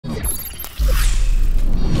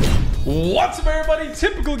What's up, everybody?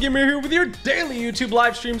 Typical Gamer here with your daily YouTube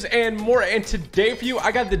live streams and more. And today for you,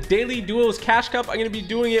 I got the daily duos cash cup. I'm going to be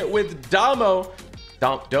doing it with Domo.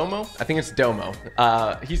 Domo? I think it's Domo.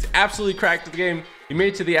 He's absolutely cracked at the game. He made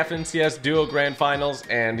it to the FNCS Duo Grand Finals,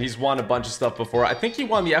 and he's won a bunch of stuff before. I think he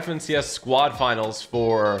won the FNCS Squad Finals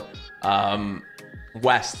for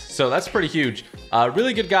West, so that's pretty huge.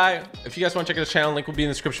 Really good guy. If you guys want to check out his channel, link will be in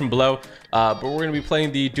the description below. But we're going to be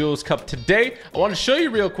playing the Duos Cup today. I want to show you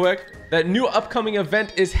real quick that new upcoming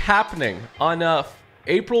event is happening on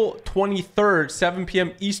April 23rd, 7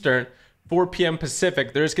 p.m. Eastern, 4 p.m.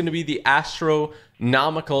 Pacific. There's going to be the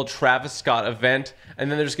Astronomical Travis Scott event,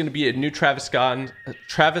 and then there's going to be a new Travis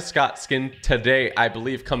Scott skin today, I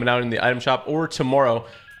believe, coming out in the item shop, or tomorrow.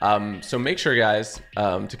 So make sure, guys,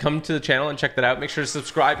 to come to the channel and check that out. Make sure to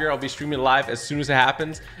subscribe here. I'll be streaming live as soon as it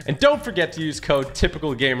happens. And don't forget to use code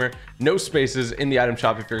TYPICALGAMER, no spaces, in the item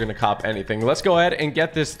shop if you're going to cop anything. Let's go ahead and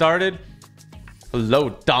get this started. Hello,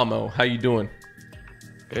 Domo. How you doing?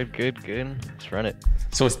 Good. Let's run it.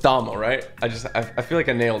 So it's Domo, right? I feel like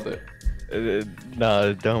I nailed it.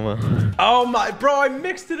 No, Domo. Oh my, bro, I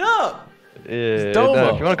mixed it up. Yeah, Domo. no,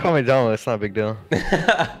 if you want to call me Domo, it's not a big deal.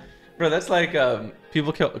 Bro, that's like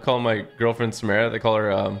people call my girlfriend Samara. They call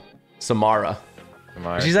her Samara.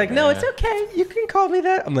 She's like, no, it's okay. You can call me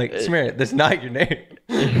that. I'm like, Samara, that's not your name.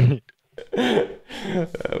 Oh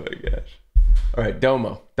my gosh. All right,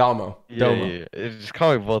 Domo. Yeah. Just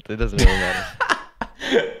call me both. It doesn't really matter.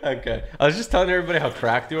 Okay. I was just telling everybody how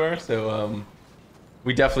cracked you are, so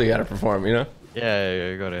we definitely got to perform, you know? Yeah,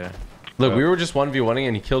 you gotta. Yeah. Look, we were just 1v1ing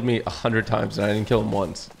and he killed me 100 times and I didn't kill him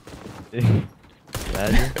once.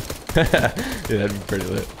 Imagine. Yeah, that'd be pretty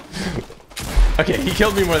lit. Okay, he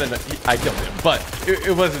killed me more than I killed him, but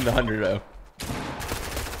it wasn't 100 though.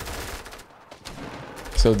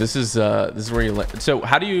 So this is where you land. So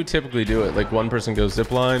how do you typically do it? Like one person goes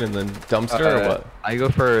zipline and then dumpster, or what? I go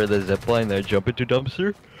for the zipline, then jump into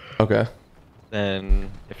dumpster. Okay. Then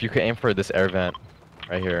if you could aim for this air vent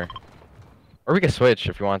right here, or we can switch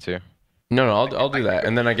if you want to. No, I'll do that,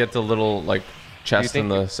 and then I get the little like chest in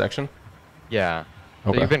the section. Yeah.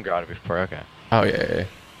 Okay. So you've been grounded before, okay. Oh yeah.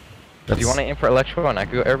 Do you want to aim for electrical and I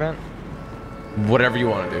could go air vent? Whatever you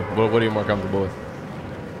want to do. What are you more comfortable with?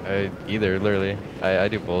 Either, literally. I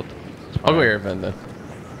do both. I'll go air vent then.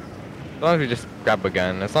 As long as we just grab a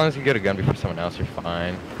gun. As long as you get a gun before someone else, you're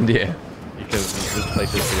fine. Yeah. Because this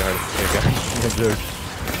place is pretty hard to get a gun.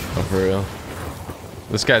 Oh, for real.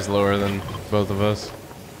 This guy's lower than both of us.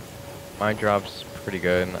 My drop's pretty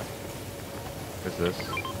good. What's this?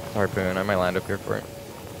 Harpoon. I might land up here for it.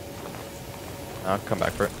 I'll come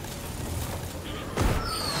back for it.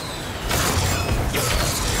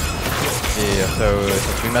 Yeah, so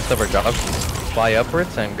since we messed up our jobs, fly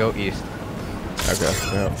upwards and go east. Okay,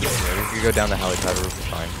 yeah. We can go down the helipad roof, it's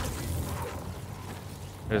fine.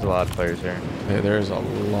 There's a lot of players here. Yeah, there's a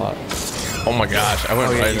lot. Oh my gosh, I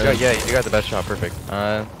went right there. You got the best shot, perfect.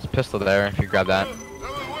 It's a pistol there, if you grab that.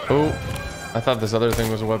 Oh, I thought this other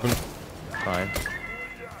thing was a weapon. Fine.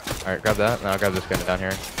 Alright, grab that. Now I'll grab this guy down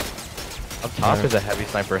here. Up top is a heavy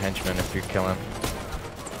sniper henchman if you kill him.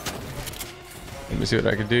 Let me see what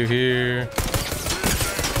I can do here.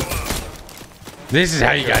 This is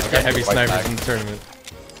how you guys get heavy snipers in the tournament.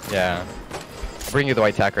 Yeah. I'll bring you the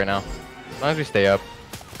white tack right now. As long as we stay up.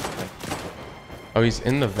 Oh, he's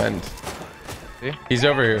in the vent. See? He's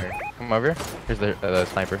over here. Come over here. Here's the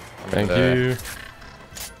sniper. Thank you.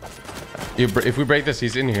 If we break this,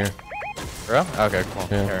 he's in here. For real? Okay, cool.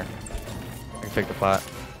 Yeah. Here. I can take the plat.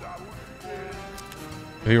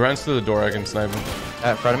 If he runs through the door, I can snipe him.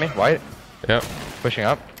 In front of me, white. Yep. Pushing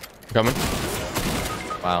up. Coming.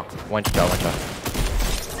 Wow. One shot.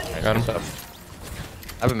 Right, got him.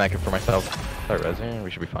 I have a mech for myself. Start resing. We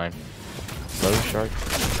should be fine. Low shark.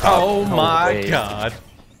 Oh my god.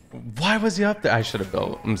 Why was he up there? I should have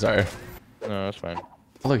built. I'm sorry. No, that's fine.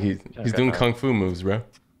 Look, he's doing kung fu moves, bro.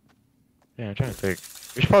 Yeah, I'm trying to think.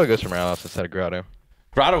 We should probably go somewhere else instead of grotto.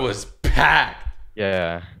 Grotto was packed.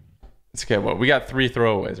 Yeah. It's okay. Well, we got 3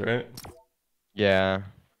 throwaways, right? Yeah.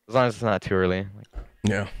 As long as it's not too early.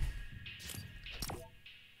 Yeah.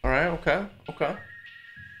 All right. Okay.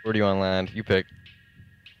 Where do you want to land? You pick.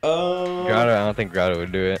 Grotto. I don't think Grotto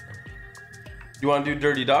would do it. You want to do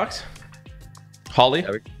Dirty Docks? Holly?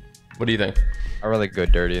 Yeah, what do you think? I'd rather go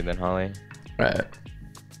dirty than Holly. All right.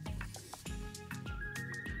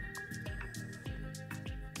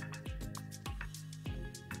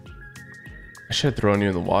 I should have thrown you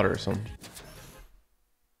in the water or something.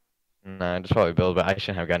 Nah, just probably build, but I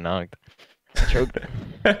shouldn't have got knocked. I choked.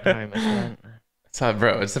 It's not,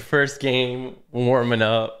 bro. It's the first game, warming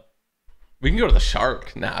up. We can go to the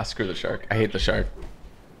shark. Nah, screw the shark. I hate the shark.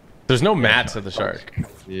 There's no mats at the shark.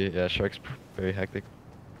 Yeah, shark's very hectic.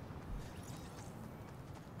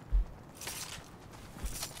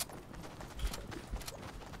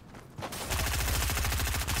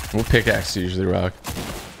 What pickaxe do you usually rock?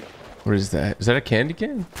 What is that? Is that a candy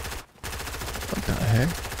cane? What the heck?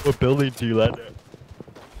 What building do you land at?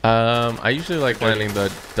 I usually like landing the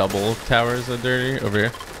double towers of dirty over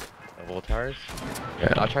here. Double towers?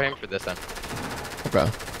 Yeah. I'll try aim for this then. Okay.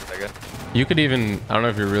 Is that good? You could even, I don't know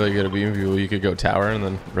if you're really good at beaming people, you could go tower and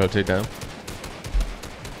then rotate down.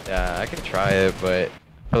 Yeah, I can try it, but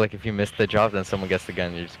I feel like if you miss the drop, then someone gets the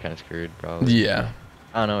gun, you're just kind of screwed, probably. Yeah.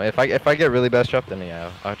 I don't know. If I get really best drop, then yeah,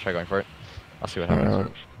 I'll try going for it. I'll see what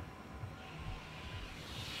happens.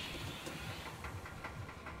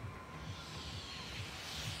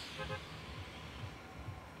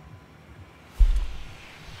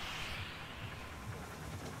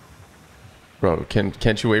 Bro,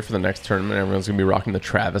 can't you wait for the next tournament? Everyone's gonna be rocking the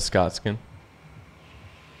Travis Scott skin.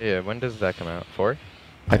 Yeah, when does that come out? 4?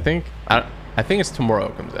 I think it's tomorrow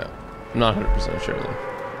it comes out. I'm not 100% sure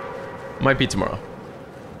though. Might be tomorrow.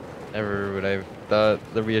 Never would I have thought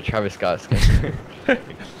there'd be a Travis Scott skin.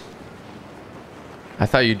 I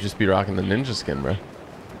thought you'd just be rocking the ninja skin, bro.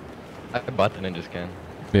 I bought the ninja skin.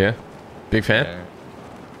 Yeah? Big fan?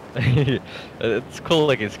 Yeah. It's cool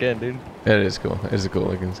looking skin, dude. It is cool. It is a cool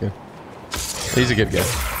looking skin. He's a good guy.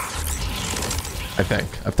 I think.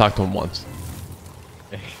 I've talked to him once.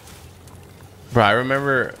 Bro, I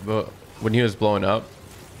remember when he was blowing up,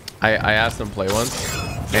 I asked him to play once,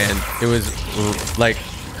 and it was like,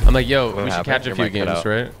 I'm like, yo, we should catch a few games,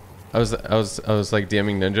 right? I was like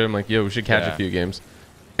DMing Ninja. I'm like, yo, we should catch a few games.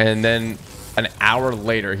 And then an hour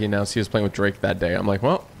later, he announced he was playing with Drake that day. I'm like,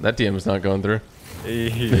 well, that DM is not going through.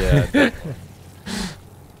 Yeah.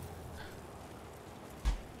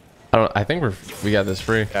 I think we got this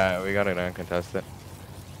free. Yeah, we got it uncontested.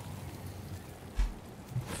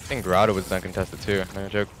 I think Grotto was uncontested too. No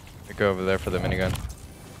joke. We go over there for the minigun.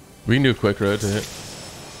 We can do a quick road to hit.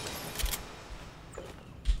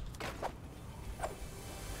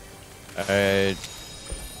 I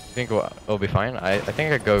think it'll be fine. I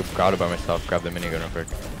think I'd go Grotto by myself, grab the minigun real quick.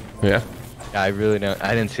 Yeah? Yeah, I really don't.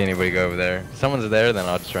 I didn't see anybody go over there. If someone's there, then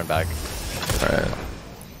I'll just run back. Alright.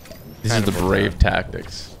 These are the brave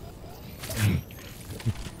tactics.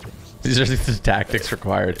 These are the tactics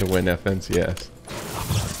required to win FNCS.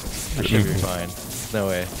 I should be fine. No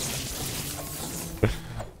way.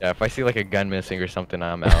 Yeah, if I see like a gun missing or something,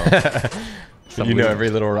 I'm out. You know every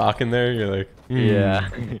little rock in there? You're like, yeah.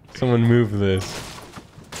 Someone move this.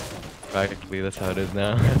 Practically, that's how it is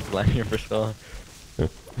now. Landing here for so long.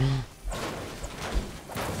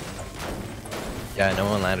 Yeah, no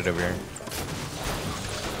one landed over here.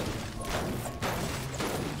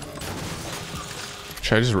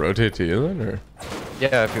 Should I just rotate to you then, or?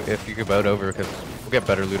 Yeah, if you could boat over, because we'll get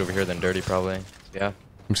better loot over here than dirty probably. Yeah. I'm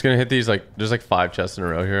just gonna hit these, like, there's like 5 chests in a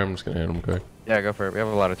row here. I'm just gonna hit them quick. Yeah, go for it. We have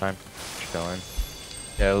a lot of time. Going.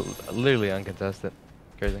 Yeah, literally uncontested.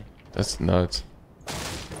 Crazy. That's nuts.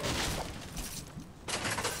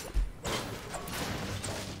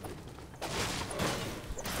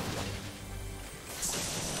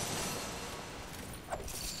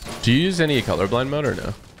 Do you use any colorblind mode or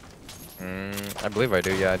no? I believe I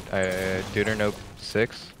do, yeah. Duder Nope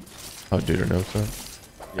 6. Oh, Duder Nope, so.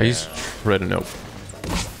 Yeah. I used Shredder Nope.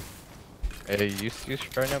 I used to use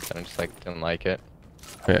Shredder Nope, and I just like didn't like it.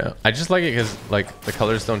 Yeah, I just like it because like the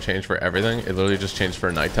colors don't change for everything. It literally just changed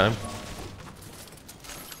for nighttime.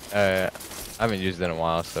 I haven't used it in a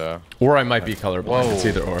while, so. Or I might be colorblind. Whoa. It's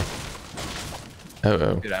either or.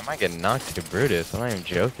 Uh-oh. Dude, I might get knocked to Brutus. I'm not even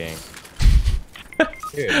joking.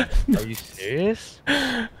 Dude, are you serious?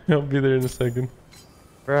 I'll be there in a second.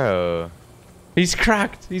 Bro. He's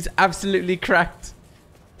cracked. He's absolutely cracked.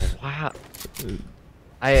 Wow.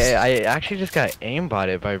 I actually just got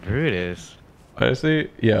aimbotted by Brutus.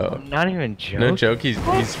 Honestly, yo. I'm not even joking. No joke, he's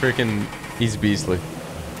freaking, he's beastly. Dude,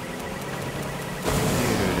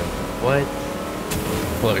 what?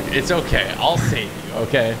 Look, it's okay. I'll save you,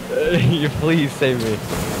 okay? You please save me.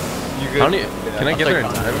 You good? Can I get there in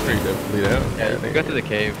time for you to bleed out? Yeah, go to the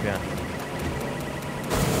cave, yeah.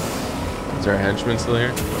 Is our henchman still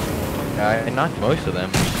here? I knocked most of them.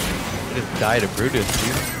 I just died of Brutus,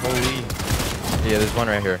 dude. Holy. Yeah, there's one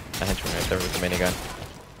right here. A henchman right there with the minigun.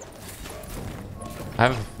 I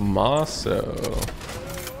have Maso.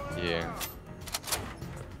 Yeah.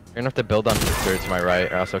 You're gonna have to build on the third to my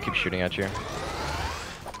right, or else I'll keep shooting at you.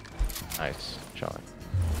 Nice. Shot.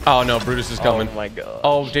 Oh no, Brutus is coming. Oh my god.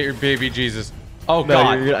 Oh, dear baby Jesus. Oh no,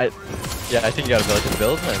 god. yeah, I think you gotta build. Just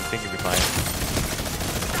build, and I think you'll be fine.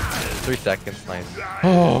 3 seconds, nice.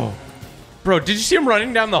 Oh. Bro, did you see him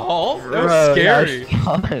running down the hall? That was Bro, scary.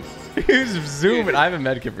 Yeah, He was zooming. I have a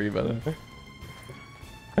medkit for you, by the way.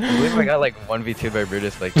 I believe I got like 1v2 by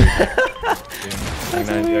Brutus like.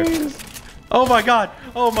 Oh my god.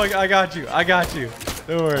 Oh my god. I got you. I got you.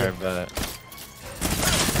 Don't worry. I bet.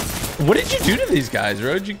 What did you do to these guys,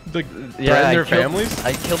 bro? Did you like threaten their families?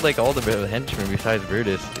 I killed like all the henchmen besides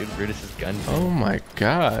Brutus. Dude, Brutus is gun. Oh my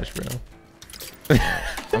gosh, bro.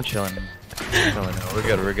 I'm chilling. We're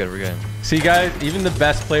good. We're good. We're good. See, guys, even the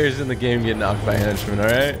best players in the game get knocked by henchmen. All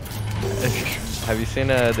right. Have you seen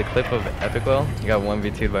the clip of Epic Well? You got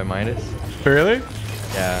 1v2'd by Midas. Really?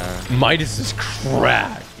 Yeah. Midas is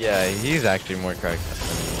cracked. Yeah, he's actually more cracked than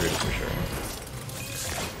Brutus for sure.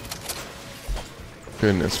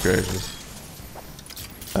 Goodness gracious.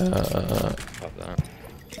 Pop that.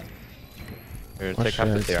 Here, take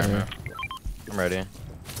half the armor. I'm ready.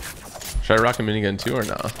 Should I rock a minigun too or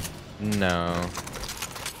no? No.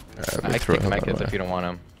 I can take medkits if you don't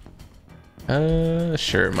want them.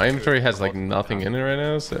 Sure. My inventory has like nothing in it right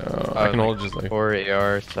now, so I can hold just like 4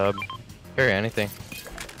 AR sub. Carry anything.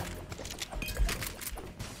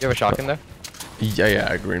 You have a shotgun there?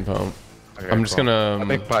 Yeah, green pump. Okay, I'm just gonna I'll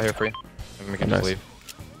make a pot here for you. And we can just leave.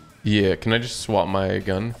 Yeah, can I just swap my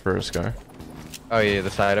gun for a scar? Oh yeah, the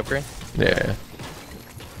side upgrade? Yeah.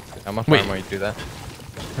 I'm a farm while you do that.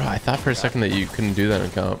 Bro, I thought for a second that you couldn't do that in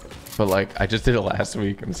comp. But like, I just did it last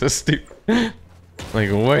week. I'm so stupid.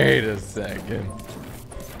 Like, wait a second.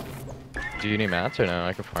 Do you need mats or no?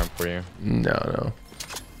 I can farm for you. No.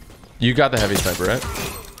 You got the heavy sniper, right?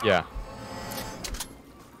 Yeah.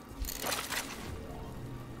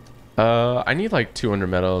 I need like 200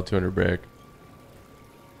 metal, 200 brick.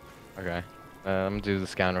 Okay. I'm gonna do the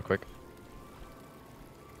scan real quick.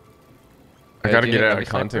 I gotta get out of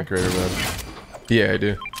content creator mode. Yeah, I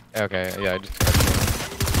do. Okay, yeah, I just...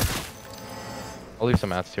 I'll leave some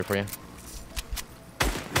mats here for you.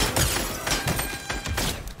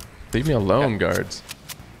 Leave me alone, guards.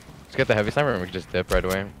 Let's get the heavy sniper and we can just dip right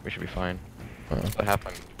away. We should be fine. I have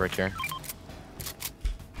one right here.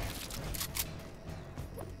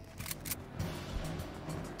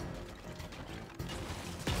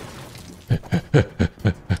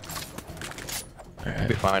 We'll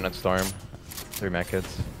be fine on storm. 3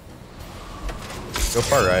 medkits. Go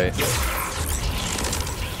far right.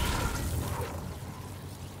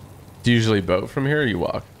 Do you usually boat from here or you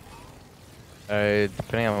walk?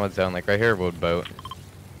 Depending on what zone. Like right here, we'll boat.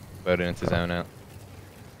 Boat it into zone out.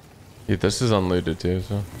 Yeah, this is unlooted too,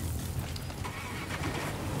 so.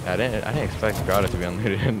 Yeah, I didn't expect Grotto to be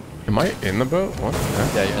unlooted. Am I in the boat? What?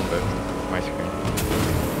 Yeah, you're in the boat. My screen.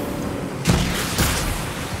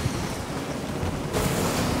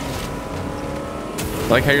 I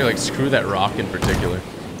like how you're like, screw that rock in particular.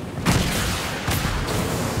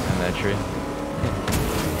 And that tree.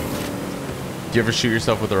 Do you ever shoot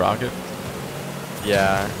yourself with a rocket?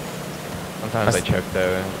 Yeah. Sometimes I choke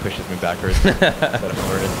though, and it pushes me backwards instead of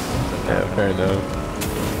forward. Yeah, fair enough.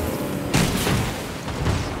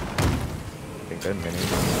 Okay, good mini.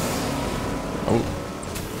 Oh.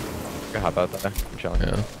 Go hop out there. I'm chilling.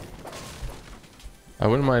 Yeah. I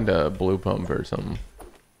wouldn't mind a blue pump or something.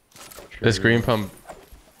 This green pump,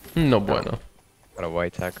 no bueno. Got a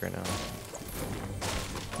white tack right now.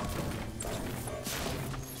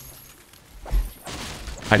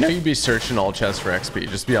 I know you'd be searching all chests for XP.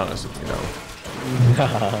 Just be honest with you,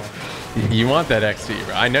 You want that XP,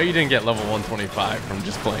 bro. I know you didn't get level 125 from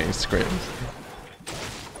just playing scrims.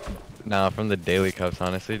 Nah, from the daily cups,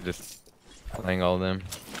 honestly, just playing all of them.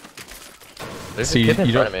 There's See, a kid in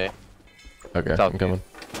you front don't... of me. Okay, I'm coming.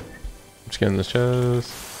 I'm just getting the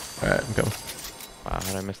chest. Alright, I'm coming. Wow, how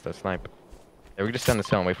did I miss that snipe? Yeah, we can just stand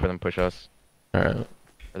still and wait for them to push us. Alright.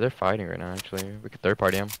 They're fighting right now, actually. We could third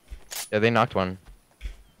party them. Yeah, they knocked one.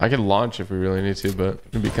 I could launch if we really need to, but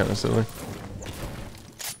it'd be kind of silly.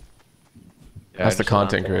 Yeah, that's the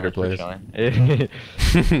content creator plays. I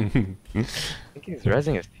think he's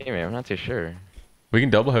rezzing his teammate. I'm not too sure. We can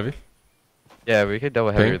double heavy. Yeah, we could double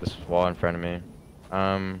heavy with this wall in front of me.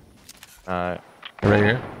 Right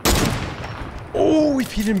here. Oh,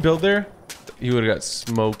 if he didn't build there, he would have got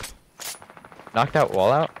smoked. Knocked that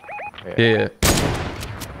wall out? Yeah.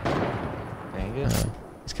 Dang it.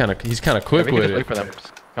 He's kind of quick with it. Wait for them.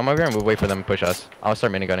 Come over here and we'll wait for them to push us. I'll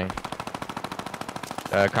start minigunning.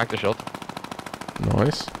 Crack the shield.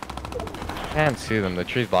 Nice. Can't see them. The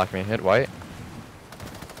trees block me. Hit white.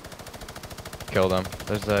 Kill them.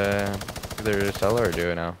 There's either a seller or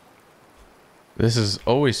duo now. This is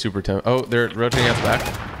always super tempting. Oh, they're rotating out the back.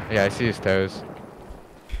 Yeah, I see his toes.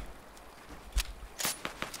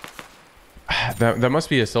 That must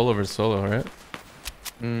be a solo versus solo, right?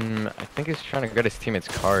 I think he's trying to get his teammate's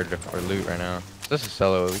card or loot right now. This is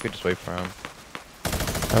solo. We could just wait for him.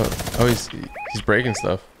 Oh, he's breaking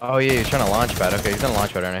stuff. Oh yeah, he's trying to launch pad. Okay, he's gonna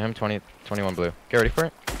launch pad right now. Him 21 blue. Get ready for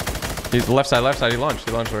it. He's left side. He launched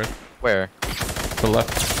for it. Where? To the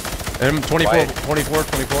left. Him 24.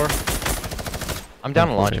 I'm down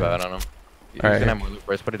to launch pad on him. He's Alright. gonna have more loot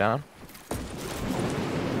first. Put it down. Yeah,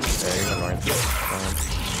 he's on north.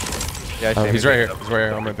 Yeah, I see him. He's right here. He's right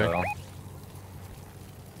here on my pick.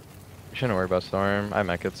 We shouldn't worry about storm. I have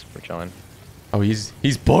medkits. We're chilling. Oh, he's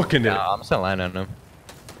booking it. Nah, I'm just gonna land on him.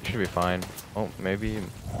 Should be fine. Oh, maybe.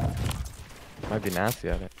 Might be nasty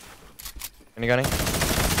at it. Any gunning?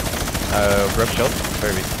 Grub shield.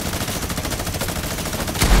 Very weak.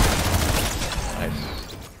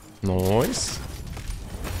 Nice.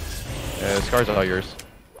 Scars are all yours.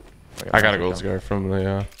 I got a gold scar from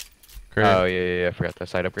the crate. Oh, yeah. I forgot that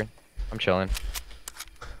side upgrade. I'm chilling.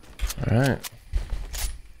 Alright.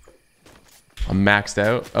 I'm maxed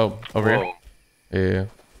out. Oh, over Whoa. here. Yeah.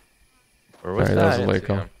 Where was Alright, that? that was a late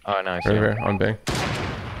call. Oh, nice. Right here, on bang.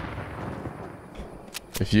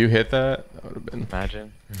 If you hit that, that would have been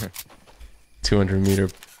Imagine. 200 meter.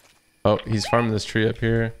 Oh, he's farming this tree up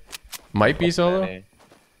here. Might be solo.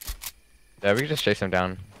 Yeah, we can just chase him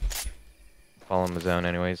down. Follow him the zone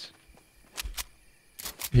anyways.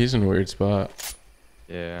 He's in a weird spot.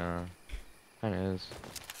 Yeah. Kinda is.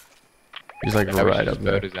 He's like Yeah, right up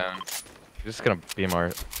there. He's just gonna beam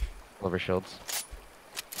our over shields.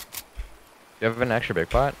 Do you have an extra big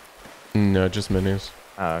pot? No, just minis.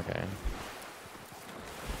 Oh, okay.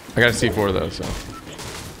 I got a C4 though, so.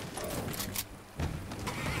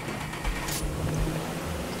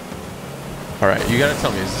 Alright, you gotta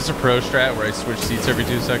tell me, is this a pro strat where I switch seats every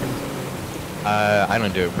 2 seconds? I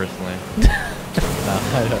don't do it personally. No,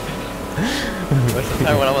 I don't. Most of the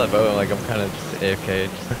time when I'm on the boat, like I'm kind of just AFK,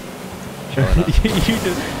 just chilling out.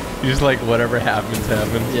 you just like whatever happens.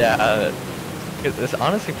 Yeah, it's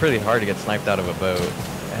honestly pretty hard to get sniped out of a boat. It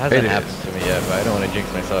hasn't happened to me yet, but I don't want to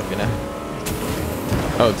jinx myself, you know.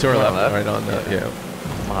 Oh, to our left, right on that. Yeah.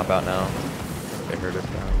 I'm gonna hop out now. They heard us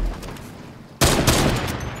now.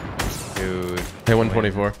 Dude. Hey,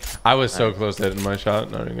 124. I was so close to hitting my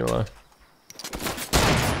shot. Not even gonna lie.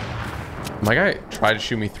 My guy tried to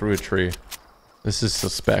shoot me through a tree. This is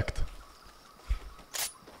suspect.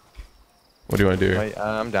 What do you want to do here?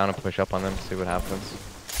 I'm down to push up on them, see what happens.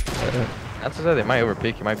 That's what they might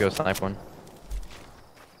overpeak. You might be able to snipe one.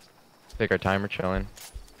 Take our time. We're chilling.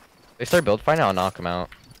 They start build fight now. I'll knock them out.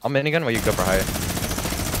 I'll minigun while you go for height.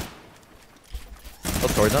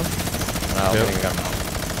 Build towards them. No, I'll minigun them out.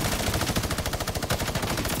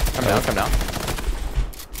 Come down.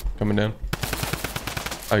 Coming down.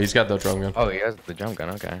 Oh, he's got the drum gun. Oh, he has the jump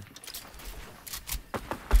gun. Okay.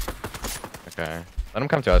 Okay. Let him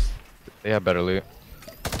come to us. They have better loot.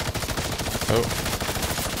 Oh.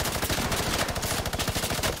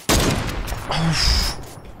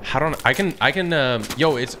 How don't I can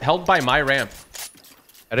yo, it's held by my ramp.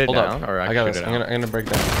 I did Hold down, up. or I got this. I'm gonna break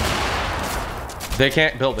down. They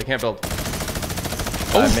can't build. Oh,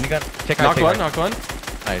 minigun. Take knocked one.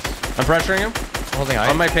 Nice. I'm pressuring him. Holding eye.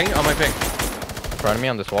 On my ping. In front of me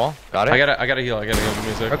on this wall. Got it. I gotta heal. Give me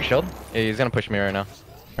a sec. Broke shield. Yeah, he's gonna push me right now.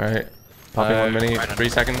 All right. Popping 1 minute. Right 3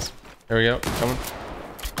 seconds. There we go. Coming.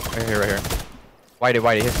 Right here.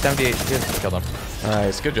 Whitey. He has 78. He has killed him.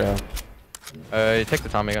 Nice. Good job. You take the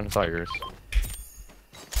Tommy gun. It's all yours.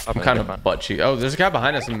 I'm kind of butt cheek. Oh, there's a guy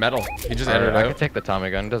behind us in metal. He just entered I out. can take the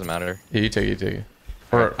Tommy gun. It doesn't matter. Yeah, you take it.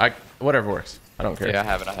 Or whatever works. I don't care. Yeah, I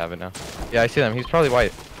have it now. Yeah, I see them. He's probably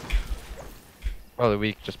white. Probably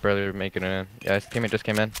weak, just barely making it in. Yeah, his teammate just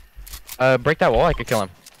came in. Break that wall. I could kill him.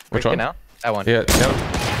 Which one? Now? That one. Yeah. No.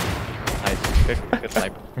 Nice. Good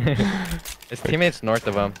snipe. His teammate's north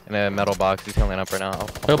of him in a metal box. He's healing up right now.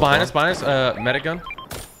 Oh, behind us. Medic gun.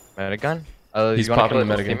 Medic gun? He's you wanna popping kill the his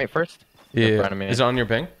medic gun. teammate first? Yeah. In front of me. Is it on your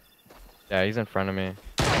ping? Yeah, he's in front of me.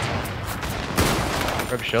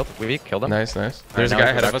 Broke shield. We killed him. Nice. There's a guy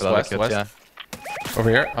ahead of us, west. Yeah. Over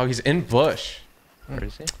here. Oh, he's in bush. Where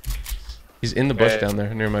is he? He's in the bush down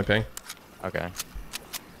there near my ping. Okay.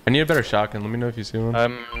 I need a better shotgun. Let me know if you see one.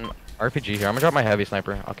 RPG here. I'm gonna drop my heavy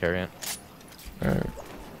sniper. I'll carry it. Alright.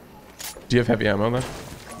 Do you have heavy ammo then?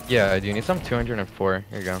 Yeah, do you need some? 204.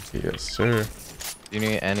 Here you go. Yes, sir. Do you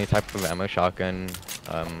need any type of ammo, shotgun,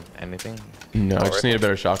 anything? No, I just need a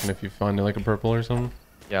better shotgun if you find like a purple or something.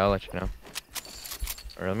 Yeah, I'll let you know.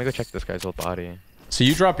 Alright, let me go check this guy's whole body. So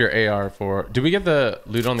you drop your AR for... Did we get the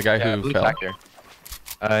loot on the guy who fell? Here.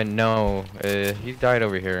 No. He died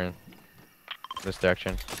over here in this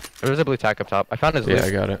direction. There was a blue tack up top. I found his loot. Yeah,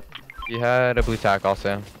 I got it. He had a blue tack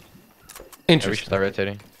also. Interesting. We should start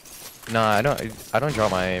rotating. No, I don't draw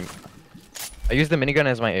my. I use the minigun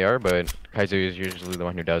as my AR, but Kaizu is usually the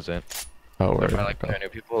one who does it. Oh, So if I right. like new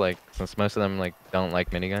people, like since most of them like don't like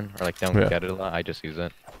minigun or like don't Yeah. get it a lot, I just use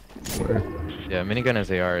it. Word. Yeah, minigun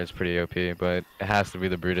as AR is pretty OP, but it has to be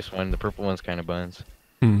the Brutus one. The purple one's kind of buns.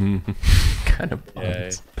 Mm-hmm. Kind of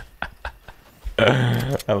buns.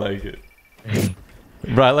 I like it.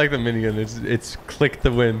 Bro, I like the minigun. It's click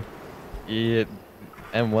to win. Yeah,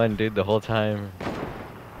 M1, dude, the whole time.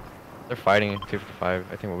 They're fighting 2 for 5.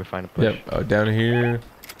 I think we'll be fine to push. Yep. Oh, down here.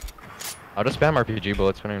 I'll just spam RPG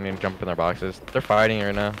bullets when I jump in their boxes. They're fighting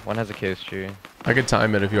right now. One has a KSG. I could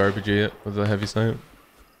time it if you RPG it with a heavy snipe.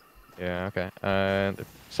 Yeah, okay. The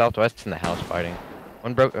southwest in the house fighting.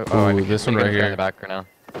 One broke. Oh, Ooh, this one right here. In the back right now.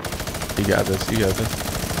 You got this. You got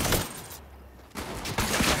this.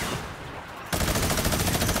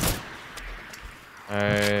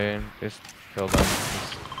 I just killed them.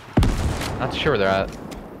 Not sure where they're at.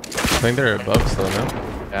 I think they're above still, no?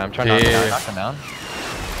 Yeah, I'm trying to knock them down.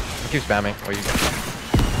 Keep spamming. Oh, you...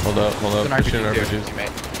 Hold up. Pushing RPG RPGs.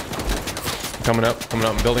 Teammate. Coming up.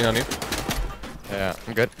 I'm building on you. Yeah,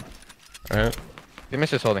 I'm good. Alright.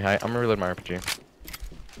 Teammate's just holding high. I'm gonna reload my RPG.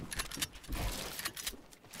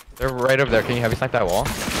 They're right over there. Can you heavy snipe that wall?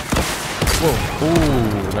 Whoa.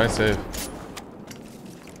 Ooh, nice save.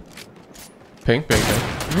 Ping.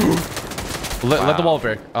 Let the wall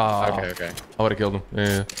break. Oh. Okay. I would have killed him.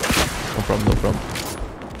 Yeah. No problem.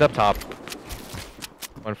 It's up top.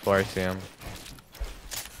 One floor, I see him.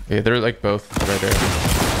 Yeah, they're like both right there.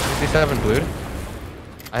 67 blue.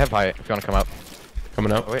 I have height if you want to come up.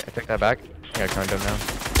 Coming up. Oh, wait, I take that back. I gotta count him now.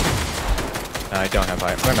 No, I don't have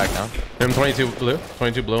height. I'm going back down. Him 22 blue.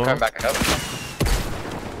 22 blue. Coming back up.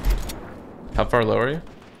 How far low are you?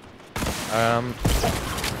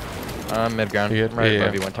 Mid ground. You good? Right Yeah.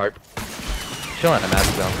 above you, one tarp. Chilling at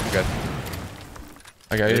mats though. I'm good.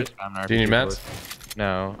 I got you. Do you need mats?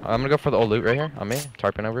 No. I'm gonna go for the old loot right here on me.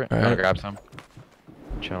 Tarping over it. I'm gonna grab some.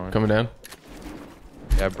 Chilling. Coming down.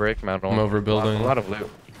 Yeah, brick, metal. I'm over building. A lot of loot.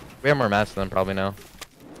 We have more mats than probably now.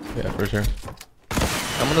 Yeah, for sure.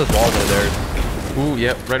 Some of those walls are theirs. Ooh,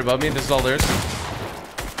 yep. Right above me. This is all theirs.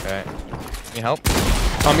 Okay. Can you help?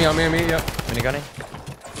 On me, yep. Minigunning.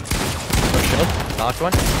 Push shield. Knocked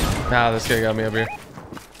one. Nah, this guy got me up here.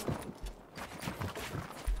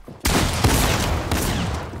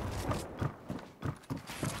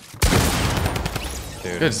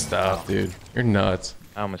 Dude. Good stuff, dude. You're nuts.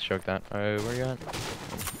 I almost choked that. Where you at?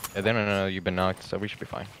 Yeah, they don't know you've been knocked, so we should be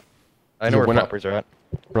fine. I know where poppers are at.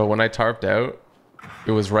 Bro, when I tarped out,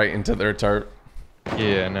 it was right into their tarp.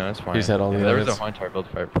 Yeah, no, it's fine. He's had all the there was others. a one tarp build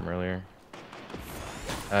fight from earlier.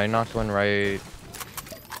 I knocked one right.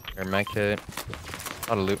 Or mech hit. A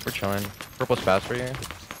lot of loot, we're chilling. Purple's fast for you.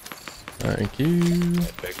 Thank you.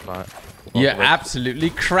 Big pot. Yeah, absolutely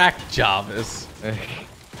cracked, Jarvis.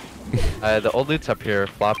 The old loot's up here.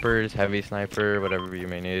 Floppers, heavy sniper, whatever you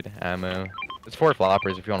may need. Ammo. It's 4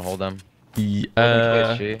 floppers if you want to hold them. I'm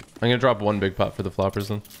gonna drop one big pot for the floppers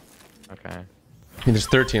then. Okay. I mean, there's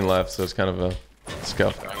 13 left, so it's kind of a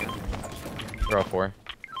scuff. They're all 4.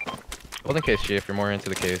 Holding KSG if you're more into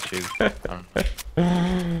the KSGs.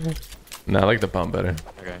 Nah, I like the pump better.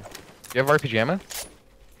 Okay. Do you have RPG ammo?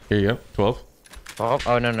 Here you go. 12.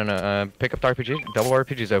 Oh, no. Pick up the RPG. Double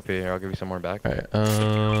RPG's OP. Here, I'll give you some more back. Alright,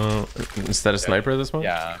 instead of sniper this one?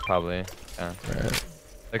 Yeah, probably. Yeah. Alright.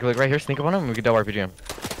 Look right here. Sneak up on him. We can double RPG him.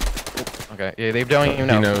 Okay. Yeah, they don't even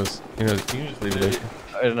know. He knows. You can just leave it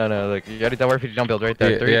there. No. Look, you gotta double RPG. Don't build right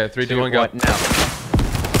there. Yeah, 3, 2, 1, go. Now.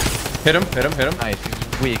 Hit him. Nice.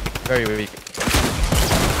 He's weak. Very weak.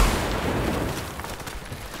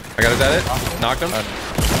 I got his at it. Knocked him.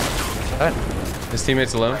 His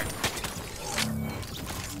teammate's alone.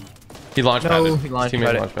 He launched padded. He launched His teammate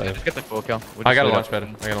padded. launched padded. Just get the full kill. I got a launch pad.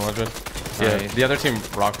 Yeah, Nice. the other team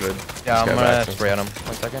rocketed. Yeah, I'm gonna spray at him.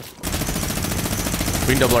 1 second.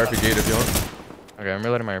 We can double RPG it if you want. Okay, I'm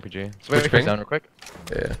reloading my RPG. So Which wait, ping? down real quick.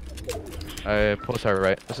 Yeah. Pull side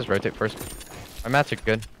right. Let's just rotate first. My mats are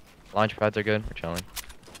good. Launch pads are good. We're chilling.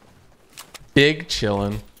 Big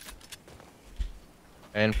chillin'.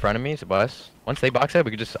 In front of me is a bus. Once they box out,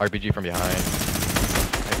 we can just RPG from behind.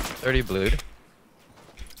 Okay, 30 blued.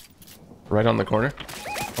 Right on the corner.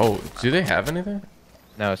 Oh, do they have anything?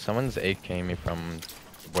 No, someone's AK'ing me from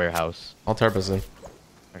the warehouse. I'll tarp us in.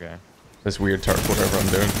 Okay. This weird tarp, whatever I'm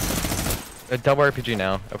doing. A double RPG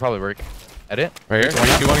now. It'll probably work. Edit. Right here.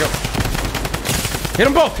 3, 2, 1, go. Hit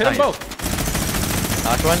them both. Hit them Nice. both.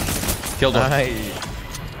 Knocked one. Killed one. Nice.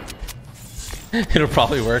 It'll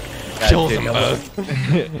probably work. Yeah, Kill dude, them double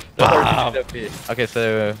both. Double Wow. RPG. Okay,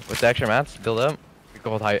 so with the extra mats, build up. We can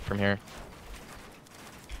hold height from here.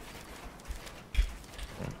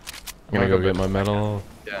 I'm gonna go get my medal.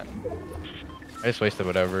 Yeah. I just wasted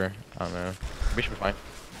whatever. I don't know. We should be fine.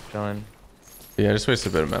 Chilling. Yeah, I just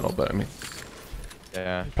wasted a bit of metal, but I mean,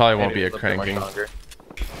 yeah. Probably won't be a cranking.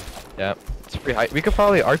 Yeah. It's pretty high. We could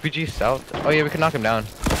probably RPG south. Oh yeah, we could knock him down.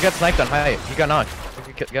 He got sniped on height. He got knocked.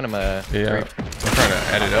 We could get him a. Yeah. I'm trying to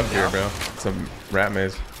edit up here, bro. It's a rat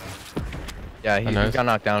maze. Yeah, he got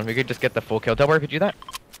knocked down. We could just get the full kill. Double RPG that.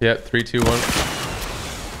 Yeah, 3, 2, 1.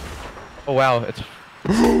 Oh wow, it's.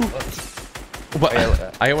 What?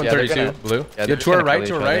 I hit 132, blue. Yeah, to our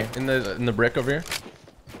right, in the brick over here.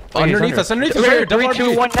 Oh, underneath us, right here. 3,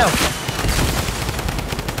 2, 1 now.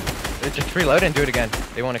 Just reload and do it again.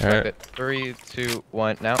 They won't expect it. 3, 2,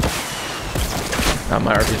 1 now.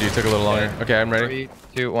 My RPG took a little longer. Okay, I'm ready.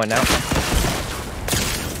 3, 2, 1 now.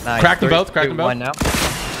 Nice. Crack them both. Crack them both. 1 now.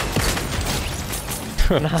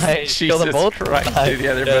 Nice. Kill them both. Right, dude.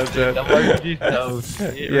 Yeah, they're both dead.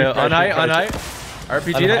 Yeah, on high.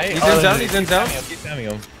 RPG it. He's in zone. He's in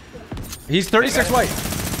zone. He's 36 white.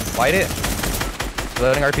 White it.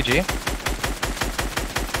 Loading RPG.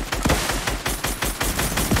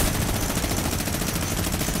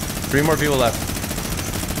 Three more people left.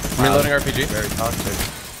 Reloading RPG. Very toxic.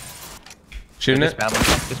 Shooting it.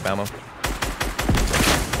 Just spam him.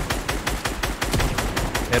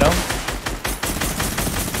 Hit him.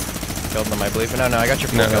 Killed them, I believe. No, I got your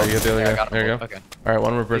full kill. No, you got the other guy. There you go. Okay. Alright,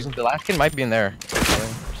 one more person. The last kid might be in there.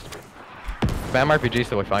 Spam RPG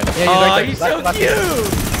so we find him. Yeah, he's so cute!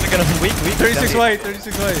 Look at him, weak. 36 white,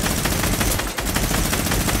 36 white.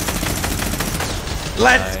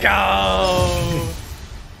 Let's go!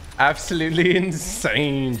 Absolutely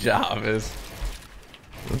insane, Jarvis.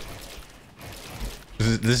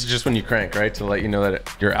 This is just when you crank, right? To let you know that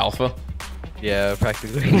you're alpha? Yeah,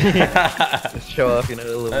 practically. Just show off, you know, a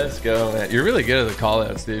little Let's go, man. You're really good at the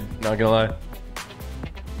callouts, dude. Not gonna lie.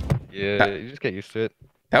 Yeah, you just get used to it.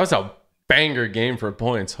 That was a banger game for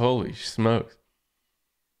points. Holy smokes.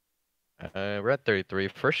 We're at 33.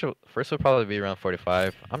 First will probably be around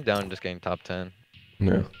 45. I'm down just getting top 10.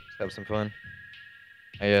 Yeah. Just have some fun.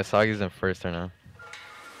 Oh, yeah, Sagi's in first right now.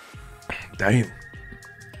 Damn.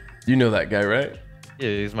 You know that guy, right? Yeah,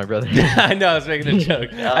 he's my brother. I know, I was making a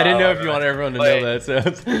joke. I didn't know if you want everyone to know that, so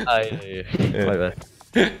my bad.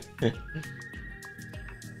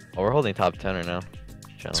 Oh, we're holding top 10 right now.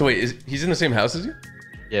 Challenge. So wait, he's in the same house as you?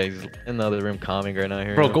 Yeah, he's in the other room calming right now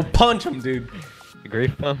here. Bro, go punch him, dude.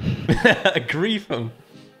 Grief him. Grief him.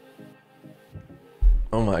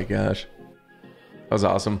 Oh my gosh. That was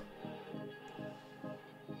awesome.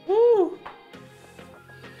 Woo.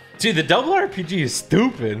 Dude, the double RPG is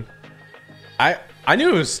stupid. I knew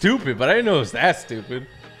it was stupid, but I didn't know it was that stupid.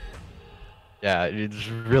 Yeah, it's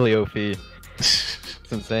really OP.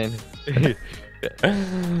 It's insane.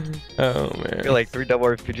 Oh man. You're like 3 double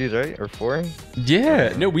RPGs, right? Or 4?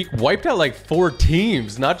 Yeah, no, we wiped out like 4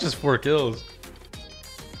 teams, not just 4 kills.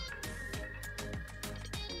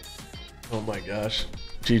 Oh my gosh.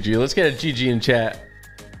 GG. Let's get a GG in chat.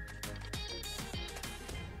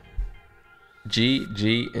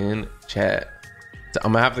 GG in chat.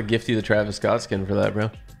 I'm gonna have to gift you the Travis Scott skin for that, bro.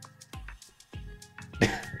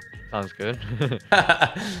 Sounds good.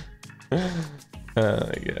 Oh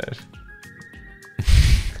my gosh.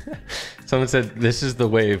 Someone said, this is the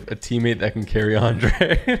wave, a teammate that can carry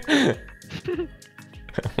Andre. Oh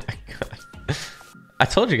my god. I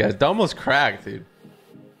told you guys, the almost cracked, dude.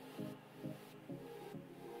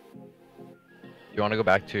 You want to go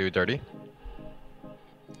back to Dirty?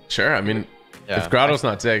 Sure, I mean, yeah, if Grotto's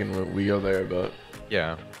not taken, we go there, but...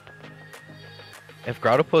 Yeah. If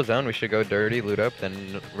Grotto pulls down, we should go Dirty, loot up,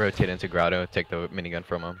 then rotate into Grotto, take the minigun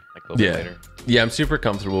from him like a little bit later. Yeah, I'm super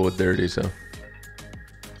comfortable with Dirty, so...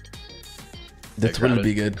 That's going to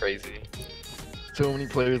be good. Crazy. So many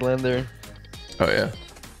players land there. Oh, yeah.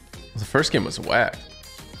 The first game was whack.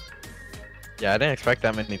 Yeah, I didn't expect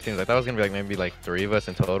that many teams. I thought it was going to be like maybe like 3 of us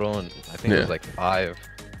in total, and I think it was like 5.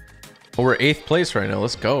 Well, we're 8th place right now.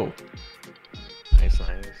 Let's go. Nice,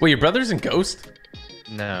 nice. Wait, your brother's in Ghost?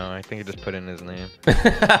 No, I think he just put in his name.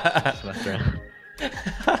 Just messed around.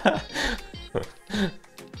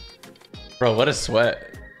 Bro, what a sweat.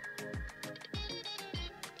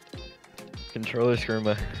 Controller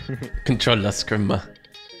scrimma. Controller scrimma.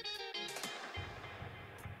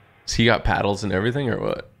 So he got paddles and everything, or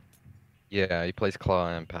what? Yeah, he plays claw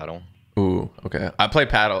and paddle. Ooh, okay. I play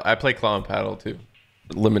paddle. I play claw and paddle too.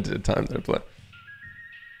 Limited time that I play.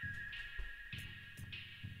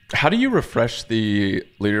 How do you refresh the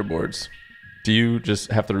leaderboards? Do you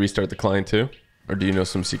just have to restart the client too? Or do you know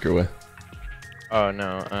some secret way? Oh,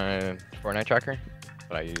 no. Fortnite Tracker.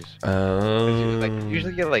 What I use. Oh. Like,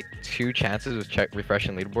 usually get like 2 chances with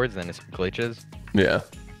refreshing leaderboards, then it glitches. Yeah.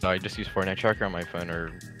 So I just use Fortnite Chapter on my phone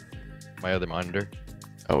or my other monitor.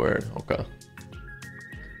 Oh, weird. Okay.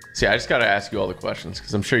 See, I just gotta ask you all the questions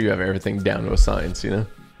because I'm sure you have everything down to a science, you know?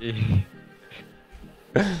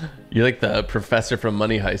 You're like the professor from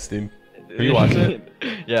Money Heist, dude. Have you watched it?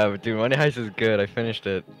 Yeah, but dude, Money Heist is good. I finished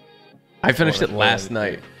it. I finished it last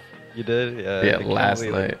night. You did? Yeah. Yeah, last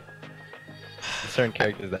night. Like, certain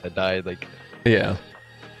characters that died, like. Yeah.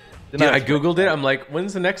 Dude, I googled it. I'm like,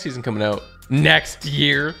 when's the next season coming out? Next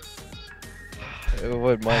year.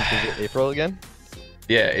 What month is it? April again?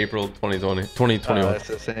 Yeah, April 2020. 2021. It's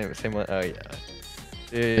the same one. Oh yeah.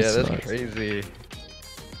 Dude, It's that's nuts. crazy. It's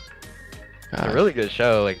God. a really good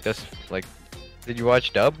show. Like this, like, did you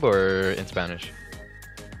watch dub or in Spanish?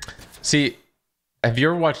 See, have you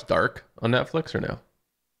ever watched Dark on Netflix or no?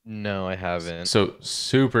 No, I haven't. So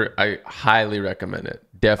super, I highly recommend it.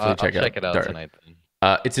 Definitely check I'll check it out Dark. tonight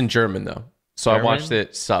then. It's in German though, so German? I watched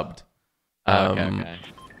it subbed. Okay.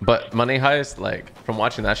 But Money Heist, like from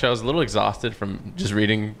watching that show, I was a little exhausted from just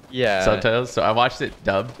reading Yeah. subtitles, so I watched it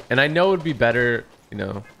dubbed, and I know it would be better, you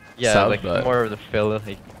know. Yeah, subbed, like but more of the feel,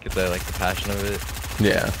 like get the passion of it.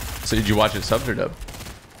 yeah. So did you watch it subbed or dubbed?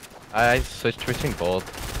 I switched between both,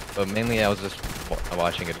 but mainly I was just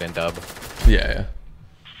watching it in dub. Yeah.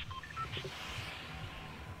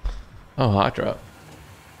 Oh, hot drop.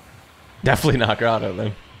 Definitely not Grotto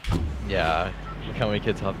then. Yeah, look how many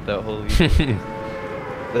kids hopped out. Holy.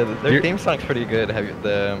 Their theme song's pretty good. Have you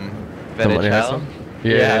the Money Heist Ciao? song?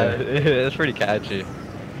 Yeah, it's pretty catchy.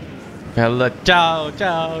 Bella ciao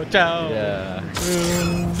ciao ciao. Yeah.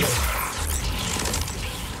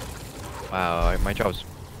 Wow, my job's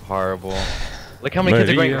horrible. Look how many kids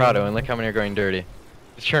are going grotto and look how many are going dirty.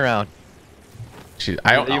 Just turn around. You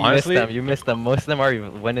missed honestly, them. You missed them. Most of them already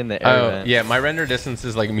went in the air. oh yeah, my render distance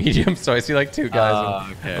is like medium, so I see like 2 guys.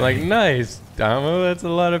 Oh, okay. I'm like, nice, Damo, that's a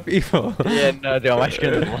lot of people. Yeah, no, dude, my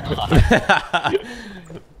screen is a lot.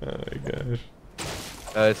 Oh my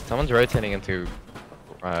gosh. Someone's rotating into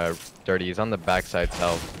dirty. He's on the backside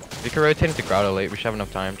south. If you can rotate into grotto late, we should have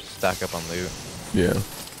enough time to stack up on loot. Yeah.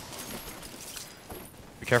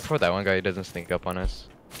 Be careful with that one guy. He doesn't sneak up on us.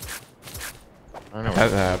 I don't know.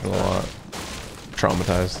 That happened a lot.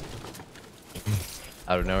 Traumatized.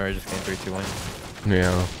 Out of nowhere, just getting 3, 2, 1.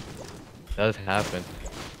 Yeah. Does happen.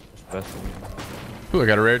 That's the best. Ooh, I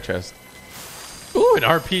got a rare chest. Ooh, an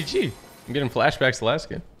RPG. I'm getting flashbacks to last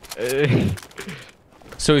game.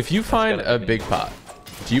 So if you find a big pot,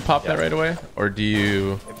 do you pop that right away, or do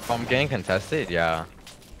you? If I'm getting contested, yeah.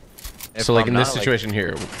 If So like I'm in this not, situation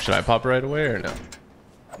here, should I pop right away or no?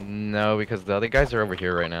 No, because the other guys are over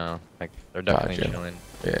here right now. Like they're definitely Gotcha. chilling.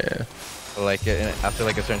 Yeah. But like after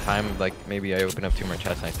like a certain time, like maybe I open up 2 more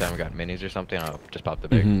chests next time we got minis or something. I'll just pop the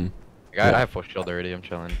big. Like, I have full shield already. I'm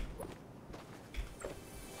chilling.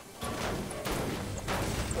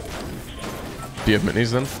 Do you have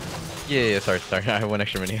minis then? Yeah. Sorry. I have 1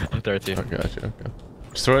 extra mini. I'll throw it to you. Oh, gotcha. Okay.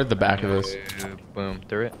 Just throw it at the back of this. Boom.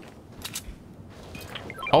 Through it.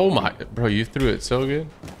 Oh my, bro, you threw it so good.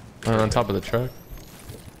 On top of the truck.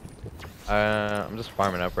 I'm just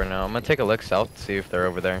farming up right now. I'm gonna take a look south to see if they're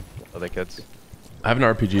over there. Other kids. I have an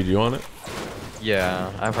RPG. Do you want it? Yeah,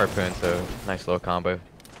 I have harpoon, so nice little combo.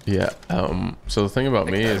 Yeah. So the thing about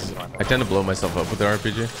me is I tend to blow myself up with the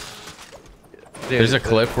RPG. Dude, There's a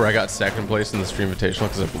clip where I got 2nd place in the Stream Invitational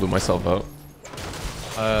because I blew myself up.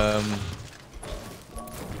 I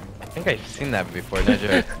think I've seen that before, no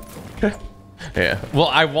joke. Yeah. Well,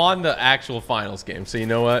 I won the actual finals game, so you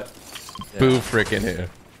know what? Yeah. Boo frickin' here.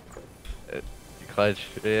 Clutch.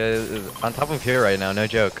 Yeah, on top of here right now, no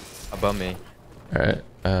joke. Above me. Alright.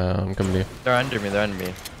 I'm coming to you. They're under me.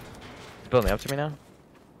 He's building up to me now.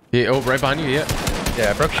 Yeah. Oh, right behind you. Yeah. Yeah,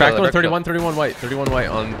 I broke Cracked shield, one. I broke 31 white. 31 white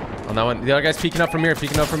on that one. The other guy's peeking up from here.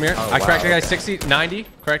 Oh, I cracked wow, the guy okay. 60, 90.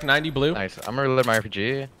 Cracked 90 blue. shield. Nice. I'm gonna reload my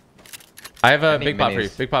RPG. I have a I need big pop for you.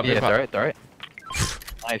 minis. Big pop. Big Yeah, pop. alright.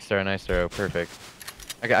 Nice throw. Perfect.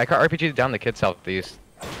 Okay, I got RPG down the kid southeast.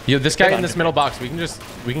 Yo, this guy Big in this on. middle box. We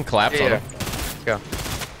can collapse on him. Let's go.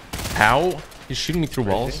 Ow! He's shooting me through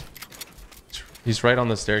Where is walls. He's right on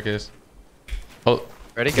the staircase. Oh.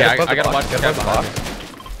 Ready? Yeah, Get I gotta watch Get the above the guy box.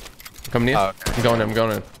 I'm coming in. Oh, okay. I'm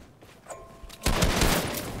going in.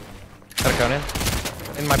 Gotta go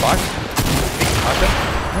in my box.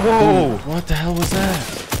 Whoa! What the hell was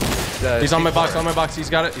that? He's on my box. He's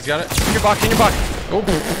got it. In your box. Oh.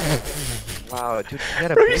 Wow, dude. You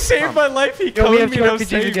got a Bro, he big saved pump. my life. He Yo, we have coded me 2 no RPGs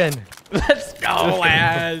save. again. Let's go,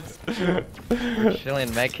 lads.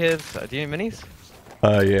 Chilling, med kids. Do you need minis?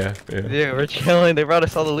 Yeah. Yeah, we're chilling. They brought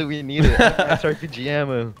us all the loot we needed. Nice RPG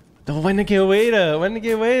ammo. When to get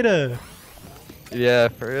waiter? Yeah,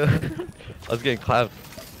 for real. I was getting clapped.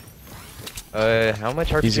 How much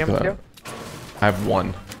RPG Easy ammo do you clap. have? I have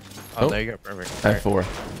 1. Oh, there you go. Perfect. I have 4.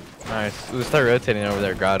 Nice. We'll start rotating over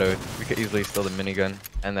there, Grotto. We could easily steal the minigun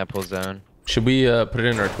and that pull zone. Should we put it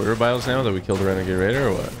in our Twitter bios now that we killed a Renegade Raider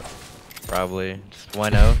or what? Probably. Just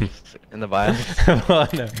 1-0 just in the bios. Well,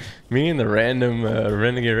 no. Me and the random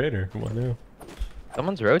Renegade Raider. 1-0.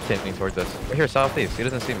 Someone's rotating towards us. We're here southeast. He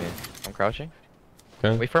doesn't see me. I'm crouching.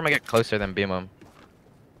 Okay. Wait for him to get closer, then beam him.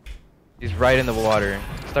 He's right in the water.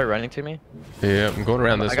 Start running to me. Yeah, I'm going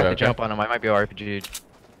around this I way. got the jump on him. I might be RPG.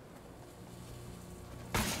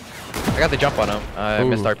 I got the jump on him. I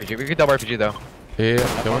missed RPG. We could double RPG though. Yeah,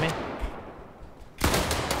 Kill me.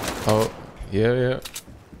 Oh, yeah.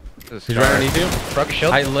 He's He's right underneath you. Broke his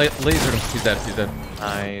shield. I lasered him. He's dead. He's dead.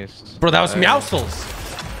 Nice. Bro, that was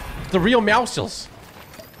Meowscles. The real Meowscles.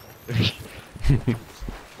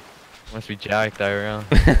 Must be jacked around.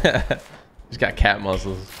 He's got cat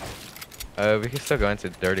muscles. We can still go into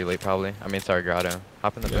dirty late probably. I mean, sorry, Grotto.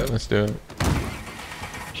 Hop in the boat. Let's do it.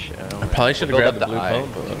 Chill. I probably should have grabbed the blue eye.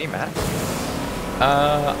 pump. You need mats?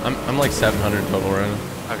 I'm like 700 total right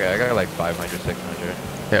now. Okay, I got like 500, 600.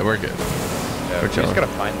 Yeah, we're good. Yeah, We're we chilling. just gotta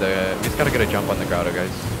find the. We just gotta get a jump on the Grotto, guys.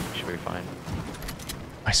 Should be fine.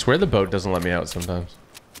 I swear the boat doesn't let me out sometimes.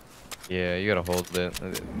 Yeah, you gotta hold it.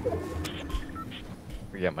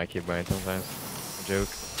 Forget my keybind sometimes.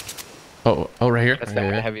 Joke. Oh, right here. That's Yeah,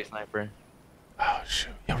 that yeah. heavy sniper. Oh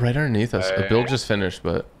shoot. Yeah, right underneath us. The build just finished,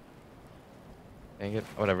 but Dang it.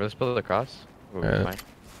 Whatever. Let's build it across. Ooh, Yeah. fine.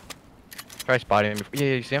 Try spotting him. Before.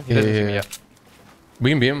 Yeah, you see him? He Yeah, doesn't see yeah, me yeah. yet. we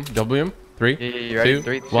can beat him. Double beam. 3, Yeah, you ready? 2,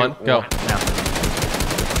 3, 2, 1, go. Now.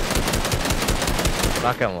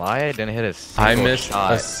 Not gonna lie, I didn't hit a single I missed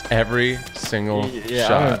shot. every single Yeah, I'm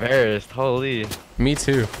shot. embarrassed. Holy. Me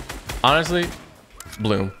too. Honestly,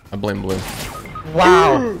 Bloom. I blame Bloom.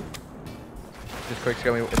 Wow. Just quick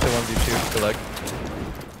got me. It's a 1v2. Good luck.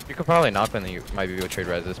 You could probably knock one that you might be able to trade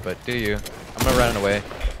resist, but do you? I'm gonna run away.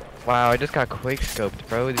 Wow, I just got quake scoped,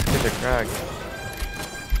 bro. These kids are cracked.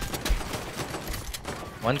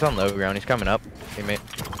 One's on low ground. He's coming up. Teammate.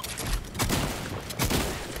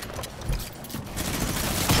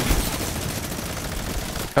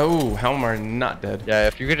 Oh, how am I not dead? Yeah,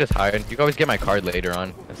 if you could just hide. You can always get my card later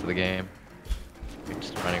on into the game. You're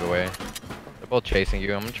just running away. They're both chasing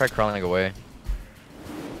you. I'm gonna try crawling away.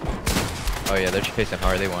 Oh yeah, they're chasing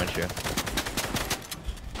hard. They want you.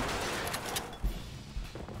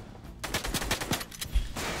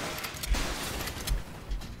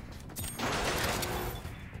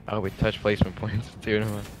 Oh, we touch placement points, dude.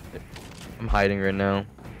 I'm hiding right now.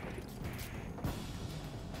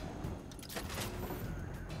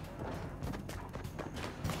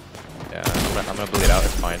 Yeah, I'm gonna bleed out.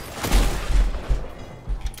 It's fine.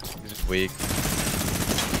 He's just weak.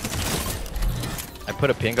 I put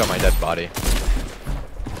a ping on my dead body.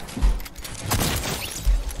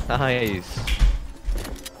 Nice.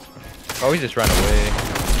 Always just run away.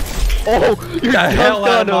 Oh, you The hell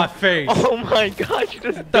out of dunked on my him. face. Oh my gosh, you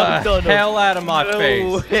just The dunked on him. hell out of my No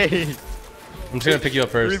face. way. I'm just gonna pick you up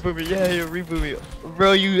first. Reboot me, yeah, reboot me.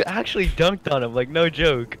 Bro, you actually dunked on him, like no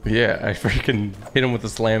joke. Yeah, I freaking hit him with a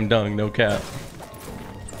slam dunk, no cap.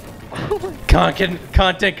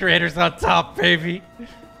 Content creators on top, baby.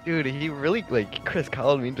 Dude, he really, like, Chris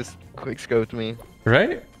called me and just quick scoped me.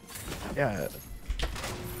 Right? Yeah.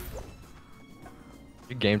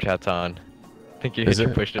 Your game chat's on. I think you Is hit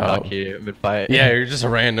your it? push to Oh. knock here mid-fight. Yeah, you're just a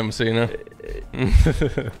random, so you know.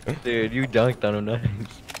 Dude, you dunked on him nice.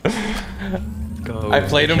 Go. I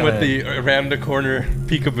played him with shine. the around the corner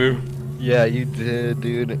peekaboo. Yeah, you did,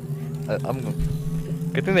 dude. I'm...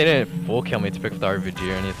 Good thing they didn't full kill me to pick up the RPG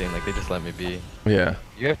or anything. Like, they just let me be. Yeah.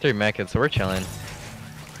 You have 3 mechs, so we're chilling.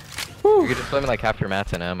 Whew. You could just let me, like, half your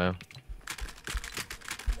mats and ammo.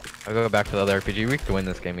 I'll go back to the other RPG. We can win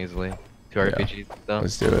this game easily. 2 Yeah. RPGs, though.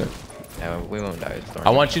 Let's do it. Yeah, we won't die. Storm. I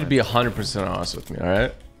want you to be 100% honest with me,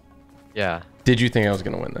 alright? Yeah. Did you think I was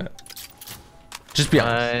gonna win that? Just be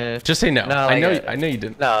honest. Just say no. No, I like, know you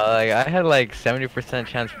didn't. No, like, I had, like, 70%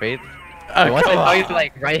 chance faith. Oh, Once I come saw you, on.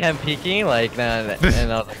 like, right hand peeking, like, nah,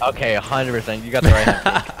 and I was like, okay, 100%, you got the right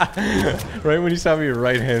hand peek. Right when you saw me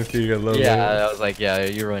right hand speak, I love Yeah, I was like, yeah,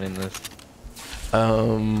 you're winning this. Yeah,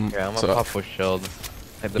 I'm gonna so, pop with shield.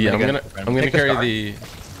 Have the yeah, I'm minigun. gonna Take the carry scar. the.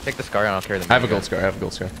 Take the scar and I'll carry the I have a minigun. gold scar. I have a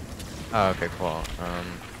gold scar. Oh, okay, cool.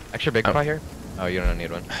 Extra big Oh. pot here? Oh, you don't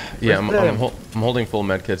need one. Yeah, Where's I'm holding full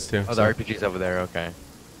med kits too. Oh, so- the RPG's over there, okay.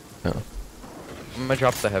 No. I'm gonna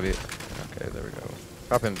drop the heavy. Okay, there we go.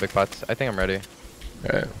 Drop in big pots. I think I'm ready.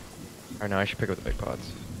 Alright. Or no, I should pick up the big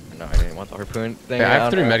pots. No, I didn't want the harpoon thing. Yeah, I have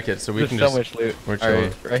don't 3 know. med kits, so we There's can so just. much loot. We're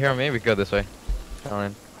Alright, chilling. right here on me, we go this way.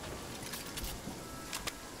 Chilling.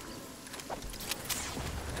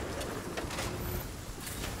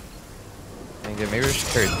 Yeah, maybe we should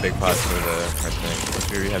carry the big pots for the first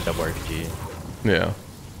thing. We have double RPG. Yeah.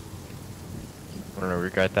 I don't know,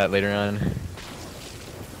 regret that later on.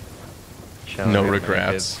 No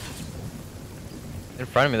regrets. In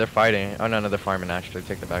front of me, they're fighting. Oh no, they're farming actually.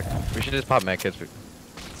 Take the back. We should just pop med kits.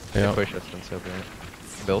 Yeah. Push us and so good.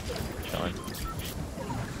 Built. Chilling.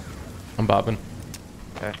 I'm bobbing.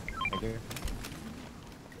 Okay. Thank you.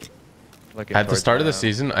 At the start of the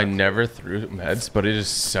season, I never threw meds, but it is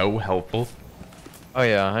so helpful. Oh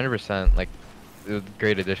yeah, 100%. Like, it was a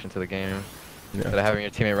great addition to the game. Yeah. Instead of having your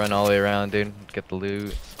teammate run all the way around, dude, get the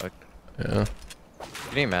loot. Like, yeah.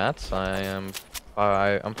 You need mats? I'm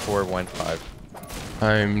 415.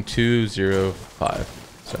 I'm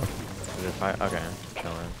 205. So. 205? Okay, I'm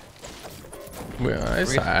chilling. Yeah,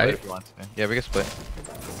 it's alright. Yeah, we can split.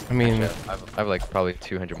 I mean, actually, I have like probably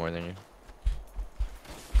 200 more than you.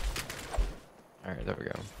 Alright, there we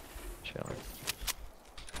go. Chilling.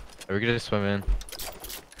 We could just swim in.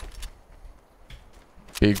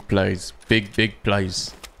 Big plays. Big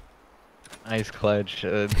plays. Nice clutch.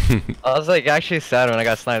 I was like actually sad when I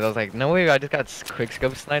got sniped. I was like, no way, I just got quick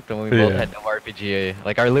scope sniped and we both had no RPG.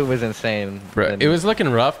 Like our loot was insane. Bro, it was looking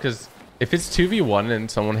rough because if it's 2v1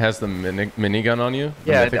 and someone has the minigun on you,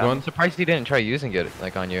 yeah, I'm surprised he didn't try using it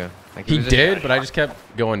like on you. Like, he did, but I just kept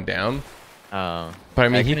going down. Oh. But I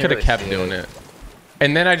mean, he could have kept doing it.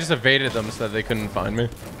 And then I just evaded them so that they couldn't find me.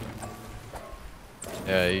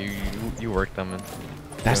 Yeah, you worked them.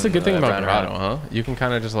 That's the good thing about Grotto, huh? You can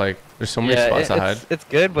kind of just like, there's so many spots to hide. It's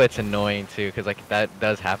good, but it's annoying too, because like that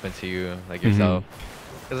does happen to you, like yourself.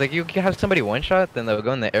 Because like you can have somebody one shot, then they'll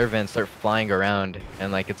go in the air vent, start flying around,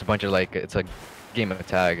 and like it's a bunch of like, it's a game of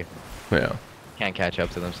tag. Yeah. Can't catch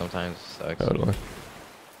up to them sometimes. Sucks. Totally.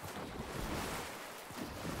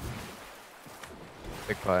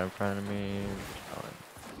 Big pot in front of me.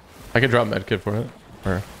 I could drop medkit for it.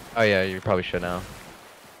 Or... Oh yeah, you probably should now.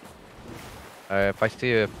 If I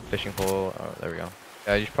see a fishing pole, oh, there we go.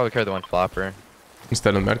 Yeah, you should probably carry the one flopper.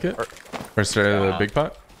 Instead of medkit? Or instead of the big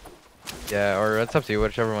pot? Yeah, or it's up to you,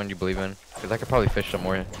 whichever one you believe in. Because I could probably fish some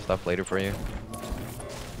more stuff later for you.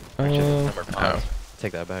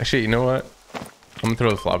 Take that back. Actually, you know what? I'm gonna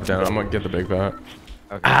throw the flopper down. I'm gonna get the big pot.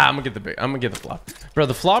 Okay. I'm gonna get the flopper. Bro,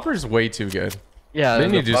 the flopper is way too good. Yeah, they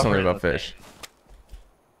need to do something about fish.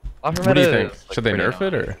 What do you think? Should they nerf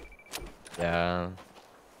it or? Yeah.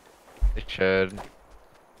 They should.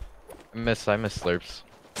 I miss slurps.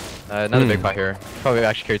 Another big pot here. Probably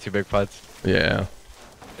actually carry 2 big pots. Yeah.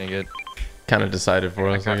 Dang it. Kind of decided for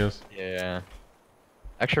us, I guess. Yeah.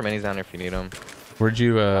 Extra minis down there if you need them. Where'd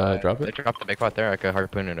you drop it? I dropped the big pot there. I could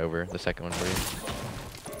harpoon it over the second one for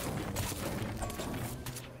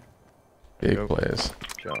you. Big plays.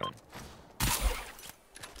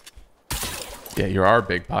 Yeah, you're our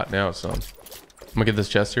big pot now, son. I'm gonna get this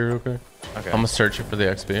chest here real quick. Okay. I'm gonna search it for the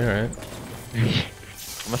XP, alright? I'm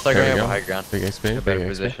gonna start going up high ground. Big XP, big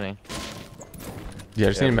positioning. Yeah, I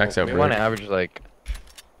just need to max out. We want to average like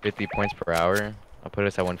 50 points per hour. I'll put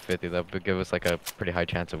us at 150. That would give us like a pretty high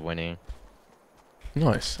chance of winning.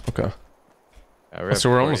 Nice. Okay. So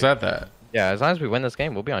we're almost at that. Yeah, as long as we win this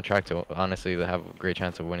game, we'll be on track to honestly have a great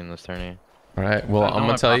chance of winning this tourney. All right. Well, I'm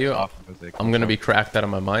gonna tell you, I'm gonna be cracked out of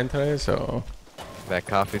my mind today. So. That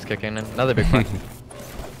coffee's kicking in. Another big pot.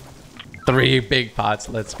 3 big pots.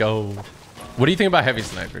 Let's go. What do you think about heavy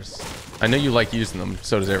snipers? I know you like using them.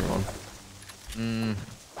 So does everyone.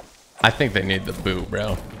 I think they need the boot,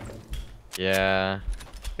 bro. Yeah.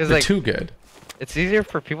 They're like, too good. It's easier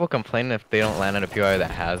for people complaining if they don't land on a POI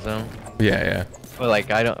that has them. Yeah, yeah. But like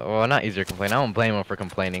well, not easier to complain. I don't blame them for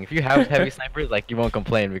complaining. If you have heavy snipers, like you won't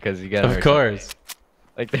complain because you get. Of course.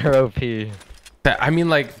 Like they're OP. I mean,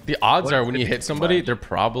 like the odds are when you hit somebody, they're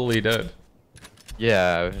probably dead.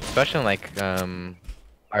 Yeah, especially in like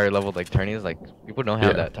higher level like tourneys, like people don't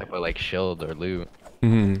have that type of like shield or loot.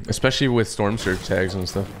 Especially with storm surge tags and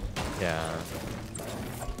stuff. Yeah.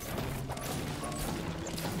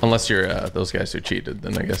 Unless you're those guys who cheated,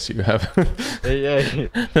 then I guess you have. Yeah.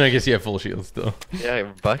 Then I guess you have full shield still.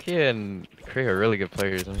 Yeah, Bucky and Cree are really good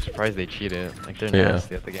players. I'm surprised they cheated. Like they're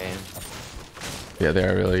nasty at the game. Yeah, they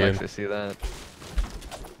are really good. Nice to see that.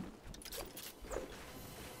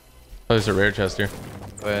 Oh, there's a rare chest here.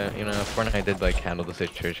 But you know, Fortnite did like handle the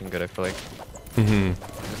situation good. I feel like.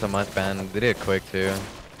 Just a month ban. They did it quick too.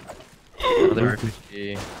 Another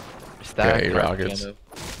RPG. Stack. Yeah, rockets.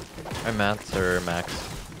 My mats are max.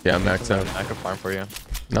 Yeah, I'm maxed out. I can farm for you.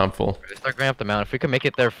 No, I'm full. Start going up the mountain. If we can make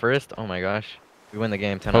it there first, oh my gosh, we win the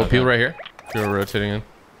game. 10 Oh, people right here. People are rotating in.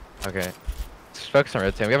 Okay. Focus on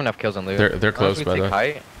rotating. We have enough kills on loot. They're close, by the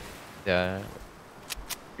way. Yeah.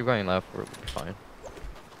 Keep going left. We're fine.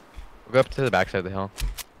 We'll go up to the backside of the hill.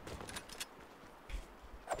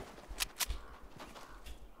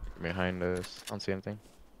 behind us. I don't see anything.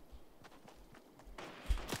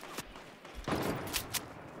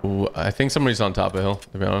 Ooh, I think somebody's on top of hill,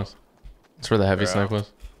 to be honest. That's where the heavy Yeah. snipe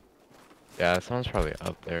was. Yeah, someone's probably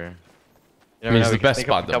up there. You I mean, it's we the can best sneak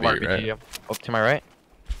up spot to double be, RPG right? Up to my right.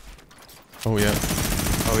 Oh, yeah.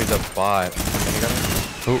 Oh, he's a bot. Can you got him?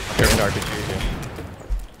 Oh, They're in careful. RPG.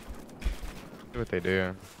 See what they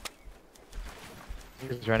do.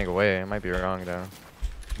 He's running away. I might be wrong though.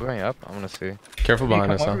 Going up. I'm gonna see. Careful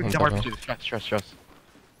behind us, huh? Double On top of hill. RPG. Trust.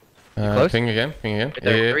 Close? Ping again, ping again. Right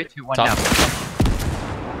there. 3, 2, 1 Top. now.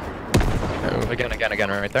 Oh, Again,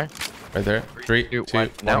 right there. right there. 3, 2, 1,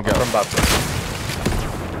 Now go. from above.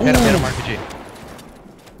 Hit him, RPG.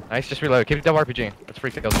 Nice, just reload. Keep double RPG. Let's free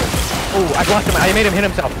kills. Oh, I blocked him. I made him hit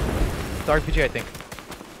himself. It's RPG, I think.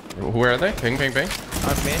 Where are they? Ping. On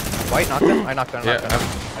me. White, knocked him. I knocked him. Yeah,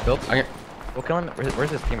 I built. I We'll kill him. Where's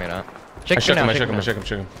his teammate at? shook him.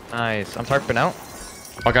 Nice. I'm tarping out.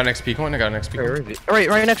 Oh, I got an XP coin. Where is he?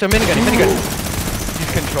 Right next to him. Minigun.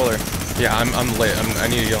 He's controller. Yeah, I'm lit. I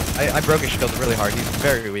need to heal. I broke his shield really hard. He's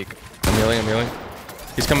very weak. I'm healing.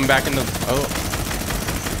 He's coming back in the... Oh.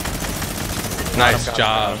 Nice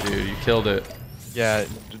job, dude. You killed it. Yeah,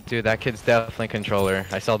 dude, that kid's definitely controller.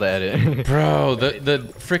 I saw the edit. Bro, the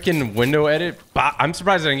freaking window edit. I'm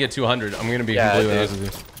surprised I didn't get 200. I'm gonna be completely honest with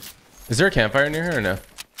you. Is there a campfire near here or no?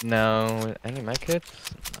 No. Any medkits?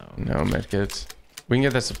 No. No medkits. We can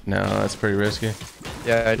get this. No, that's pretty risky.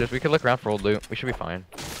 Yeah, we could look around for old loot. We should be fine.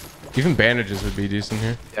 Even bandages would be decent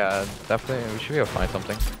here. Yeah, definitely. We should be able to find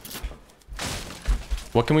something.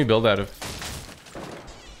 What can we build out of?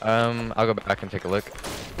 I'll go back and take a look.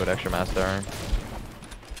 What extra mass there are.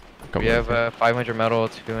 Come We on. have 500 metal,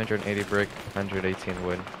 280 brick, 118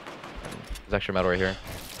 wood. There's extra metal right here.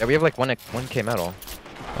 Yeah, we have like 1k metal.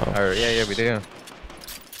 Oh. Or, yeah, we do.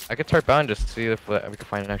 I could start bound just to see if we can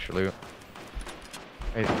find an extra loot.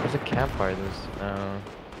 Wait, there's a campfire.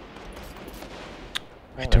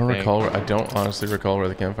 I don't honestly recall where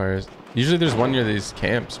the campfire is. Usually there's one near these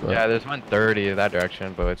camps, but... Yeah, there's 130 in that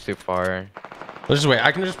direction, but it's too far. Let's just wait.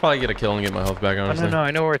 I can just probably get a kill and get my health back, honestly. No,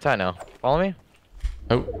 I know where it's at now. Follow me?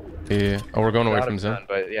 Oh, yeah. Oh, we're going away Out from of zone. gun,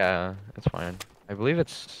 but yeah, it's fine. I believe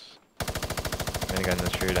it's... Minigun this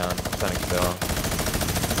tree down. Sonic still.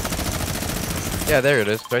 Yeah, there it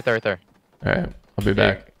is. Right there. Alright, I'll be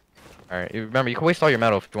back. Alright, remember, you can waste all your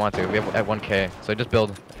metal if you want to. We have at 1k, so just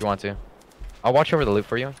build if you want to. I'll watch over the loot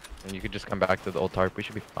for you, and you could just come back to the old tarp. We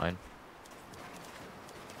should be fine.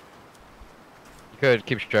 You could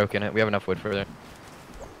keep stroking it. We have enough wood for it.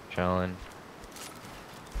 Chilling.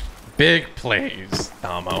 Big plays,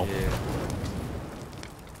 Damo.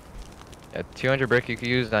 Yeah, 200 brick you could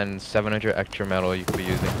use, and 700 extra metal you could be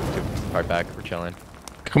using to part back. We're chilling.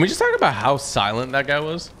 Can we just talk about how silent that guy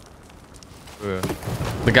was? Ooh.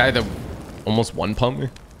 The guy that almost one-pumped me?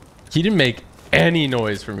 He didn't make any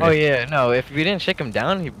noise for me. Oh yeah, no, if we didn't shake him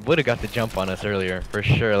down, he would have got the jump on us earlier, for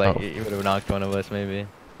sure. Like, he would have knocked one of us, maybe.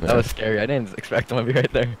 That Yeah. was scary. I didn't expect him to be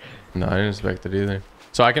right there. No, I didn't expect it either.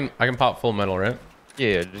 So I can pop full metal, right?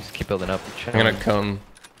 Yeah, just keep building up. I'm gonna cone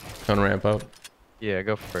ramp up. Yeah,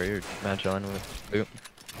 go for it. You're mad chilling with loot.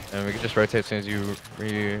 And we can just rotate as soon as you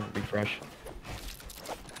refresh.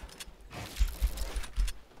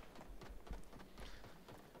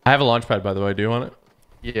 I have a launch pad, by the way. Do you want it?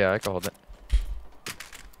 Yeah, I can hold it.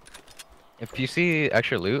 If you see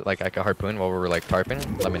extra loot, like a harpoon while we're like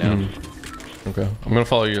tarping, let me know. Okay. I'm gonna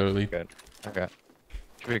follow your lead. Good. Okay.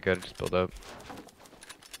 Should be good. Just build up.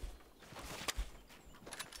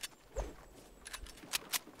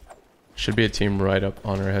 Should be a team right up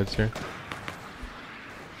on our heads here.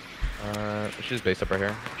 We should just base up right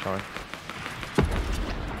here. Chilling.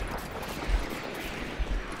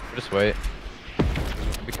 Just wait.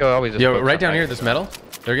 We could always just Yeah, focus right on down here, max, this so. metal.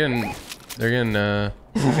 They're getting. Yeah.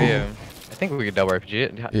 I think we could double RPG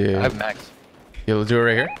it. Yeah. I have max. Yeah, we'll do it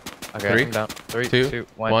right here. Okay, 3, I'm down. 3, 2, 2,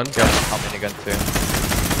 1, 1. go. I'll minigun too.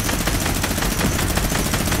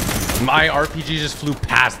 My RPG just flew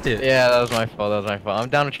past it. Yeah, that was my fault. I'm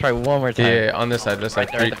down to try one more time. Yeah, on this side. This side.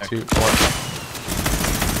 Right 3, there. 2, 1.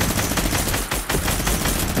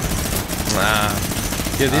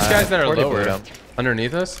 Yeah, these guys that are 40 lower blue.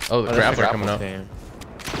 underneath us. Oh, the Oh, that's grappler coming up. team.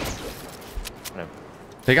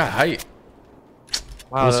 They got height.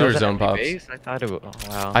 Wow, We'll see that where was an zone empty pops. base? I thought it was, oh,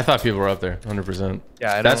 wow. I thought people were up there, 100%.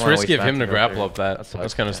 Yeah, I don't That's wanna risky of waste him to matches grapple up there. up that. That That's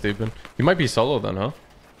sucks, kind of yeah. stupid. He might be solo then, huh?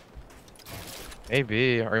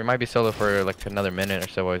 Maybe, or he might be solo for like another minute or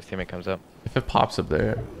so while his teammate comes up. If it pops up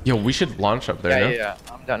there. Yo, we should launch up there, no? Yeah.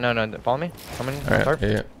 I'm down. No, follow me. Come in. Alright, Tarp.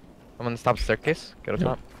 yeah. I'm on the top staircase. Get up Yep.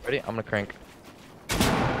 top. Ready? I'm gonna crank.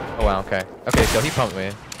 Oh wow, okay. Okay, so he pumped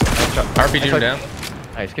me. RPG him down.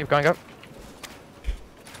 Nice, keep going up.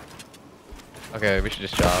 Okay, we should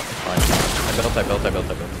just chill out. It's fine. I built.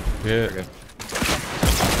 Yeah. We're good.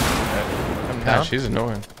 Come God, down. she's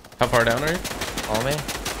annoying. How far down are you? Follow me.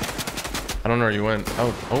 I don't know where you went.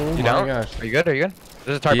 Oh You my down? gosh. Are you good?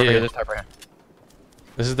 There's a tarp over Yeah. here. There's a tarp right here.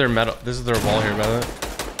 This is their metal. This is their wall here, by the way.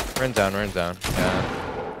 We're in zone. Yeah.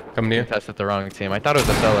 Coming to you. Tested the wrong team. I thought it was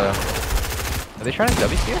a solo. Are they trying to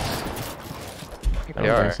WC us? I think I they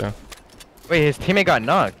don't are. think so. Wait, his teammate got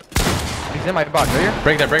knocked. He's in my box right here.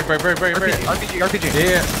 Break that. Break. RPG.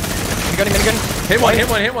 Yeah. Minigun. Hit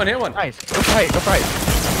one. Nice. Go for height.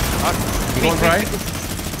 You going for height?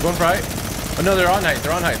 You going for height? Oh no, they're on height.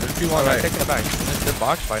 There's people on I'm height. taking it back. They're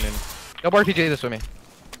box fighting. Double RPG this with me.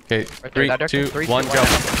 Okay, Right there, 3, 2, 3, 1, 2, go.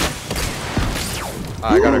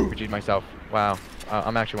 I got RPG'd myself. Wow.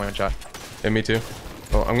 I'm actually one shot. Yeah, me too.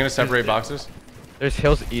 Oh, I'm gonna separate boxes. There's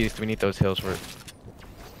hills east. We need those hills for it.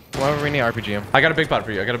 Whenever we need RPG him. I got a big pot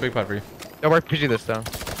for you. Double RPG this though.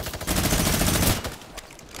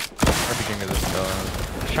 RPGing this though.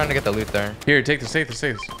 Just trying to get the loot there. Here, take this.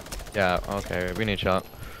 Yeah, okay. We need shot.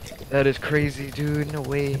 That is crazy, dude. No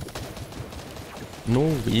way. No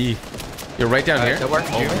way. You're right down here. Double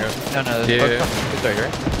RPG. Oh, No, yeah. it's right here.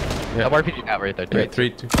 Yeah. Double RPG out right there. Wait, 3,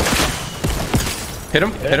 2. Hit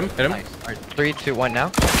him. Nice. Alright, 3, 2, 1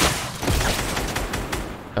 now.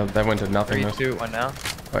 Oh, that went to 3, nothingness. 2, 1 now.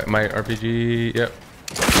 Right, my RPG. Yep.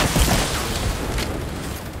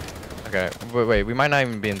 Okay, wait, we might not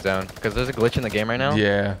even be in zone because there's a glitch in the game right now.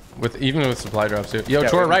 Yeah. Even with supply drops too. Yo,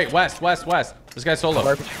 to our right. West. This guy's solo.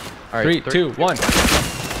 Alright, 3, 2, 1.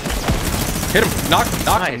 Hit him. Knock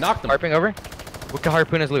him. Harping over. We can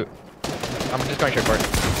harpoon his loot. I'm just going straight for it.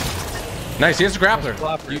 Nice. He has a grappler.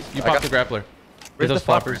 Floppers. You popped the grappler. Where's those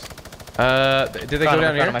the floppers? Did they go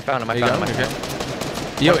down here? I found him. There you go? Okay.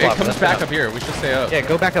 Yo, it comes back up here. We should stay up. Yeah,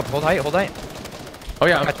 go back up. Hold height. Oh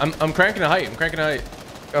yeah, I'm cranking a height.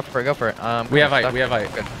 Go for it. We have height.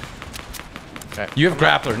 Good. Okay. You have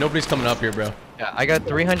grappler. Nobody's coming up here, bro. Yeah, I got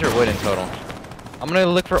 300 wood in total. I'm gonna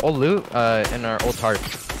look for old loot in our old tarp.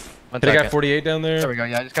 Did I got 48 down there? There we go.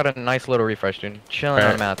 Yeah, I just got a nice little refresh, dude. Chilling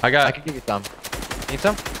on the map. I can give you some. Need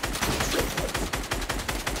some?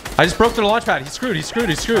 I just broke the launch pad. He's screwed. Nice.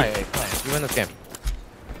 We win this game.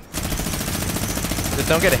 Just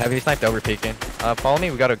don't get a heavy sniped over peeking. Follow me.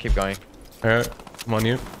 We gotta keep going. Alright, come on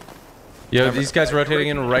you. Yo, these guys rotating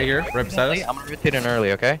in right here, right beside us. I'm gonna rotate in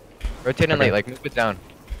early, okay? Rotate in late, like move it down.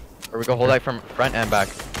 Or we go hold height from front and back.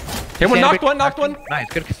 Hit one, knocked one. Nice,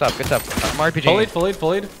 good stuff. I'm RPGing.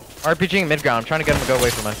 Fullied. RPGing mid ground. I'm trying to get him to go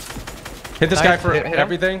away from us. Hit this guy for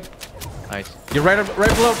everything. Nice. You're right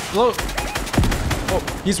below. Oh,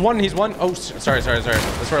 he's one. Oh, sorry. That's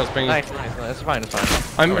where I was pinging. Nice. That's fine.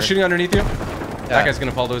 I'm shooting underneath you. That guy's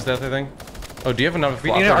gonna fall to his death, I think. Oh, do you have another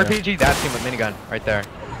flop? We need an RPG that team with minigun right there.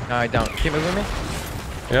 No, I don't. Keep moving me.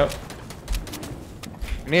 Yep.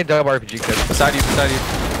 We need a double RPG, kid. Beside you.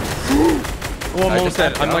 Oh, I'm almost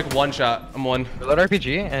dead. I'm like one shot. I'm one. Reload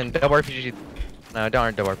RPG and double RPG. No,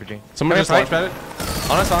 don't double RPG. Someone just launch pad it.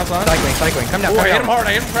 On us. Cycling. Come down. Oh, I hit him hard.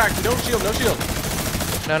 I hit him cracked. No shield.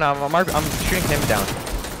 No, I'm shooting him down.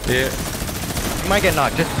 Yeah. You might get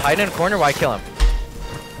knocked. Just hide in a corner while I kill him.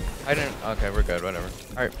 I didn't. Okay, we're good. Whatever.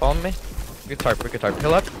 All right, follow me. We can tarp.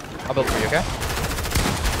 Hill up. I'll build for you. Okay.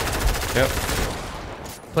 Yep.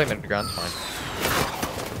 Play mid ground. It's fine.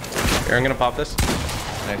 Here, I'm gonna pop this.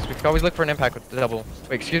 Nice. We can always look for an impact with the double.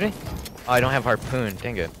 Wait, excuse me. Oh, I don't have harpoon.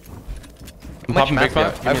 Dang it. I'm popping big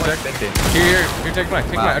pot. Give me a sec. Here, take mine.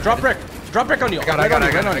 I drop brick on you. I got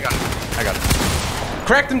it.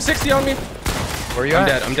 Cracked him 60 on me. Where are you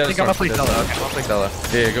at? I'm dead. I think I'm gonna play Stella. Okay, I'm gonna play Stella.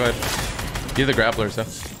 Yeah, go ahead. You're the grappler, so.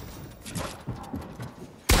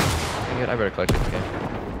 Dang it, I better clutch this game.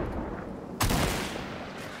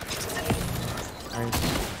 I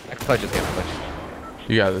can clutch this game.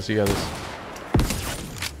 You got this.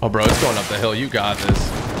 Oh, bro, it's going up the hill. You got this.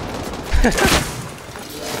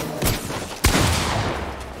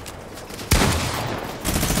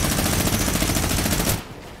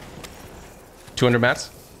 200 mats.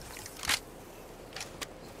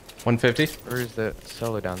 150. Where's the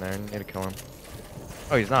solo down there? I need to kill him.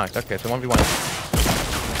 Oh, he's knocked. Okay, so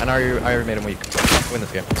 1v1. And I already made him weak. Win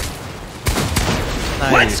this game.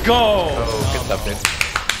 Nice. Let's go! Oh, good stuff, dude.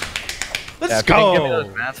 Let's go! If you didn't give me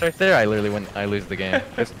those mats right there, I literally win. I lose the game.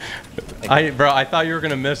 Bro, I thought you were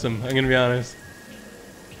gonna miss him. I'm gonna be honest.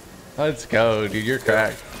 Let's go, dude. You're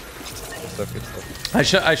cracked. Good stuff. I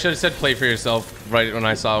should have said play for yourself right when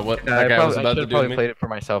I saw what that guy was about to do. I probably played it for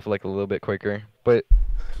myself like a little bit quicker, but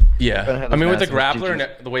yeah. I mean, with the grappler and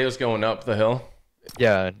the way it was going up the hill.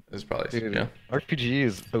 Yeah, it's probably dude, yeah. RPG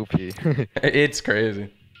is OP. It's crazy.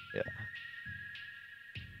 Yeah.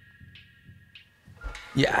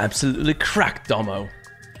 Yeah, absolutely cracked, Domo.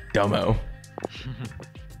 Domo.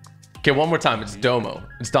 Okay, one more time. It's Domo.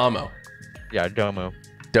 It's Domo. Yeah, Domo.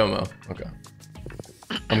 Domo. Okay.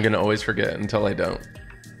 I'm gonna always forget until I don't.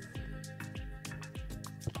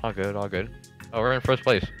 All good, all good. Oh, we're in first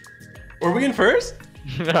place. Were we in first?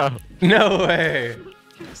 No. No way.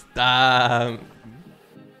 Stop.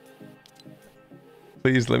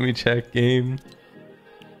 Please let me check game.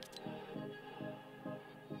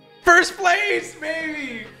 First place,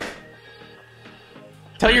 baby.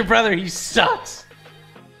 Tell your brother he sucks.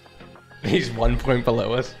 He's 1 point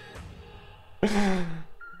below us. Oh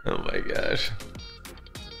my gosh.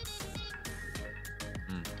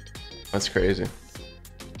 That's crazy.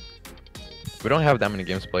 We don't have that many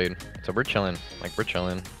games played, so we're chilling. Like, we're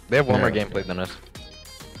chilling. They have one more game played than us.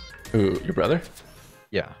 Who, your brother?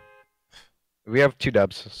 Yeah. We have 2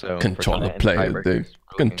 dubs, so... Controller player, dude.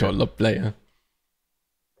 Controller player.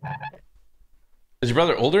 Is your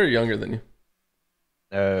brother older or younger than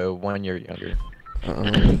you? 1 year younger.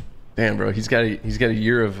 Damn, bro, he's got a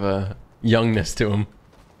year of youngness to him.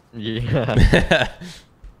 Yeah.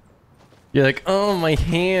 You're like, oh, my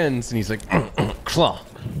hands, and he's like, claw.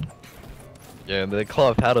 Yeah, the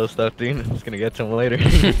claw paddle stuff, dude. It's gonna get to him later.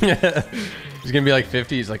 He's gonna be like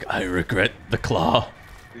 50. He's like, I regret the claw.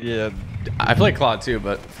 Yeah. I play claw too,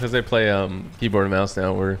 but because I play keyboard and mouse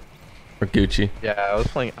now, we're Gucci. Yeah, I was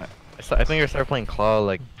playing. I think I started playing claw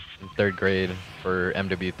like in 3rd grade for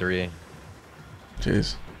MW3.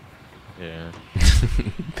 Jeez. Yeah.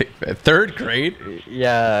 3rd grade?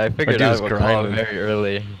 Yeah, I figured out what claw very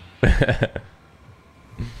early.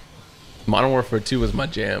 Modern Warfare 2 was my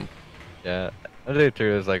jam. Yeah,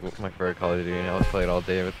 MW3 was like my favorite Call of Duty. I was playing all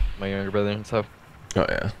day with my younger brother and stuff. Oh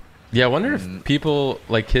yeah. Yeah, I wonder if people,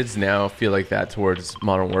 like kids now, feel like that towards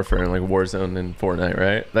Modern Warfare and like Warzone and Fortnite,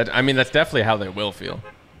 right? That, I mean, that's definitely how they will feel.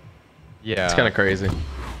 Yeah. It's kind of crazy.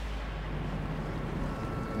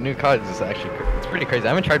 New COD is actually, it's pretty crazy. I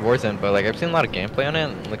haven't tried Warzone, but like I've seen a lot of gameplay on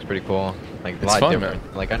it. It looks pretty cool. Like a lot different.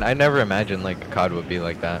 Man. Like I never imagined like COD would be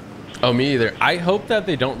like that. Oh, me either. I hope that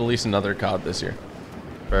they don't release another COD this year.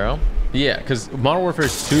 For real? Yeah, because Modern Warfare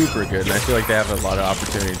is super good, and I feel like they have a lot of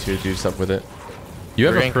opportunity to do stuff with it. You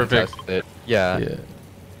have a perfect... Yeah. Yeah.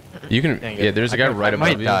 You can... Yeah, there's a guy right above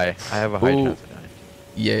you. I might die. I have a high chance of dying.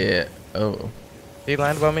 Yeah, yeah. Oh. Did he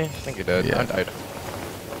land above me? I think he did. Yeah. I died.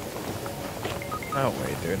 No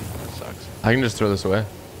way, dude. That sucks. I can just throw this away.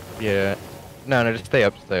 Yeah. No, just stay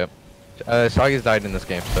up. Stay up. Soggy's died in this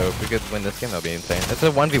game, so if we could win this game, that'll be insane. It's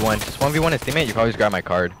a 1v1. Just 1v1 his teammate, you can always grab my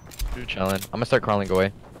card. You're chilling. I'm gonna start crawling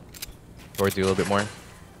away towards you a little bit more.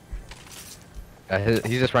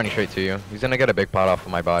 He's just running straight to you. He's gonna get a big pot off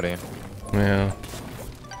of my body. Yeah.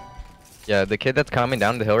 Yeah, the kid that's coming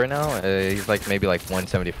down the hill right now, he's like maybe like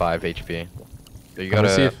 175 HP. So you gotta...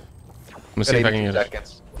 I'm gonna see if I can get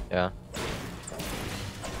it. Yeah.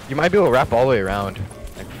 You might be able to wrap all the way around.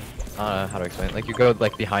 Like, how to explain it? Like you go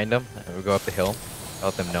like behind them, and we go up the hill.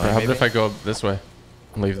 Let them know. How about if I go this way?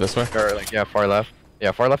 Leave this way? Or like, yeah, far left.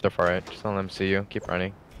 Yeah, far left or far right. Just don't let them see you. Keep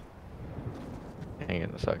running. Dang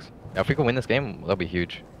it, that sucks. Yeah, if we can win this game, that'll be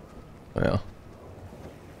huge. Yeah.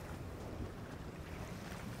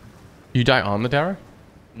 You die on the tower?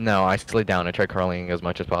 No, I slid down. I tried crawling as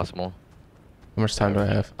much as possible. How much time do I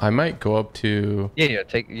have? I might go up to... Yeah,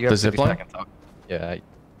 take... You have the zip line? Yeah.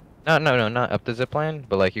 No, not up the zip line,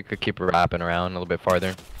 but like you could keep wrapping around a little bit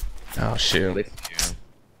farther. Oh, shoot.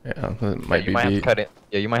 Yeah, that might be... Have to cut it.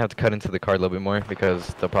 Yeah, you might have to cut into the car a little bit more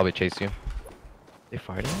because they'll probably chase you. They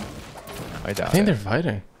fighting? No, I doubt I think they're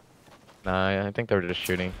fighting. Nah, I think they're just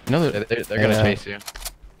shooting. No, they're gonna chase you.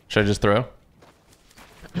 Should I just throw?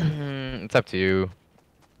 It's up to you.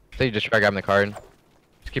 So you just try grabbing the card.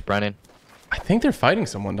 Just keep running. I think they're fighting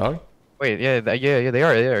someone, dog. Wait, yeah, they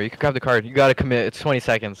are. You can grab the card. You gotta commit. It's 20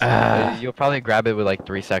 seconds. You'll probably grab it with like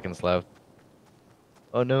 3 seconds left.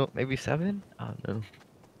 Oh no, maybe 7? Oh no.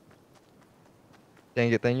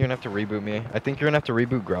 Dang it, then you're gonna have to reboot me. I think you're gonna have to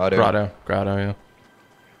reboot Grotto. Grotto, yeah.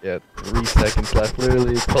 Yeah, 3 seconds left.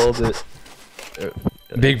 Literally called it.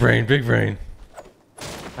 Big brain, big brain.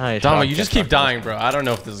 Nice. Dama, you just keep dying, bro. I don't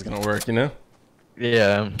know if this is gonna work, you know?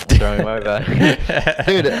 Yeah, I'm throwing my bad.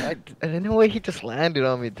 Dude, I didn't know why he just landed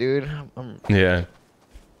on me, dude. Yeah.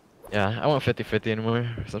 Yeah, I want 50-50 anymore,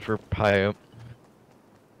 since we're high up.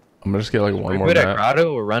 I'm gonna just get like one more map. map.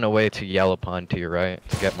 Grotto or run away to Yellow Pond to your right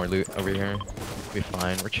to get more loot over here. We'll be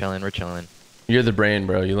fine. We're chilling. You're the brain,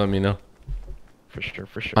 bro. You let me know. For sure.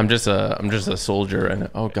 I'm just a soldier, and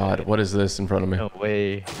oh god, what is this in front of me? No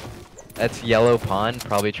way. That's Yellow Pond,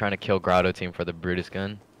 probably trying to kill Grotto team for the Brutus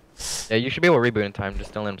gun. Yeah, you should be able to reboot in time.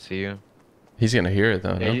 Just don't let him see you. He's gonna hear it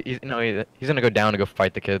though. Yeah, no? He's gonna go down to go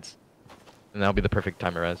fight the kids. And that'll be the perfect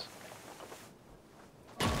time to res.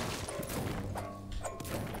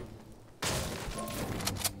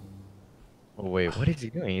 Oh wait, what is he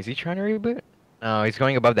doing? Is he trying to reboot? No, he's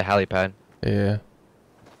going above the helipad. Yeah.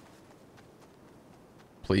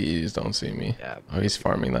 Please don't see me. Yeah. Oh, he's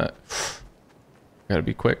farming that. Gotta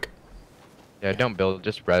be quick. Yeah, don't build,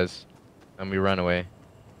 just res. And we run away.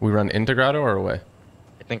 We run into grotto or away?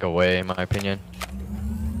 I think away, in my opinion.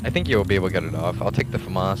 I think you'll be able to get it off. I'll take the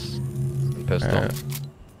FAMAS and pistol.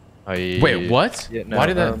 Wait, what? Yeah, no, why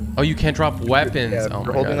did that? Oh, you can't drop weapons. Yeah, Oh if my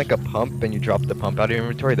you're holding gosh. like a pump and you drop the pump out of your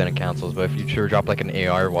inventory, then it cancels. But if you sure drop like an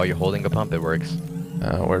AR while you're holding a pump, it works.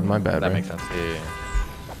 Where's my bad, That bro? makes sense. Yeah.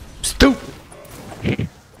 Stupid.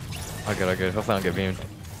 I'll good. Hopefully I don't get beamed.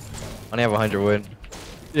 I only have 100 wood.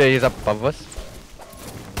 Yeah, he's up above us.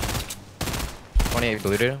 28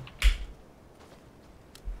 blue, dude.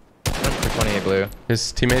 28 blue.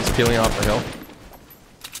 His teammates peeling off the hill.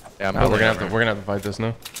 Yeah, I'm We're gonna have to fight this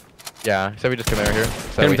now. Yeah, so we just come over here.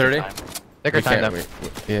 So Hit him 30. Take our time, though.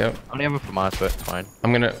 Yeah. I only have a FAMAS, but it's fine.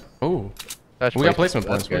 I'm gonna. Oh. We got placement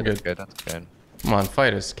points. We're good. That's good. Come on,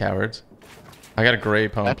 fight us, cowards. I got a gray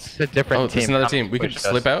pump. That's a different team. It's another team. We could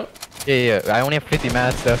slip out. Yeah. I only have 50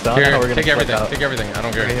 mats, though, so I don't know how we're gonna take everything. out. Take everything. I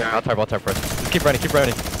don't care. Here, I'll tarp first. Just keep running, keep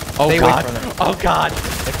running. Oh Stay god. away from him. Oh god.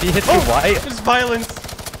 If he hits you white. There's violence.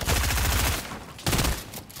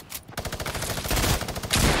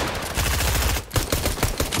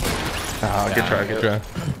 Oh, good try, good try.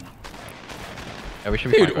 Yeah, we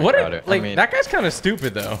should be Dude, fine what? about it. Like I mean, that guy's kind of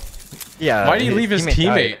stupid though. yeah. Why did he leave his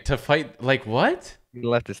teammate died. to fight? Like what? He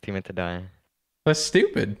left his teammate to die. That's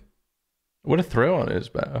stupid. What a throw on his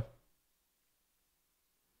bow.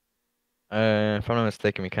 If I'm not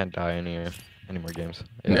mistaken, we can't die any more games.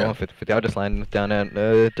 Yeah, No. 150. I'll just land down at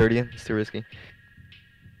 30. It's too risky.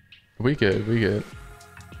 We good. We good.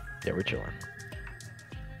 Yeah, we're chilling.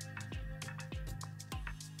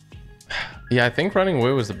 Yeah, I think running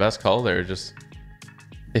away was the best call there. Just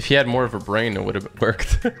if he had more of a brain, it would have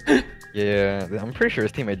worked. Yeah, I'm pretty sure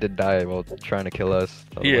his teammate did die while trying to kill us.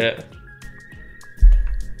 Yeah.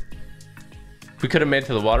 If we could have made it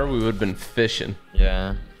to the water, we would have been fishing.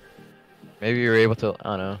 Yeah. Maybe you were able to. I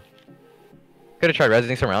don't know. Could have tried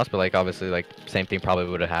residing somewhere else, but like obviously, like same thing probably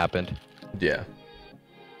would have happened. Yeah.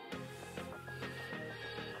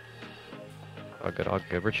 All good, all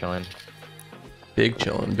good. We're chilling. Big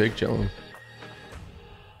chillin', big chillin'.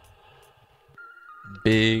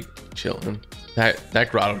 Big chillin'. That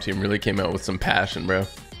grotto team really came out with some passion, bro.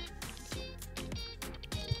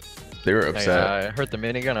 They were upset. I heard the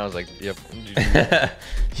minigun. I was like, yep.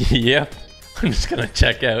 Yep. I'm just gonna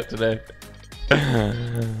check out today.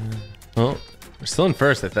 Well, we're still in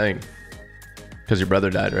first, I think. Because your brother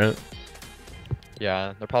died, right?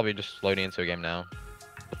 Yeah, they're probably just loading into a game now.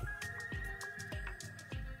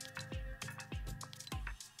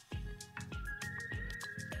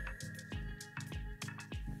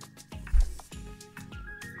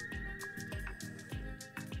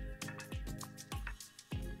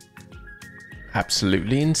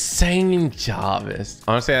 Absolutely insane, Jarvis.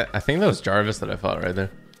 Honestly, I think that was Jarvis that I fought right there.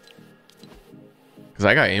 Because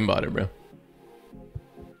I got aimbotted, bro.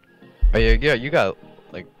 Oh yeah, you got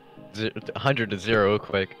like 100 to 0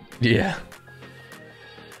 quick. Yeah.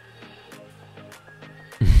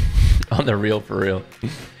 On the real, for real.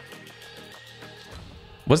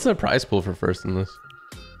 What's the prize pool for first in this?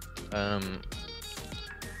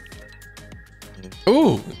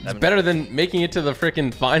 Ooh, it's better than making it to the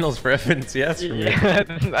freaking finals for FNCS for me. Yeah,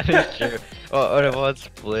 that is true. Oh, it was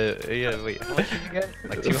split. Yeah, wait, how much did you get?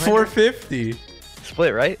 Like 200? 450.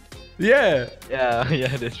 Split, right? Yeah. Yeah,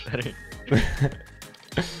 yeah, it is better.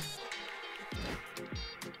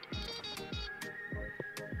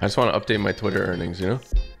 I just want to update my Twitter earnings, you know?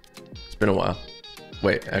 It's been a while.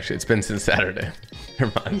 Wait, actually, it's been since Saturday.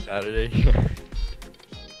 Never mind. Saturday.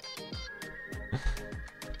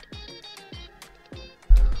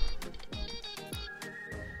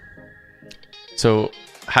 So,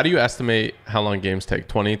 how do you estimate how long games take?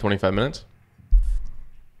 20, 25 minutes?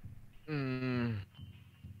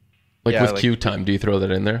 Like Yeah, with like- queue time, do you throw that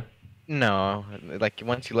in there? No, like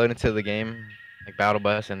once you load into the game, like battle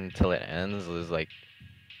bus until it ends is like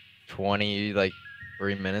 20, like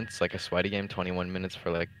 3 minutes, like a sweaty game. 21 minutes for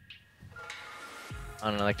like, I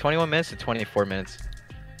don't know, like 21 minutes to 24 minutes.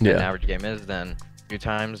 An Yeah. average game is. Then few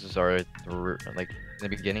times are like in the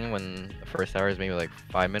beginning when the first hour is maybe like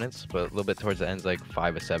 5 minutes, but a little bit towards the end is like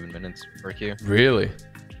 5 to 7 minutes per queue. Really?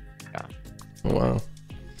 Yeah. Oh, wow.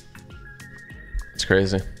 It's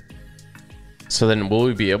crazy. So then will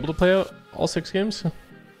we be able to play out all 6 games?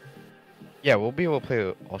 Yeah, we'll be able to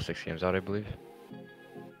play all 6 games out, I believe.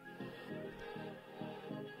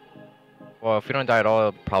 Well, if we don't die at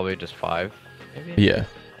all, probably just 5, maybe. Yeah.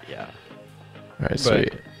 Yeah. All right, But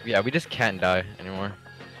sweet. yeah, we just can't die anymore.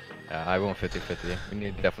 Yeah, I won't 50-50. We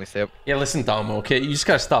need to definitely stay up. Yeah, listen, Damo. Okay, you just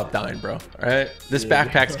gotta stop dying, bro. All right, this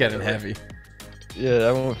backpack's getting heavy. Yeah,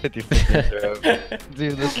 I won't 50-50, bro.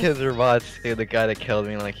 Dude, the kids are bots. Dude, the guy that killed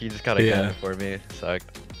me, like, he just got a gun for me. It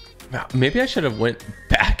sucked. Maybe I should have went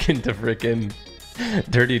back into freaking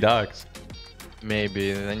Dirty Docks.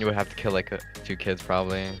 Maybe. Then you would have to kill, like, 2 kids,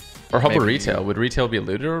 probably. Or how about Maybe. retail? Would retail be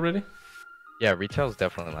looted already? Yeah, retail's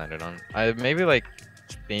definitely landed on. Maybe, like,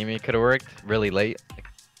 Steamy could have worked really late. Like,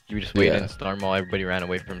 you just waited in Storm while everybody ran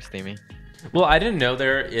away from Steamy. Well, I didn't know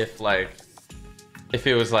there if, like, if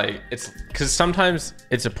it was like, it's because sometimes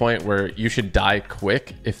it's a point where you should die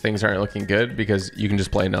quick if things aren't looking good because you can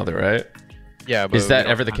just play another, right? Yeah, but is that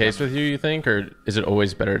ever the case with you, you think, or is it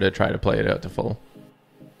always better to try to play it out to full?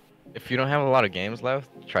 If you don't have a lot of games left,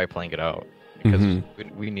 try playing it out because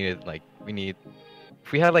we needed, like,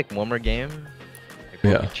 if we had like one more game, like,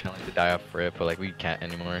 we'd be chilling to die off for it, but like we can't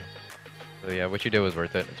anymore. So yeah, what you did was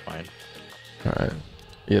worth it. It's fine. All right.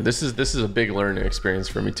 Yeah, this is a big learning experience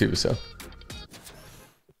for me too. So.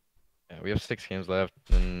 We have 6 games left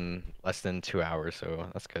in less than 2 hours, so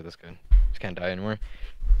that's good. That's good. Just can't die anymore.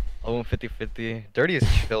 Oh, 50-50. Dirty is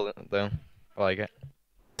chill though. I like it.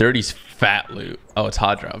 Dirty's fat loot. Oh, it's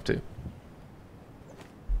hot drop too.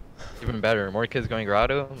 Even better. More kids going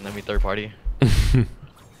grotto, and then we third party.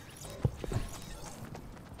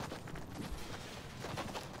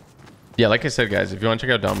 Yeah, like I said, guys, if you want to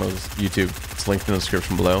check out Damo's YouTube, it's linked in the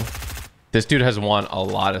description below. This dude has won a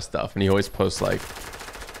lot of stuff, and he always posts like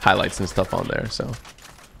highlights and stuff on there, so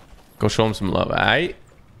go show him some love. Alright,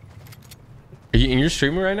 are you in your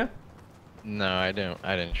streaming right now? No, I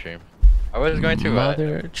didn't stream. I was going to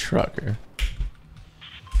mother trucker.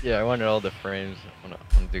 Yeah, I wanted all the frames. I want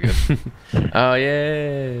to do good. Oh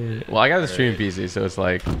yeah, well I got the streaming PC, so it's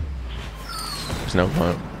like there's no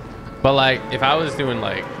point. But like if I was doing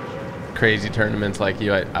like crazy tournaments like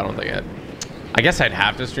you, I don't think I guess I'd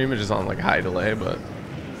have to stream it just on like high delay, but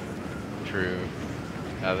true.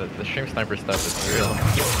 The stream sniper stuff is real.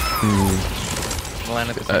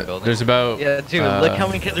 Land at the same building. There's about dude, look how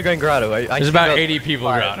many kids are going grotto. There's about 80 people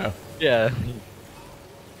grotto. Yeah.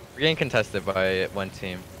 We're getting contested by one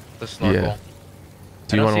team. The snorkel. Yeah.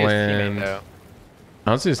 Do you want to land? I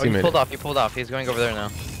don't see his teammate. He pulled off. He's going over there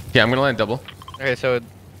now. Yeah, I'm gonna land double. Okay, so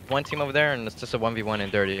one team over there, and it's just a 1v1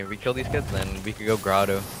 in dirty. If we kill these kids, then we could go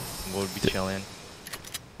grotto, and we'll be chilling.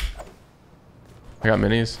 I got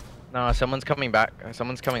minis. No, someone's coming back.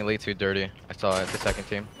 Someone's coming late to dirty. I saw it, the second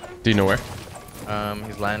team. Do you know where?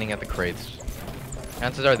 He's landing at the crates.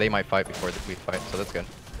 Chances are they might fight before we fight, so that's good.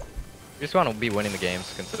 We just want to be winning the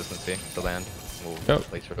games, consistency to land. We'll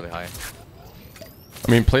place really high.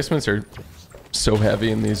 I mean, placements are so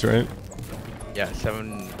heavy in these, right? Yeah,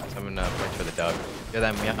 7 points for the dub. Yeah,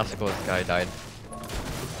 that Meowsicles guy died.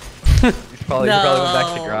 He's probably went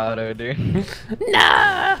back to grotto, dude.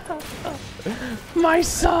 No! My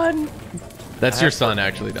son! That's your son,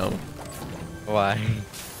 actually, don't. Why?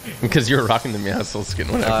 Because you were rocking the Meowscles skin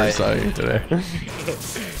when I first saw you today.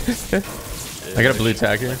 I got a blue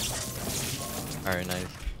tag here. Alright, nice.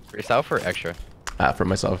 For yourself or extra? For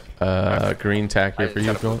myself. Green tag here for you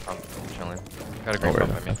if you want. I'm chilling. Got a green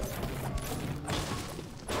pump by me.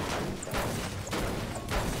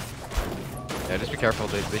 Yeah, just be careful.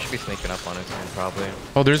 They should be sneaking up on us soon, probably.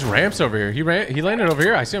 Oh, there's ramps over here. He landed over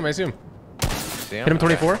here. I see him. I see him. See him? Hit him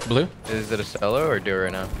 24. Blue. Is it a solo or duo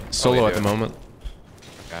right now? Solo at the moment.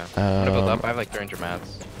 Okay. I'm gonna build up. I have like 300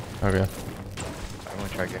 mats. Okay. I'm gonna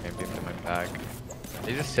try getting beamed in my back.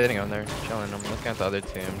 He's just sitting on there, chilling. I'm looking at the other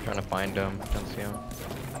team, trying to find him. Don't see him.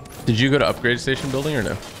 Did you go to upgrade station building or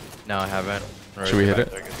no? No, I haven't. Should we hit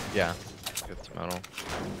it? Yeah. Get some metal.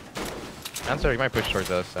 Answer, you might push towards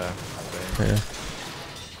us. Yeah.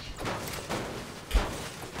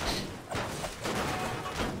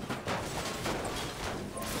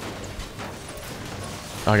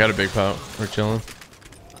 Oh, I got a big pot. We're chilling.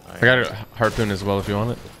 I got a harpoon as well if you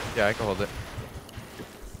want it. Yeah, I can hold it.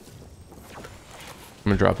 I'm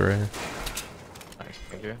gonna drop it right here. Nice,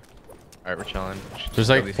 thank you. Alright, we're chilling. There's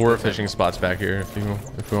like 4 fishing spots back here if we want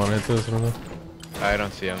to hit this. I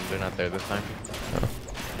don't see them. They're not there this time. Oh.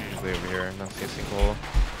 Usually over here. Not see a single.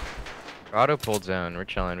 Auto pulled zone. We're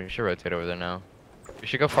chilling. We should rotate over there now. We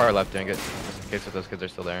should go far left there and get just in case if those kids are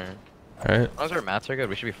still there. Alright. As long as our mats are good,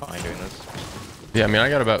 we should be fine doing this. Yeah, I mean I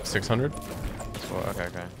got about 600. So, okay.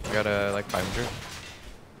 We got like 500.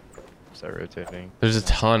 Start rotating. There's a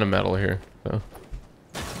ton of metal here. So.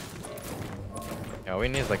 Yeah, we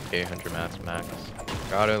need like 800 mats max.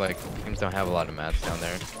 Grotto, like, teams don't have a lot of mats down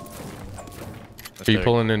there. Are you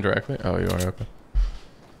pulling in directly? Oh, you are. Okay.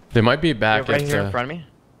 They might be back right here in front of me.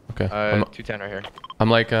 Okay. 210 right here. I'm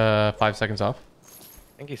like 5 seconds off.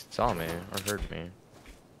 I think he saw me or heard me.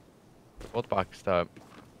 Both boxed up.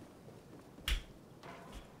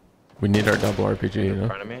 We need our double RPG, you know? In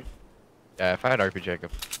front of me? Yeah, if I had RPG, I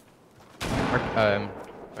could.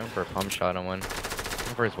 I'm for a pump shot on one.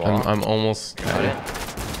 I'm for his wall. I'm almost. Got it.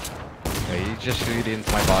 Yeah, he just shoot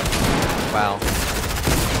into my box. Wow.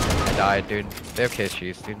 I died, dude. They have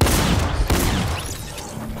KSGs, dude.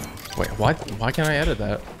 Wait, why can't I edit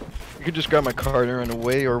that? You could just grab my card and run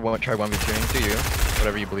away, or try 1v2ing to you.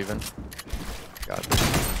 Whatever you believe in. Got this.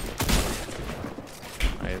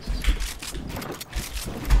 Nice.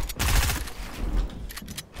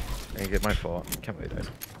 I get my fault. Can't believe that.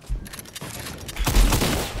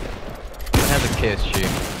 I have the KSG.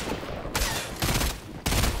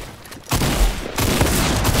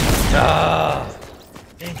 Ah!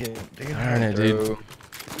 Dang it. Darn it, dude.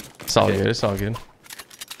 It's all good. It's all good.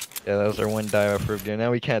 Yeah, that was our one die-off game.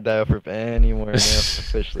 Now we can't die-off anymore. Now,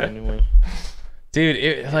 officially anymore. Dude,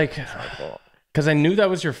 it like, because I knew that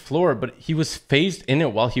was your floor, but he was phased in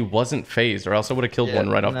it while he wasn't phased, or else I would have killed one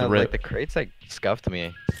right off the rip. Like the crates like scuffed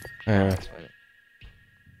me. Yeah.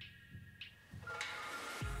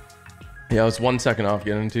 Yeah, I was 1 second off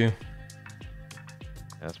getting to you.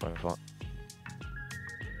 That's my fault.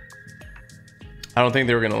 I don't think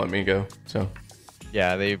they were gonna let me go, so.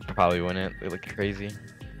 Yeah, they probably wouldn't. They look crazy.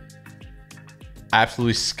 I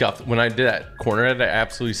absolutely scuffed when I did that corner edit. I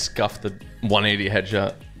absolutely scuffed the 180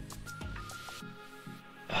 headshot.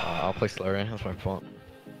 I'll play slower. That's my fault.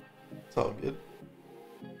 It's all good.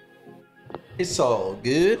 It's all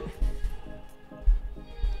good.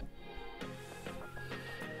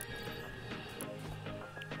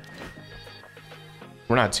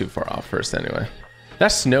 We're not too far off first anyway. That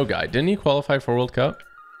Snow guy, didn't he qualify for World Cup?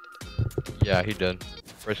 Yeah, he did.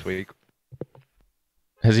 First week.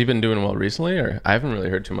 Has he been doing well recently, or I haven't really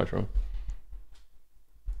heard too much from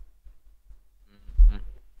him?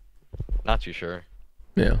 Not too sure.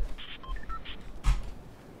 Yeah.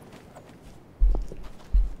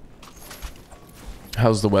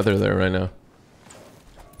 How's the weather there right now?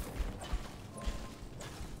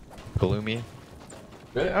 Gloomy.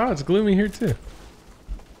 Oh, it's gloomy here too.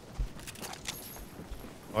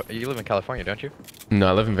 Oh, you live in California, don't you? No,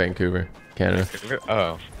 I live in Vancouver, Canada.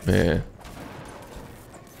 Oh. Yeah.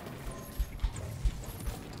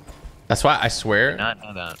 That's why I swear. Not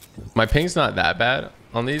know that. My ping's not that bad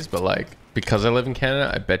on these, but like because I live in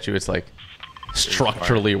Canada, I bet you it's like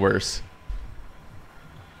structurally worse.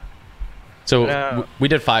 So we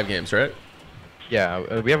did 5 games, right?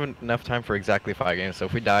 Yeah, we have enough time for exactly 5 games. So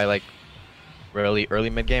if we die like really early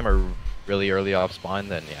mid game or really early off spawn,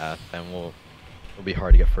 then yeah, then it'll be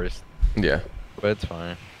hard to get first. Yeah. But it's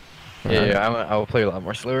fine. Yeah, I will play a lot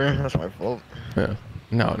more slower. That's my fault. Yeah.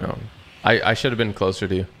 No. I should have been closer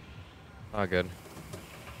to you. Oh, good.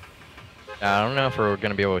 Yeah, I don't know if we're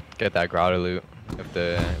gonna be able to get that grotto loot. If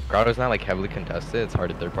the grotto's not like heavily contested, it's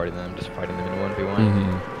hard to third party them. Just fighting them in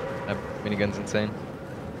 1v1. That minigun's insane.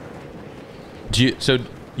 So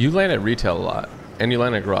you land at retail a lot, and you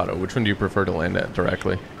land at grotto. Which one do you prefer to land at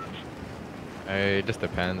directly? It just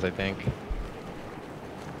depends, I think.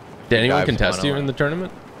 Did anyone contest you in the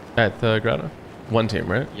tournament at the grotto? One team,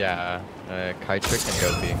 right? Yeah, Kite Trick and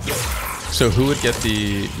Gopi. So who would get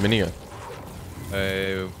the minigun?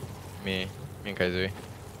 Me and Kaizui.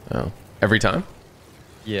 Oh, every time?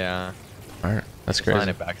 Yeah. All right, that's crazy. Line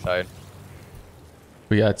it backside.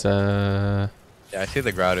 We got Yeah, I see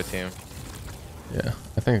the grotto team. Yeah,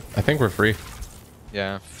 I think we're free.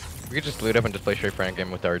 Yeah. We could just loot up and just play straight for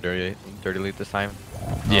game with our dirty loot this time.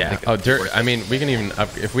 Yeah. Oh, dirt. I mean, we can even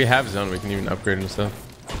if we have zone, we can even upgrade and stuff.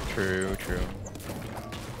 True.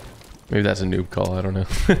 Maybe that's a noob call. I don't know.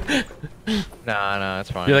 Nah,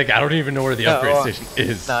 it's fine. You're like, I don't even know where the upgrade station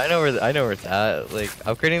is. No, I know where it's at. Like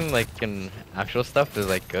upgrading like in actual stuff is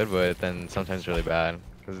like good, but then sometimes really bad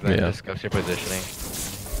because then it just goes your positioning.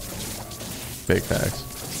 Big facts.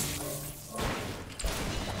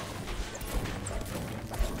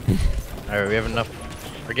 Alright, we have enough.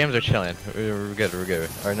 Our games are chilling. We're good. All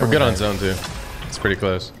right, we're good on zone too. It's pretty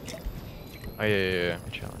close. Oh yeah.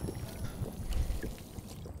 We're chilling.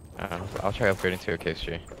 I'll try upgrading to a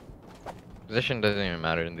KSG. Position doesn't even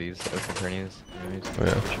matter in these open tourneys. Oh,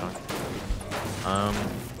 yeah.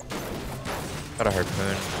 Got a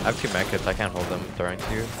harpoon. I have 2 mechas. I can't hold them throwing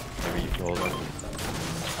to you. Maybe you can hold them.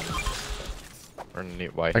 Or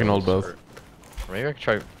neat white. I can hold both. Or maybe I can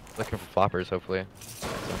try looking for floppers. Hopefully.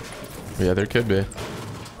 Yeah, there could be.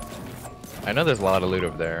 I know there's a lot of loot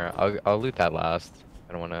over there. I'll loot that last.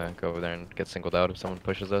 I don't want to go over there and get singled out if someone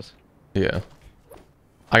pushes us. Yeah.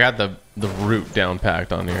 I got the route down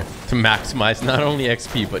packed on here to maximize not only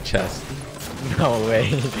XP but chest. No way.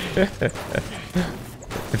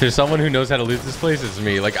 If there's someone who knows how to loot this place, it's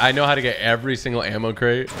me. Like, I know how to get every single ammo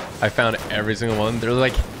crate. I found every single one.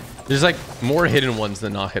 There's like more hidden ones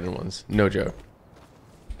than not hidden ones. No joke.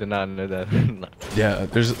 Did not know that. Yeah,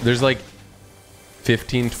 there's like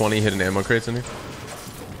 15, 20 hidden ammo crates in here.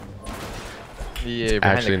 Yeah, behind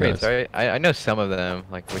Actually the crates, nuts. right? I know some of them,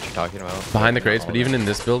 like what you're talking about. Behind the crates, but even in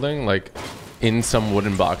this building, like in some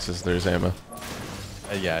wooden boxes, there's ammo.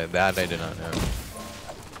 Yeah, that I did not know.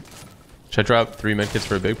 Should I drop 3 medkits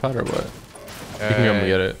for a big pot or what? You can come and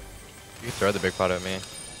get it. You can throw the big pot at me.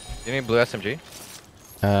 You need blue SMG?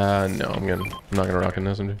 No, I'm not gonna rock an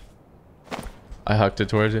SMG. I hucked it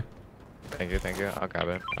towards you. Thank you, thank you. I'll grab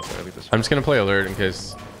it. I'll probably leave this. I'm just gonna play alert in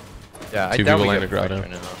case Yeah, two I doubt people we land get a grotto. right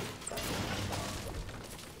now.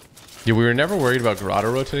 Yeah, we were never worried about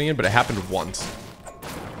grotto rotating in, but it happened once.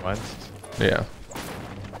 Once? Yeah.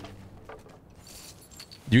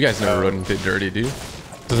 You guys never rotated dirty, do you?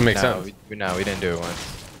 Doesn't make sense. No, we didn't do it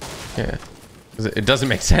once. Yeah. 'Cause it doesn't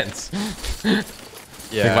make sense.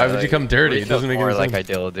 Yeah. Like, why would you come dirty? It Retail doesn't make any more sense. like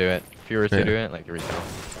ideal to do it. If you were to Yeah. do it, like retail.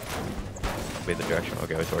 That'll be the direction we'll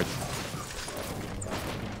go towards.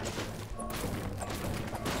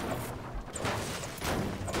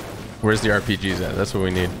 Where's the RPGs at? That's what we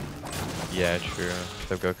need. Yeah, true.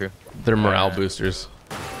 So Goku. They're morale boosters.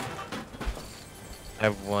 I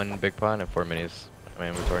have 1 big pot and 4 minis in my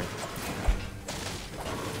inventory.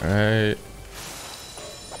 Alright.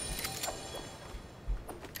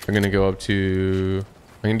 I'm gonna go up to...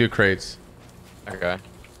 I can do crates. Okay.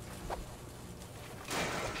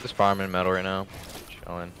 Just farming metal right now.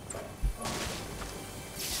 Chilling.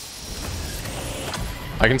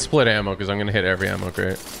 I can split ammo because I'm gonna hit every ammo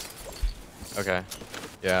crate. Okay.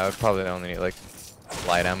 Yeah, I would probably only need like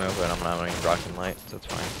light ammo, but I'm not running rocking light, so it's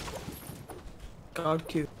fine. God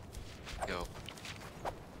Q. Yo.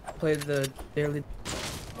 Play the daily.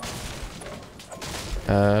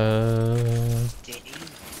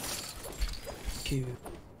 Q.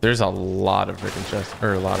 There's a lot of freaking chests,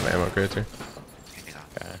 or a lot of ammo crates here.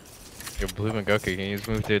 Okay. Yo, Blue and Goku, can you just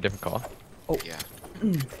move to a different call? Oh. Yeah.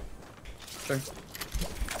 Sure.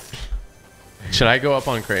 Should I go up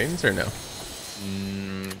on cranes or no?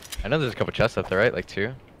 I know there's a couple chests up there, right? Like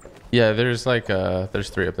 2? Yeah, there's like there's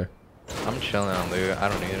 3 up there. I'm chilling on loot. I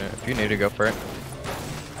don't need it. If you need to go for it.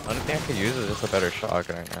 Only thing I could use is just a better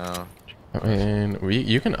shotgun right now. I mean,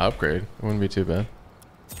 you can upgrade. It wouldn't be too bad.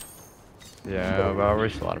 Yeah, but I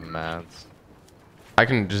waste a lot of mats. I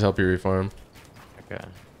can just help you reform. Okay.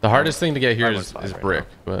 The hardest thing to get here 515 is right brick,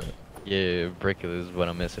 now. but Yeah, brick is what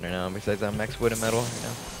I'm missing right now. Besides that max wood and metal, you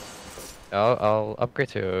know. I'll upgrade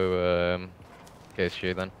to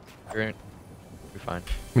KSG then. Great. Be fine.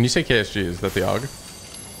 when you say KSG, is that the AUG?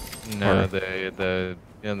 No, Or- the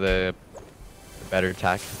the better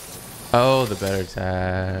tack. Oh, the better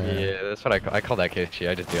tag. Yeah, that's what I call that KSG.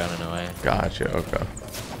 I just do. I don't know why. Gotcha. Okay.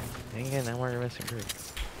 Dang it, now we're missing brick.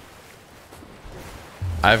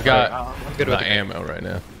 I've got I'm good the with the ammo right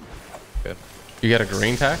now. Good. You got a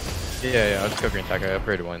green tack? Yeah, I'll just go green tack. I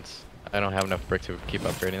upgraded once. I don't have enough brick to keep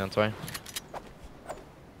upgrading, that's why.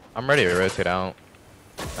 I'm ready to rotate out.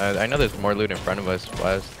 I know there's more loot in front of us,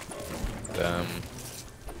 west.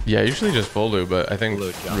 Yeah, usually just full loot, but I think Full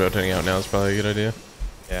loot, yeah. rotating out now is probably a good idea.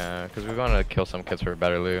 Yeah, because we want to kill some kids for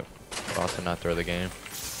better loot, but also not throw the game.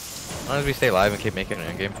 As long as we stay alive and keep making it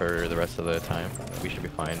in game for the rest of the time, we should be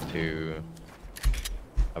fine to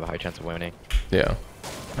have a high chance of winning. Yeah.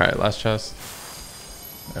 Alright, last chest.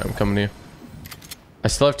 I'm coming to you. I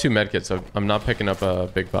still have 2 medkits, so I'm not picking up a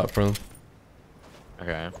big pot for them.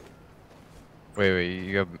 Okay. Wait,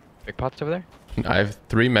 you have big pots over there? I have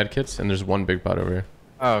 3 medkits, and there's 1 big pot over here.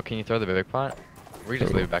 Oh, can you throw the big pot? We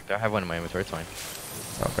just Cool. leave it back there. I have one in my inventory, it's fine.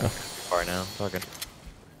 Okay. Far now, it's all good.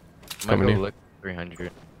 Might Coming go to you. look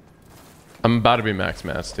 300. I'm about to be max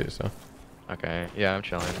mats too, so. Okay, yeah, I'm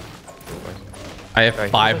chilling. I have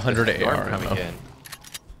Alright, 500 here's the storm AR coming ammo. in.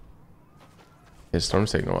 Yeah,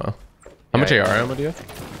 storm's taking a while. How much Yeah, AR yeah. ammo do you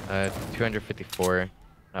have? 254.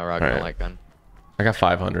 Not rocking a Alright. light gun. I got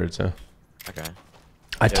 500, so. Okay.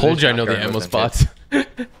 I told there's you I know the shotgun ammo rows and spots.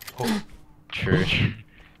 True.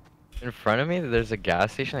 In front of me, there's a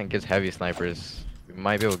gas station that gives heavy snipers. We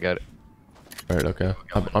might be able to get it. Alright, okay.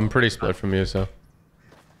 I'm pretty split from you, so.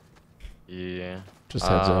 Yeah. Just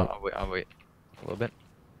heads up. I'll wait a little bit.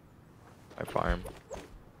 I farm.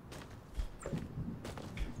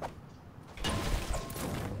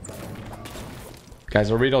 Guys,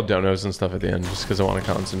 I'll read all donos and stuff at the end just because I want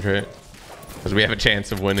to concentrate. Because we have a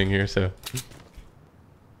chance of winning here, so.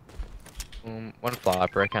 One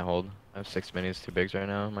flopper, I can't hold. I have 6 minis, 2 bigs right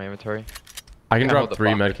now in my inventory. I can Gotta hold drop the 3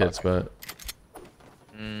 block, med the kits, block.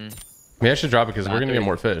 but maybe I should drop it because Nah, we're gonna get 3.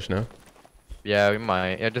 more fish, no? Yeah, we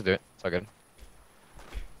might. Yeah, just do it. It's all good.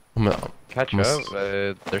 I'm gonna, Catch I'm gonna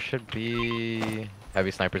up. There should be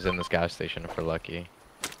heavy snipers in this gas station if we're lucky.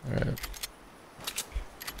 Alright.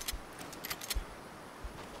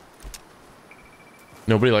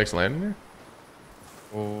 Nobody likes landing here?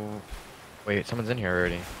 Oh, wait, someone's in here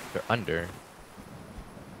already. They're under.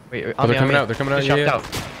 Wait, Oh, they're coming out. They're coming out. Just Yeah,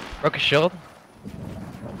 jumped yeah. out. Broke a shield.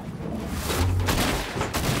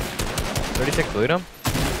 36 blew him.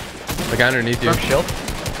 The guy underneath you. Broke shield.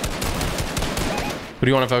 Who do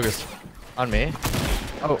you want to focus? On me.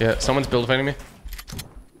 Oh. Yeah, someone's build fighting me.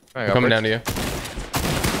 Going I'm coming upwards. down to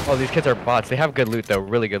you. Oh, these kids are bots. They have good loot though.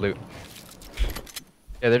 Really good loot.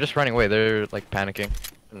 Yeah, they're just running away. They're like panicking.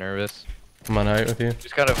 They're nervous. I'm on height with you.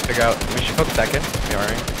 Just gotta figure out. We should focus second. We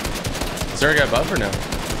are. Is there a guy above or no?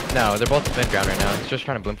 No, they're both mid ground right now. He's just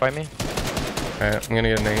trying to bloom fight me. Alright, I'm gonna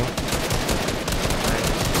get a name.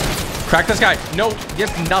 Crack this guy. No, he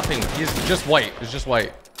has nothing. He's just white. He's just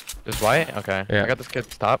white. Just white? Okay. Yeah. I got this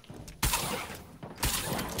kid's top.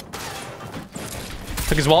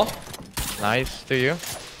 Took his wall. Nice to you.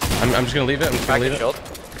 I'm just gonna leave it. I'm just Back gonna leave the it. shield.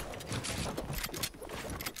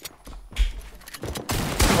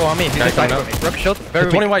 Oh, on me. He's Guy inside coming of me. Broke shield.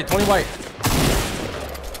 Very 20 weak. white, 20 white.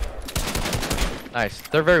 Nice.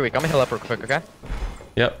 They're very weak. I'm gonna heal up real quick, okay?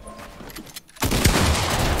 Yep.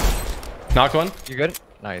 Knock one. You good?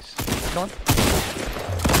 Nice. Come on.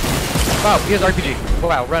 Wow, he has RPG.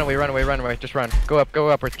 Wow, run away, run away, run away. Just run. Go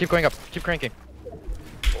upwards. Keep going up. Keep cranking.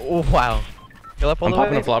 Oh, wow. Heal up all I'm the way.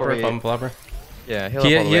 popping a flopper. before you- Popping a flopper. Yeah, heal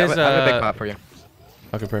He- up all the he way. has, I have a big pot for you.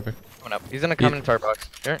 Okay, perfect. Coming up. He's gonna come into our box.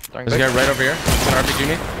 Here, throwing There's a big. guy right over here. He's gonna RPG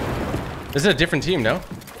me. This is a different team, no?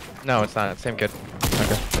 No, it's not. Same kid.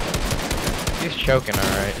 Okay. He's choking,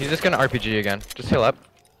 alright. He's just gonna RPG again. Just heal up.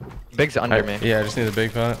 Big's under me. Yeah, I just need the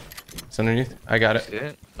big pot. It's underneath. I got it. See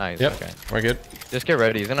it? Nice. Yep. Okay. We're good. Just get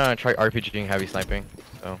ready. He's gonna try RPGing heavy sniping.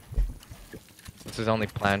 So this is his only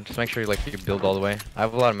plan. Just make sure you build all the way. I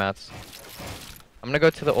have a lot of mats. I'm gonna go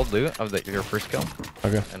to the old loot of your first kill.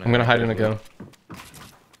 Okay. And I'm gonna hide in a a gun.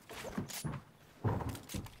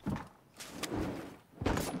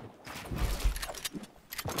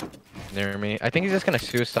 Near me. I think he's just gonna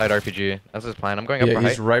suicide RPG. That's his plan. I'm going up Yeah, for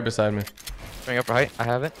he's height. right beside me. Going up for height. I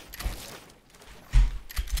have it.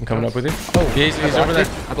 I'm coming up with you. Oh, Yeah, he's I over blocked there.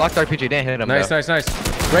 it. I blocked RPG. Didn't hit him. Nice, though. nice, nice.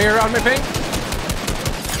 Right here on my ping.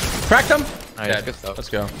 Cracked him. Nice, Dead. good stuff. Let's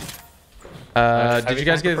go. Have Did you you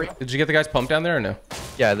guys sniper get? Did you get the guys pumped down there or no?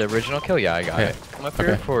 Yeah, the original kill. Yeah, I got Yeah. it. Come up here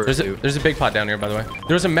Okay. for There's a big pot down here, by the way.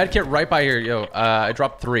 There's a med kit right by here, yo. I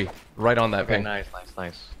dropped 3 right on that Okay, ping. nice.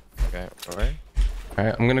 Okay, alright. All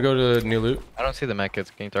right, I'm gonna go to new loot. I don't see the med kits.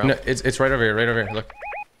 Can you throw No, them? it's right over here. Right over here. Look.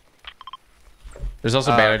 There's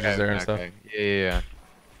also bandages there and stuff. Yeah.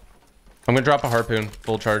 I'm gonna drop a harpoon,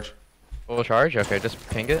 full charge. Full charge? Okay, just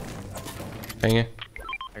ping it. Hang it.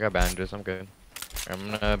 I got bandages. I'm good.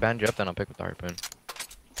 I'm gonna band you up, then I'll pick up the harpoon.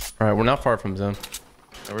 All right, we're not far from zone.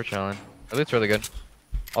 So we're chilling. At least really good.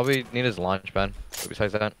 All we need is launch pad. But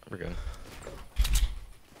besides that, we're good.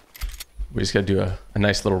 We just gotta do a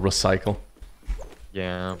nice little recycle.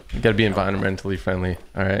 Yeah. You gotta be environmentally friendly.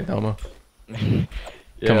 All right, Elmo.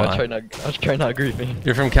 Yeah, Come I'll on. try not griefing.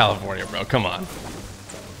 You're from California, bro. Come on.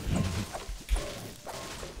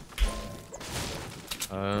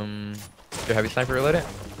 Do heavy sniper related?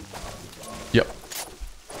 Yep.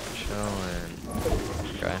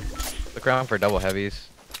 Chilling. Okay. Look around for double heavies.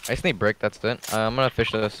 I just need brick, that's it. I'm gonna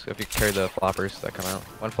fish this if you carry the floppers that come out.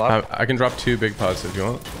 One flop? I can drop 2 big pots if you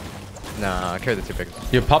want. Nah, I carry the 2 bigs.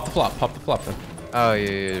 Yeah, pop the flop. Pop the flop then. Oh, yeah,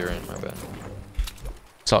 you're right. My bad.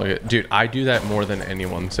 It's all good. Dude, I do that more than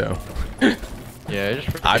anyone, so. Yeah, it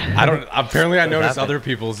just I don't. Apparently, I Does notice happen. other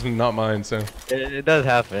people's, not mine, so. It does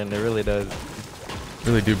happen. It really does.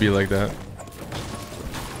 Really do be like that.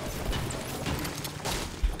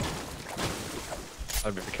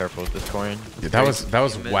 I'd be careful with this coin. Yeah, that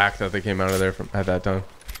was whack that they came out of there from at that time.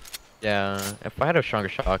 Yeah, if I had a stronger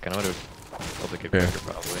shotgun, I would have killed the kid Yeah. quicker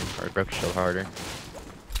probably, or broke the shield harder.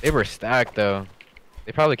 They were stacked though.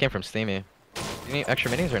 They probably came from Steamy. You need extra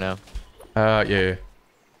minis or no? Yeah.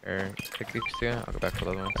 Or pick these 2. I'll go back for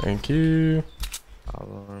the other ones. Thank you.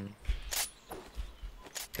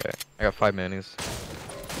 Okay, I got 5 minis.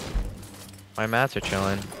 My mats are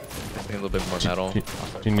chilling. Just need a little bit more metal. Do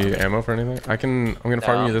you need ammo for anything? I'm gonna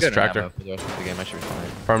farm you this tractor. For the rest of the game, I should be fine.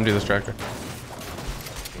 Farm you this tractor.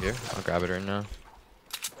 Here, I'll grab it right now.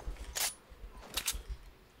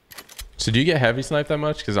 So do you get heavy snipe that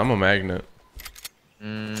much? Cause I'm a magnet.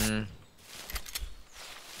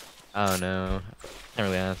 I don't know.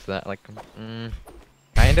 can't really answer that. Like,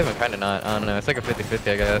 kind of and kind of not. I don't know. It's like a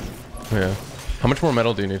 50-50, I guess. Yeah. How much more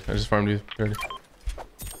metal do you need? I just farmed you 30.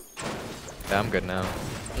 Yeah, I'm good now.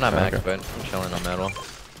 I'm not max, but I'm chilling on metal.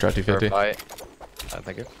 Drop 250.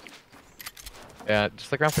 Thank you. Yeah,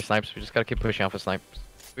 just look around for snipes. We just gotta keep pushing out for snipes.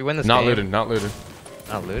 We win this Not game. looted. Not looted.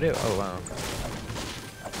 Not looted? Oh, wow.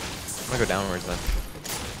 I'm gonna go downwards then.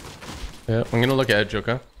 Yeah, I'm gonna look at edge,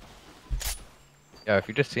 okay? Yeah, if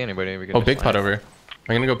you just see anybody, we can. Oh, just big pot snipe. over here.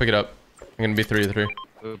 I'm gonna go pick it up. I'm gonna be 3-3.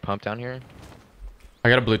 Blue pump down here. I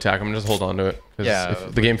got a blue tack. I'm gonna just hold on to it. Because Yeah,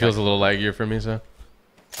 the game feels a little laggier for me, so.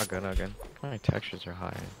 Oh, good, oh, good. My textures are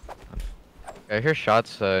high. Yeah, I hear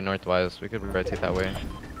shots northwise. We could rotate that way.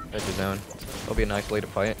 Edge of zone. It'll be a nice way to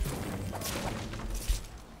fight.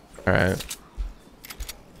 Alright.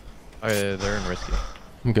 Oh, yeah, they're in risky.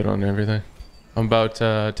 I'm good on everything. I'm about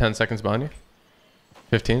 10 seconds behind you.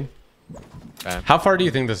 15. Okay. How far do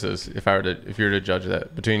you think this is? If you were to judge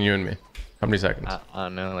that between you and me, how many seconds? I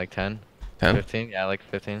don't know, like 10? 10? 15? Yeah, like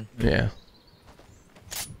 15. Yeah.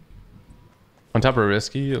 On top of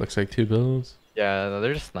risky, it looks like 2 builds. Yeah,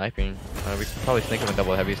 they're just sniping. We could probably sneak them and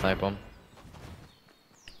double heavy snipe them.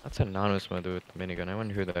 That's anonymous mode with the minigun. I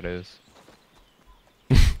wonder who that is.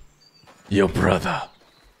 Yo, brother.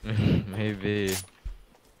 Maybe.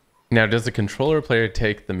 Now, does the controller player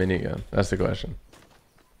take the minigun? That's the question.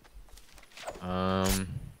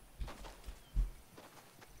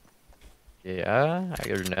 Yeah, I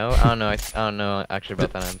don't know. I don't know actually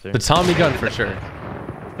about that answer. The Tommy gun for sure.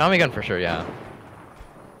 Tommy gun for sure, yeah.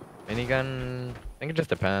 Minigun, I think it just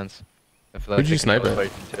depends. If Who'd you snipe at?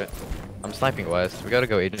 I'm sniping west. We gotta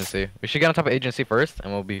go agency. We should get on top of agency first,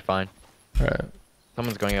 and we'll be fine. Alright.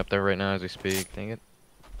 Someone's going up there right now as we speak. Dang it.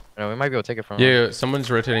 No, we might be able to take it from Yeah, someone's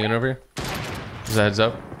rotating in over here. Just a heads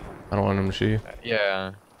up. I don't want him to shoot you.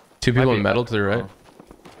 Yeah. 2 people Might in be metal back. to the right.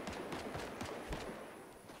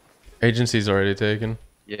 Agency's already taken.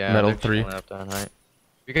 Yeah. Metal they're 3. chilling up down high.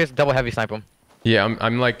 You guys double heavy snipe them. Yeah,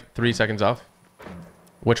 I'm like 3 seconds off.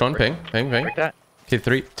 Which one? Ping, ping, ping. Break that. Okay,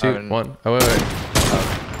 3, 2, 1. Oh, wait, wait.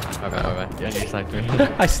 My bad, my bad. Yeah, you sniped me.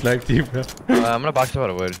 I sniped you, bro. I'm gonna box out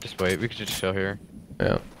of wood. Just wait. We could just chill here.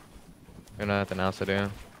 Yeah. We don't have nothing else to do.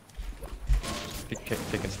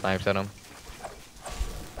 Taking snipes at him.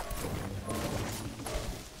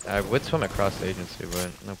 I would swim across the agency,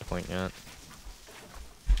 but no point yet.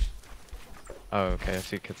 Oh, okay. I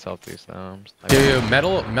see kid southeast now. Yeah,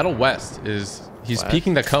 metal west is he's West?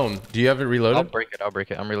 peeking the cone. Do you have it reloaded? I'll break it. I'll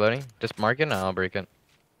break it. I'm reloading. Just mark it and I'll break it.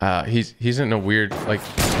 He's in a weird like.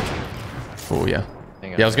 Oh yeah.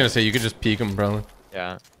 Hang Yeah, on. I was gonna say you could just peek him, bro.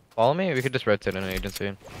 Yeah. Follow me. We could just rotate in an agency.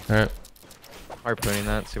 All right. Harpooning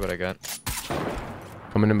that. See what I got.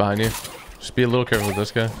 Coming in behind you. Just be a little careful with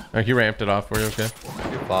this guy. He ramped it off for you. Okay.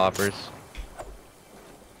 Two floppers.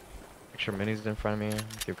 Make sure minis in front of me.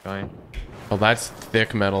 Keep going. Oh, that's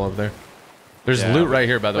thick metal up there. There's Yeah, loot right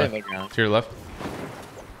here, by the play way. midground. To your left.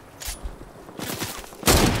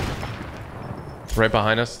 Right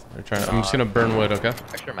behind us. They're trying. I'm just gonna burn wood. Okay.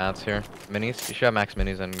 Extra mats here. Minis. You should have max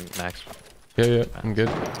minis and max. Yeah, yeah. I'm good.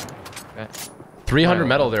 Okay. 300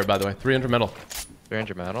 metal there, by the way. 300 metal.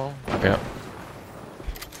 300 metal. Yeah.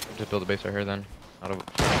 Just build a base right here then. Out of.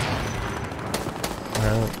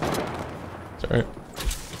 Alright. It's alright.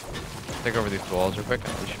 Take over these walls real quick.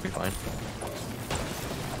 We should be fine.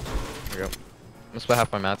 Here we go. I'm gonna split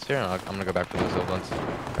half my mats here, and I'm gonna go back for those old ones.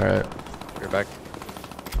 Alright. You're back.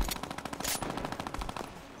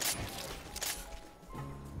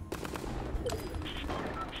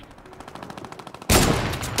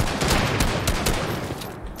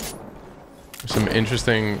 There's some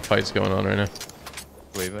interesting fights going on right now.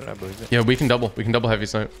 Believe it. I believe it. Yeah, we can double. We can double heavy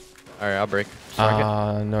snipe. All right, I'll break. Strike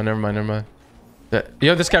it. No, never mind, never mind.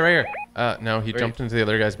 Yo, this guy right here. No, he Where jumped into the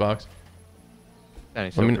other guy's box. And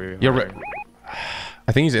he's Let me, over you're here. right.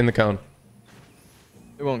 I think he's in the cone.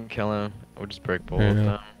 It won't kill him. We'll just break both Yeah. of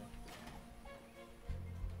them.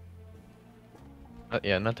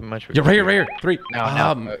 Yeah, nothing much. Yeah, right here, right here. 3. No,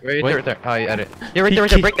 wait. right there, right there. Oh, you edit. Yeah, right there,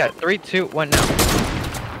 right there. Break that. 3, 2, 1, now.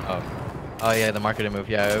 Oh. Oh, yeah, the marker didn't move.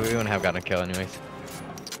 Yeah, we wouldn't have gotten a kill anyways.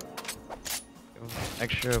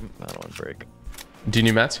 Extra metal and break. Do you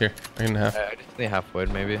need mats here? I can half. I just need half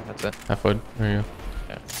wood, maybe. That's it. Half wood. There you go.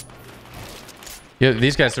 Yeah. Yeah,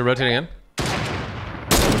 these guys are rotating in. We'll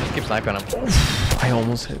just keep sniping them. I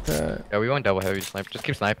almost hit that. Yeah, we won't double heavy snipe. Just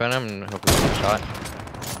keep sniping them and hopefully we get a shot.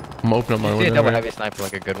 I'm opening up my If you see a window. double Right? heavy snipe for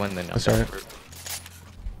like a good one, then That's alright.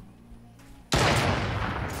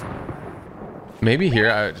 Maybe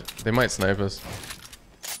here, they might snipe us.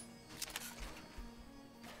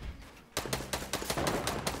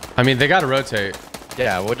 I mean, they gotta rotate.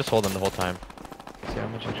 Yeah, we'll just hold them the whole time. See how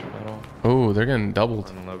much extra metal. Oh, they're getting doubled.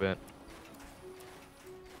 A little bit.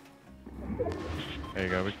 There you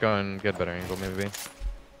go. We're going get better angle maybe.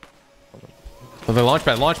 Oh, the launch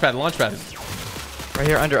pad, launch pad, launch pad. Right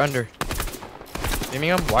here, under. Beaming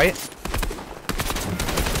him, white.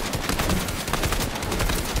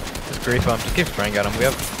 Just grief him. Just keep spraying at him. We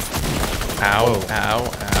have. Ow, Whoa. ow,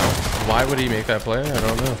 ow. Why would he make that play? I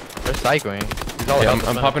don't know. They're cycling. He's all Yeah, health.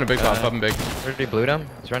 I'm popping a big pop, popping big. Already blued him.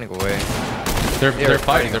 He's running away. They're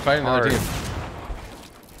fighting. They're fighting hard. another team.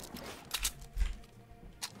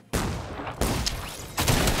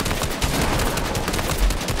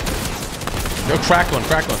 Yo, crack one,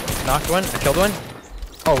 crack one. Knocked one. I killed one.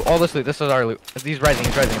 Oh, all this loot. This is our loot. He's rising.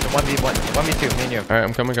 He's rising. It's a 1v1. 1v2. Me and you. All right,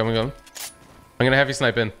 I'm coming. I'm gonna heavy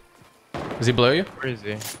snipe in. Is he below you? Where is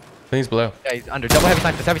he? I think he's below. Yeah, he's under. Double heavy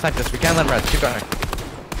snipe this. Heavy snipe this. We can't let him rest. Keep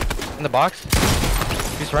going. In the box.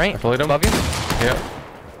 He's right. I played him. Above you. Yeah.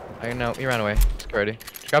 I know. He ran away. Just get ready.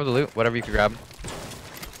 Just grab the loot. Whatever you can grab.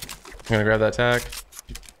 I'm gonna grab that tag.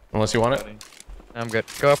 Unless you want it. I'm good.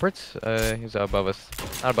 Go upwards. He's above us.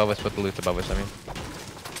 Not above us, but the loot's above us, I mean.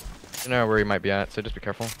 You know where he might be at, so just be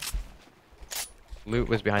careful. Loot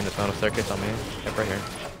was behind this metal staircase on me. Yep, right here.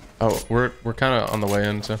 Oh, we're kind of on the way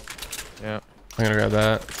in, so Yeah. I'm gonna grab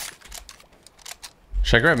that.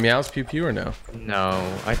 Should I grab Meow's pew pew or no? No,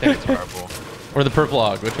 I think it's purple. Or the purple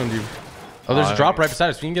log? Which one do you? Oh, there's a drop right beside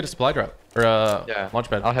us. We can get a supply drop or a Yeah. launch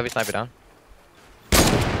pad. I'll heavy snipe it down.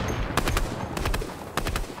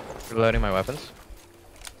 Reloading my weapons.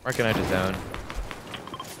 Marking edges down.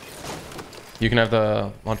 You can have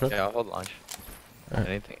the launch pad. Yeah, I'll hold launch. Alright.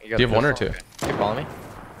 Anything? Do you have one or two? Can you follow me?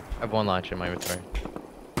 I have one launch in my inventory.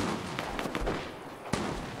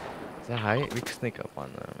 Is that high? We can sneak up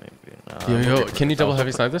on them, maybe. No, Yo, can you double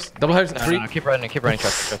heavy snipe this? Double heavy No, three. no, keep running,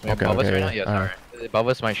 trust me. Okay, Above us okay, right now? yeah. Yes, Alright. alright. Above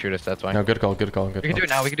us might shoot us, that's why. No, good call, good call, good We can call. do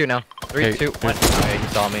it now, 3, Hey, 2, 1. Oh, yeah, he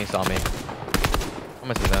saw me.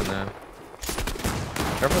 Almost is down there.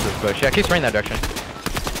 Careful with this bush. Yeah, keep spraying that direction.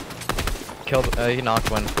 Killed, he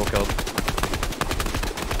knocked one, full killed.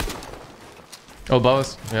 Oh, above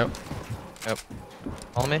us. Yep. Yep.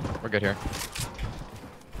 Follow me? We're good here.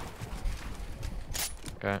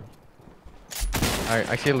 Okay. Alright,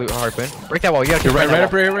 I see a loot harpoon. Break that wall, you gotta keep You're right, spraying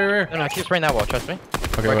right that up, wall. right, right. No, keep spraying that wall, trust me.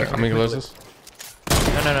 Okay, wait, I'm gonna close this.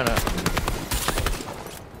 No.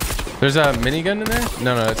 There's a minigun in there?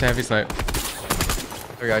 No, it's a heavy snipe.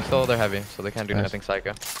 There we go, I stole their heavy, so they can't do Nice. nothing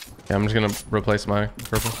psycho. Yeah, I'm just gonna replace my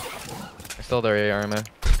purple. I stole their AR ammo.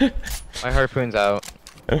 My harpoon's out.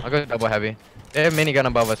 I'll go double heavy. They have a minigun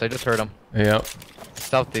above us, I just heard them. Yep.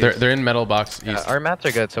 Southeast. They're in metal box east. Our mats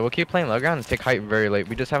are good, so we'll keep playing low ground and take height very late.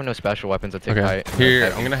 We just have no special weapons that take Okay. height. Here,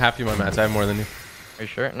 Okay. I'm gonna half you my mats. I have more than you. Are you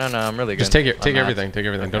sure? No, I'm really good. Just take it. on Take mats. everything. Take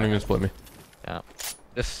everything. Don't Okay. even split me. Yeah.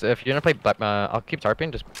 Just if you're gonna play, I'll keep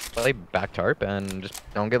tarping. Just play back tarp and just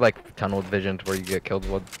don't get like tunnel vision to where you get killed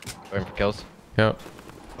while going for kills. Yep.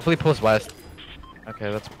 Hopefully pulls west.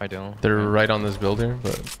 Okay, that's my deal. They're right on this build here,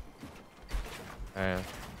 but Alright.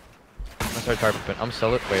 I'm gonna start tarping. I'm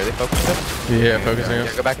still. Wait, are they focused? yeah, focusing Yeah,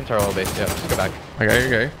 us. go back into our old base. Yeah, just go back. I got you.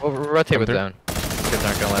 Okay. We'll rotate with through. them. Kids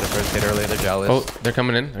aren't gonna let us rotate early. They're jealous. Oh, they're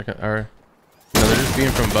coming in. Alright. No, they're just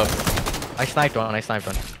being from above. I sniped one.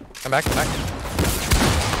 Come back.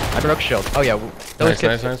 I broke shield. Oh yeah. Those Nice,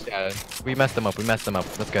 kids, nice. Yeah, we messed them up.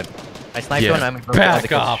 That's good. I sniped Yeah. one. I'm broke all the Back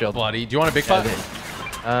kids' off, shield. buddy. Do you want a big Yeah,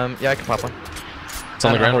 pot? yeah, I can pop one. It's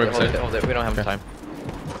on the ground. Hold Right it, beside. hold it. We don't have Okay. time.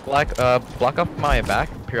 Block up my back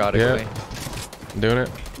periodically. I'm doing it.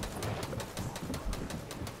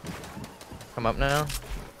 Come up now.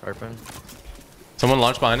 Harpoon. Someone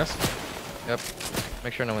launched behind us. Yep.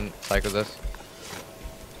 Make sure no one psychos us.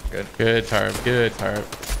 Good. Good tarp. Good tarp.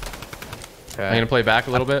 Okay. I'm gonna play back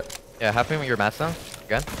a little bit. Yeah, half me with your mats now.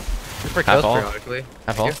 Again. Just for Half kills all. periodically.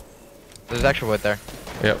 Half Thank all. you. There's extra wood there.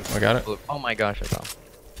 Yep, I got it. Oh my gosh, I saw.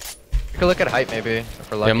 You could look at height maybe.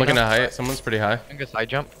 If we're lucky Yeah, I'm looking enough. at height. Someone's pretty high. I think a side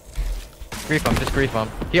jump. Grief him, just grief him.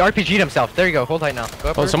 He RPG'd himself. There you go. Hold height now. Go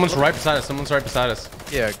up. Oh, someone's right beside us. Someone's right beside us.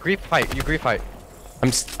 Yeah, grief height. You grief height.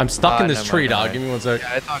 I'm stuck in this never tree, mind, dog. alright. Give me 1 sec.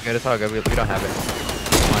 Yeah, it's all good. It's all good. We don't have it.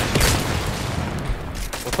 Fine.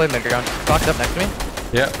 We'll play mid ground. Box up next to me.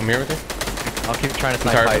 Yeah, I'm here with you. I'll keep trying to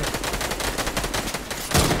snipe Target. height.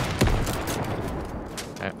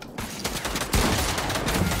 Okay.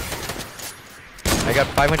 I got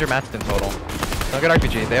 500 mats in total. Don't get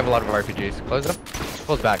RPGs. They have a lot of RPGs. Close up.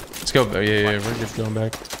 Close back. Let's go. Yeah, we're just going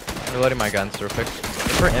back. I'm reloading my guns real quick. Look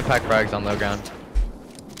for impact frags on low ground.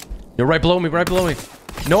 You're right below me. Right below me.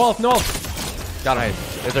 No off. No off. Got him.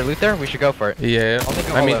 Nice. Is there loot there? We should go for it. Yeah. I'll take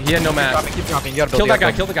a I mean, hold he had no Keep mat. dropping. You gotta build. Kill you that guy.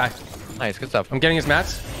 gotta Kill the guy. build. Nice. Good stuff. I'm getting his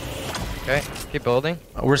mats. Okay. Keep building.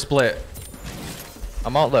 We're split.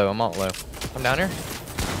 I'm alt low. Come down here.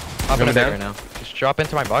 Hop in a Coming bag down. right now. Just drop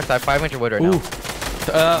into my box. I have 500 wood right Ooh. now.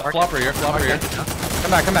 Flopper here. Flopper here.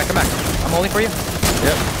 Come back. I'm holding for you.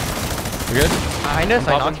 Yep. You good? Behind us.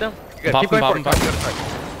 I knocked him. Good. Keep going forward.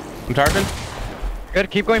 I'm tarping. Good.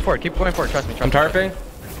 Keep going forward. Trust me. I'm tarping.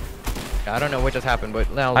 I don't know what just happened, but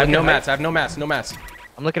now I have no mats. I have no mats. No mats.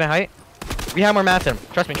 I'm looking at height. We have more mats in him.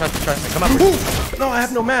 Trust me. Come up. Ooh. No, I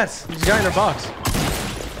have no mats. There's a guy in our box.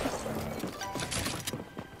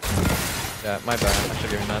 Yeah, my bad. I should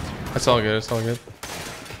give you mats. That's all good. It's all good.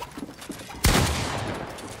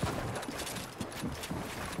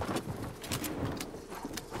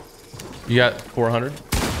 You got 400? Dude,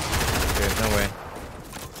 no way.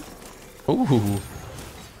 Ooh.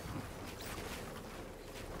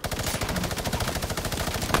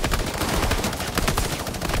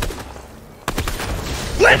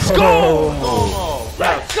 Let's go!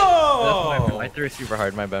 Let's go! I threw super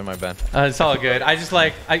hard. My bad. It's all good. I just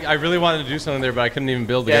like, I really wanted to do something there, but I couldn't even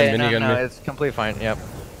build the gun. No, it's completely fine. Yep.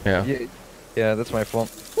 Yeah. Yeah, that's my fault.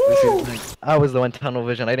 I was the one tunnel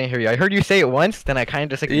vision. I didn't hear you. I heard you say it once, then I kind of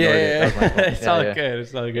just ignored it. That was my fault. It's all good.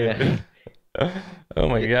 It's all good. Oh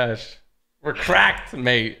my gosh. We're cracked,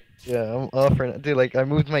 mate. Yeah, I'm offering, dude. Like, I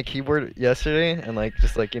moved my keyboard yesterday, and like,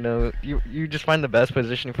 just like, you know, you just find the best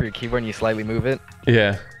position for your keyboard, and you slightly move it.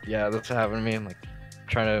 Yeah. Yeah, that's what happened to me. I'm like,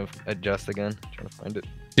 trying to adjust again, trying to find it.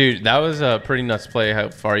 Dude, that was a pretty nuts play. How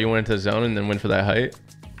far you went into the zone and then went for that height.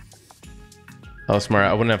 That was smart.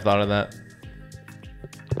 I wouldn't have thought of that.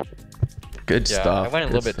 Good Yeah, stuff. I went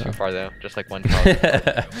a little bit too far though, just like one toss.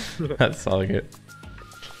 That's all good.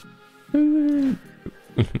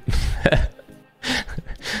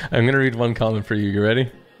 I'm gonna read one comment for you. You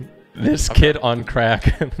ready? This kid on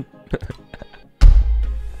crack.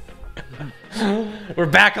 We're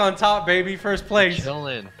back on top, baby. First place.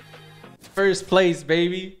 Chillin'. First place,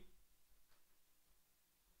 baby.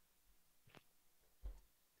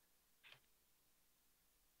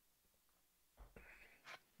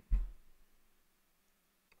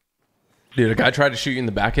 Dude, a guy tried to shoot you in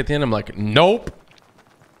the back at the end. I'm like, nope.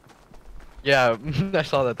 Yeah, I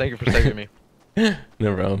saw that. Thank you for saving me.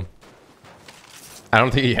 No problem. I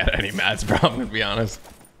don't think he had any mats, bro. I'm gonna be honest.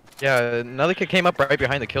 Yeah, another kid came up right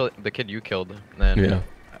behind the kid you killed, and then Yeah.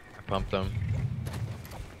 I pumped him.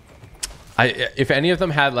 If any of them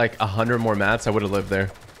had like 100 more mats, I would have lived there.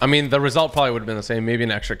 I mean, the result probably would have been the same, maybe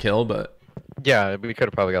an extra kill, but Yeah, we could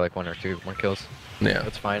have probably got like 1 or 2 more kills. yeah.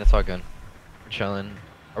 That's fine. It's all good. We're chilling.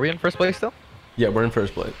 Are we in first place still? Yeah, we're in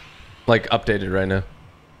first place. Like updated right now.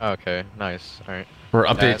 Okay, nice. All right. We're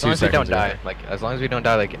updated as long 2 as we don't seconds. die, like as long as we don't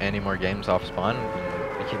die like any more games off spawn,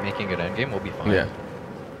 and we keep making it end game, we'll be fine. Yeah.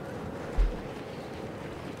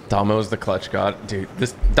 Damo's the clutch god. Dude,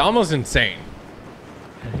 this Damo's insane.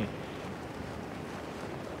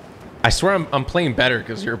 I swear I'm playing better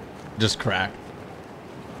because you're just cracked.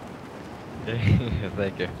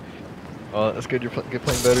 Thank you. Well, that's good. You're good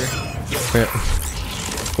playing better. Yeah.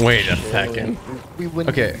 Wait a second. We win.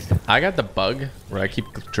 Okay, I got the bug where I keep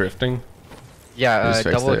drifting. Yeah, Just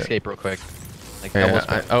fixed double it. escape real quick. Like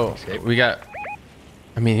Yeah, double escape. we got.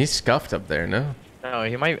 I mean, he's scuffed up there, no? No,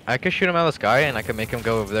 he might. I could shoot him out of the sky, and I could make him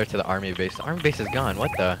go over there to the army base. The army base is gone.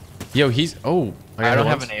 What the? Yo, he's. Oh, I don't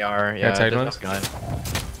have an AR. Yeah, tight there's ones? no gun.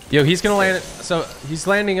 Yo, he's gonna land. So he's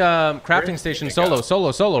landing crafting station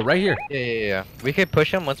solo, right here. Yeah. We could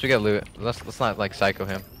push him once we get loot. Let's not like psycho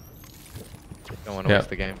him. Don't want to Yeah. waste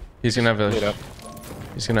the game. He's gonna have Loot a. up.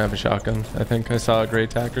 He's gonna have a shotgun. I think I saw a great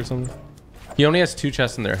tack or something. He only has 2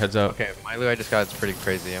 chests in there. Heads up. Okay, my loot I just got is pretty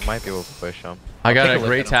crazy. I might be able to push him. I got take a look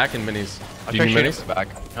great at him. tack and minis. I'll Do try you shooting need him minis? in the back.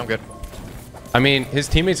 I'm good. I mean, his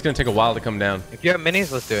teammate's gonna take a while to come down. If you have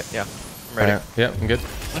minis, let's do it. Yeah, I'm ready. Alright, yeah, I'm good.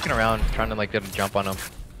 Looking around, trying to like get a jump on him.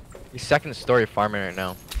 He's second story farming right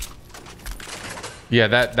now. Yeah,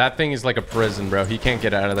 that thing is like a prison, bro. He can't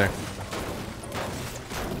get out of there.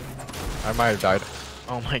 I might have died.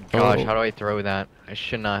 Oh my gosh, Oh. how do I throw that? I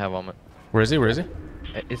should not have on. Where is he? Where is he?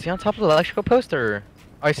 Is he on top of the electrical post or?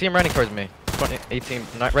 Oh, I see him running towards me. 20, 18,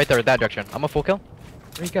 not right there, that direction. I'm a full kill.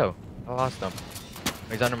 Where'd he go? I lost him.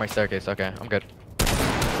 He's under my staircase. Okay, I'm good.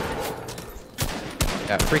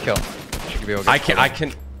 Yeah, free kill. Should be able to I get can. the I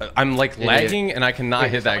can. I'm like Yeah, lagging and I cannot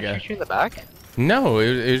Wait, hit that someone guy. shoot you in the back? No,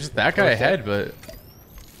 it was just that guy was that? ahead, but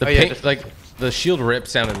the Oh, yeah, ping, just- like the shield rip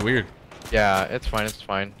sounded weird. Yeah, it's fine, it's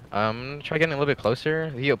fine. Try getting a little bit closer.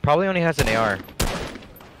 He probably only has an AR.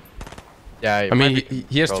 Yeah, I mean,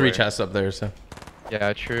 he has 3 chests up there, so.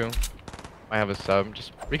 Yeah, true. I have a sub.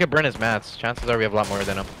 Just we could burn his mats. Chances are we have a lot more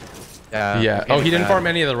than him. Yeah. Yeah. he's Oh, getting he didn't mad. farm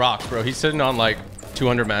any of the rocks, bro. He's sitting on like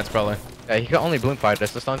 200 mats probably. Yeah, he could only bloom fight.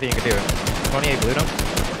 That's the only thing he could do. 28 blue him.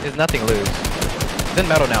 There's nothing to lose. He's in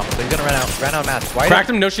metal now, so he's gonna run out of mats. Why? Cracked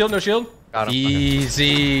him. No shield. No shield. Got him.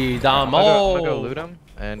 Easy, Dom. I'm gonna go loot him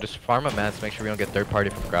and just farm up mats. Make sure we don't get third party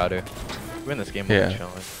from Grotto. We win this game. We'll be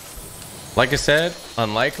chilling. Like I said,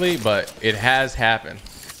 unlikely, but it has happened.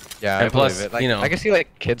 Yeah, and I plus, believe it. Like, you know, I can see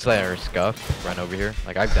like kids that are scuffed run over here.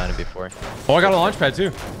 Like I've done it before. Oh, I got a launch pad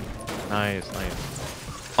too. Nice,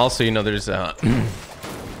 nice. Also, you know, there's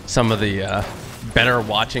some of the better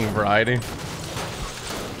watching variety.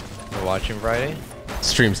 We're watching Friday.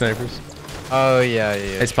 Stream snipers. Oh yeah.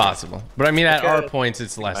 It's possible, but I mean, at our points,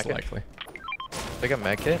 it's less likely. Take a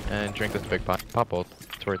med kit and drink this big pop ult.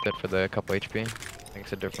 It's worth it for the couple HP.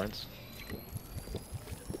 Makes a difference.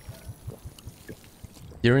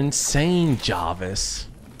 You're insane, Jarvis.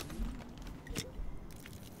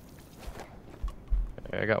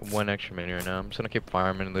 I got one extra mini right now. I'm just gonna keep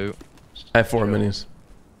farming loot. I have 4 minis.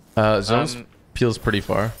 Zones peels pretty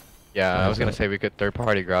far. Yeah, I was gonna say we could third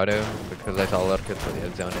party Grotto because I saw a lot of kids where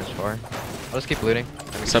the zone is far. I'll just keep looting.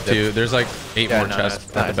 It's up to you. There's like 8 more chests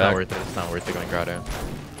at the it's back. not worth it. It's not worth it going Grotto.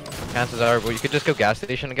 Chances are, well, you could just go gas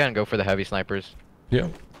station again and go for the heavy snipers. Yeah.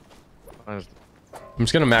 I'm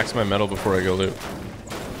just gonna max my metal before I go loot.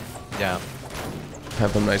 Yeah.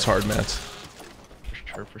 Have them nice hard mats. For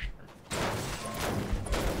sure.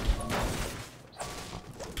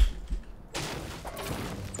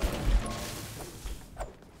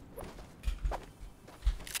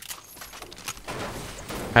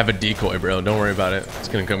 I have a decoy, bro. Don't worry about it. It's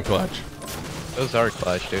gonna come clutch. Those are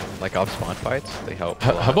clutch, dude. Like off spawn fights, they help.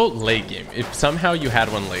 How about late game? If somehow you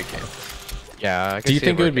had one late game. Yeah. I Do you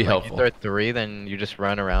think it would be like, helpful? You throw 3, then you just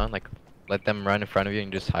run around, like let them run in front of you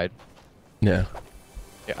and just hide. Yeah.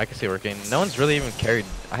 Yeah, I can see it working. No one's really even carried.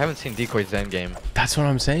 I haven't seen decoys end game. That's what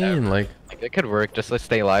I'm saying. Like it could work. Just let's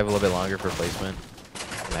stay alive a little bit longer for placement.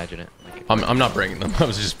 Imagine it. Like, I'm not breaking them. I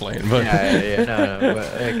was just playing. But yeah. No.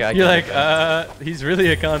 But, you're like, he's really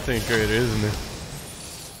a content creator, isn't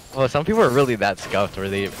he? Well, some people are really that scuffed where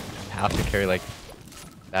they have to carry like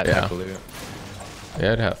that type of loot.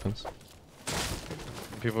 Yeah, it happens.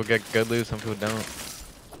 Some people get good loot, some people don't.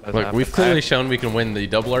 Look, we've clearly shown we can win the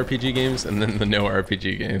double RPG games and then the no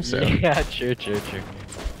RPG games. So yeah, true.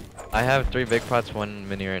 I have 3 big pots, 1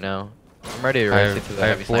 mini right now. I'm ready to race it to the I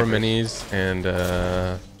heavy have 4 snipers. minis and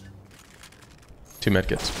 2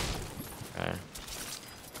 medkits. Okay.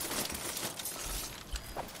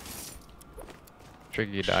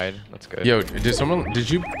 Tricky died. That's good. Yo, did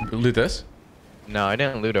you loot this? No, I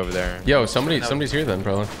didn't loot over there. Yo, somebody's here then,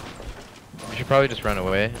 probably. We should probably just run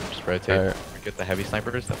away and just rotate. Alright. Get the heavy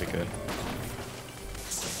snipers, that'd be good.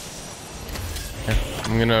 Yeah.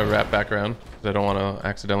 I'm gonna wrap back around because I don't want to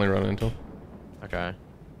accidentally run into him. Okay.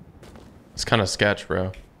 It's kind of sketch,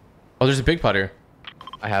 bro. Oh, there's a big pot here.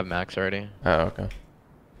 I have max already. Oh, okay.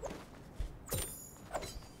 Do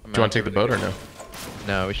you want to take the boat or no?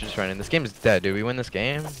 No, we should just run in. This game is dead, dude. We win this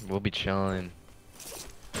game, we'll be chilling.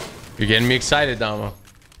 You're getting me excited, Damo.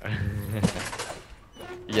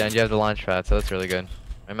 Yeah, and you have the launch pad, so that's really good.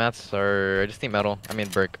 My mats are... I just need metal. I mean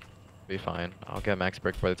brick. Be fine. I'll get max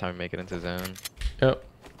brick by the time we make it into zone. Yep.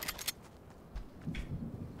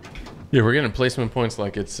 Yeah, we're getting placement points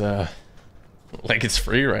like it's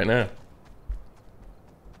free right now.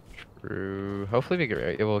 True. Hopefully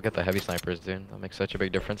we'll get the heavy snipers, dude. That'll make such a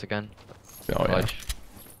big difference again. Oh yeah.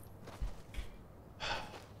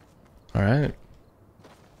 All right.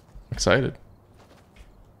 Excited.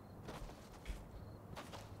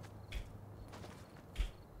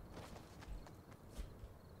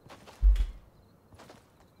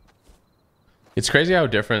 It's crazy how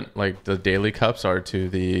different like the daily cups are to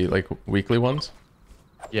the like weekly ones.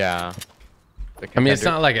 Yeah. I mean, it's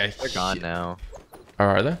not like a... They're gone now. Or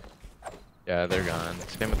are they? Yeah, they're gone.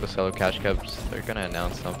 Same with the solo cash cups. They're gonna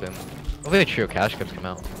announce something. Hopefully the trio cash cups come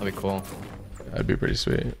out. That'd be cool. That'd be pretty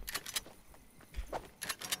sweet.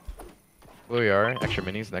 Blue ER, extra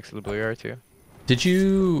minis next to the blue ER too. Did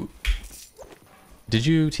you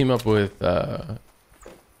team up with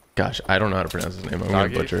gosh, I don't know how to pronounce his name. I'm gonna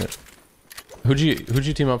butcher it. Who'd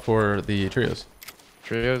you team up for the trios?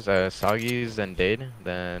 Trios, Sagi's and Dade.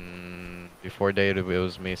 Then before Dade, it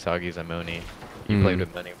was me, Sagi's, and Moni. You played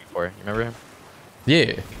with Moni before. You remember him?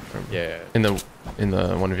 Yeah. Yeah. In the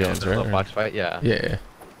 1v1s, right? The box fight, yeah. Yeah.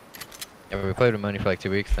 Yeah, we played with Moni for like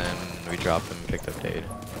 2 weeks, then we dropped him and picked up Dade.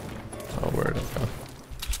 Oh, word. Okay.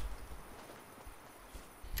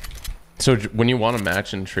 So when you won a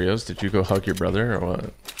match in trios, did you go hug your brother or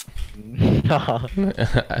what? No.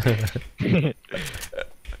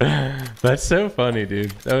 That's so funny,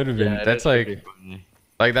 dude. That would have been. Yeah, that's like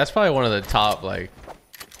that's probably one of the top like.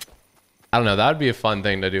 I don't know. That would be a fun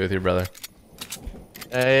thing to do with your brother.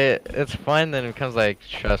 It's fun, then it becomes like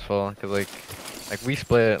stressful, cause like Like we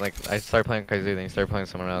split. Like I started playing Kaizu, then you started playing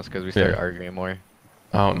someone else because we started arguing more.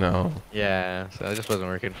 Oh no. Yeah, so it just wasn't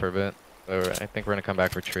working for a bit. But I think we're gonna come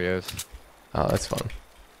back for trios. Oh, that's fun.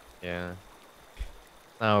 Yeah.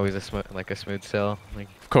 Not always a smooth sail. Like.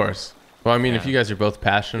 Of course. Well, I mean, if Yeah. you guys are both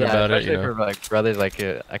passionate about it, you know. For like brothers, like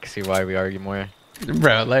I can see why we argue more.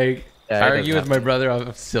 Bro, like Yeah, I it argue does with my brother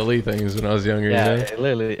on silly things when I was younger. Yeah, You know? it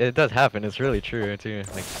literally, it does happen. It's really true too.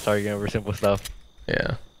 Like just arguing over simple stuff.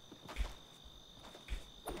 Yeah.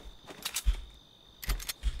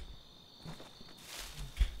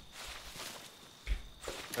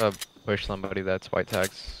 Push somebody that's white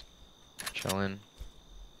tags, chilling.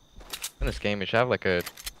 In this game, you should have like a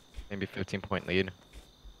maybe 15-point lead.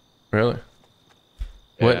 Really?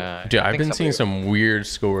 What? Yeah, Dude, I I've think been seeing some weird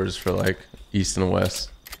scores for like East and West.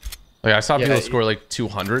 Like I saw Yeah, people score like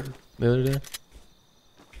 200 the other day.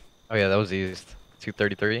 Oh yeah, that was East.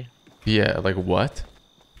 233. Yeah, like what?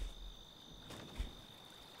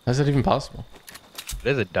 How's that even possible? It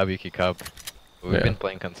is a WK Cup. We've Yeah. been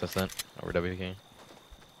playing consistent over WK.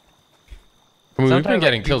 I mean, we've been Sometimes,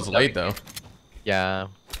 getting like, kills people late WK. though. Yeah.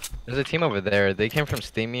 There's a team over there. They came from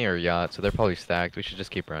Steamy or Yacht, so they're probably stacked. We should just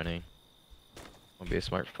keep running. Will be a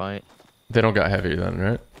smart fight. They don't got heavy then,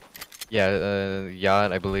 right? Yeah,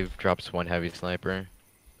 Yacht, I believe, drops one heavy sniper.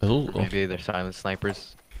 Ooh. Maybe they're silent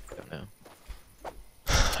snipers. Don't know.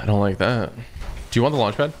 I don't like that. Do you want the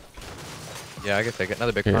launch pad? Yeah, I guess I get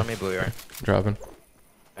another big Here. farm me, blue yard. Dropping.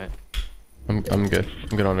 Okay. I'm good.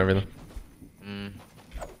 I'm good on everything.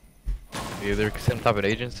 Either sit on top of the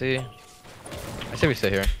agency. I say we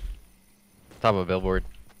sit here. Top of a billboard.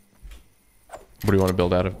 What do you want to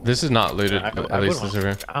build out of? This is not looted, at least this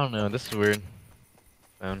over. I don't know, this is weird.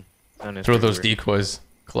 Sound is Throw pretty those weird. decoys.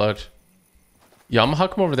 Clutch. Yeah, I'm gonna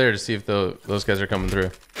huck them over there to see if those guys are coming through.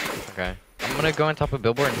 Okay. I'm gonna go on top of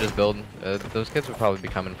billboard and just build. Those kids would probably be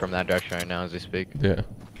coming from that direction right now as we speak. Yeah.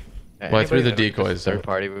 Yeah, Well, I threw the anybody that decoys, so- Third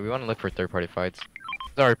party, but we want to look for third party fights.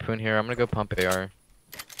 There's a harpoon here. I'm gonna go pump AR.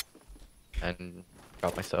 And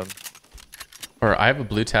drop my sub. Or I have a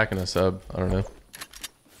blue tack and a sub. I don't know.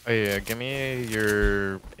 Oh yeah, give me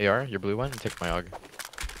your AR, your blue one, and take my AUG.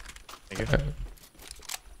 Thank you. Okay.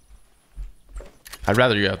 I'd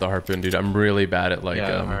rather you have the harpoon, dude. I'm really bad at like.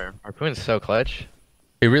 Yeah, harpoon's so clutch.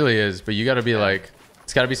 It really is, but you gotta be like,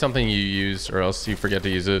 it's gotta be something you use, or else you forget to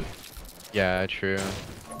use it. Yeah, true.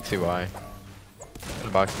 See why. The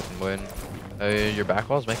box doesn't win. Your back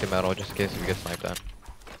wall's making metal just in case we get sniped at.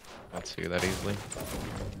 Don't see that easily.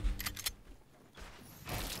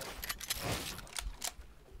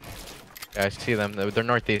 Yeah, I see them. They're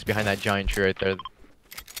northeast behind that giant tree right there.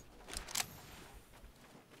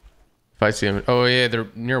 If I see them, oh yeah, they're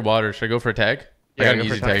near water. Should I go for a tag? I got an go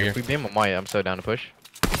for easy target. tag If we here. beam them white, I'm so down to push.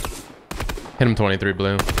 Hit him 23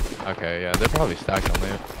 blue. Okay, yeah, they're probably stacked on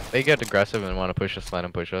loot. They get aggressive and want to push us, let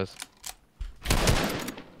them push us.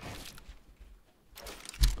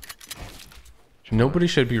 Nobody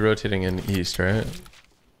should be rotating in east, right?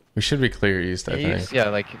 We should be clear east, I think. Yeah,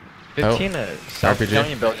 like 15 South RPG.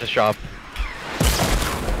 Italian build just drop.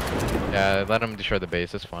 Yeah, let them destroy the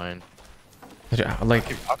base, it's fine. Yeah, like,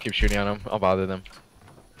 I'll keep shooting on them, I'll bother them.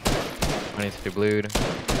 22 blue,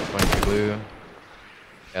 22 blue.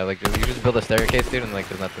 Yeah, like you just build a staircase, dude, and like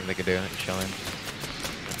there's nothing they can do. It's chilling.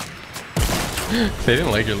 they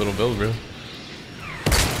didn't like your little build, bro.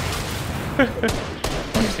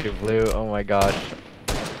 22 blue, oh my gosh.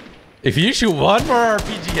 If you shoot one more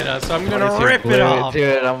RPG at us, I'm gonna 22 rip blue. it off.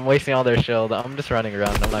 Dude, I'm wasting all their shield. I'm just running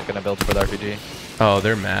around. I'm not gonna build for the RPG. Oh,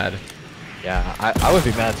 they're mad. Yeah, I would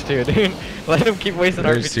be mad too, dude. Let him keep wasting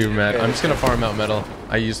They're RPG. super mad. I'm just gonna farm out metal.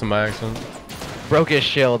 I used them by accident. Broke his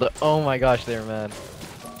shield. Oh my gosh, they're mad.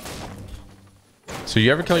 So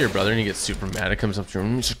you ever kill your brother and he gets super mad? It comes up to him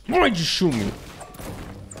and he's like, why'd you shoot me?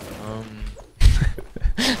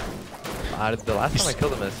 The last time I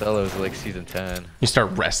killed him in solo was like season 10. You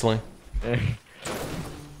start wrestling.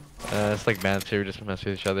 It's like man two, just mess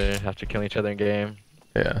with each other after killing each other in game.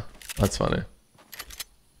 Yeah, that's funny.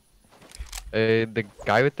 The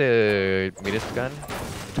guy with the Midas gun,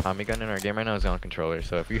 the Tommy gun in our game right now is on controller.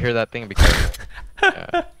 So if you hear that thing, because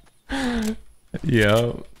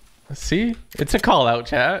Yeah. See? It's a call out,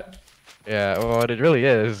 chat. yeah, well, what it really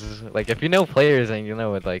is, like if you know players and you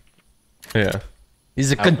know it, like Yeah.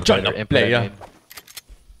 He's a how better controller input I player. made.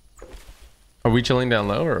 Are we chilling down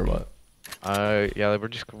low or what? Yeah, we're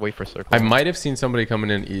just wait for circle. I might have seen somebody coming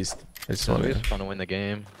in east. I just So want we to. just want to win the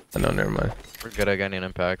game. Oh, no, never mind. We're good at getting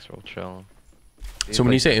impacts. We'll chill. So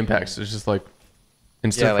when you say impacts, it's just like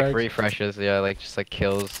instant yeah, like frags? refreshes. Yeah, like just like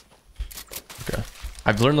kills. Okay.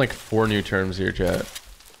 I've learned like 4 new terms here, chat.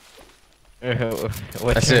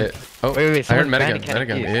 What's That's it. Oh, Wait, I heard someone's Medigun. banning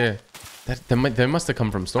Medigun, east. yeah. They must have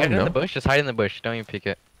come from storm. Hide in No. the bush. Just hide in the bush. Don't even peek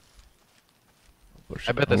it.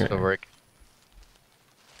 I bet this will work.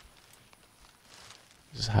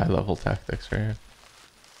 Just high level tactics right here.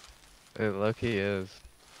 It low-key is.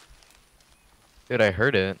 Dude, I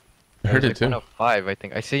heard it. I heard it like too. 105, I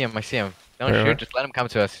think. I see him. Don't Where? shoot. Just let him come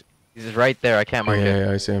to us. He's just right there. I can't mark it.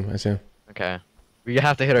 Yeah, I see him. Okay. We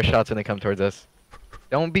have to hit our shots when they come towards us.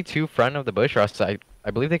 Don't be too front of the bush, or else I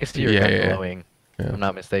believe they can see your gun glowing. Yeah. If I'm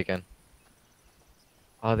not mistaken.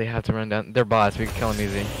 Oh, they have to run down. They're bots. We can kill them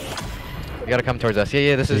easy. You gotta come towards us.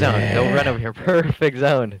 Yeah, this is zone. Don't run over here. Perfect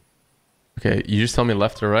zone. Okay, you just tell me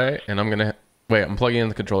left or right, and I'm gonna wait. I'm plugging in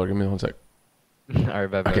the controller. Give me 1 sec. Alright,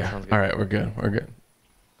 bad. Okay. Sounds good. All right, we're good.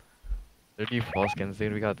 They're default skins,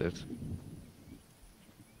 dude. We got this.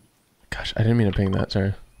 Gosh, I didn't mean to ping that.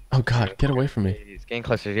 Sorry. Oh God, get away from me. He's getting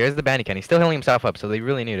closer. Here's the bandit can. He's still healing himself up, so they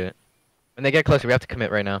really need it. When they get closer, we have to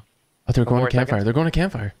commit right now. Oh, they're One going more to campfire. second. They're going to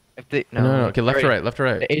campfire. If they No. Okay, left right. to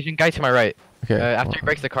right. The Asian guy to my right. Okay. After he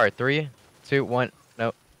breaks the card. 3, 2, 1.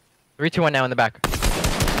 No. 3, 2, 1 now in the back.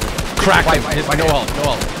 Crack him. Why- No ult.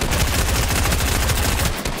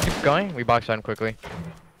 Keep going. We box on quickly.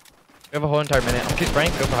 We have a whole entire minute. I'm keep spraying.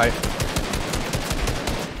 Go for height.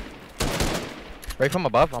 Right from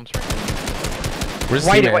above. I'm spraying. Where's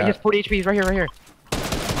White, the he has 40 HP. He's right here.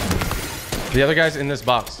 The other guy's in this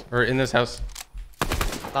box or in this house.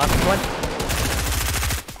 Last one.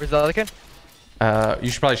 Where's the other kid? You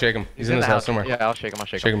should probably shake him. He's in this house somewhere. Yeah, I'll shake him.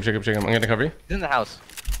 Shake him. I'm gonna cover you. He's in the house.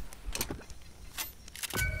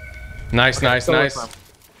 Nice.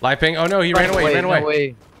 Live ping. Oh no, he ran away. No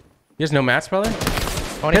way. He has no mats, probably.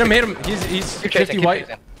 Tony, Hit him. He's keep 50 chasing, white.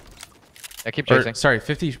 I keep Or, chasing. sorry,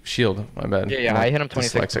 50 shield. My bad. Yeah, I hit him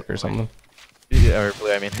 26. Dyslexic or something. Yeah, or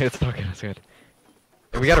blue, I mean. It's fucking good.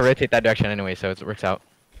 We gotta rotate that direction anyway, so it works out.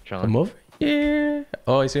 Come over. Yeah.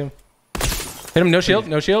 Oh, I see him. Hit him. No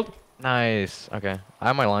shield. Nice. Okay. I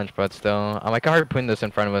have my launch, but still. I'm like hard putting this in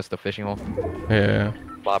front of us, the fishing hole. Yeah.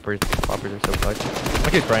 Floppers are so clutch. Look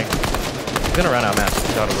at his spraying. He's gonna run out of mass.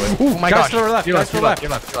 He's out of the way. Ooh, Oh my guys gosh. to our left. You're Guys to our left.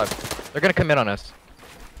 You're left. They're gonna commit on us.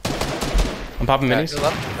 I'm popping Yeah, minis. go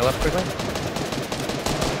left quickly.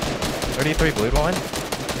 33 blue one.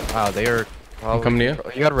 Wow, they are. I'm coming to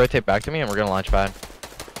you. You gotta rotate back to me, and we're gonna launch pad.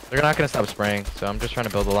 They're not gonna stop spraying, so I'm just trying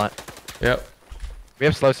to build a lot. Yep. We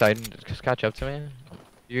have slow side. Just catch up to me.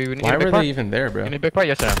 You need Why a big were pot? they even there, bro? You need a big pot?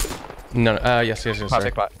 Yes or no? No. Yes. Pop, Sorry.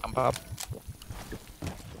 big pot. I'm pop.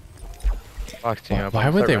 Box team up. Why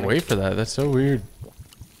I'm would start they running. wait for that? That's so weird.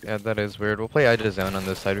 Yeah, that is weird. We'll play edge of zone on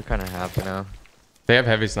this side. We kind of have to now. They have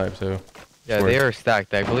heavy snipe too. Yeah, they are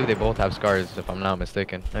stacked. I believe they both have scars, if I'm not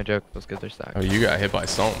mistaken. No joke. Those kids are stacked. Oh, you got hit by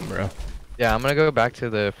something, bro. Yeah, I'm gonna go back to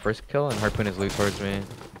the first kill and harpoon his loot towards me.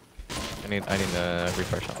 I need to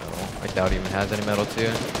refresh on metal. I doubt he even has any metal too.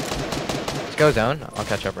 Let's go zone. I'll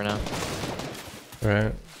catch up right now.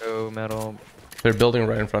 Right. Go metal. They're building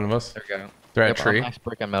right in front of us. There we go. They're at Yep, tree. Nice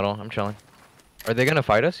brick and metal. I'm chilling. Are they gonna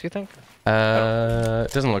fight us? You think?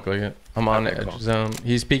 It doesn't look like it. I'm on Okay, edge cool. zone.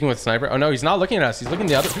 He's peeking with sniper. Oh no, he's not looking at us. He's looking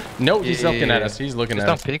the other. No, he's looking at us. He's looking Just at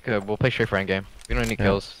don't us. peek. We'll play straight for end game. We don't need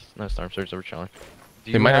kills. No storm surge. We're chilling.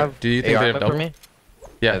 Do They might have. Do you think AR they have clip for double? me?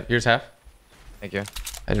 Yeah. Here's half. Thank you.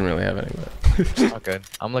 I didn't really have any, but. Oh, good.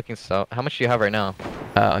 I'm looking so. How much do you have right now?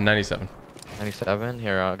 97. 97.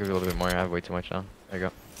 Here, I'll give you a little bit more. I have way too much now. There you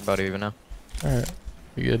go. About even now. All right.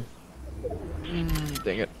 You good?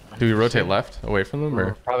 Dang it. Do we rotate left away from them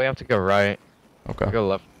or? Probably have to go right. Okay. Go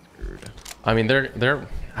left. Screwed. I mean, they're.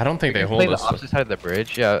 I don't think they hold Play us. the opposite side of the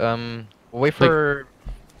bridge. Yeah. We'll wait for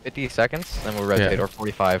 50 seconds, then we'll rotate, or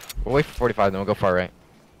 45. We'll wait for 45, then we'll go far right.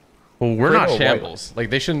 Well, we're Play not the white. shambles. Like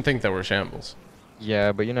they shouldn't think that we're shambles.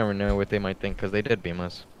 Yeah, but you never know what they might think, because they did beam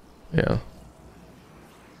us. Yeah.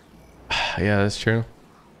 Yeah, that's true.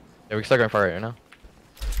 Yeah, we can start going far right now.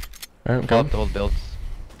 All right, Pull come. up the old builds.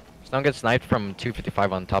 Just don't get sniped from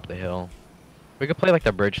 255 on top of the hill. We could play like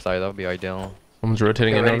the bridge side, that would be ideal. Someone's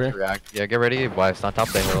rotating Get in ready over to here. react. Yeah, get ready, west, on top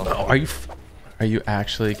of the hill. Oh, are you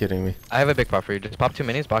actually kidding me? I have a big pop for you. Just pop 2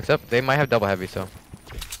 minis, box up. They might have double heavy, so.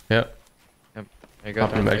 Yep. There you go.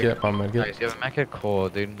 Popping med kit. Popping med kit. Nice, you have a mech kit? Cool,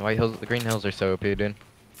 dude. The white hills, the green hills are so OP, dude.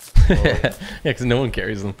 Yeah, because no one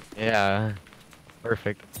carries them. Yeah.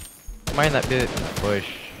 Perfect. Mind that bit push.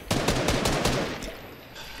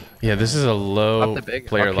 Yeah, this is a low Up the big,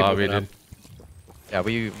 player I'll keep lobby, moving up. dude. Yeah,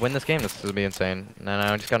 we win this game. This will be insane. No,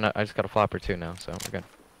 I just got a flopper too now, so we're good.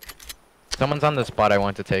 Someone's on the spot I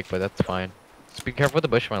want to take, but that's fine. Just be careful with the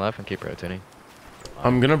bush to my left and keep rotating.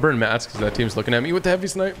 I'm gonna burn mats because that team's looking at me with the heavy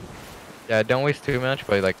snipe. Yeah, don't waste too much,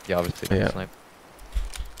 but like, yeah, obviously don't Yeah. snipe.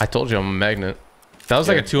 I told you I'm a magnet. That was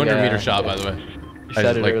like a 200 meter shot, by the way. You I said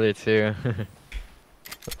just, it like- earlier too.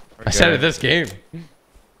 I said it this game.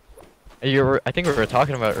 I think we were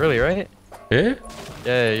talking about it earlier, right? Yeah?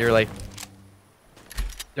 Yeah, you're like.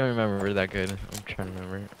 Don't remember that good. I'm trying to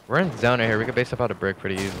remember. We're in zone right here. We could base up out a brick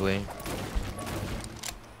pretty easily.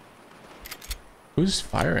 Who's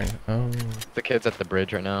firing? Oh. The kid's at the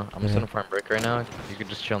bridge right now. I'm just gonna farm brick right now. You could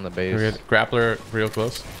just chill in the base. We're good. Grappler real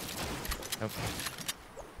close. Yep.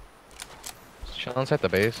 Just chill inside the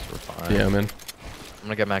base. We're fine. Yeah, man. I'm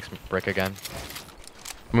gonna get max brick again.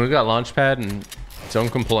 I mean, we got launch pad and zone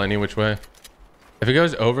can pull any which way. If it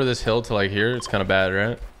goes over this hill to like here, it's kind of bad,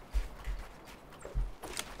 right?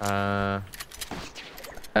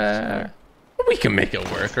 We can make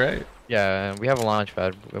it work, right? Yeah, we have a launch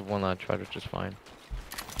pad. We have one launch pad, which is fine.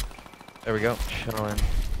 There we go. Chilling.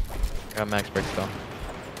 Got max brick still.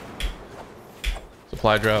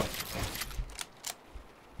 Supply drop.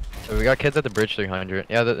 So we got kids at the bridge 300.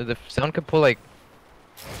 Yeah, the sound could pull like,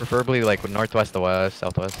 preferably like northwest to west,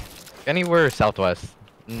 southwest. Anywhere southwest.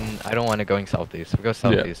 I don't want it going southeast. If we go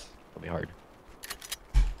southeast, it'll be hard.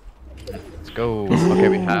 Let's go. Okay,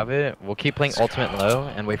 we have it. We'll keep playing ultimate low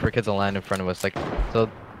and wait for kids to land in front of us. Like, so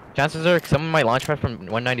chances are someone might launch pad from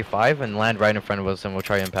 195 and land right in front of us, and we'll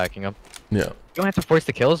try impacting them. Yeah. We don't have to force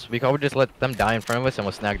the kills. We can always just let them die in front of us and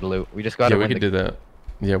we'll snag the loot. We just gotta Yeah, we could do that.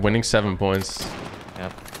 Yeah, winning 7 points.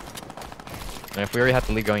 Yeah. And if we already have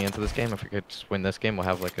the lead going into this game, if we could just win this game, we'll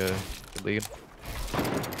have like a good lead.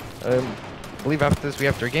 I believe after this we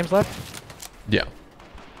have 3 games left. Yeah.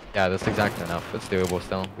 Yeah, that's exactly enough. It's doable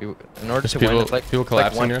still. In order Just to people- win, it's like, people it's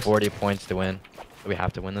like collapsing here? 140 points to win. So we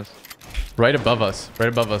have to win this. Right above us. Right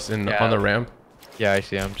above us in Yeah. on the ramp. Yeah, I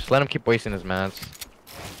see him. Just let him keep wasting his mats.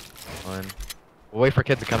 Fine. We'll wait for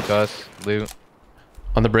kids to come to us. Loot.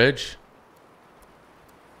 On the bridge.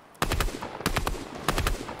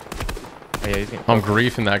 Oh, yeah, he's getting I'm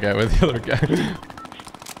griefing that guy with the other guy.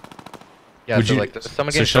 Yeah, Would so you- like,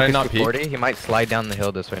 someone so getting should I focused not to peek? 40, he might slide down the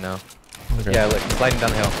hill this way now. Okay. Yeah, like, sliding down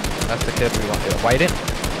the hill. That's the kid we want. Widen.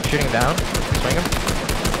 Shooting him down. Swing him.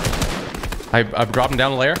 I've dropped him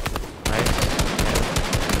down a layer. Nice.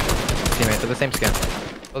 Teammate, to the same skin.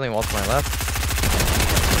 Building wall to my left.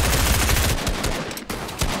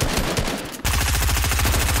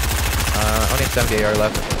 Only 70 AR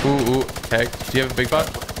left. Ooh, tag. Do you have a big pot?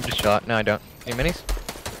 I'm just shot. No, I don't. Any minis?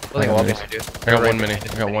 I Building got wall minis. behind you. I got Right one mini. behind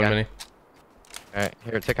I you. got one Yeah. mini. Alright,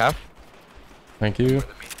 here, take half. Thank you.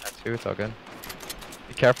 That's 2, it's all good.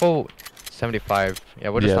 Be careful. 75. Yeah,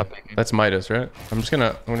 we'll just Yeah, stop making. that's Midas, right? I'm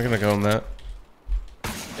gonna go on that.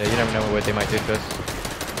 Yeah, you never know what they might do to us.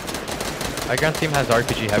 Our gun team has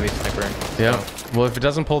RPG heavy sniper. Yeah. So. Well, if it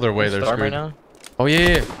doesn't pull their way, they're Storm screwed. right now? Oh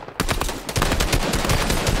yeah.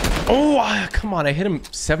 Oh, come on! I hit him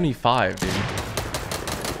 75, dude.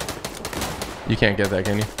 You can't get that,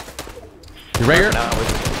 can you? You right here? No,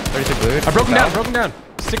 32 blue. I broke him down. Broke him down.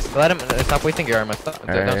 6. Let him stop wasting your armor. Stop.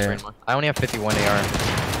 Don't yeah. screen more. I only have 51 AR.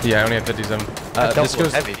 Yeah, I only have 57. This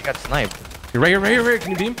goes heavy. You got sniped. You're right here, right here, right here.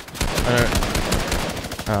 Can you beam?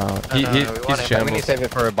 We He's need to shambles. save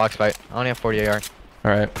it for a box fight. I only have 40 AR.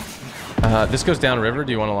 All right. This goes down river.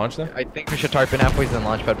 Do you want to launch that? I think we should tarp in halfway and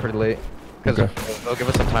launch pad pretty late. Because Okay. it'll give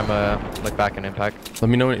us some time like back and impact. Let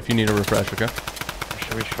me know if you need a refresh, okay? Or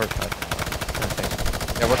should we shortcut?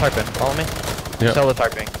 Yeah, we're tarping. Follow me. Yeah. Still the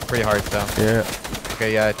tarping. Pretty hard, so. Yeah.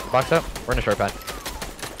 Okay, yeah, box up. We're in a short pad.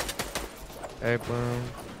 Okay, boom.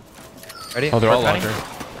 Ready? Oh, they're all Short launcher.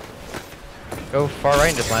 padding? Go far right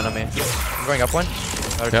and just land on me. I'm going up one.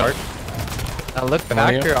 Another Yep. tarp. Now look On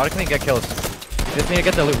back you. here. Automatically get kills. We just need to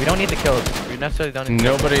get the loot. We don't need the kills. We necessarily don't need the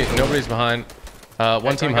kills. Nobody's behind.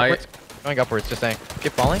 One team going height. upwards. Going upwards, just saying.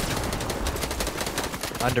 Keep falling.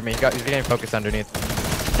 Under me. He's getting focused underneath.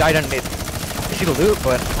 Died underneath. You see the loot,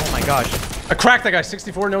 but oh my gosh. I cracked that guy.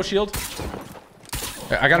 64, no shield.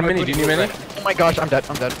 I got a mini. Do you need a mini? Oh my gosh, I'm dead.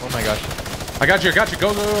 I'm dead. Oh my gosh. I got you.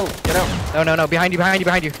 Go. Get out. No. Behind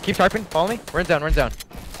you. Keep sharpening. Follow me. We're in zone.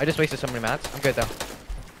 I just wasted so many mats. I'm good though.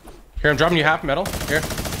 Here, I'm dropping you half metal. Here.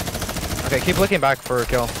 Okay, keep looking back for a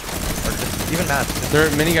kill. Or just even mats. Just They're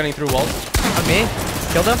minigunning through walls. on me.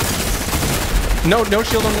 Killed him. No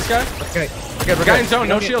shield on this guy. Okay. We're good. The guy in zone.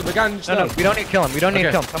 No shield. The guy in zone. No. We don't need to kill him.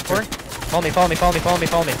 Okay. Come forward. Follow me.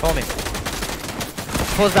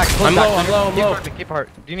 Close back. I'm low. Keep hard.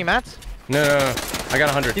 Do you need mats? No. I got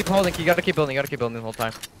 100. Keep holding. You gotta keep building. The whole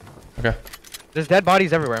time. Okay. There's dead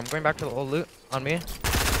bodies everywhere. I'm going back to the old loot on me.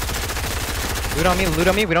 Loot on me.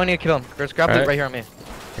 We don't need to kill him. There's grab loot right here on me.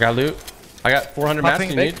 I got loot. I got 400 mats. Popping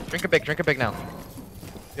You big. need? Drink a big now.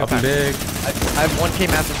 Up and big. I have 1k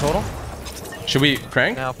mats in total. Should we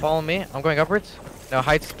crank? Now follow me. I'm going upwards. No,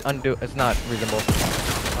 height's undo. It's not reasonable.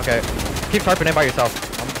 Okay. Keep tarping in by yourself.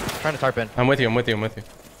 I'm trying to tarp in. I'm with you.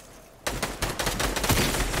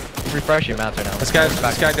 refreshing mats right now. This guy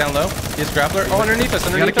down low. He has grappler. Oh, underneath us,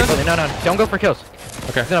 You gotta underneath keep us. building. No, no, don't go for kills.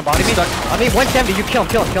 Okay. He's gonna body me. Stuck. I mean, 170. You kill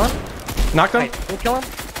him. Knocked him. Nice. Full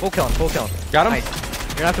kill him. Got him. Nice.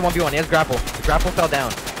 You're gonna have to 1v1. He has grapple. The grapple fell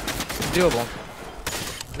down. It's doable.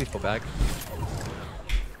 Please pull back.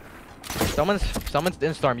 Someone's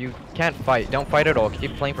in storm. You can't fight. Don't fight at all.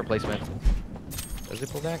 Keep playing for placement. Does it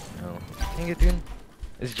pull back? No. Dang it, dude.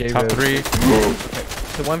 It's J. Top 3.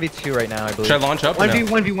 It's a 1v2 right now, I believe. Should I launch up?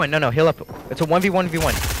 1v1v1. No, heal up. It's a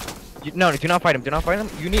 1v1v1. No, do not fight him.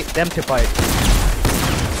 You need them to fight.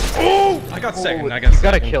 Oh! I got second. You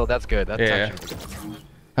got a kill. That's good. That's actually good.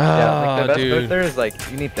 Ah, the best dude. move there is like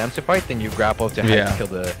you need them to fight, then you grapple to kill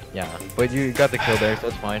the But you got the kill there, so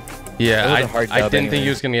it's fine. Yeah, It was a hard I dub didn't think anyway. he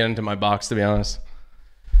was gonna get into my box, to be honest.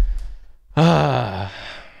 Ah,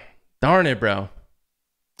 darn it, bro.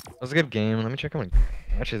 That was a good game. Let me check how many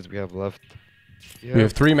matches we have left. Yeah. We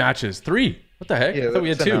have 3 matches. 3? What the heck? I thought we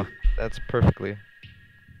had that's 2. enough. That's perfectly.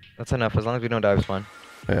 That's enough. As long as we don't die, it's fine.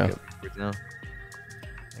 Yeah. Okay, now.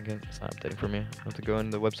 Again, it's not updating for me. I have to go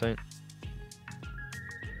into the website.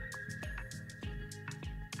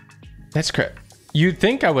 That's crap. You'd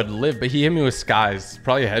think I would live, but he hit me with skies.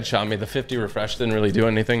 Probably a headshot me. The 50 refresh didn't really do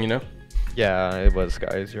anything, you know? Yeah, it was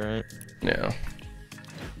guys. You're right. Yeah.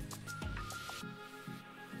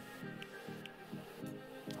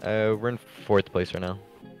 We're in 4th place right now.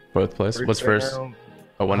 4th place. What's first?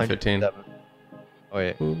 Oh, 115. Oh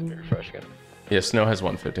wait, refresh again. Yeah, Snow has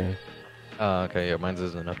 115. Okay, yeah, mine's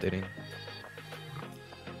isn't updating.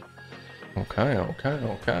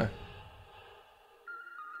 Okay.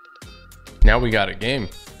 Now we got a game.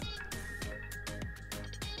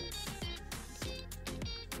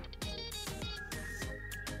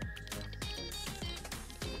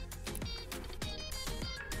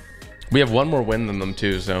 We have 1 more win than them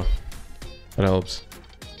too, so that helps.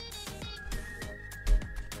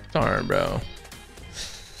 Darn, bro.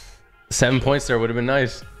 7 points there would have been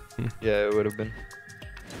nice. Yeah, it would have been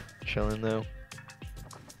chilling though.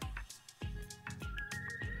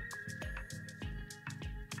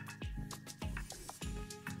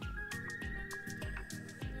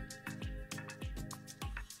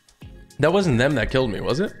 That wasn't them that killed me,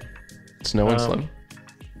 was it? Snow and Slim?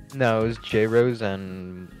 No, it was J Rose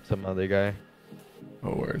and some other guy.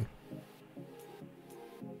 Oh, word.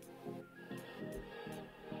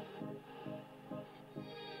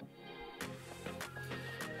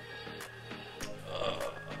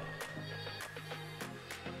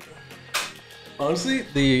 Honestly,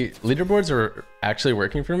 the leaderboards are actually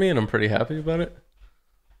working for me, and I'm pretty happy about it.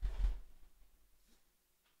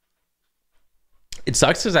 It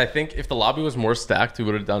sucks because I think if the lobby was more stacked, we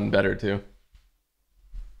would have done better too.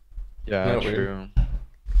 Yeah, Not true.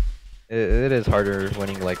 It is harder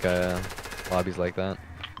winning like lobbies like that.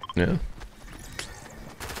 Yeah.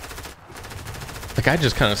 The guy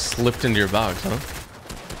just kind of slipped into your box, huh?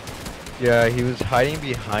 Yeah, he was hiding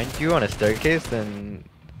behind you on a staircase, and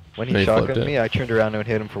when he They flipped shotgunned it. me, I turned around and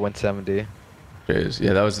hit him for 170. Jeez.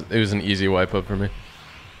 Yeah, it was an easy wipe up for me.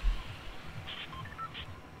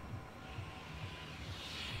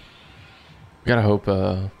 We gotta hope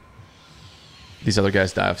these other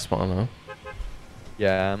guys die off spawn, huh?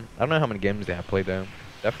 Yeah, I don't know how many games they have played though.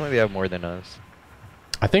 Definitely they have more than us.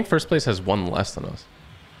 I think first place has 1 less than us.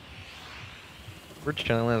 We're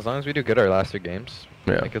chilling as long as we do good our last 2 games.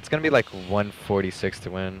 Yeah. Like it's gonna be like 146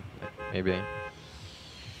 to win, maybe.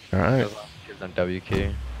 All right. As long as it's on W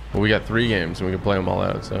key. Well, we got 3 games and we can play them all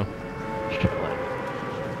out, so.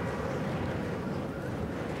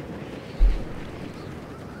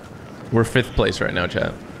 We're 5th place right now,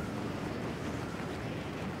 chat.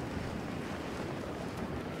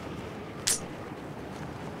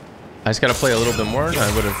 I just gotta play a little bit more, and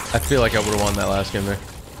I feel like I would have won that last game there.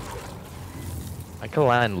 I could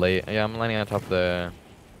land late. Yeah, I'm landing on top of the.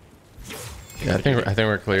 Yeah, I think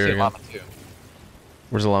we're clear. See Again. llama too.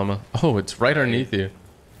 Where's the llama? Oh, it's right underneath you,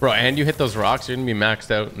 bro. And you hit those rocks, you're gonna be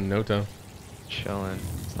maxed out in no time. Chilling.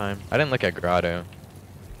 It's time. I didn't look at grotto.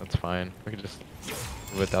 That's fine. We could just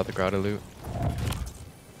without the grotto loot.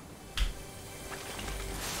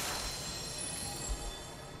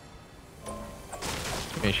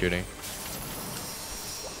 Me shooting.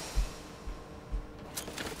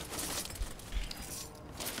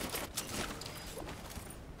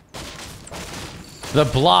 The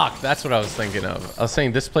block. That's what I was thinking of. I was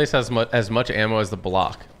saying this place has as much ammo as the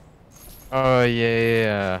block. Oh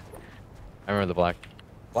yeah. I remember the black.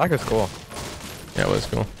 Black is cool. Yeah, it was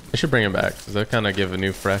cool. They should bring it back. Does that kind of give a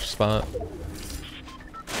new fresh spot?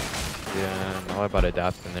 Yeah, I'm all about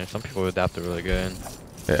adapting there. Some people adapt it really good.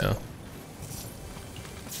 Yeah.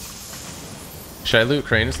 Should I loot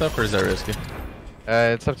crane and stuff, or is that risky?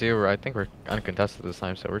 It's up to you. I think we're uncontested this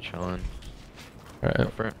time, so we're chilling. All right. Go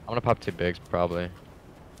for it. I'm gonna pop 2 bigs, probably.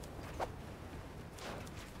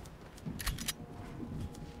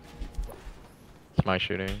 It's my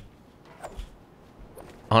shooting.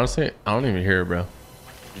 Honestly, I don't even hear it, bro.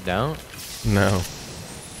 You don't? No.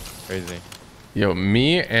 Crazy. Yo,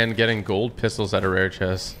 me and getting gold pistols at a rare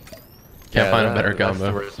chest. Can't Yeah, find a better that's the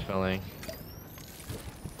combo. worst feeling.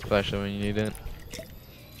 Especially when you need it.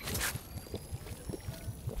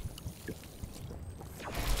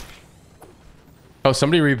 Oh,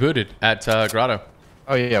 somebody rebooted at Grotto.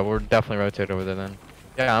 Oh yeah, we're definitely rotated over there then.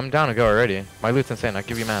 Yeah, I'm down to go already. My loot's insane. I'll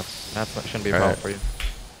give you mats. Mats shouldn't be a problem for you.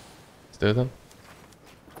 Let's do it then.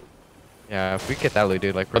 Yeah, if we get that loot,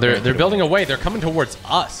 dude, like Oh, they're building away. They're coming towards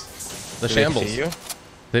us. The shambles. They see you?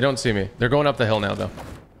 They don't see me. They're going up the hill now, though.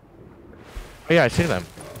 Oh yeah, I see them.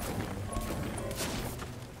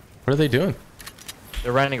 What are they doing?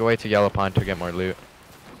 They're running away to Yellow Pond to get more loot.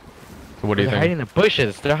 So what do you They're think? hiding in the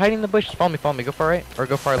bushes. They're hiding in the bushes. Follow me. Go far right or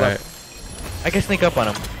go far left. I can sneak up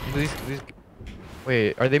on them.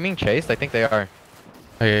 Wait, are they being chased? I think they are.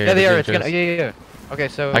 Oh, yeah, Yeah, they are. they're It's gonna. being Yeah. Okay,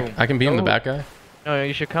 so. I can beam the back guy. No,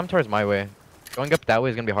 you should come towards my way. Going up that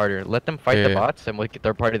way is gonna be harder. Let them fight the bots, and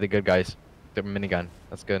they're part of the good guys. The minigun.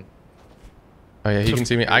 That's good. Oh yeah, he can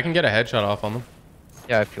see me. I can get a headshot off on them.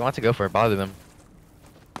 Yeah, if you want to go for it, bother them.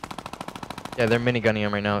 Yeah, they're minigunning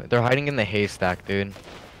him right now. They're hiding in the haystack, dude.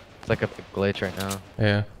 It's like a glitch right now.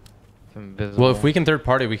 Yeah. It's invisible. Well, if we can third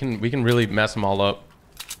party, we can really mess them all up.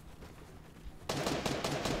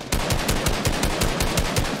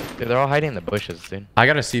 Dude, they're all hiding in the bushes, dude. I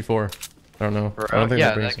got a C4. I don't know. I don't think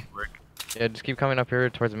yeah, that that can work. Yeah, just keep coming up here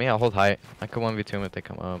towards me. I'll hold height. I could 1v2 them if they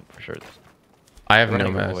come up, for sure. I have no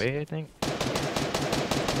Running mask. away, I think.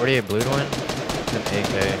 48 blue one. An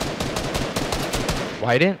AK.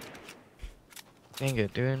 Why didn't? Dang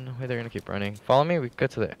it, dude. No way they're gonna keep running. Follow me. We go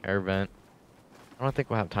to the air vent. I don't think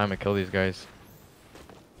we'll have time to kill these guys.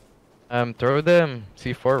 Throw them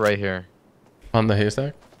C4 right here. On the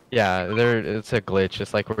haystack? Yeah, it's a glitch.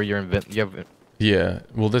 It's like where you have. Yeah.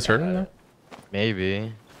 Will this hurt him though?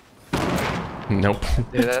 Maybe. Nope.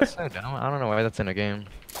 Dude, that's so dumb. I don't know why that's in a game.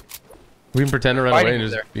 We can pretend to run away and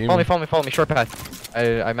just beam. Follow me. Short path.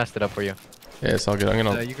 I messed it up for you. Yeah, it's all good. I'm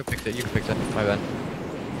gonna. You can fix it. My bad.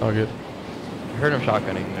 All good. I heard them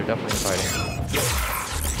shotgunning. They're definitely fighting.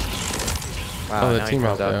 Wow, Oh, the now he team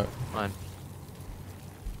comes out there. Come on.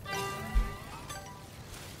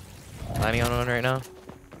 Landing on one right now.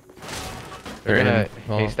 They're gonna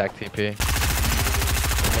haystack TP.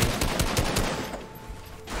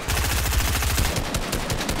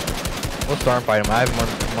 We'll storm fight them. I have more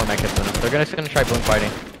medkits than them. They're gonna try bloom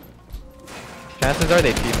fighting. Chances are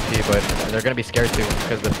they TP, but they're gonna be scared too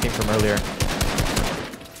because of the team from earlier.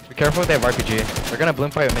 Be careful if they have RPG. They're gonna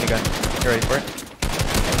bloom fight with minigun. You ready for it?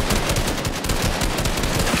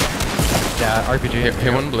 Yeah, RPG.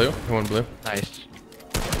 Hit one blue. Hit one blue. Nice.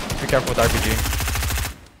 Be careful with RPG.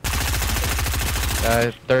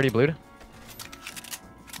 30 blue.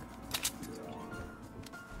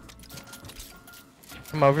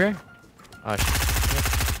 Come over here. Oh,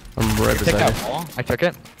 I'm right take beside that you. ball. I took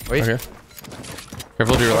it. Wait. Okay.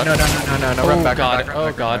 Careful to your left. No. Oh Run back. god. Run back, Oh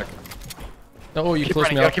run god. back. No, you Keep closed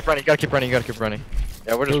running. me You up. gotta keep running.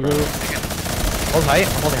 Yeah, we're just Go, go, running. go. Hold height.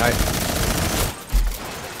 I'm holding height.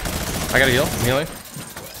 I gotta heal. I'm healing.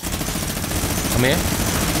 I'm in.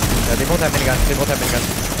 Yeah, they both have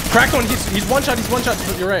miniguns. Cracked one. He's one shot. He's one shot.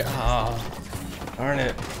 You're right. Ah, darn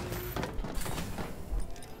it.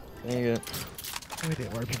 Dang it. Oh, we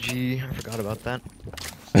did RPG. I forgot about that.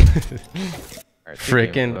 Alright,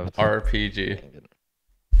 Freaking RPG.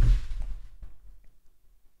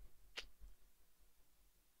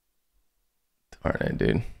 Darn it,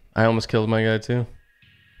 dude. I almost killed my guy too.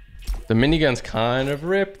 The minigun's kind of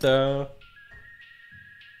ripped though.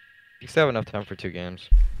 You still have enough time for 2 games.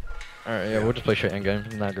 Alright, yeah, we'll just play straight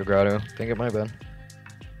endgame. Not go grotto. Think it might have been.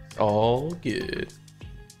 All good.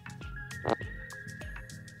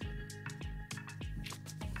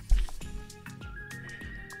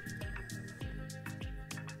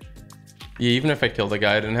 Yeah, even if I killed the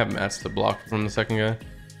guy, I didn't have mats to block from the second guy.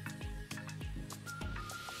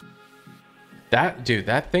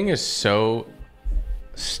 That thing is so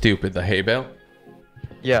stupid, the hay bale.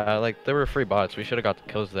 Yeah, like, there were free bots. We should have got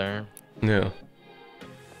the kills there. Yeah.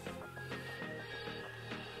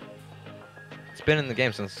 It's been in the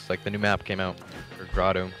game since, like, the new map came out. For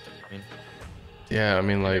grotto. I mean, Yeah, I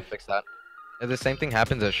mean, like... fix that. And the same thing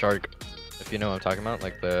happens at Shark. If you know what I'm talking about.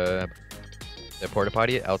 Like, the porta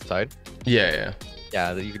potty outside. Yeah.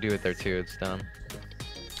 Yeah, you could do it there too. It's dumb.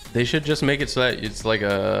 They should just make it so that it's like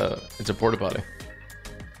it's a porta potty.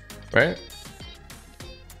 Right?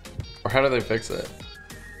 Or how do they fix it?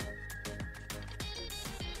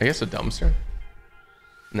 I guess a dumpster?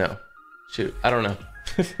 No. Shoot. I don't know.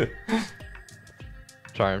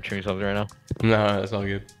 Sorry, I'm chewing something right now. No, that's all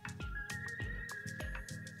good.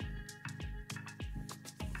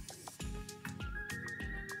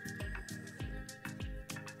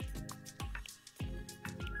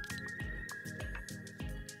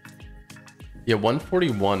 Yeah,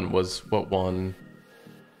 141 was what won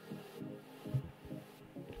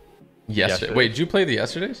yesterday. Wait, did you play the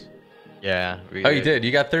yesterdays? Yeah. Oh, you did.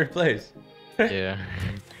 You got third place. Yeah.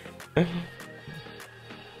 Yeah,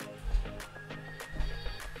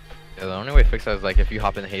 the only way to fix that is like if you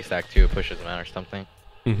hop in the haystack too, it pushes them out or something.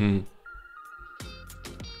 Mm-hmm.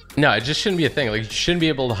 No, it just shouldn't be a thing. Like, you shouldn't be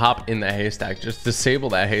able to hop in that haystack. Just disable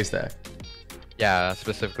that haystack. Yeah,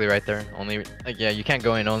 specifically right there. Only like, yeah, you can't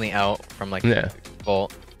go in, only out from like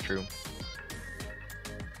vault. True.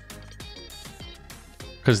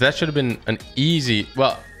 Because that should have been an easy,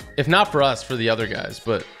 well, if not for us, for the other guys,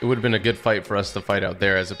 but it would have been a good fight for us to fight out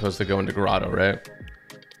there as opposed to going to Grotto, right?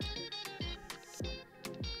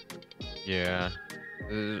 Yeah.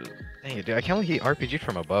 Dang it, dude. I can't believe he RPG'd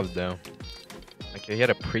from above though. Like he had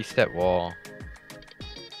a preset wall.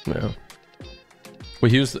 Yeah. Well,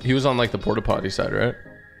 he was on like the porta potty side, right?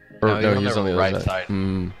 Or no, he was on the right other side.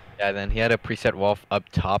 Mm. Yeah, then he had a preset wall up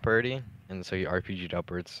top already, and so he RPG'd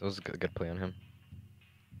upwards. It was a good play on him.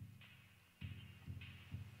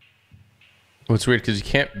 Well, it's weird because you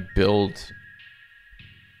can't build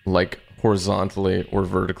like horizontally or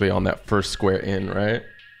vertically on that first square in, right?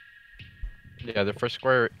 Yeah, the first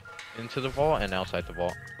square into the vault and outside the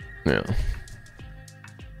vault. Yeah.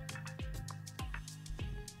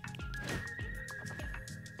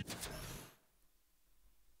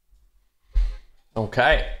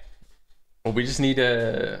 Okay. Well, we just need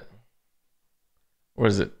a... What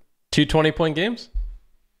is it? 2 20-point games?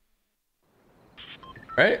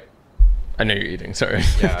 Right? I know you're eating, sorry.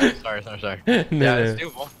 Yeah, sorry. No, Yeah, it's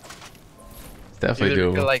doable. It's definitely Either doable.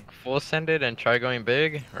 we could like full send it and try going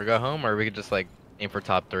big, or go home, or we could just like aim for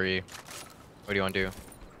top 3. What do you want to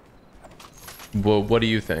do? Well, what do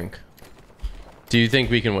you think? Do you think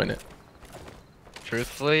we can win it?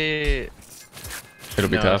 Truthfully, It'll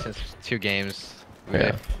be tough. Since 2 games,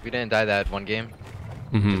 Yeah. we didn't die that 1 game.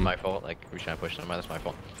 Mm-hmm. It's my fault. Like we shouldn't push them. That's my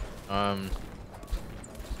fault.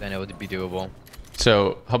 Then it would be doable.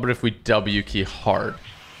 So, how about if we W key hard?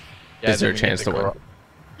 Yeah, Is there a then we get chance the to win?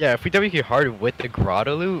 Yeah, if we W key hard with the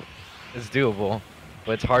grotto loot, it's doable.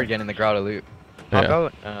 But it's hard getting the grotto loot. How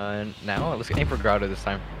about now? Let's aim for grotto this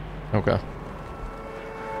time. Okay.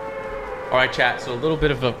 All right, chat. So a little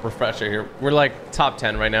bit of a refresher here. We're like top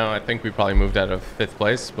 10 right now. I think we probably moved out of 5th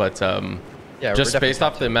place, but yeah, just based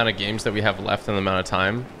off the amount of games that we have left and the amount of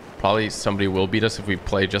time, probably somebody will beat us if we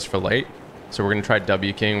play just for late. So we're gonna try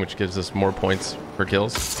W King, which gives us more points for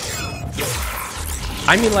kills.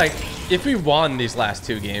 I mean, like, if we won these last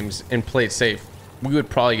 2 games and played safe, we would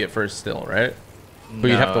probably get first still, right? But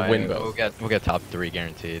you'd have to win both. We'll get top 3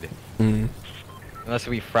 guaranteed. Mm-hmm. Unless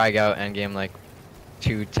we frag out endgame like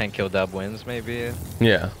 2 10-kill dub wins, maybe.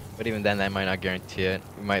 Yeah. But even then, that might not guarantee it.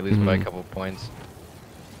 We might lose by a couple of points.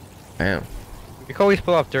 Damn. We can always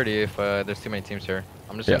pull off dirty if there's too many teams here.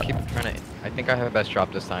 I'm just gonna keep trying to. I think I have the best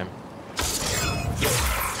drop this time. I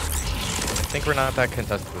think we're not that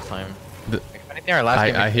contested this time. If anything, our last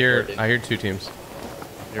game I hear 2 teams.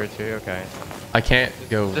 0-2, okay. I can't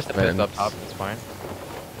go. Just a bit up top, it's fine.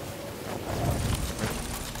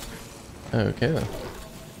 Okay then.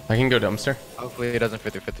 I can go dumpster. Hopefully it doesn't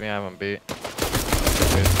 50-50 me, I haven't beat.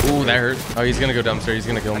 Ooh, that hurt. Oh, he's gonna go dumpster. He's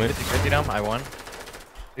gonna kill me. 50-50 down, I won.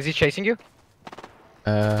 Is he chasing you?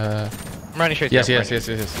 I'm running straight. Yes, he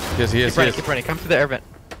is. Keep running. Come to the air vent.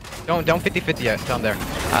 Don't 50-50 yet. Tell him there.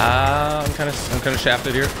 I'm kind of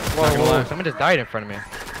shafted here. Whoa, someone just died in front of me.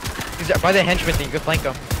 He's by the henchman thing. You can flank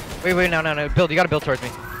him. Wait, no. Build. You gotta build towards me.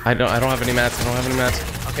 I don't have any mats.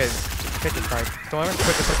 Okay, hit this side. Come over.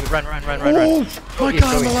 Quickly. Run. Oh my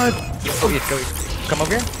god, I'm alive. Go east. Come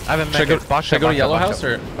over here. I have a mega. Should I go to yellow house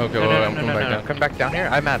or? Okay, I'm coming back down. Come back down here.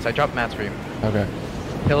 I have mats. I dropped mats for you. Okay.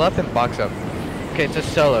 Heal up and box up. Okay, it's a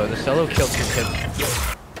solo. The solo killed 2 kids.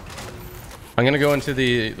 I'm gonna go into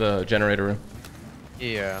the generator room.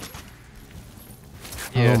 Yeah.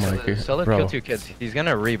 Oh my god. Solo killed 2 kids. He's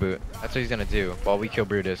gonna reboot. That's what he's gonna do while we kill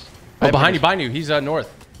Brutus. Oh, behind you. He's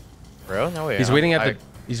north. Bro, no way. He's waiting at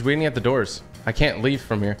the doors. I can't leave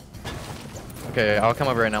from here. Okay, I'll come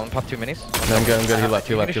over right now and pop 2 minis. No, I'm good.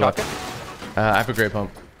 He left. I have a gray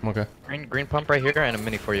pump. I'm okay. Green pump right here and a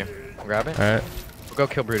mini for you. Grab it. All right. We'll go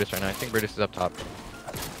kill Brutus right now. I think Brutus is up top.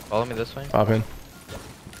 Follow me this way. Pop in.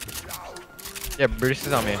 Yeah, Brutus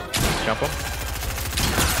is on me. Jump him.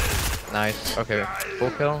 Nice. Okay.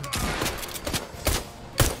 Full kill.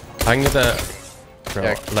 I can get the, bro.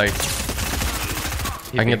 Yeah. Like,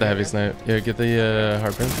 I can get the heavy snipe. Yeah, get the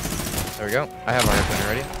harpoon. There we go. I have my harpoon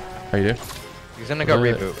already. How you do? He's gonna go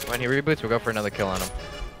reboot. When he reboots, we'll go for another kill on him.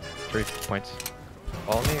 3 points.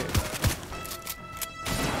 Follow me.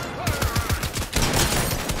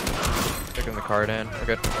 Taking the card in. We're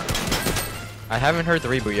good. I haven't heard the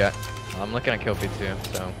reboot yet. I'm looking at kill feed too,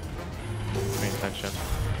 so paying attention.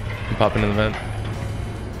 I'm popping in the vent.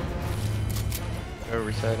 Go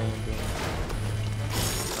resetting.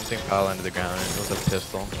 Something fell into the ground. It was a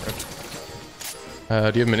pistol.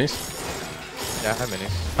 Do you have minis? Yeah, I have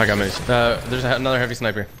minis. I got minis. There's another heavy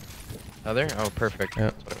sniper. Another? Oh, perfect.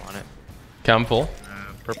 Yeah. That's what I wanted. Okay, I'm full.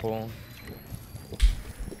 Purple.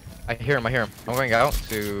 I hear him. I'm going out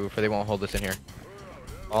for they won't hold us in here.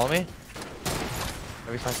 Follow me.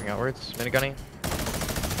 Are we sniping outwards? Minigunning.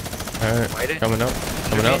 Alright, coming up.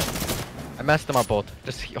 Coming up. I messed them up both.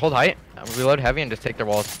 Just hold height, reload heavy, and just take their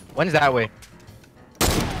walls. One's that way.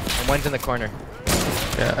 And one's in the corner.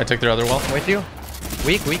 Yeah, I took their other wall. I'm with you.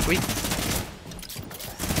 Weak.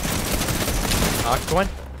 Knocked one.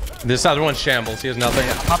 This other one's shambles. He has nothing.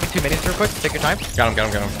 I'm popping 2 minis real quick. Take your time. Got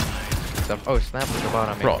him. Stuff. Oh, snap with the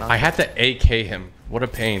bottom. Bro, I had to AK him. What a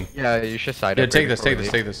pain. Yeah, you should side Yeah, upgrade take this. before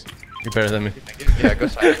we leave. You're better than me. Yeah, go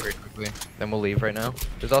side upgrade quickly. Then we'll leave right now.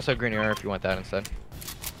 There's also a green arrow if you want that instead.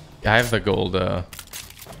 I have the gold.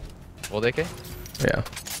 Gold AK? Yeah.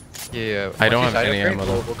 Yeah. I don't Once you have side any upgrade,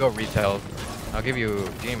 ammo. We'll go retail. I'll give you.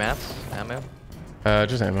 Do you need mats? Ammo?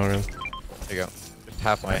 Just ammo, really. There you go. Just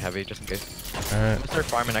half my heavy, just in case. Alright. I'm gonna start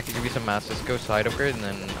farming. I can give you some mats. Just go side upgrade, and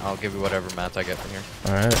then I'll give you whatever mats I get from here.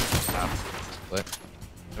 Alright. Split.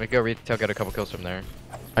 Let me go retail, get a couple kills from there.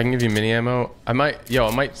 I can give you mini ammo. Can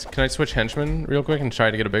I switch henchmen real quick and try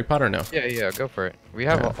to get a big pot or no? Yeah, go for it. We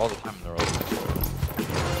have all the time in the world.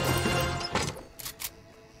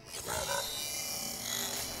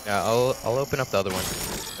 Yeah, I'll open up the other one.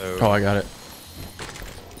 So, Oh, I got it.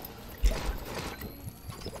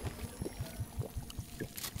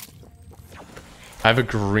 I have a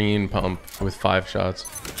green pump with 5 shots.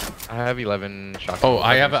 I have 11 shotguns. Oh,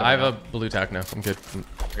 I have a blue tack now. I'm good.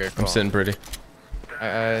 Okay, I'm cool. sitting pretty.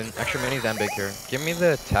 Extra minis and big here. Give me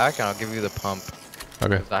the tack and I'll give you the pump.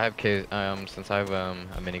 Okay. I have since I have a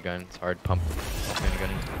minigun, it's hard pump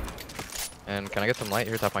minigun. And can I get some light?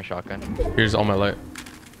 Here's half my shotgun. Here's all my light.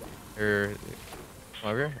 Here,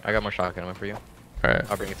 come over here. I got more shotgun. One for you. All right.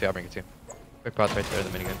 I'll bring it to you. Quick pot's right there. The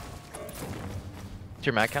minigun. What's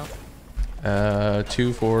your mag count?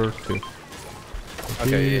 2, 4, 2.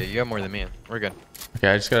 Okay, yeah, you have more than me. We're good. Okay,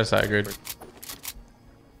 I just got a side grade.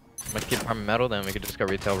 I'm gonna keep farming metal, then we could just go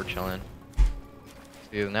retail. We're chilling.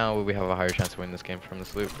 See, now we have a higher chance to win this game from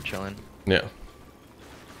this loot. We're chilling. Yeah.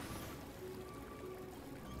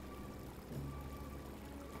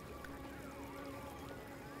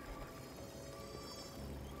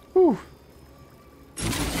 Whew.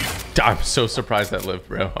 I'm so surprised that lived,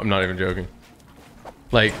 bro. I'm not even joking.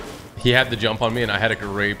 Like, he had the jump on me and I had a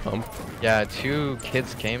great pump. Yeah, 2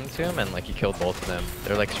 kids came to him and like he killed both of them.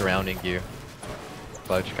 They're like surrounding you.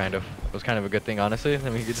 Clutch, kind of. It was kind of a good thing, honestly.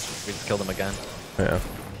 Then we just killed them again. Yeah.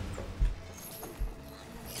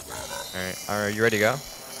 Alright, are you ready to go?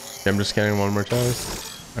 Yeah, I'm just scanning one more time.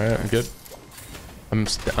 Alright, I'm good.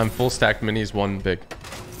 I'm full stacked minis, 1 big.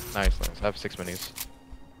 Nice. I have 6 minis.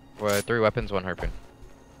 3 weapons, 1 harpoon.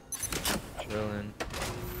 Chilling.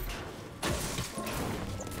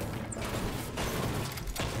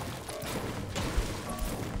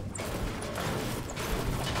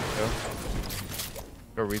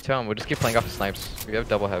 Go retail and we'll just keep playing off the snipes. We have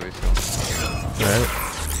double heavy still. Alright.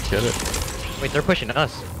 Get it. Wait, they're pushing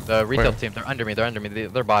us. The retail Where? team, they're under me.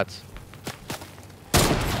 They're bots.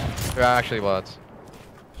 They're actually bots.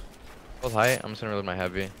 Hold high. I'm just gonna reload my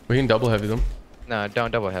heavy. We can double heavy them. No,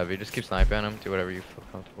 don't double heavy. Just keep sniping them. Do whatever you feel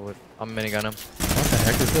comfortable with. I'm minigun them. What the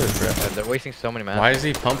heck is this, bro? They're wasting so many mats. Why is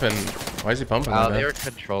he pumping? Why is he pumping like They're a that?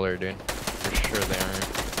 controller, dude. For sure they are.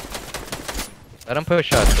 Let them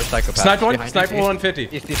push us. They're psychopaths. Sniper one. Behind Sniper you. 150.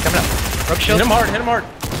 He's coming up. Broke shield. Hit him hard. Hit him hard.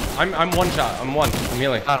 I'm 1 shot. I'm 1. I'm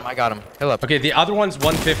healing. I got him. Heal up. Okay, the other one's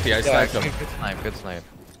 150. I sniped him. Good snipe. Good snipe.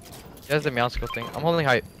 He has the meow skill thing. I'm holding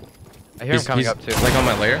height. I hear him coming up too. Like on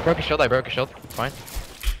my layer. Broke his shield. I broke his shield. It's fine.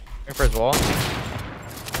 Going for his wall.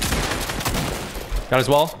 Got his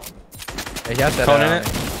wall. Yeah, he has that. Cone in it.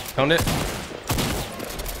 Coned it.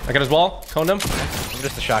 I got his wall. Coned him. I'm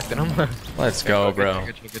just distracting him. Let's go, bro.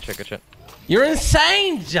 Good shit. You're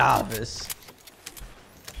insane, Jarvis.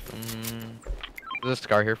 There's a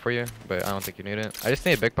scar here for you, but I don't think you need it. I just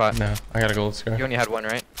need a big pot. No, I got a gold scar. You only had 1,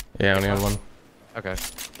 right? Yeah, I only had 1. Okay.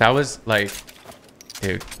 That was like,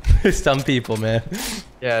 dude. Some people, man.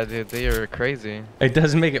 Yeah, dude, they are crazy. It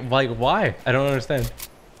doesn't make it like why? I don't understand.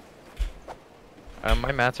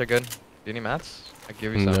 My mats are good. Do you need mats? I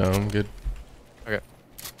give you some. No, I'm good. Okay.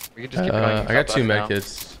 We can just keep going. I got 2 med now.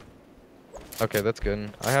 kits. Okay, that's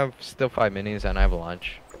good. I have still 5 minis and I have a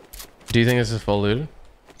launch. Do you think this is full looted?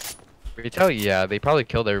 Retail, yeah, they probably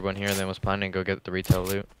killed everyone here and then was planning to go get the retail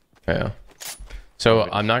loot. Yeah. So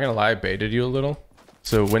I'm not gonna lie, I baited you a little.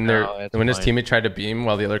 So when his teammate tried to beam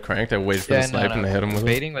while the other cranked, I waited for the snipe and I hit him with it.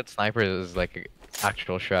 Baiting with sniper is like an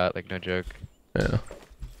actual shot, like no joke. Yeah.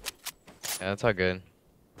 Yeah, that's all good.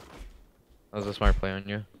 That was a smart play on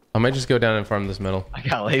you. I might just go down and farm this middle. I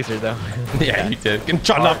got laser though. Yeah, you did.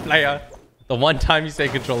 Controller player. The one time you say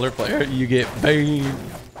controller player, you get banged.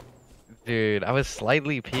 Dude, I was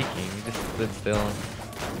slightly peeking. You just stood still.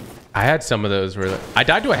 I had some of those where I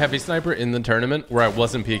died to a heavy sniper in the tournament where I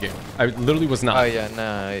wasn't peeking. I literally was not. Oh yeah,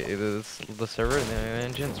 nah, the server and the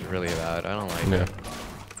engine's really bad. I don't like it.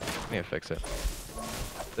 I need to fix it.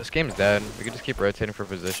 This game's dead. We can just keep rotating for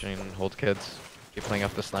positioning and hold kids. Keep playing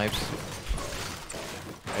off the snipes.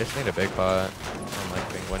 I just need a big pot. I don't like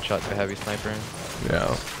being one shot to heavy sniper.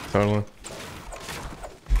 Yeah, totally.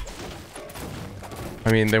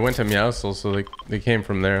 I mean, they went to Meowstle, so they came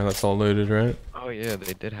from there. That's all looted, right? Oh yeah,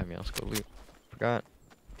 they did have Meowskull loot. Forgot.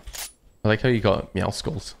 I like how you call it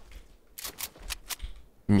Meowskulls.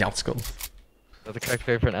 Meowskulls. Is that the correct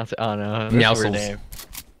way to pronounce it? Oh no, Meowskulls.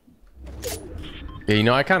 Yeah, you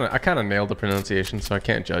know, I kind of nailed the pronunciation, so I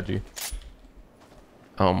can't judge you.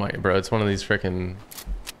 Oh my, bro, it's one of these freaking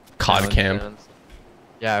COD camp.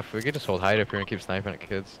 Yeah, if we could just hold height up here and keep sniping at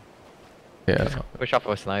kids. Yeah. Just push off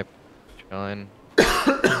a snipe. Chilling.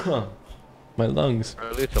 My lungs.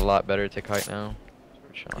 Our loot's a lot better to take height now.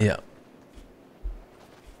 Yeah.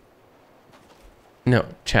 No,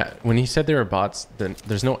 chat. When he said there were bots, then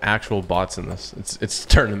there's no actual bots in this. It's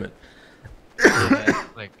tournament. Yeah,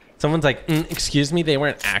 like someone's like, excuse me, they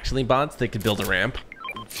weren't actually bots. They could build a ramp.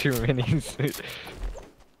 too many.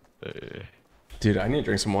 Dude, I need to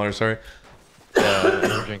drink some water. Sorry. Yeah,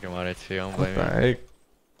 I'm drinking water too. I'm blaming.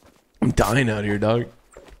 I'm dying out here, dog.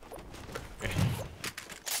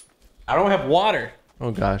 I don't have water.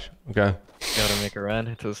 Oh gosh. Okay. Gotta make a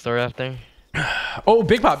run to the store after. Oh,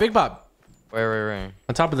 big pop, big pop. Where?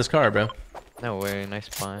 On top of this car, bro. No way. Nice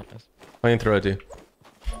spot. I can throw it, dude.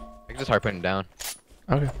 I can just hard put it down.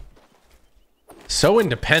 Okay. So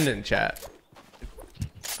independent, chat.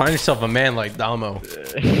 Find yourself a man like Damo.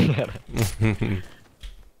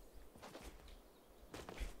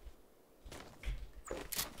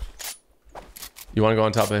 You want to go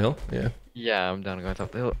on top of the hill? Yeah. Yeah, I'm down to go on top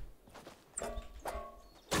of the hill.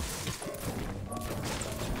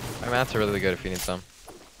 My mats are really good if you need some.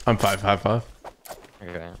 I'm 555.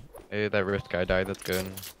 Okay. Hey, that rift guy died. That's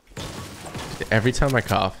good. Every time I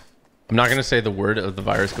cough, I'm not gonna say the word of the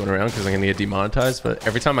virus going around because I'm gonna get demonetized. But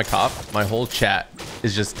every time I cough, my whole chat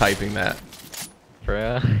is just typing that.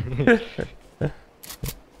 For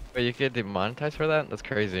Wait, you get demonetized for that? That's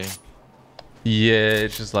crazy. Yeah,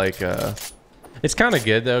 it's just like it's kind of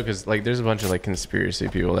good though because like there's a bunch of like conspiracy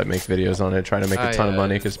people that make videos on it trying to make a ton of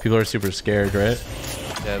money because people are super scared, right?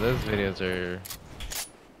 Yeah, those videos are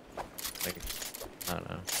like I don't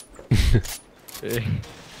know.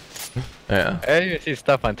 Yeah. I even see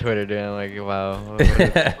stuff on Twitter dude. I'm like, wow. What is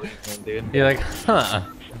this, dude? You're like, huh?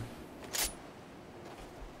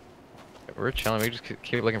 We're chilling. We just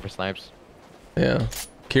keep looking for snipes. Yeah.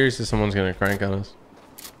 Curious if someone's gonna crank on us.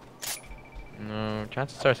 No,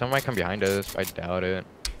 chances are someone might come behind us. I doubt it.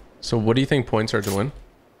 So what do you think points are to win?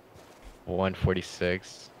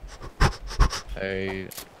 146.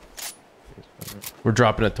 We're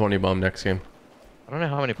dropping a 20 bomb next game. I don't know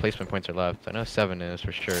how many placement points are left. I know 7 is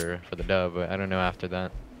for sure for the dub, but I don't know after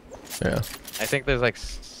that. Yeah. I think there's like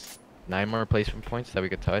 9 more placement points that we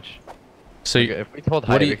could touch. So If we hold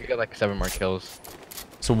high, we could get like 7 more kills.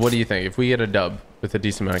 So what do you think? If we get a dub with a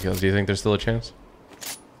decent amount of kills, do you think there's still a chance?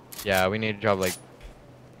 Yeah, we need to drop like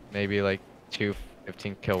maybe like 2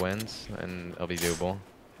 15 kill wins, and it'll be doable.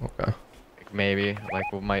 Okay. Like maybe like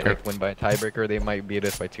we might like win by a tiebreaker. They might beat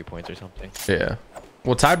us by 2 points or something. Yeah.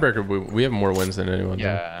 Well, tiebreaker, we have more wins than anyone.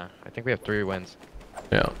 Yeah, I think we have 3 wins.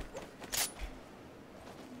 Yeah.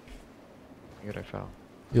 Good, I fell.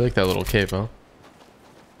 You like that little cape, huh?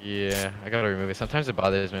 Yeah, I gotta remove it. Sometimes it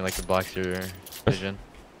bothers me, like it blocks your vision.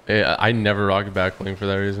 Yeah, I never rock it back bling for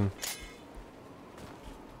that reason.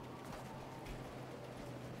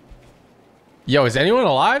 Yo, is anyone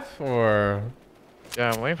alive or?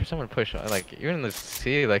 Yeah, I'm waiting for someone to push. Like even in the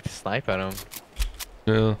sea, like to snipe at him.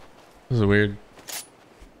 Yeah, this is weird.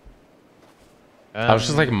 I was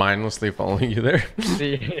just like mindlessly following you there.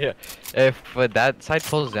 Yeah. If that side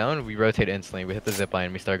pulls down, we rotate instantly. We hit the zip line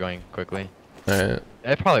and we start going quickly. Alright.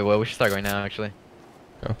 It probably will. We should start going now, actually.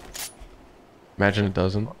 Oh. Imagine it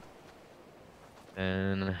doesn't.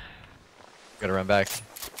 And gotta run back.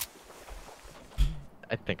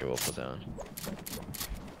 I think it will pull down.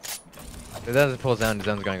 If it doesn't pull down, the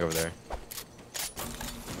zone's going over there.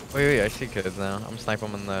 Wait, I see kids now. I'm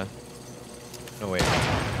sniping them in the... No, wait.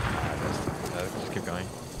 Just keep going.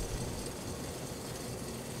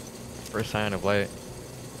 First sign of light.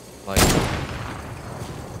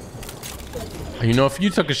 You know, if you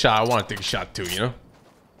took a shot, I want to take a shot too, you know?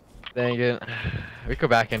 Dang it. We go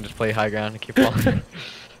back and just play high ground and keep falling.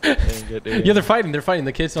 Yeah, they're fighting. They're fighting.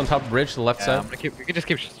 The kid's on top of the bridge to the left side. We could just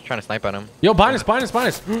keep trying to snipe on him. Yo, behind us, behind us, behind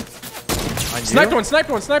us. Sniped one, sniped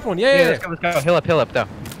one, sniped one. Yeah. Let's go. Heal up, though.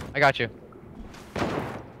 I got you.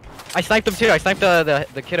 I sniped him too. I sniped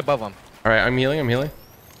the kid above him. All right, I'm healing. Okay.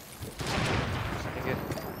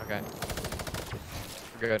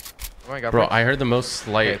 We're good. Oh my god, Bro, I heard the most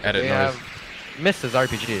slight edit noise. Missed his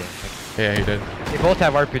RPG. Yeah, he did. They both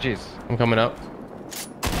have RPGs. I'm coming up.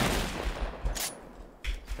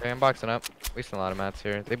 Okay, I'm boxing up. Wasting a lot of mats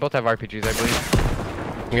here. They both have RPGs, I believe.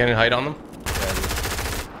 I'm getting height on them. Yeah,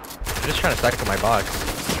 I'm just trying to stack up my box.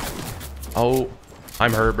 Oh,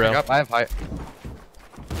 I'm hurt, bro. I have height.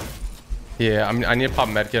 Yeah, I need to pop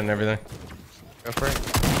medkit and everything. Go for it.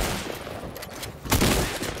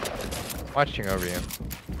 Watching over you.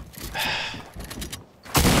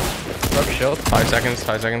 Broke shield. 5 seconds,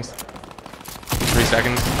 5 seconds. 3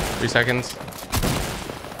 seconds, 3 seconds.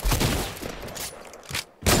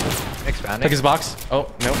 Expanding. Take his box.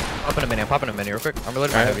 Oh, nope. I'm popping a mini real quick. I'm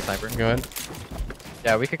reloading my heavy sniper. Go ahead.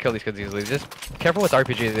 Yeah, we could kill these kids easily. Just careful with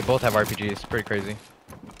RPGs. They both have RPGs. Pretty crazy.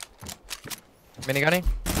 Mini gunning.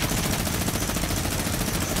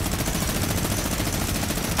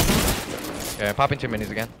 Okay, I'm popping 2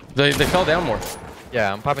 minis again. They fell down more.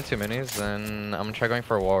 Yeah, I'm popping 2 minis, and I'm gonna try going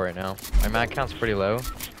for a wall right now. My mat count's pretty low,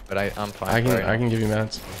 but I'm fine. I can give you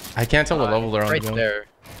mats. I can't tell what level they're on. Right there,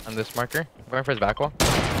 on this marker. I'm going for his back wall.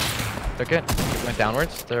 Took it. Went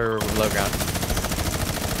downwards. They're low ground.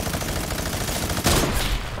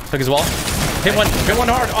 Took his wall. Hit one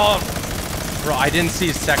hard. Oh, bro, I didn't see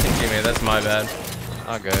his second teammate. That's my bad.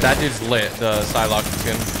 Oh, good. That dude's lit. The Psylocke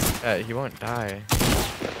skin. Yeah, he won't die.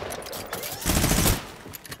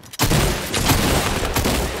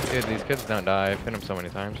 Dude, these kids don't die. I've hit them so many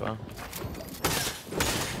times, wow.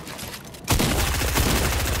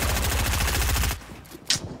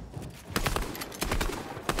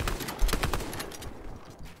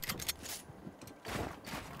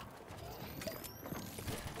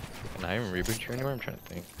 Can I even reboot you anymore? I'm trying to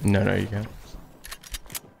think. No, you can't.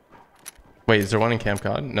 Wait, is there one in Camp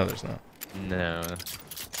Cod? No, there's not. No.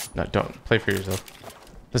 No, don't. Play for yourself.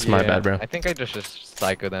 This is my bad, bro. I think I just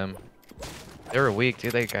psycho them. They were weak,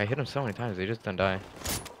 dude. I hit them so many times. They just don't die.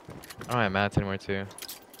 I don't have mats anymore, too.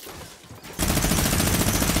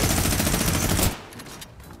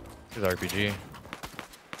 This is RPG.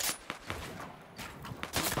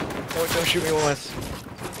 Oh, don't shoot me once.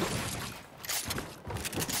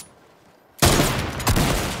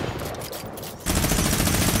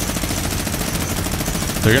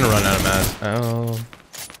 They're gonna run out of mats. Oh.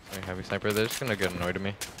 Okay, heavy sniper. They're just gonna get annoyed at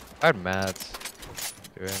me. I had mats.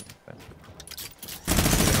 Do it.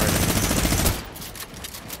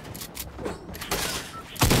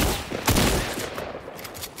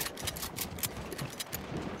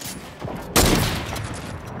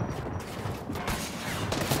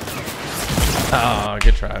 Oh,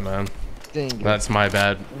 good try, man. Dang it. That's my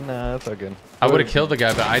bad. Nah, that's all good. I would have killed the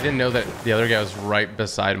guy, but I didn't know that the other guy was right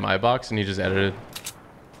beside my box, and he just edited.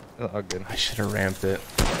 That's all good. I should have ramped it.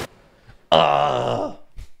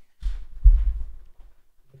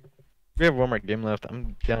 We have one more game left.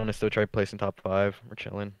 I'm down to still try placing top 5. We're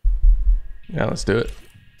chilling. Yeah, let's do it.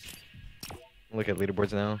 Look at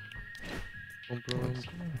leaderboards now.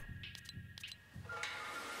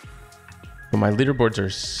 But my leaderboards are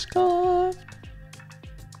scuffed.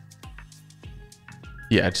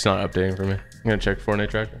 Yeah, it's not updating for me. I'm gonna check Fortnite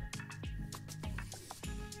Tracker.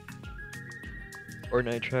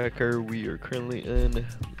 Fortnite Tracker, we are currently in.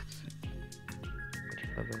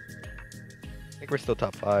 I think we're still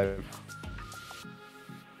top 5.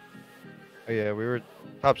 Oh yeah, we were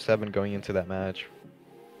top 7 going into that match.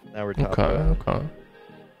 Now we're top 5. Okay.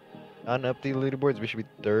 On update leaderboards, we should be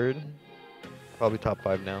 3rd. Probably top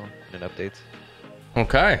 5 now in updates.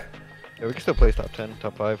 Okay. Yeah, we can still place top 10,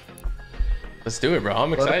 top 5. Let's do it, bro.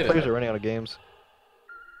 I'm A lot of excited. players are running out of games.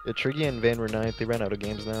 Yeah, Triggy and Van were 9th. They ran out of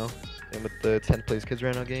games now. And with the 10th place kids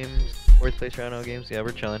ran out of games. 4th place ran out of games. Yeah,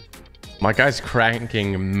 we're chilling. My guy's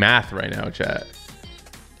cranking math right now, chat.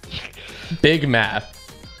 Big math.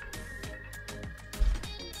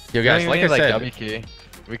 Yo, guys, like I said, W key.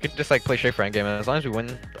 We could just like play straight for endgame, and as long as we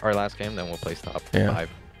win our last game, then we'll play top 5.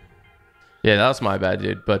 Yeah, that was my bad,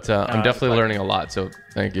 dude. But I'm definitely learning a lot, so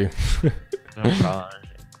thank you. No problem.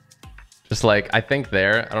 Just like, I think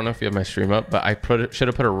there, I don't know if you have my stream up, but I should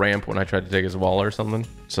have put a ramp when I tried to take his wall or something,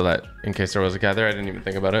 so that in case there was a guy there, I didn't even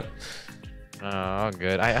think about it. Oh,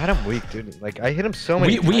 good. I had him weak, dude. Like, I hit him so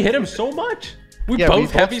many times. We hit him so much. We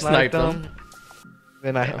both heavy sniped him.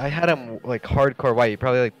 Then I had him like hardcore white,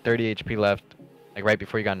 probably like 30 HP left, like right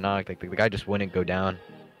before he got knocked. Like the guy just wouldn't go down.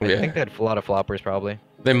 I think they had a lot of floppers probably.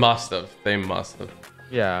 They must have. They must have.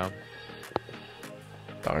 Yeah.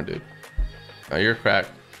 Darn, dude. Oh, you're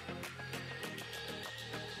cracked.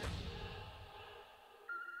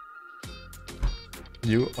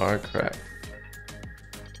 You are cracked.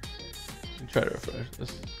 Try to refresh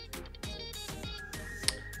this.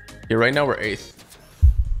 Yeah, right now we're 8th.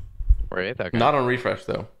 We're 8th? Okay. Not on refresh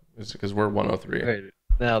though. It's because we're 103. Wait,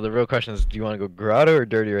 now the real question is, do you want to go grotto or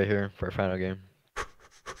dirty right here for our final game?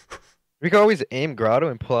 We can always aim grotto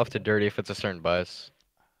and pull off to dirty if it's a certain bus.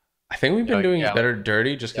 I think we've been doing better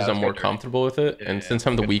dirty just because I'm more comfortable with it. And since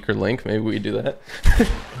I'm the weaker link, maybe we do that.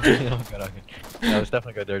 Okay. No, let's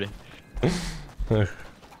definitely go dirty.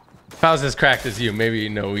 If I was as cracked as you, maybe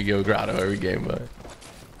we go grotto every game, but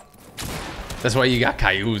that's why you got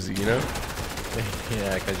Kayuzi, you know?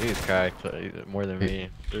 Yeah, because he's cracked more than me,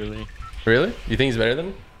 really. Really? You think he's better than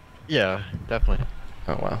me? Yeah, definitely.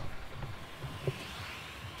 Oh, wow.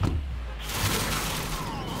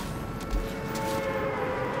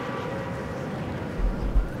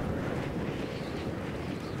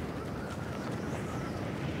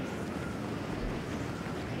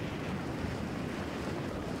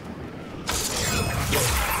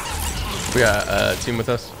 We got a team with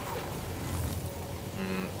us.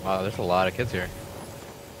 Wow, there's a lot of kids here.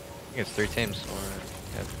 I think it's 3 teams.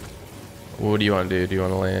 What do you want to do? Do you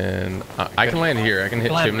want to land? I can land here. I can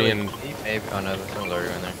hit chimney and. Maybe. Oh no, someone's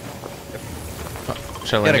already in there.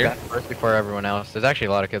 Should I land here? First before everyone else. There's actually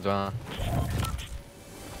a lot of kids on.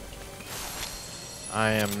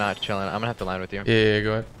 I am not chilling. I'm gonna have to land with you. Yeah,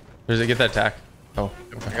 go ahead. Where's it? Get that tack. Oh,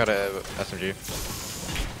 okay. I got a SMG.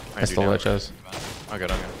 I stole that chest. Oh, good.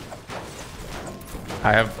 Okay.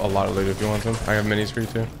 I have a lot of loot if you want some. I have minis for you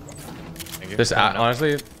too. Thank you. This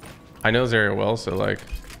honestly, I know this area well, so like.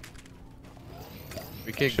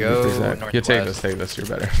 We could go northwest. You take this. You're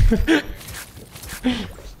better.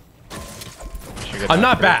 I'm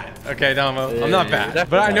not bad. Okay, Damo. I'm not bad.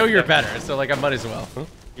 But I know you're better, so like I might as well.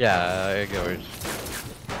 Yeah, I get it.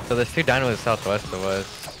 So there's 2 dinos southwest of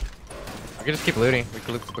us. We can just keep looting. We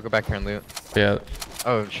could go back here and loot. Yeah.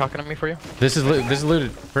 Oh, shotgun on me for you? This is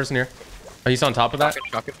looted. Person here. Oh, he's on top of that?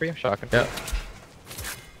 Shotgun for you? Shotgun. Yeah.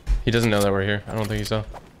 He doesn't know that we're here. I don't think he saw.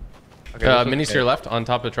 Okay, minis to your left on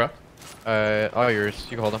top of the truck. All yours.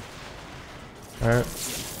 You can hold them. Alright.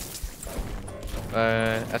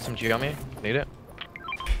 SMG on me. Need it?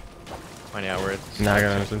 Finding out where it's. Nah, I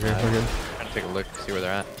got an SMG. We're good. Trying to take a look, see where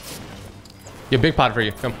they're at. Yeah, big pot for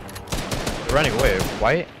you. Come. They're running away.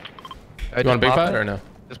 White? You want a big pot or no?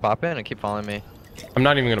 Just pop in and keep following me. I'm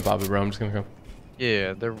not even gonna pop it, bro. I'm just gonna come.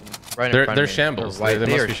 Yeah, they're right in front of me. They're shambles. They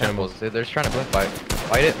must be shambles. They're just trying to bloom fight.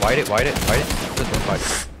 Fight it. Just bloom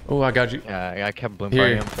fight. Oh, I got you. Yeah, I kept bloom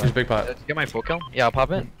fighting him. Here's big pot. Get my full kill? Yeah, I'll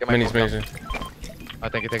pop in. Get my minis. Oh,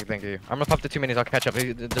 thank you. I'm gonna pop the 2 minis. I'll catch up.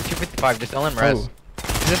 The 255. Just LM res.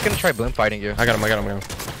 He's just gonna try bloom fighting you. I got him.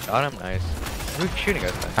 Got him. Nice. Who's shooting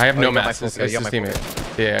us? I have no mats. It's his teammate.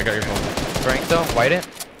 Yeah, I got your phone. Spraying still. White it.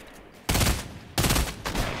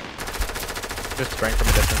 Just spraying from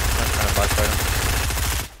a distance. I'm trying to box fight him.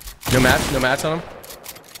 No mats on him?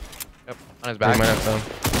 Yep, on his back. Might have some.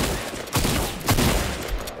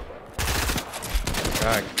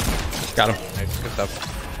 Got him. Nice, good stuff.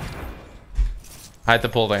 I had to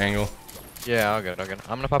pull the angle. Yeah, all good. I'm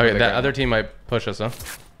gonna pop Okay, that other team might push us, huh?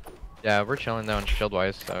 Yeah, we're chilling down shield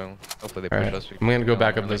wise, so hopefully they push us. I'm gonna go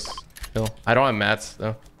back up this hill. I don't have mats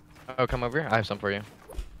though. Oh, come over here. I have some for you.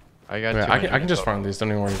 I got. I can just farm these. Don't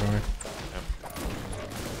even worry about it.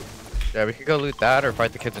 Yeah, we could go loot that or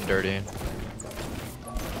fight the kids in dirty.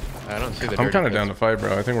 I don't see the dirty. I'm kind of down to fight,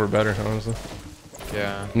 bro. I think we're better, honestly.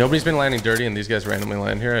 Yeah. Nobody's been landing dirty, and these guys randomly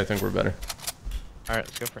land here. I think we're better. All right,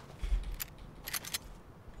 let's go for it.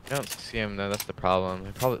 I don't see him though. That's the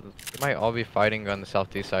problem. They might all be fighting on the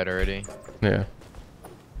southeast side already. Yeah.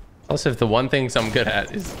 Plus, if the one thing I'm good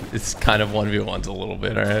at is it's kind of 1v1s a little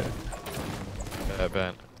bit, all right? Yeah, I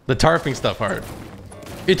bet. The tarping stuff hard.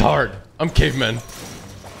 It's hard. I'm caveman.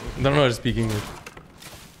 I don't know how to speak English.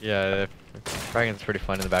 Yeah, Dragon's pretty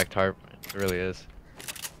fun in the back tarp. It really is.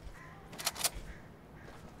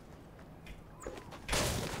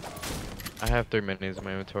 I have 3 minis in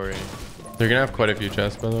my inventory. They're gonna have quite a few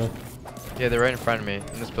chests, by the way. Yeah, they're right in front of me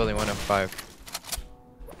in this building 105.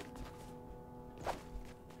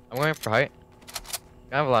 I'm going for height.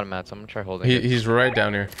 I have a lot of mats. I'm gonna try holding it. He's right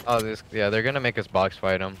down here. Oh, yeah, they're gonna make us box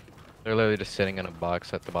fight them. They're literally just sitting in a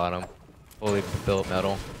box at the bottom. Fully built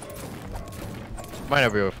metal. Might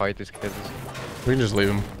not be able to fight these kids. We can just leave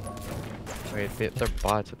him. Wait, they're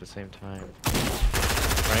bots at the same time.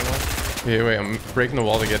 Running one? Yeah, wait, I'm breaking the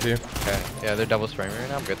wall to get to you. Okay. Yeah, they're double spraying me right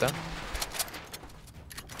now. I'm good though.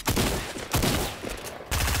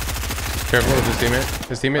 Careful with his teammate.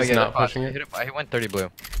 His teammate's yeah, not pushing it. I hit one 30 blue.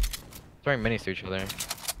 Throwing minis to each other.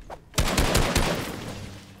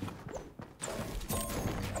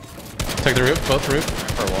 Take the roof, both roof.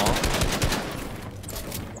 For a wall.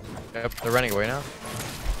 Yep, they're running away now.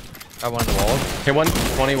 Got one on the wall. Hit one,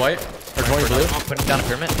 20 white. Or 20 blue. Putting down a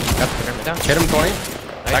pyramid. Got the pyramid down. Hit him 20.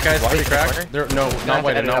 Nice. That guy's White pretty in the cracked. corner. They're, no, not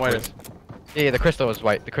white, not white. Upwards. Yeah, the crystal was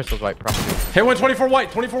white. The crystal's white, probably. Hit one, 24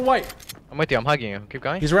 white, 24 white. I'm with you. I'm hugging you. Keep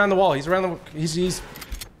going. He's around the wall. He's around the. He's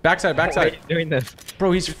backside, Why are backside. you doing this?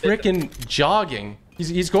 Bro, he's freaking jogging.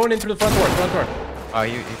 He's going in through the front door. Front door. Oh,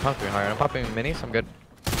 he pumped me hard. I'm popping minis. I'm good.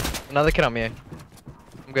 Another kid on me.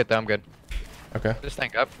 I'm good though. I'm good. Okay. Just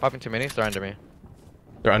tank up. Popping 2 minis. They're under me.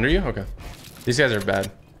 They're under you. Okay. These guys are bad.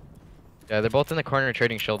 Yeah, they're both in the corner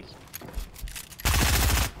trading shields.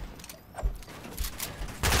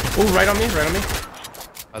 Ooh, right on me. Right on me.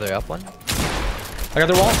 Are they up one? I got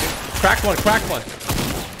their wall. Cracked one. Cracked one.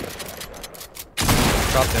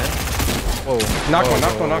 Dropped in. Whoa. Knock Whoa, one.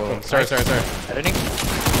 Knock whoa, one. Knock whoa, one. whoa. Sorry. Sorry. Sorry. Editing.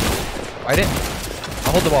 I didn't.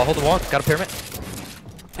 I'll hold the wall. Hold the wall. Got a pyramid.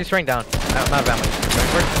 He's spraying down. I'm out of ammo.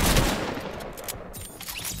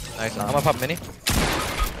 Nice. I'm gonna pop mini.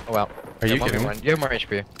 Oh wow. Are you Yeah, kidding me? 1v1. You have more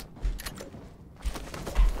HP.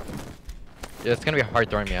 Yeah, it's gonna be hard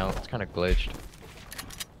throwing me out. It's kind of glitched.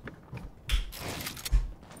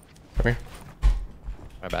 Come here.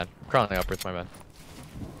 My bad. I'm crawling upwards. My bad.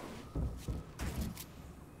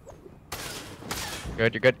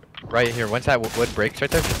 Good. You're good. Right here. Once that wood breaks right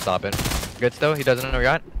there, just stop it. Good still. He doesn't know where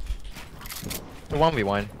you're at. It's a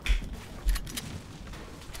 1v1.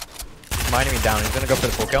 He's mining me down. He's gonna go for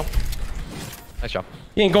the full kill. Nice job.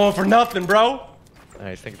 He ain't going for nothing, bro.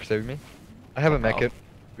 Nice. Thank you for saving me. I have a mech kit.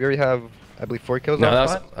 We already have, I believe, 4 kills. No, on that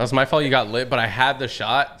was, spot. that was my fault. You got lit, but I had the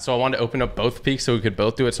shot, so I wanted to open up both peaks so we could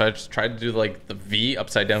both do it. So I just tried to do like the V,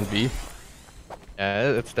 upside down V. Yeah,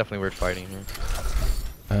 it's definitely worth fighting here.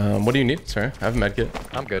 What do you need, sir? I have a medkit.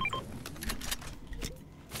 I'm good.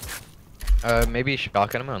 Maybe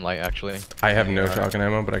shotgun ammo and light actually. I have no AR. shotgun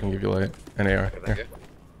ammo, but I can give you light and AR. Okay, thank you.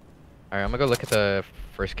 Alright, I'm gonna go look at the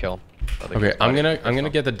first kill. Okay, I'm gonna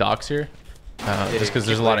get the docks here, just because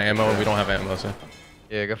there's a lot of ammo and we don't have ammo. So.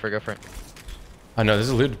 Yeah, go for it. Go for it. Oh no, this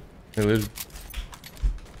is looted. They looted.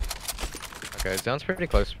 Okay, zone's pretty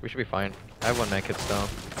close. We should be fine. I have 1 mech kit still.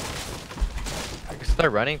 We can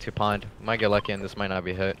start running to pond. Might get lucky and this might not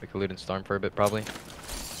be hit. We could loot and storm for a bit probably.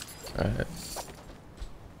 Alright.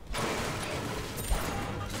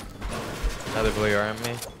 Another blue AR on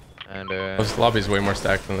me. And This lobby's way more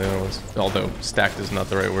stacked than the other ones. Although stacked is not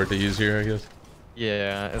the right word to use here, I guess.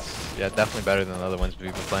 yeah, it's definitely better than the other ones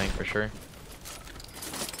we've been playing for sure.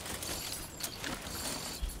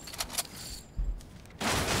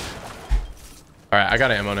 Alright, I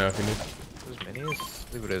got ammo now if you need. Those minis?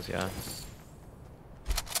 I believe it is, yeah.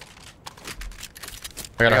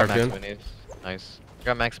 I got a max harpoon. minis. Nice. I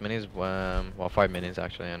got max minis, well 5 minis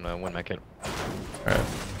actually, and 1 mech kit. Alright.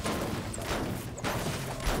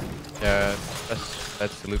 Yeah,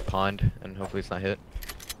 that's the loot pond, and hopefully it's not hit.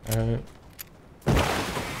 Alright. I'm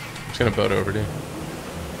just gonna boat over to you.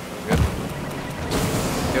 Good. Do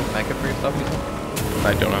you have a mech kit for yourself, you said?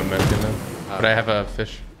 I don't have a medkit now. But I have a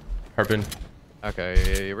fish. Harpoon.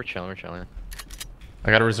 Okay, yeah, we're chilling. I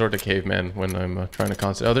gotta resort to caveman when I'm trying to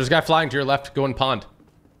concentrate. Oh, there's a guy flying to your left, going pond.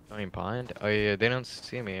 Going pond? Oh yeah, they don't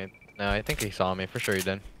see me. No, I think he saw me. For sure he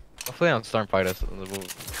did. Hopefully they don't storm fight us.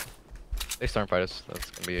 They storm fight us. That's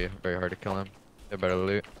gonna be very hard to kill him. They better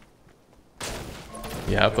loot.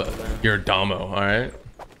 Yeah, but you're a Damo, alright?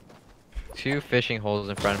 2 fishing holes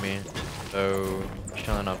in front of me. So,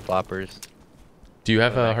 chilling on floppers. Do you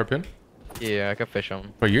have a harpoon? Yeah, I can fish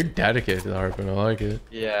them. Bro, you're dedicated to the harpoon. I like it.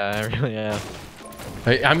 Yeah, I really am.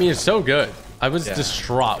 I mean, it's so good. I was Yeah.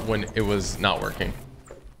 distraught when it was not working.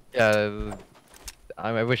 Yeah,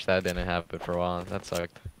 I wish that didn't happen for a while. That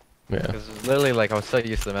sucked. Yeah, Because literally, like, I was so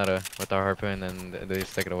used to the meta with our harpoon, and they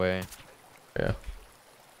just take it away. yeah.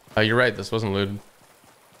 You're right. This wasn't looted.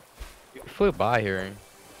 You flew by here.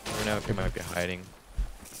 You know if he might be hiding.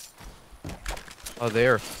 Oh,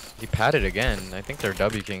 he patted again. I think they're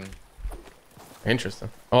W king. Interesting.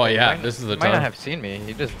 Oh yeah, this is the He might not time. have seen me.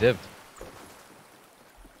 He just dipped.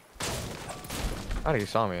 How did he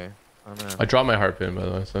saw me? I don't know. I dropped my heart pin by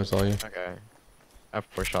the way, so I saw you. Okay. I have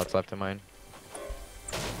 4 shots left in mine.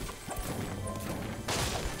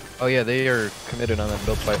 Oh yeah, they are committed on that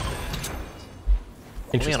build fight.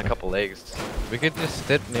 Only on Interesting. a couple legs. We could just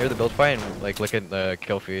sit near the build fight and like look at the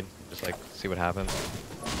kill feed, just like see what happens.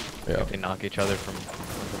 Yeah. If they knock each other from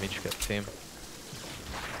each team.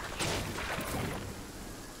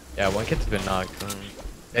 Yeah, one kid's been knocked.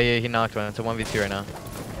 Yeah, he knocked one. It's a 1v2 right now.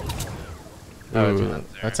 Oh, it's Ooh, one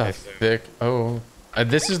there. that's a Okay, so- thick. Oh,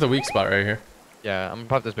 this is the weak spot right here. Yeah, I'm gonna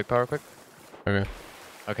pop this big power quick. Okay.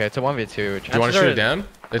 Okay, it's a 1v2. Do you want to shoot it down?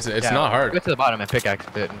 It's not hard. Go to the bottom and pickaxe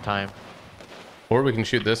it in time. Or we can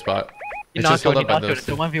shoot this spot. He It's just knocked held one, up by It's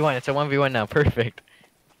a those. 1v1. It's a 1v1 now. Perfect.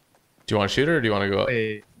 Do you want to shoot it or do you want to go up?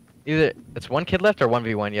 Wait, either it's one kid left or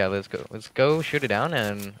 1v1. Yeah, let's go. Let's go shoot it down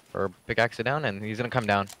or pickaxe it down, and he's gonna come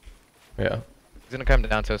down. Yeah. He's gonna come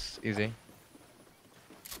down, so it's easy.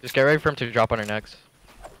 Just get ready for him to drop on our necks.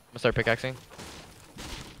 I'm gonna start pickaxing.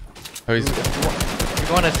 Oh, he's.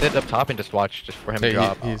 You want to sit up top and just watch, just for him to Yeah,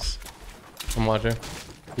 drop. he's. I'm watching.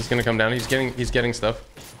 He's gonna come down. He's getting stuff.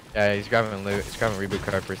 Yeah, he's grabbing loot. He's grabbing a reboot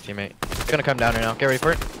card for his teammate. He's gonna come down right now. Get ready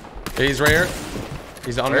for it. Yeah, he's right here.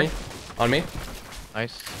 He's on Where? me. On me.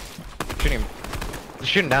 Nice. Shooting him. He's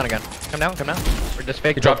shooting down again. Come down, come down. We're just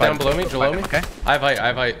fake. He dropped down profile. below me. Okay. I have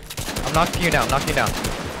height. I'm knocking you down. Knocking you down.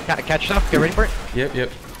 Catch yourself. Get ready for it. Yep.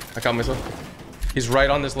 I got myself. He's right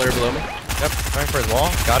on this layer below me. Yep. Going for his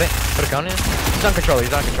wall. Got it. Put a gun in. He's on controller.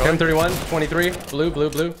 He's on controller. 1031, 23,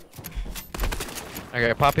 blue.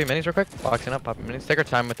 Okay, poppy minis real quick. Boxing up, poppy minis. Take our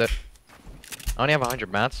time with it. I only have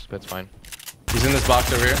 100 mats, but it's fine. He's in this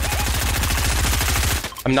box over here.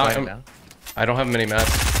 Sliding down. I don't have many mats.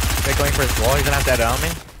 Okay, going for his wall. He's gonna have to edit on me.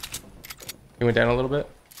 He went down a little bit.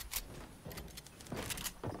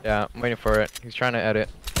 Yeah, I'm waiting for it. He's trying to edit.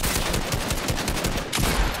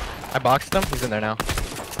 I boxed him. He's in there now.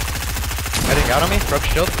 Editing out on me. Broke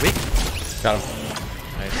shield. Weak. Got him.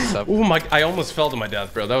 Nice. What's up? Oh my! I almost fell to my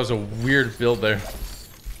death, bro. That was a weird build there.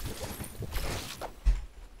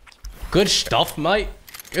 Good stuff, mate.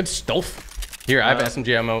 Good stuff. Here, I have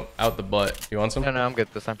SMG ammo out the butt. You want some? No, I'm good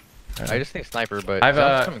this time. I just need sniper, but I have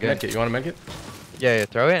a coming good. medkit. You want a medkit? Yeah,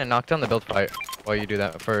 throw it and knock down the build fight while you do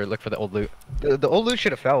that. Look for the old loot. The old loot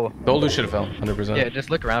should have fell. The old loot should have fell. 100%. Yeah, just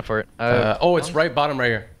look around for it. Oh, it's right bottom right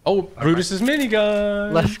here. Oh, Brutus's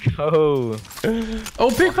minigun. Let's go.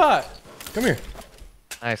 Oh, big pot. Come here.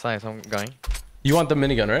 Nice. I'm going. You want the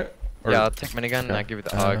minigun, right? Or- Yeah, I'll take minigun and I'll give you the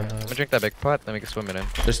AUG. I'm gonna drink that big pot, then we can swim it in.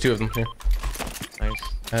 There's 2 of them here. Nice.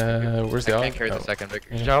 Where's the I AUG? can't carry the Oh. second big.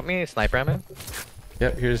 Could you help me sniper ammo?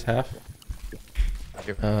 Yep, here's half.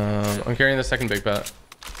 I'm carrying the second big pot.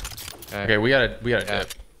 Okay, we gotta dip.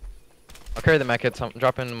 I'll carry the med kit. I'm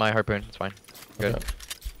dropping my harpoon. It's fine. Good.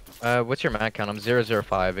 Okay. What's your mag count? I'm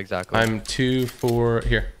 005 exactly. I'm 2 for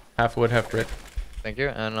here. Half wood, half brick. Thank you.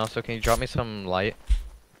 And also, can you drop me some light?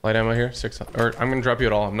 Light ammo here, 6. Or I'm gonna drop you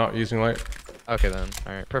it all. I'm not using light. Okay then.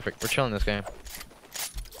 All right, perfect. We're chilling this game.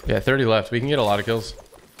 Yeah, 30 left. We can get a lot of kills.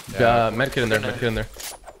 Yeah. Medkit in there. Medkit in there.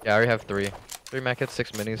 Yeah, I already have 3. 3 med kits,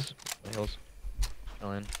 6 minis. Heals.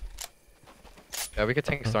 Chilling. Yeah, we could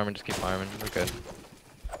tank storm and just keep farming. We're good.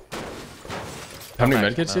 How many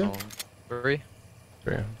Max medkits do you have? metal. 3.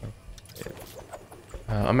 3.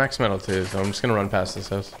 I'm max metal too, so I'm just gonna run past this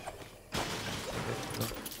house.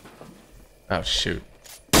 Oh shoot.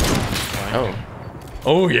 Oh.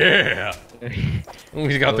 Oh yeah. Oh,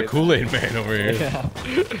 he's got the Kool-Aid man over here. Yeah.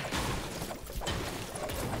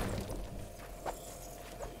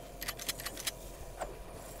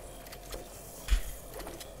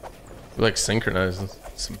 We're like synchronized.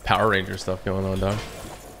 Some Power Ranger stuff going on, dog.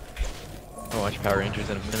 I'll watch Power Rangers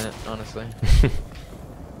in a minute, honestly.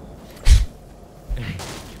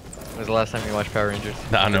 When was the last time you watched Power Rangers?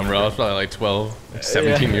 I don't know, bro. I was probably like 12, like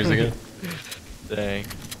 17 years ago. Dang.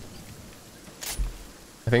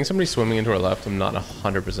 I think somebody's swimming into our left. I'm not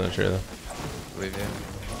 100% sure though. Believe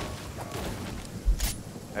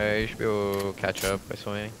you. You should be able to catch up by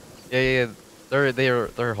swimming. Yeah.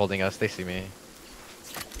 They're holding us. They see me.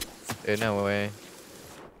 Dude, no way.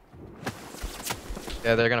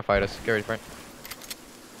 Yeah, they're gonna fight us. Get ready for it.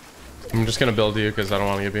 I'm just gonna build you because I don't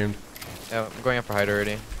want to get beamed. Yeah, I'm going up for height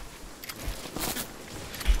already.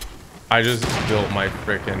 I just built my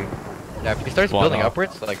freaking. Yeah, if he starts Wall building off.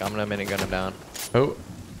 upwards, like I'm gonna minigun him down. Oh,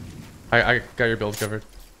 I got your build covered.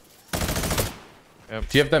 Yep.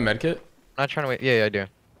 Do you have that medkit? I'm not trying to wait. Yeah, I do.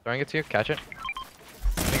 Throwing it to you. Catch it.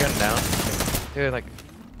 Minigun down. Dude, like,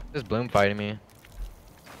 this bloom fighting me.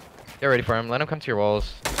 Get ready for him. Let him come to your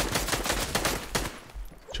walls.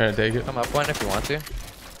 Trying to take it. Come up one if you want to.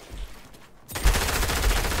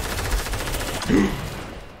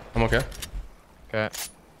 I'm okay. Okay.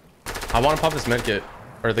 I want to pop this med kit.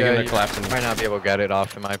 Or are they gonna collapse in? Might not be able to get it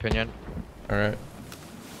off, in my opinion. All right.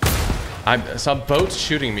 Some boats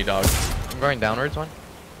shooting me, dog. I'm going downwards one.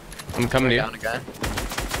 I'm coming to you. Down again.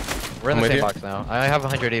 We're in the same box now. I have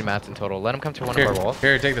 180 mats in total. Let him come to one of our walls.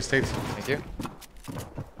 Here, take this, take this. Thank you.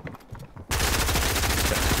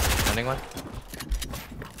 Landing one.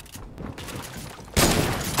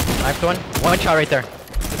 Knifed one. One shot right there.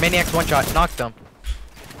 The maniac's one shot. Knocked him.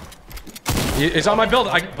 He's on my build.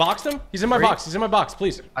 I boxed him. He's in my box. He's in my box.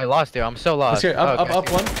 Please. I lost you. I'm so lost. Let's hear up, okay. up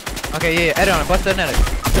one. Okay, yeah. Edit on it. Bust the net.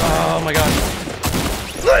 Oh my god.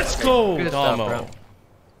 Let's go, Good Tomo. Stuff,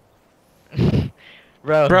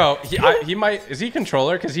 bro. Bro, he might. Is he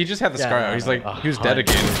controller? Because he just had the scar out. He's like, he was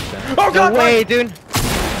dedicated. 100%. Oh god, no way, dude.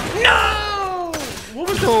 No! What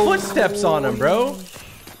was the footsteps on him, bro?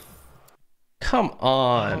 Come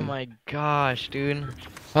on. Oh my gosh, dude.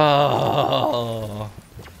 Oh.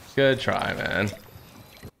 Good try, man.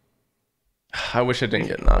 I wish I didn't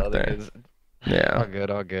get knocked there. Yeah. All good,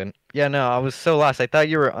 all good. Yeah, no, I was so lost. I thought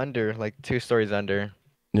you were under, like 2 stories under.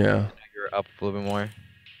 Yeah. You were up a little bit more.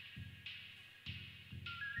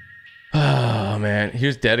 Oh man, he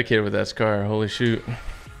was dedicated with that scar. Holy shoot.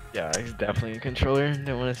 Yeah, he's definitely a controller.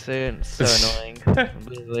 Didn't want to say it. It's so annoying.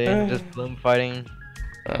 Literally, just bloom fighting.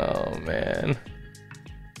 Oh man.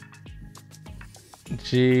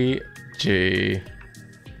 GG.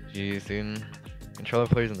 Jeez, dude. Controller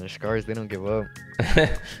players and their scars, they don't give up.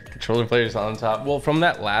 Controller players on top. Well, from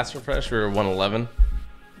that last refresh, we were 111.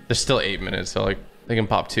 There's still 8 minutes, so like they can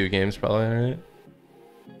pop 2 games probably, right?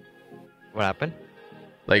 What happened?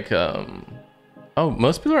 Like, oh,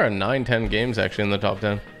 most people are at 9-10 games actually in the top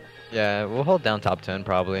 10. Yeah, we'll hold down top 10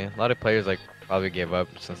 probably. A lot of players like probably gave up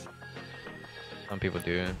since some people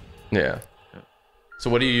do. Yeah. So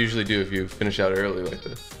what do you usually do if you finish out early like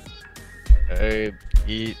this? I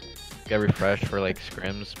eat, get refreshed for like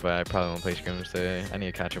scrims, but I probably won't play scrims today. I need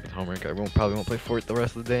to catch up with homework. I probably won't play Fort the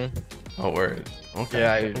rest of the day. Oh, word. Okay.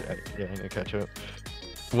 Yeah, I need to catch up.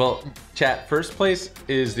 Well, chat, first place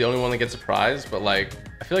is the only one that gets a prize, but like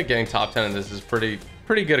I feel like getting top 10 in this is pretty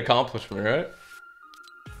good accomplishment, right?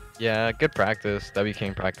 Yeah, good practice. W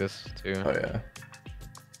King practice too. Oh yeah.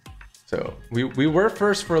 So we were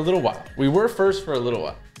first for a little while.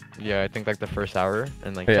 Yeah, I think like the first hour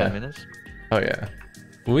and like Yeah. 10 minutes. Oh yeah.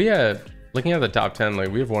 We had, looking at the top 10, like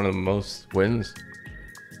we have one of the most wins.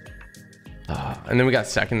 And then we got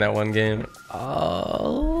second that one game.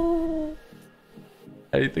 Oh.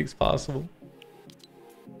 Anything's possible.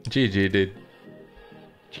 GG, dude.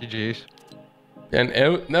 GG's. And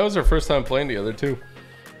that was our first time playing together too.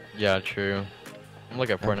 Yeah, true. I'm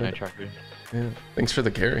looking at Fortnite Chapter. Yeah. Thanks for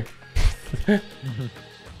the carry.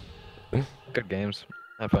 Good games.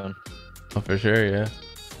 Have fun. Oh, for sure, yeah.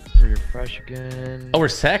 Refresh again. Oh, we're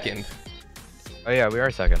second. Oh yeah, we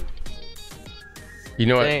are second. You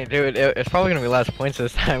know what? Dang, dude, it's probably gonna be last points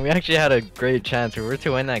this time. We actually had a great chance. We were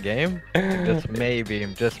to win that game. Just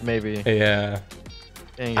maybe. Yeah.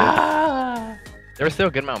 Dang it. Ah. There was still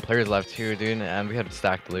a good amount of players left too, dude, and we had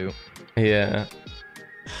stacked loot. Yeah.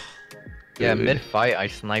 Yeah, Dude. mid-fight, I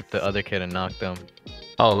sniped the other kid and knocked him.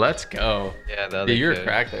 Oh, let's go. Yeah, the other Yeah, you're kid. a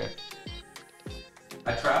crack there.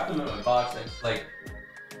 I trapped him in my box. Like,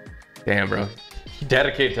 damn, bro. He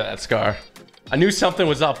dedicated to that scar. I knew something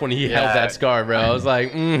was up when he held that scar, bro. I was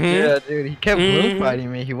like, Yeah, dude, he kept blue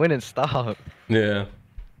fighting me. He wouldn't stop. Yeah.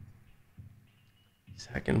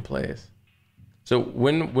 Second place. So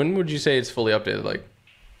when would you say it's fully updated? Like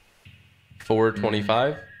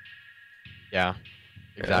 4:25? Yeah,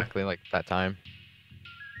 exactly like that time.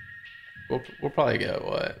 We'll probably get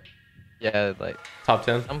what? Yeah, like Top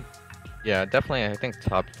 10? yeah, definitely. I think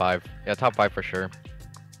top 5. Yeah, top 5 for sure.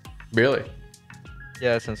 Really?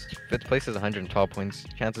 Yeah, since 5th place is 112 points,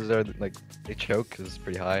 chances are that, like they choke is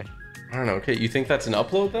pretty high. I don't know. Okay, you think that's an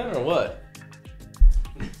upload then, or what?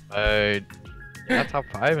 Yeah, top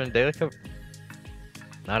 5 in Daily Cup.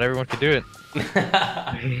 Not everyone could do it.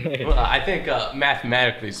 Well, I think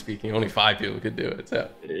mathematically speaking, only 5 people could do it. So.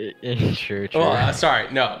 True. Oh,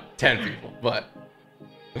 sorry, no, 10 people, but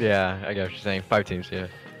Yeah, I get what you're saying. 5 teams, yeah.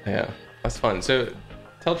 yeah, that's fun. So,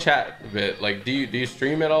 tell chat a bit. Like, do you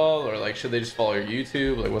stream at all, or like should they just follow your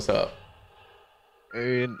YouTube? Like, what's up?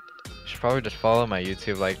 You should probably just follow my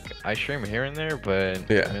YouTube. Like, I stream here and there, but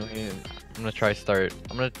Yeah. mainly I'm gonna try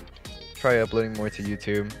uploading more to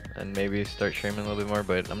YouTube and maybe start streaming a little bit more.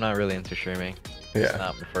 But I'm not really into streaming. It's Yeah.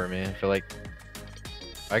 not for me. I feel like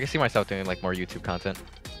I can see myself doing like more YouTube content.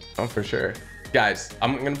 Oh, for sure. Guys,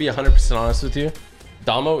 I'm gonna be 100% honest with you.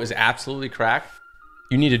 Damo is absolutely cracked.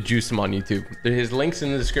 You need to juice him on YouTube. His link's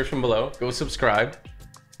in the description below. Go subscribe.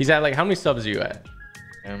 He's at like, how many subs are you at?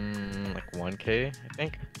 Like 1K, I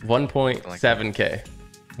think. 1.7K.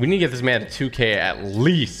 We need to get this man to 2K at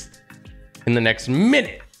least in the next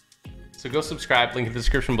minute. So go subscribe, link in the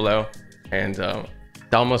description below. And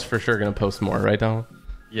Damo's for sure gonna post more, right, Damo?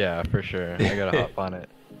 Yeah, for sure. I gotta hop on it.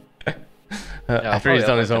 After he's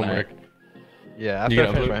done his homework. Yeah, after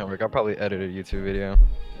I finish my homework, I'll probably edit a YouTube video.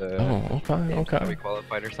 Oh, okay. Probably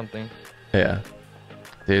qualified or something. Yeah.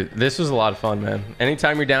 Dude, this was a lot of fun, man.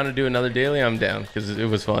 Anytime you're down to do another daily, I'm down because it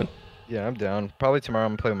was fun. Yeah, I'm down. Probably tomorrow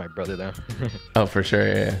I'm gonna play with my brother though. Oh, for sure,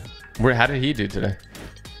 yeah. How did he do today?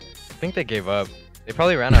 I think they gave up. They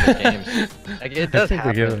probably ran out of games. Like it does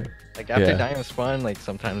happen. Like after dying was fun, like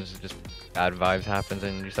sometimes just bad vibes happens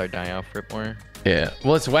and you start dying out for it more. Yeah.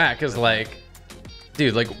 Well, it's whack because like,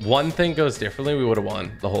 dude, like one thing goes differently, we would have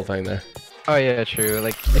won the whole thing there. Oh yeah, true.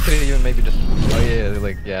 Like they could have even maybe just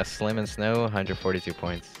like Slim and Snow 142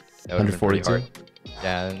 points. That would have been pretty hard.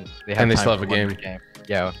 Yeah, and they still have a game.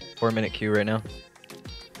 Yeah, 4-minute queue right now.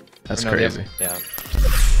 That's crazy. Yeah.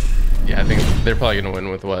 Yeah, I think they're probably gonna win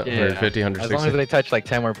with what, 150, 160. As long as they touch like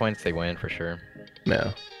 10 more points, they win for sure.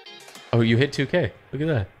 Yeah. Oh, you hit 2K. Look at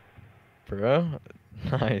that. Bro,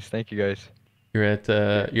 nice. Thank you guys. You're at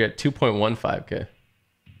 2.15K.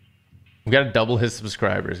 We gotta double his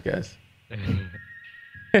subscribers, guys.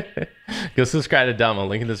 Go subscribe to Damo.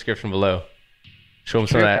 Link in the description below. Show him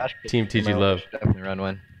some of that Team TG love. Definitely run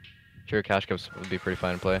one. Sure, cash cups would be pretty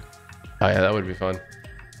fun to play. Oh yeah, that would be fun.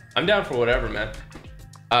 I'm down for whatever, man.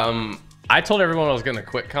 I told everyone I was gonna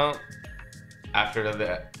quit comp after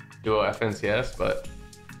the duo FNCS, but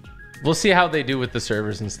we'll see how they do with the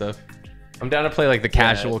servers and stuff. I'm down to play like the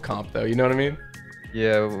casual comp though. You know what I mean?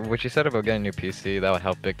 Yeah, what you said about getting a new PC, that would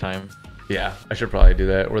help big time. Yeah, I should probably do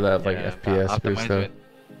that. Or that like FPS boost stuff.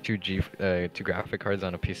 2 graphic cards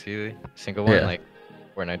on a PC, single one, like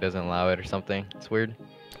Fortnite doesn't allow it or something. It's weird.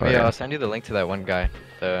 Oh, yeah, I'll send you the link to that one guy,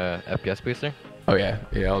 the FPS booster. Oh yeah,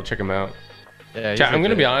 I'll check him out. Yeah, Chat, I'm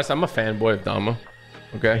gonna be honest, I'm a fanboy of Damo.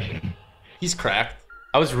 Okay, he's cracked.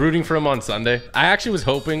 I was rooting for him on Sunday. I actually was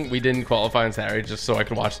hoping we didn't qualify on Saturday just so I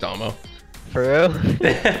could watch Damo. For real?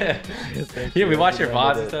 Yeah, we watch your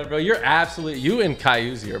VODs and stuff, bro. You and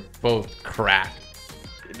Kaiuzi are both cracked.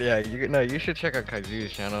 Yeah, you should check out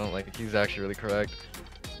Kaizu's channel. Like, he's actually really correct.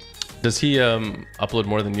 Does he upload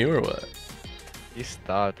more than you or what? He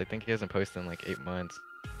stopped. I think he hasn't posted in like 8 months.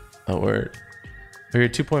 Oh word. We're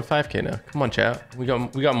at 2.5K now. Come on, chat. We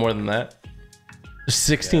got more than that. There's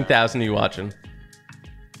 16,000 of you watching.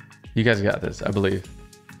 You guys got this, I believe.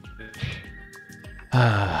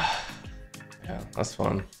 Yeah, that's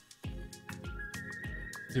fun.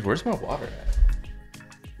 Dude, where's my water at?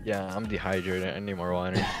 Yeah, I'm dehydrated. I need more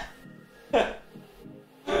water. I'm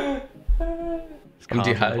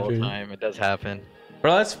dehydrated. The whole time. It does happen.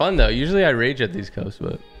 Bro, that's fun though. Usually I rage at these coasts,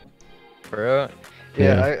 but bro,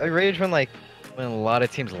 yeah. I rage when a lot of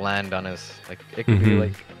teams land on us. Like it could be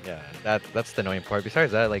like, yeah, that's the annoying part.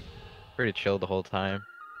 Besides that, like, pretty chill the whole time.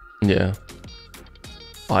 Yeah.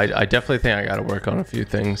 Well, I definitely think I gotta work on a few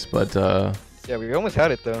things, but yeah, we almost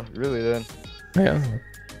had it though. We really did. Yeah.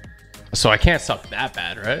 So I can't suck that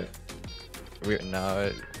bad, right?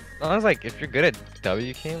 No, I was like, if you're good at W,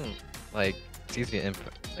 you can like it's easy to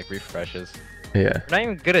input, like refreshes. Yeah. You're not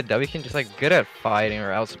even good at W, you can just like good at fighting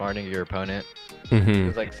or outsmarting your opponent.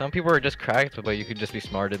 Cause like some people are just cracked, but you could just be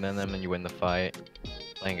smarter than them and you win the fight,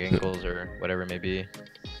 playing ankles or whatever it may be.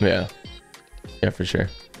 Yeah. Yeah, for sure.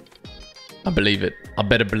 I believe it. I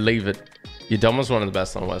better believe it. Yudoma's one of the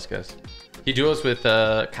best on West, guys. He duos with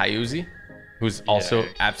Kaiuzi, who's also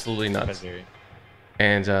absolutely nuts.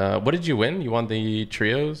 And what did you win? You won the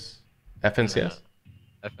trios? FNCS?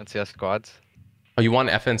 FNCS squads. Oh, you won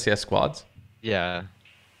FNCS squads? Yeah.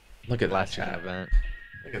 Look at last that event.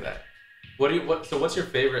 Look at that. So what's your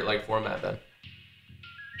favorite like format then?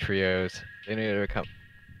 Trios. They need to come.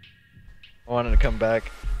 I wanted to come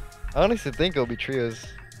back. I honestly think it'll be trios.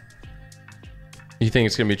 You think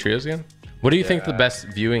it's gonna be trios again? What do you think the best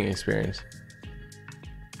viewing experience?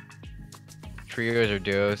 Trios or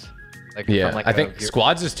duos? Like, yeah, I think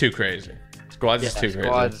squads is too crazy. Squads is too crazy.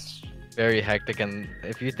 Squads very hectic, and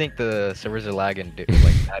if you think the servers are lagging,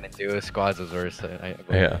 like that in duos, squads is worse.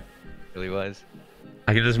 Yeah, it really was.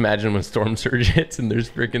 I can just imagine when Storm Surge hits and there's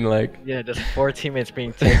freaking like just 4 teammates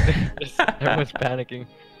being ticked. Everyone's panicking.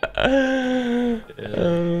 Oh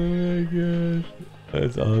my gosh,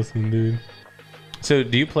 that's awesome, dude. So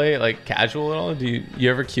do you play like casual at all? Do you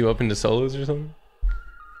ever queue up into solos or something?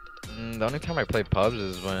 The only time I play pubs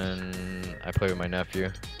is when I play with my nephew.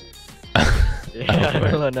 Yeah,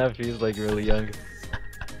 right. little nephew's like really young.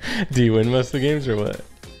 Do you win most of the games or what?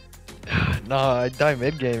 No, I die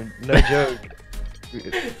mid game. No joke.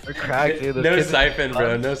 We're cracked, dude. Those No kids are siphon,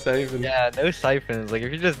 bro. fun. No siphon. Yeah, no siphons. Like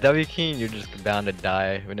if you're just W keying, you're just bound to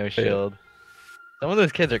die with no shield. Some of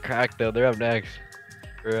those kids are cracked though. They're up next.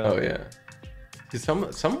 For real. Oh yeah. Dude,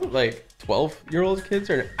 some like 12-year-old kids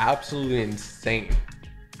are absolutely insane.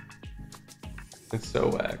 It's so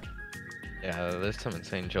whack. Yeah, there's some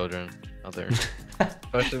insane children out there.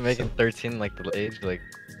 Especially making 13 like the age, like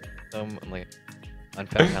some like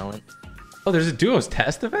unfound talent. Oh, there's a duos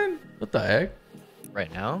test event? What the heck?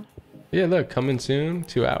 Right now? Yeah, look, coming soon.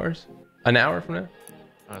 2 hours. An hour from now.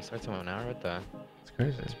 Oh, it starts in 1 hour. What the? It's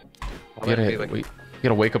crazy. Why You would it be, gotta, like- you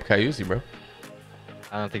gotta wake up Kayuzi, bro.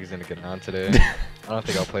 I don't think he's gonna get on today. I don't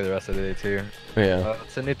think I'll play the rest of the day too. Yeah.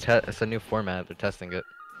 It's a new it's a new format. They're testing it.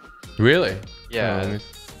 Really? Yeah.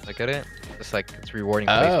 Oh, Look at it. It's like it's rewarding.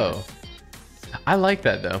 oh. I like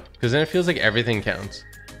that though, because then it feels like everything counts.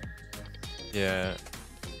 Yeah.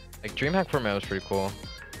 Like DreamHack format was pretty cool.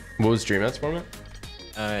 What was DreamHack's format?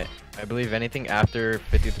 I believe anything after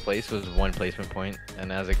 50th place was 1 placement point,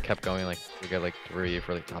 and as it kept going, like we got like 3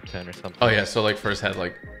 for like top 10 or something. Oh yeah, so like first had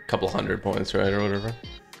like a couple hundred points, right, or whatever.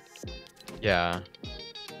 Yeah.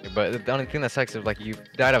 But the only thing that sucks is like you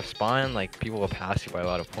died off spawn, like people will pass you by a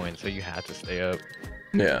lot of points, so you had to stay up.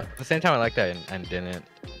 Yeah. At the same time, I like that and didn't.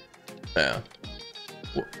 Yeah.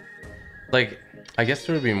 Like, I guess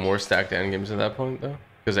there would be more stacked end games at that point though,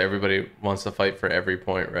 because everybody wants to fight for every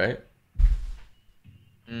point, right?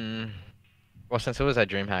 Well, since it was at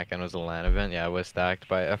DreamHack and it was a LAN event, yeah, it was stacked.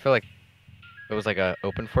 But I feel like it was like a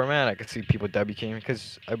open format. I could see people W king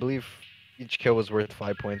because I believe each kill was worth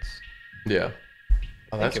 5 points. Yeah.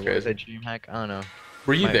 Oh, I that's think it was crazy. at DreamHack. I don't know.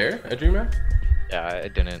 Were you My- there at DreamHack? Yeah, I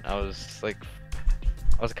didn't. I was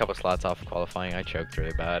a couple slots off of qualifying. I choked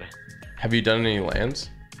really bad. Have you done any lands?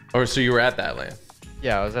 Or so you were at that land?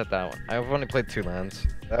 Yeah, I was at that one. I've only played 2 lands.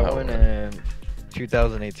 That Oh, one right. and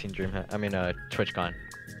 2018 DreamHack. I mean, TwitchCon.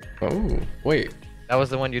 Oh, wait. That was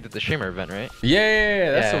the one you did the streamer event, right?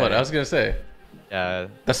 Yeah, that's the Yeah. one I was gonna say. Yeah.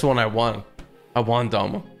 That's the one I won. I won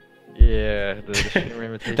Dama. Yeah, the streamer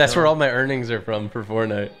invitation. That's where all my earnings are from for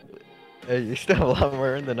Fortnite. Hey, you still have a lot more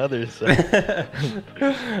earned than others. So.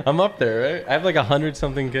 I'm up there, right? I have like 100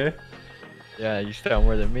 something K. Yeah, you still have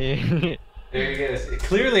more than me. There you go.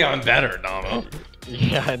 Clearly I'm better, Dama.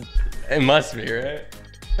 Yeah, and It must be, right?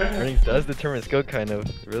 earnings does determine skill, kind of.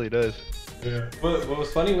 It really does. Yeah. What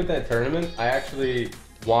was funny with that tournament, I actually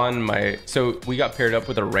won my... So we got paired up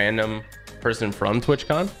with a random person from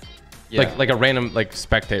TwitchCon. Yeah. Like a random like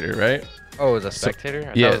spectator, right? Oh, it was a spectator? I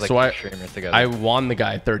thought yeah, it was like so two I- streamers together. I won the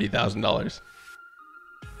guy $30,000.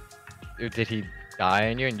 Did he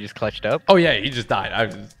die on you and you just clutched up? Oh yeah, he just died.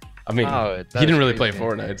 I mean, Oh, he that's didn't really play crazy.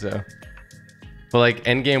 Fortnite, so. But like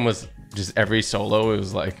endgame was just every solo. It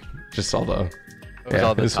was like just all the. It was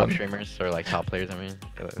all the it was top fun. streamers or like top players, I mean.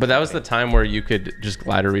 But that was the time where you could just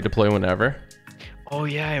glider redeploy whenever. Oh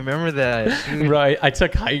yeah, I remember that. Dude, Right. I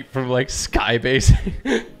took height from like sky basing.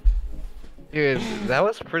 dude, that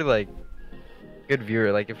was pretty like good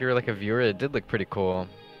viewer. Like if you were like a viewer, it did look pretty cool.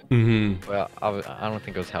 Well, I don't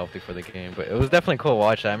think it was healthy for the game, but it was definitely cool to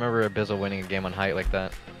watch. I remember Bizzle winning a game on height like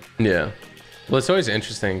that. Yeah. Well, it's always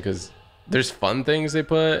interesting because there's fun things they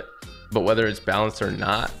put, but whether it's balanced or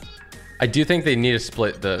not, I do think they need to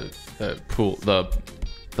split the pool, the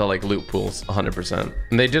like loot pools 100%.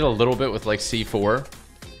 And they did a little bit with like C4,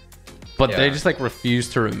 but they Yeah. just like refuse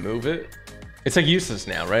to remove it. It's like useless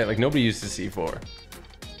now, right? Like nobody uses C4.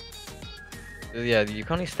 Yeah, you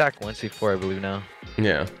can only stack one C4, I believe now.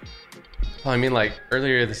 Yeah. Well, I mean, like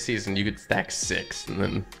earlier this season, you could stack 6 and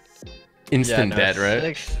then instant no, dead,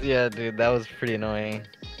 right? Yeah, dude, that was pretty annoying.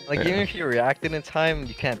 Like Yeah. even if you reacted in time,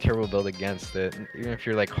 you can't turbo build against it. Even if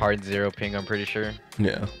you're like hard 0 ping, I'm pretty sure.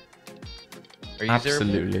 Yeah. Are you 0 ping?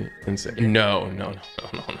 Absolutely insane. No.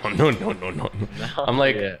 I'm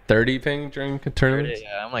like Yeah. 30 ping during tournaments.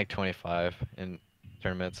 Yeah, I'm like 25 in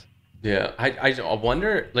tournaments. Yeah, I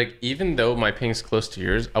wonder, like, even though my ping's close to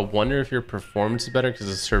yours, I wonder if your performance is better because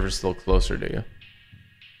the server's still closer to you.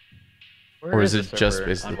 Where Or is the it just server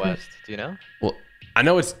basically- on West? Do you know? Well, I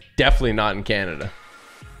know it's definitely not in Canada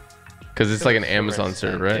because it's like an Server in Amazon San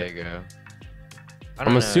server, right? Diego. I don't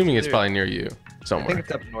I'm know, assuming it's either- probably near you I think somewhere. it's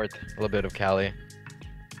up north, a little bit of Cali.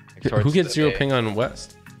 Like Who towards gets the 0 Bay. ping on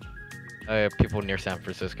West? People near San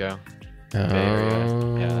Francisco. Bay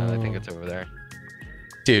Area. Yeah, I think it's over there.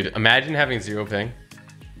 Dude, imagine having 0 ping.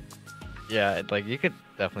 Yeah, like you could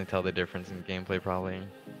definitely tell the difference in gameplay probably.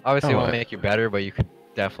 Obviously, it Oh, won't I- make you better, but you could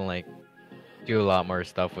definitely like do a lot more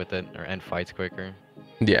stuff with it or end fights quicker.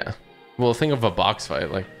 Yeah. Well, think of a box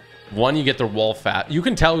fight. Like, one, you get their wall fat. You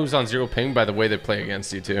can tell who's on 0 ping by the way they play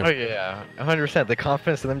against you too. Oh yeah, 100%. The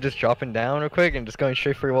confidence of them just dropping down real quick and just going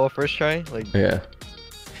straight for your wall first try. Like Yeah.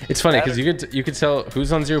 It's funny because you could tell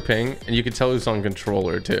who's on 0 ping and you could tell who's on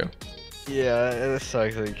controller too. yeah, it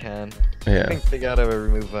sucks that you can. Yeah. I think they gotta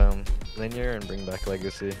remove linear and bring back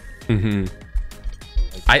legacy. Mm-hmm.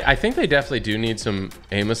 I think they definitely do need some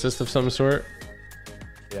aim assist of some sort.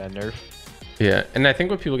 Yeah, nerf. Yeah, and I think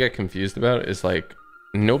what people get confused about is like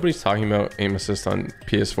nobody's talking about aim assist on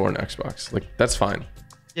PS4 and Xbox. Like that's fine.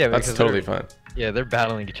 Yeah, That's totally fine. Yeah, they're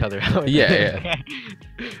battling each other out. Yeah.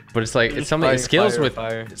 But it's like it's something it scales with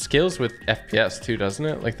fire. it scales with FPS too, doesn't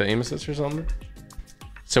it? Like the aim assist or something.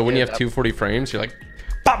 So when Yeah, you have 240 frames, you're like,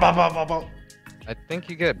 bah, bah, bah, bah, bah. I think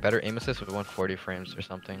you get better aim assist with 140 frames or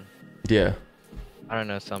something. Yeah. I don't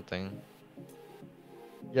know, something.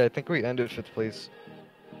 Yeah, I think we ended 5th place.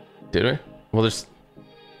 Did we? Well, is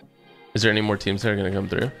there any more teams that are gonna come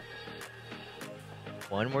through?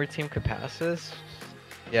 One more team could pass us?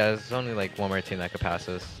 Yeah, there's only like one more team that could pass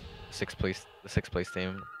us. The 6th place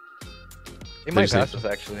team. They might pass us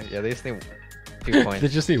actually. Yeah, they just need 2 points. They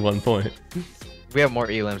just need 1 point. We have more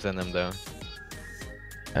elims than them though.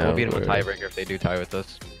 We'll beat them with tiebreaker if they do tie with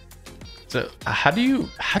us. So how do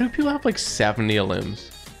people have like 70 limbs?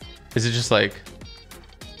 Is it just like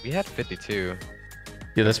We had 52.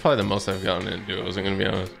 yeah, that's probably the most I've gotten in duos, I'm gonna be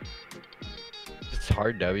honest. It's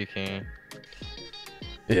hard though, you can't.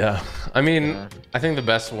 Yeah. I mean, Yeah. I think the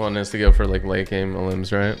best one is to go for like late game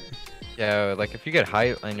limbs, right? Yeah, like if you get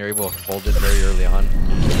height and you're able to hold it very early on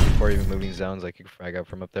before even moving zones, like you can frag out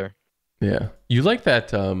from up there. Yeah. You like that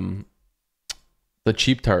the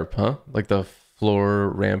cheap tarp, huh? Like the floor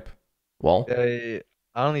ramp wall? I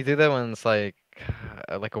only do that when it's like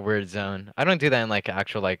a weird zone. I don't do that in like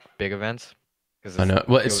actual like big events. I know.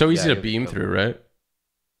 Well, it's so easy to yeah, beam through, right?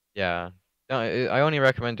 Yeah. No, I only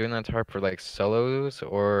recommend doing that tarp for like solos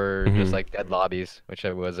or Mhm. just like dead lobbies, which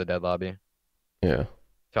I was a dead lobby. Yeah.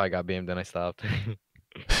 So I got beamed, then I stopped.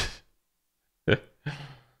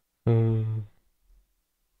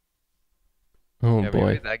 Oh Yeah, boy.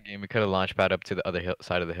 maybe that game we could have launched pad up to the other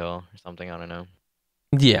side of the hill or something. I don't know.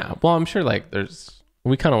 Yeah. Well, I'm sure like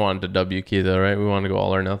we kind of wanted to W key though, right? We wanted to go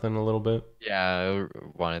all or nothing a little bit. Yeah, I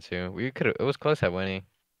wanted to. We could. It was close at winning.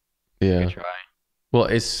 Yeah. Good try. Well,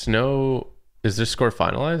 is their score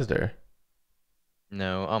finalized or?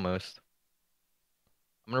 No, almost.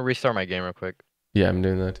 I'm gonna restart my game real quick. Yeah, I'm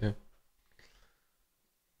doing that too.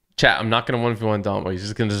 Chat, I'm not gonna 1v1 Dom. He's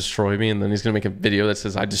just gonna destroy me, and then he's gonna make a video that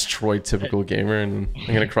says I destroyed typical gamer, and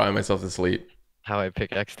I'm gonna cry myself to sleep. How I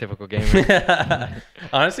pickaxe typical gamer.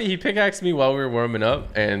 Honestly, he pickaxed me while we were warming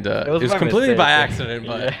up, and it was my completely mistake. by accident.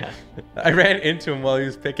 But Yeah. I ran into him while he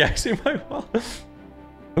was pickaxing my wall.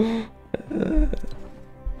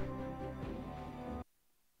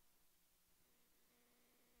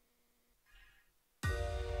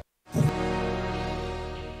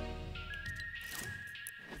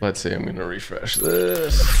 Let's see. I'm gonna refresh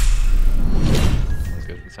this. Sounds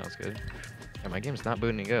good. Sounds good. Yeah, my game's not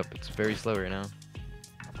booting up. It's very slow right now.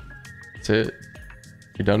 That's it.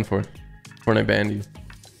 You're done for. Fortnite banned you.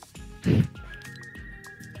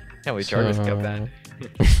 Can't wait, Jarvis got banned.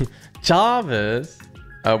 Jarvis.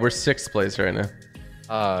 We're 6th place right now.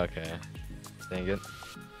 Oh, okay. Dang it.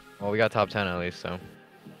 Well, we got top 10 at least, so.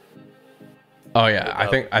 Oh yeah,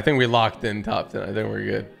 I think we locked in top 10. I think we're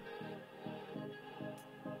good.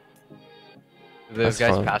 Did those That's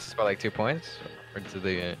guys fun. pass us by like 2 points? Or did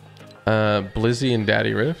they? Blizzy and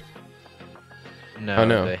Daddy Rift. No, Oh,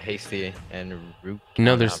 no. the Hasty and Rook.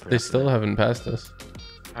 No, I'm they not still pronouncing haven't passed us.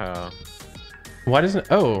 it. Oh. Why doesn't?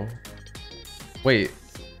 Oh, wait.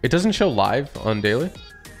 It doesn't show live on daily.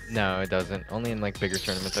 No, it doesn't. Only in like bigger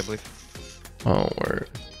tournaments, I believe. Oh, word.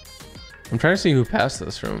 I'm trying to see who passed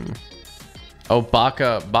us from. Oh,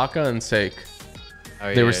 Baka and Sake.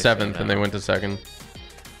 Oh, They were I see 7th and they now. went to 2nd.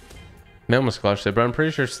 They almost clutched it, but I'm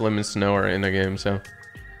pretty sure Slim and Snow are in the game, so.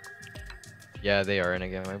 Yeah, they are in a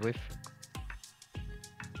game, I believe.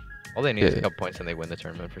 All they need is a Yeah. couple points and they win the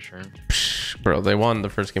tournament for sure. Psh, bro, they won the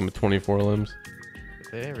first game with 24 limbs.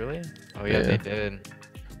 Did they really? Oh yeah, Yeah. they did.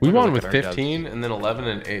 We Wonder won what with our jobs- 15 and then 11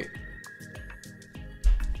 and 8.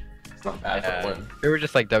 It's not bad for a Yeah. win. They were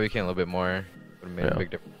just like WK a little bit more. Would have made Yeah. a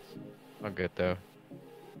big difference. All good though.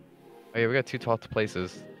 Oh yeah, we got 2 12th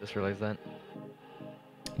places. Just realized that.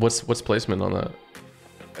 What's placement on that?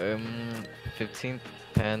 15th,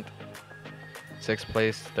 10th, 6th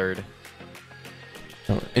place, 3rd.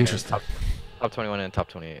 Oh, interesting. Top 21 and top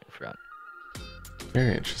 28. I forgot.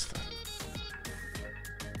 Very interesting.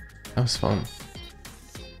 That was fun.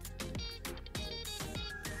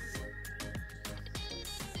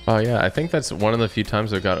 Oh yeah, I think that's one of the few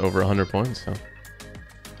times I've got over 100 points. So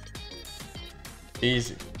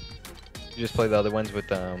easy. You just play the other ones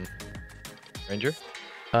with Ranger?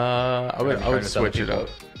 I would switch it up.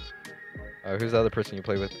 Who's the other person you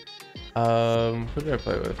play with? Who did I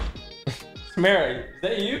play with? Samara, is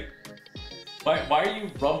that you? Why are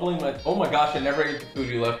you rumbling my... Oh my gosh, I never ate the food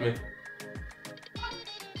you left me.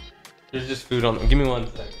 There's just food on... Give me 1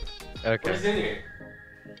 second. Okay. What's in here?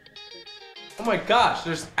 Oh my gosh,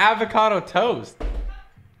 there's avocado toast.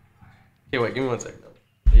 Okay, wait, give me 1 second.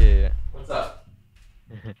 Yeah. What's up?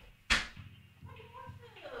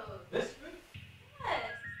 This food? Yes,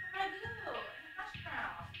 I do. Hash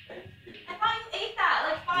brown. Thank you. I thought you ate that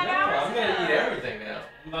like 5 hours ago. I'm gonna eat everything now.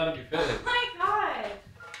 I'm about to be finished. Oh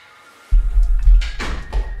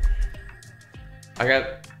my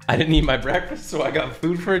god. I didn't eat my breakfast, so I got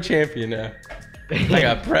food for a champion now. I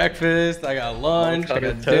got breakfast, I got lunch, I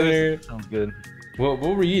got dinner. Sounds good. What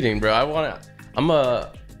were we eating, bro?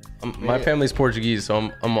 My family's Portuguese,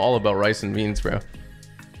 so I'm all about rice and beans, bro.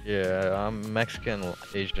 Yeah, I'm Mexican,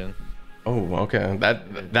 Asian. Oh, okay.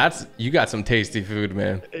 That's you got some tasty food,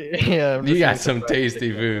 man. Yeah, You got some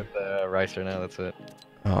tasty food. Rice right now, that's it.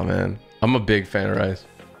 Oh man, I'm a big fan of rice.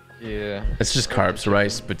 Yeah. It's just carbs,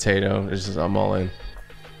 rice, potato. It's just I'm all in.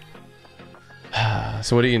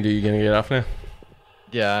 So what are you gonna do? You gonna get off now?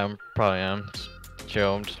 Yeah, I'm probably just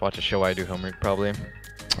chill. Just watch a show while I do homework probably.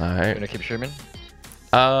 All right. You gonna keep streaming?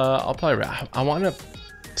 I'll probably. I want to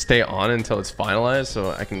stay on until it's finalized,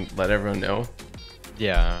 so I can let everyone know.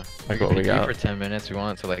 Yeah. Like we what we got for 10 minutes. We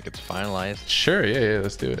want it so like it's finalized. Sure. Yeah.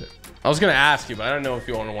 Let's do it. I was gonna ask you, but I don't know if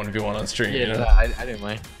you want to 1v1 on stream. Yeah, you know? I didn't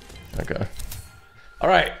mind. Okay. All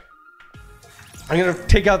right. I'm gonna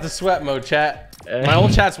take out the sweat mode, chat. My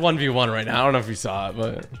old chat's 1v1 right now. I don't know if you saw it,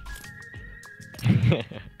 but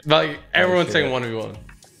like everyone's saying 1v1.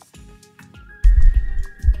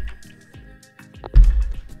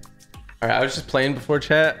 All right, I was just playing before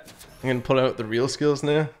chat. I'm gonna put out the real skills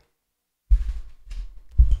now.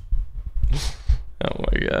 Oh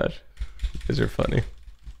my gosh, you guys are funny.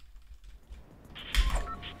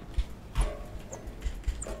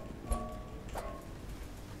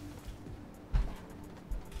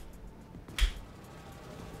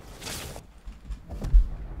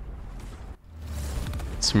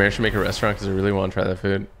 Samara should make a restaurant because I really want to try that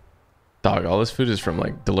food. Dog, all this food is from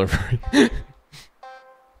like delivery. Look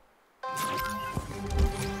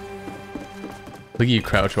at you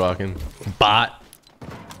crouch walking. Bot.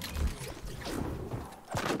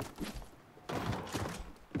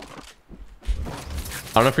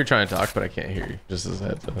 I don't know if you're trying to talk, but I can't hear you. Just as a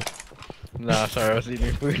heads up. Nah, sorry, I was eating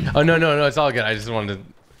your food. Oh, no, it's all good. I just wanted to...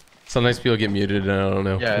 Sometimes people get muted and I don't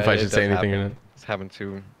know if I should say anything or not. It's happened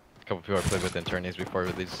to a couple people I played with internies before,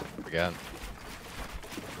 but they just forgot.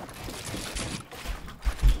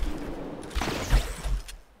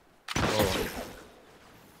 Oh.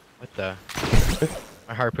 What the?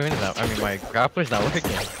 My harpoon is not... I mean, my grappler's not working.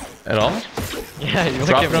 At all? Yeah, you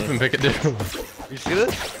Drop it up and pick a different one. You see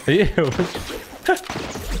this? Yeah.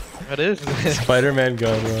 What is this? Spider-Man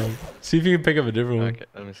gone wrong. See if you can pick up a different one. Okay,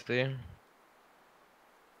 let me see.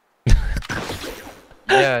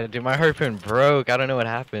 Yeah, dude, my harpoon broke. I don't know what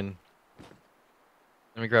happened.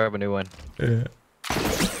 Let me grab a new one. Yeah.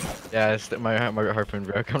 Yeah, my harpoon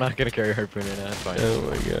broke. I'm not gonna carry a harpoon right now. It's fine. Oh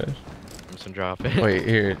my gosh. I'm just gonna drop it. Wait,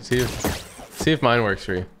 here. See if mine works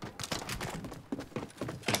for you.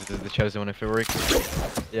 This is the chosen one if it works.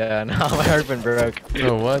 Yeah, no, my harpoon broke.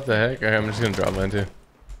 Oh, what the heck? Alright, I'm just gonna drop mine too.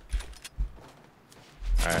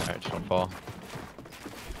 Alright, I just don't fall.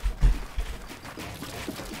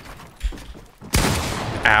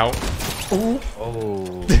 Ow. Ooh.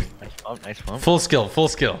 Oh, nice pump, nice pump. Full skill, full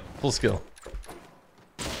skill, full skill.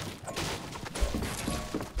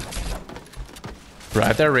 Bro,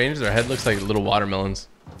 at that range, their head looks like little watermelons.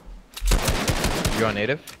 You on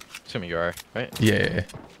native? Assuming you are, right? Yeah.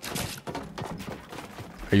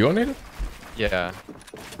 Are you on native? Yeah.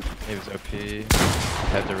 Native's OP.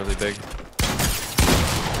 Heads are really big.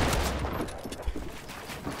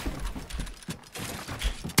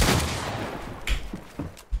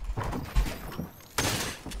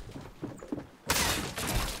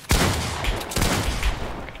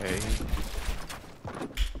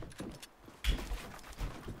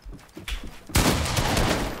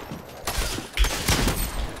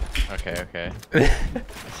 Okay. I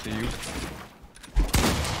see you.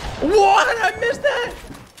 What? I missed that!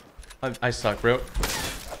 I suck, bro.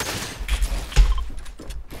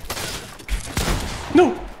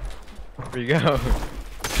 No! Where you go?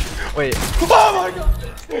 Wait. Oh my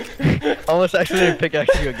god! Almost accidentally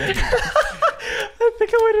pickaxe you again. I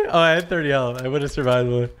think I would have... Oh, I had 30 health. I would have survived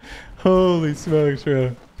one. Holy smokes,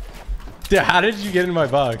 bro. Dude, how did you get in my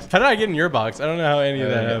box? How did I get in your box? I don't know how any of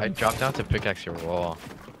that I happened. dropped down to pickaxe your wall.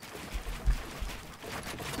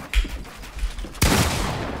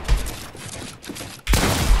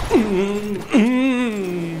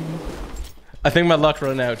 I think my luck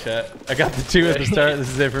ran out, chat. I got the 2 at the start. This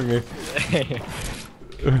is it for me.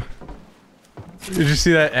 Did you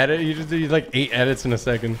see that edit? You just did like 8 edits in a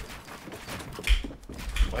second.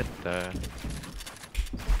 What the?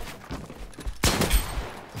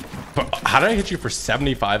 But how did I hit you for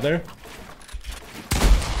 75 there?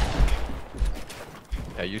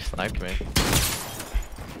 Yeah, you sniped me.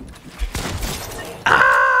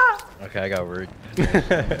 Ah! Okay, I got worried.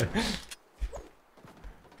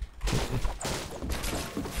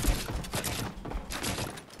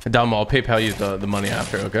 Dom, I'll PayPal you the money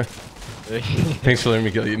after, okay? Thanks for letting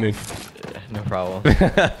me kill you, dude. Yeah, no problem.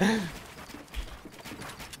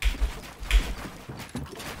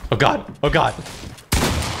 Oh god! Oh god!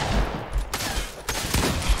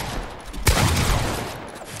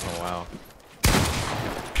 Oh wow.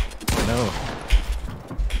 Oh no.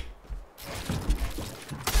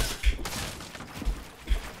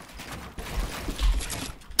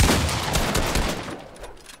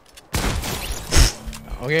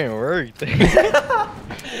 I'm getting worried.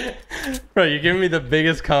 Bro, you're giving me the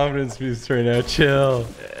biggest confidence boost right now. Chill.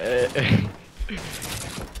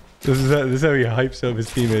 This is how he hypes up his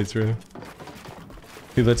teammates, bro.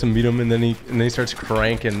 He lets him beat him, and then he starts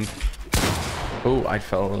cranking. Oh, I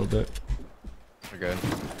fell a little bit. We're good.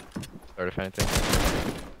 Start if anything.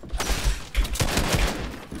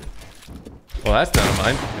 Well, that's none of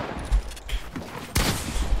mine.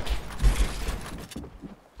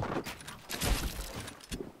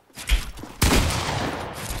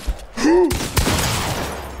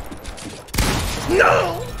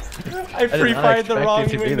 No! I free-fired the wrong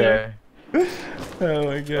window. Oh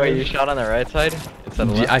my god. Wait, you shot on the right side? Instead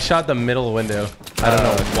of left? I shot the middle window. I don't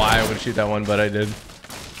know why I would shoot that one, but I did.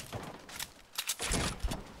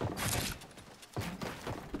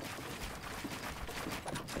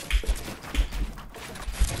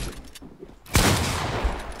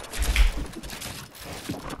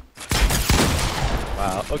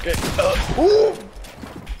 Wow, okay. Ooh!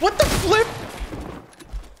 What the flip?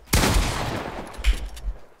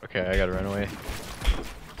 Okay, I gotta run away.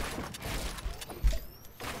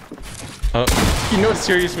 You know it's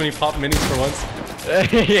serious when you pop minis for once?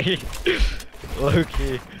 Low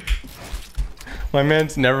key. My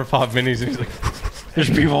man's never popped minis and he's like, there's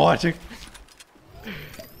people watching.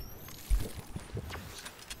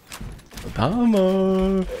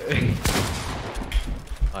 Vamos.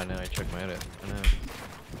 Oh no, I checked my edit. Oh, no.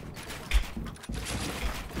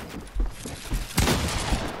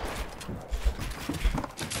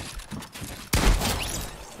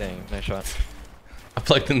 Dang, nice shot. I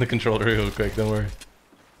plugged in the controller real quick, don't worry.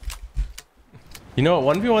 You know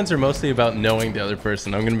what, 1v1s are mostly about knowing the other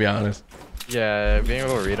person, I'm gonna be honest. Yeah, being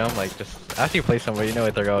able to read them, like, just after you play somebody, you know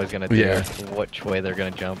what they're always gonna do, Yeah. which way they're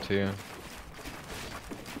gonna jump to.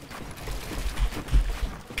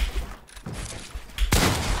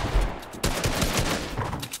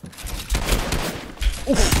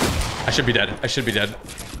 Oof. I should be dead, I should be dead.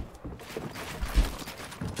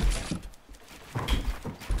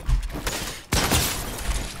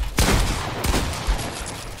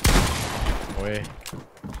 Way.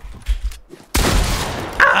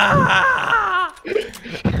 Ah!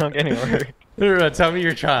 I'm getting worried. Tell me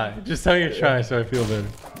you're trying. Just tell me you're trying so I feel better.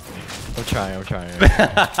 I'm trying.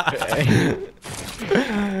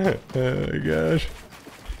 Oh my gosh.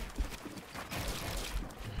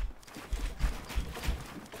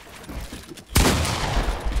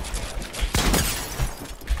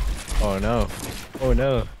 Oh no. Oh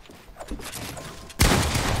no.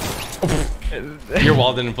 Your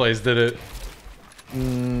wall didn't place, did it? I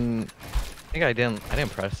think I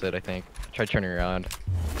didn't press it, I think. Try turning around.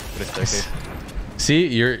 Put a staircase. See,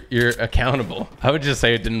 you're accountable. I would just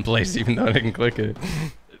say it didn't place even though I didn't click it.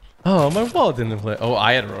 Oh, my wall didn't play. Oh,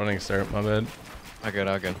 I had a running start, my bad. All good.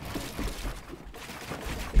 Okay.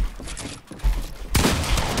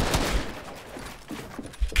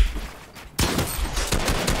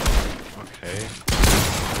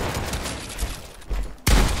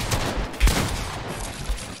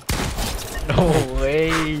 No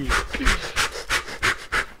way.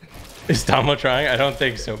 Is Tomo trying? I don't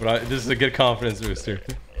think so, but this is a good confidence booster.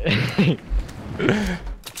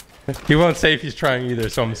 He won't say if he's trying either,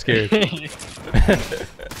 so I'm scared.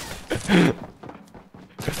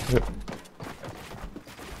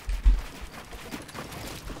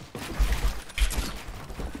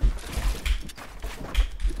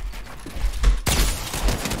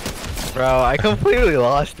 Bro, I completely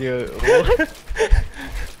lost you.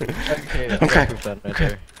 What? Okay. Okay. Right Okay.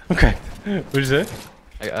 there. Okay. What'd you say?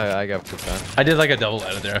 I got pooped on. I did like a double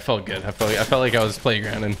edit there. I felt good. I felt like I was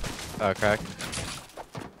playgrounding. Oh, crack.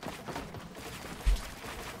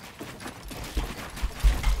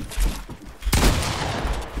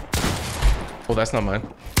 Oh, that's not mine.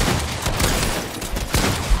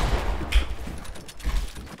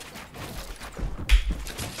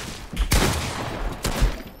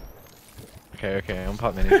 Okay, I'm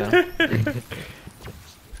pop minis now.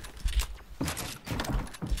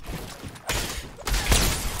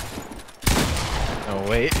 No,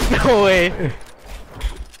 wait. No, wait.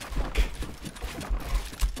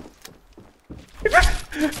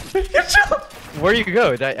 Where you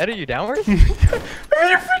go? Did I edit you downwards? I'm in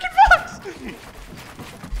your freaking box!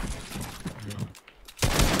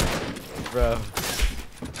 Bro.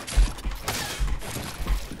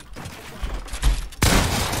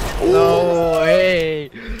 No way.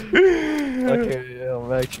 Okay,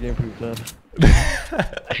 I'm actually getting pooped on.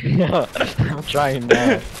 I'm trying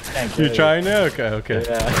now. You're trying now? Okay, okay.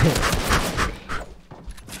 Yeah.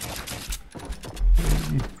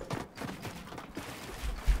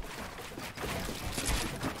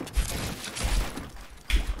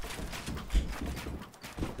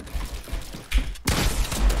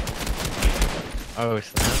 Oh,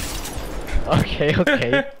 snap. Okay,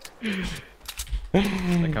 okay.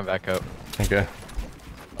 I come back up. Okay.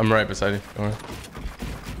 I'm right beside you. Don't worry.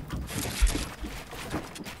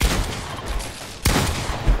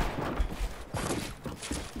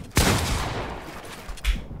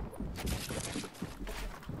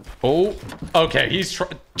 Oh, okay. He's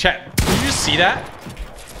chat. Did you just see that?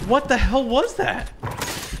 What the hell was that?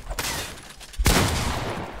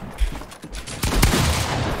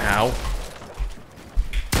 Ow.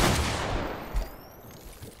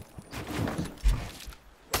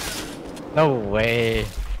 No way.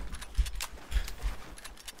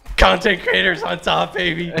 Content creators on top,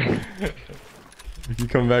 baby. You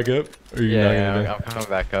coming back up? Or you not gonna Yeah, do? I'm coming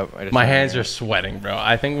back up. My hands are sweating, bro.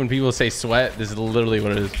 I think when people say sweat, this is literally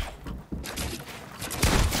what it is.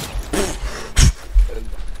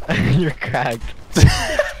 You're cracked.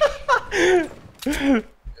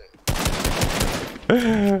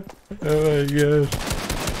 Oh my god.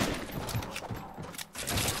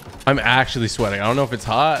 I'm actually sweating. I don't know if it's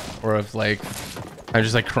hot or if like I'm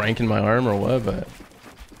just like cranking my arm or what, but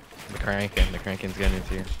The cranking's getting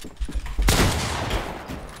into you.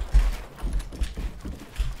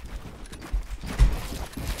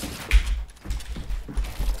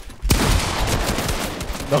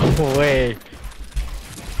 No way.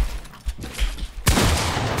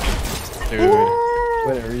 Dude,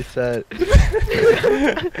 what a reset.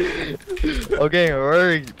 Okay,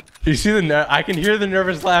 worried. you see the I can hear the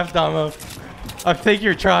nervous laugh, Damo. I think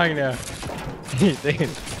you're trying now.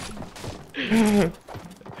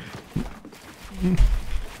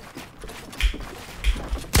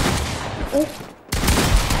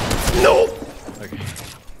 No. Okay.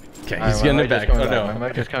 Okay, Alright, he's getting my it mic back. just coming Oh no. My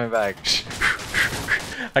mic just coming back.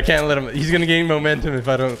 I can't let him. He's gonna gain momentum if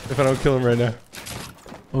I don't kill him right now.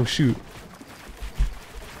 Oh shoot.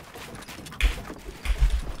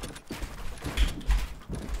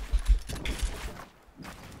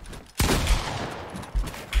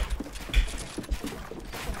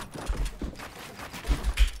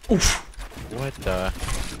 Oof. What the?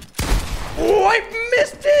 Oh, I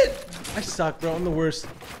missed it! I suck, bro. I'm the worst.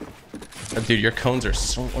 Oh, dude, your cones are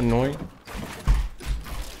so annoying.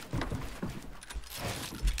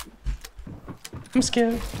 I'm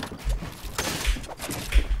scared.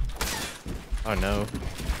 Oh no.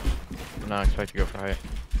 I'm not expecting to go for it.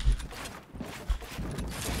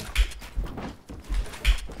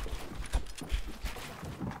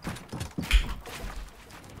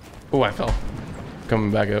 Oh, I fell.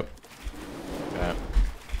 Coming back up. Yeah.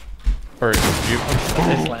 Or you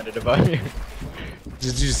I just landed above you.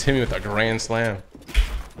 just hit me with a grand slam.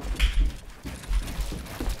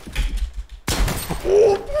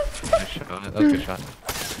 Nice shot. That was a good shot.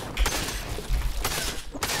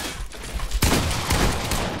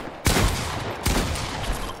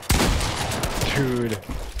 Dude.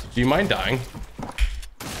 Do you mind dying?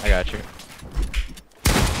 I got you.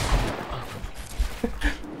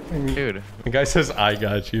 Dude. The guy says, I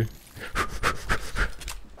got you.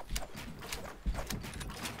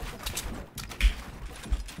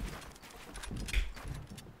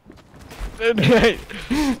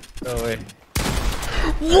 No way.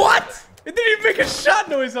 What? It didn't even make a shot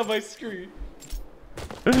noise on my screen.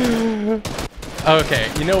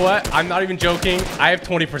 Okay, you know what? I'm not even joking. I have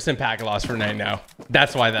 20% pack loss for night now.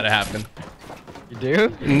 That's why that happened. You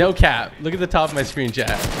do? No cap. Look at the top of my screen,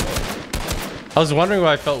 chat. I was wondering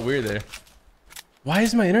why I felt weird there. Why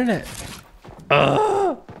is my internet?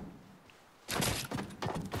 Okay,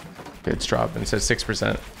 it's dropping. It says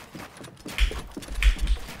 6%.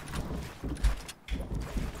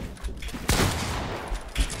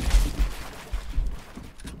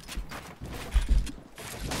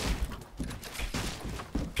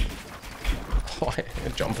 Oh, I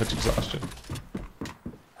jump pitch exhaustion.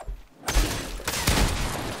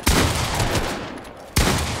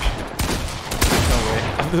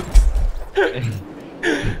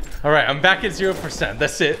 All right, I'm back at 0%.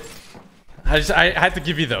 That's it. I had to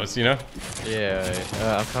give you those, you know? Yeah,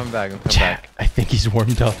 I'm coming back. I'm coming back. I think he's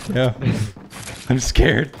warmed up. Yeah. I'm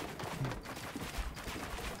scared.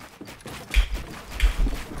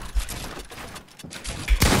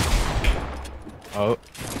 Oh.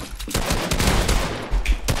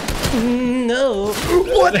 No.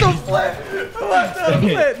 What the flip? What the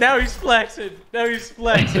flip? Now he's flexing. Now he's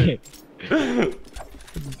flexing.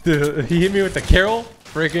 He hit me with the Carol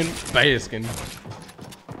friggin' Baskin.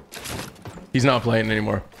 He's not playing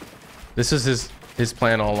anymore. This is his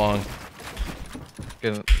plan all along.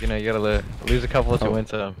 You know, you gotta lose a couple to win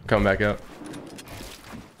some. Come back out.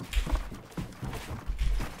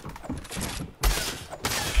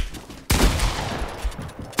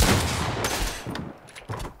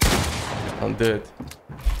 I'm dead.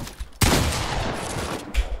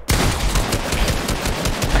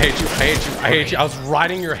 I hate you. I hate you. I hate you. I was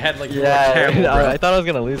riding your head like you were a camel, bro. I thought I was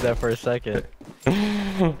gonna lose that for a second.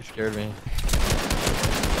 You scared me.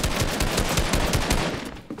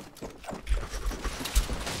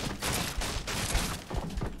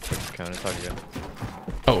 Coming to talk again.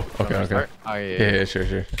 Oh, okay, okay. Oh, Yeah,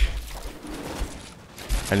 sure.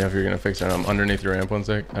 I know if you're gonna fix it. I'm underneath your ramp 1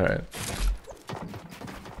 sec. All right.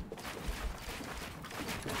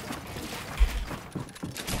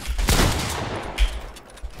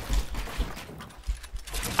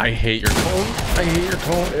 I hate your cone. I hate your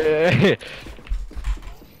cone.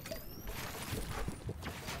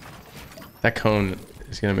 That cone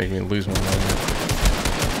is gonna make me lose my mind.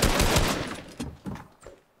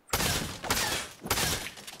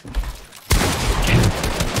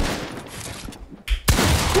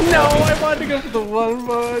 No, I wanted to go for the 1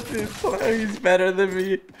 bot. He's better than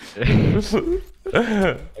me.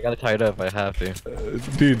 I gotta tie it up. I have to.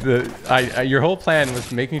 Dude, your whole plan was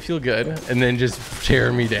to make me feel good and then just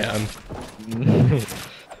tear me down.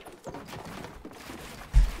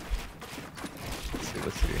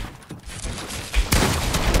 Let's see.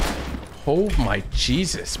 Oh my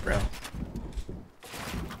Jesus, bro.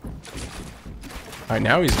 Alright,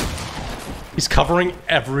 now he's covering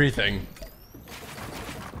everything.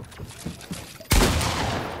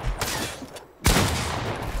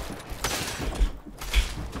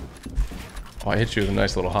 Oh, I hit you with a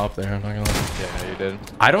nice little hop there. I'm not gonna lie. Yeah, you did.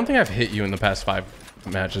 I don't think I've hit you in the past 5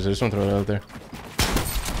 matches. I just want to throw it out there.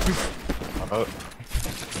 Oh.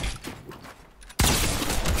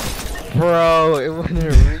 Bro, it wasn't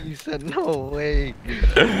a reset. No way.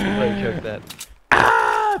 I choked that.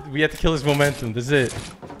 Ah! We have to kill his momentum. This is it.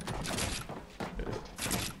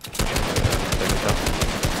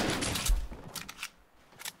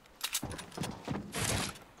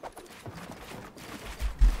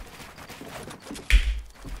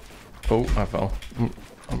 Oh, I fell.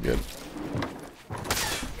 I'm good.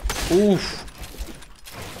 Oof.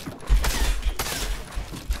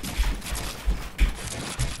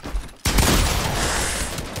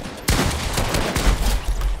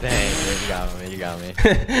 Dang, you got me.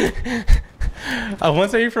 I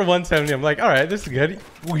 170 for 170. I'm like, all right, this is good.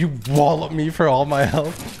 Will you wallop me for all my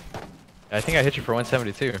health? I think I hit you for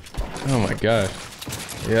 172. Oh my gosh.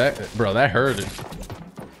 Yeah, bro, that hurted.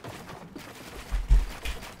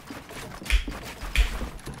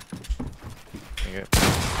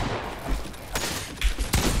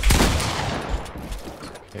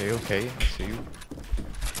 Okay, I see you.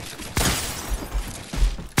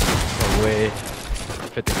 No way.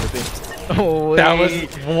 50-50. Oh, that was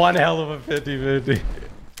one hell of a 50-50.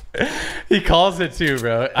 He calls it too,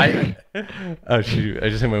 bro. Oh shoot! I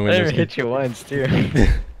just hit my window. I hit you once too.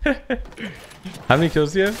 How many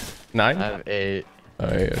kills do you have? 9? I have 8. Oh,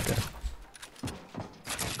 8, okay.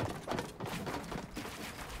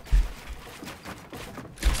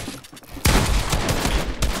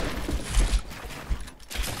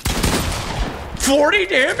 $40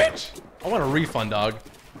 damage? I want a refund, dog.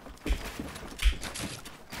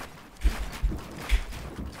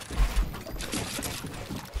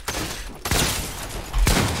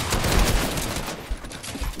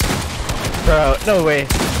 Bro, no way.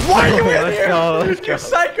 Why are you in Let's here? go, let's You're go. a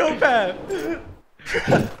psychopath.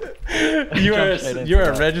 you're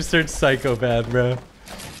a registered psychopath, bro.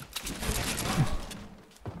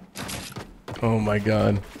 Oh my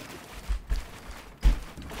god.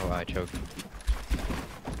 Oh, I choked.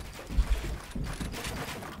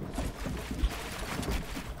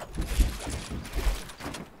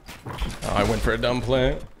 Oh, I went for a dumb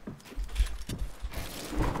play.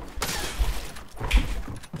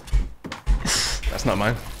 That's not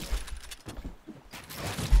mine.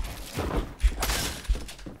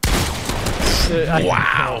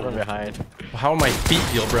 Wow. From behind. How my feet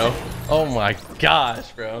feel, bro? Oh my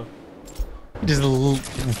gosh, bro. Just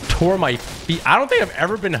tore my feet. I don't think I've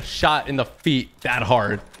ever been shot in the feet that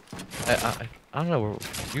hard. I don't know.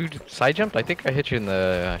 You side jumped? I think I hit you in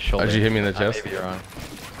the shoulder. Oh, did you hit me in the chest? Maybe you're wrong.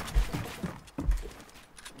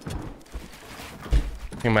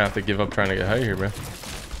 I think I might have to give up trying to get high here, bro.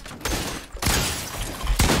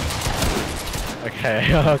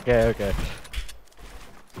 Okay, okay, okay.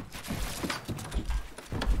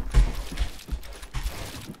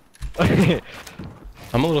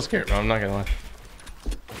 I'm a little scared, bro. I'm not gonna lie.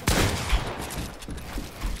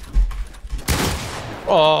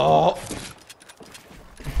 Oh.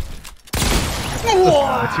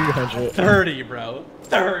 200. 30, bro.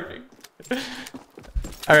 30.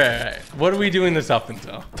 All right. What are we doing this up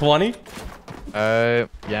until? 20? Yeah,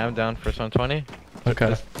 I'm down for some 20. Okay.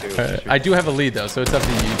 Just do it, Alright. shoot. I do have a lead though, so it's up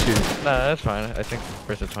to you to choose. No, that's fine. I think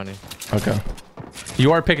first at 20. Okay.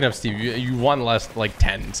 You are picking up Steve. You won last like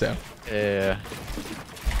 10, so. Yeah.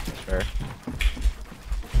 Sure.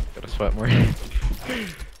 Gotta sweat more.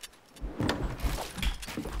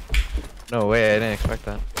 No way, I didn't expect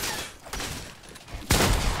that.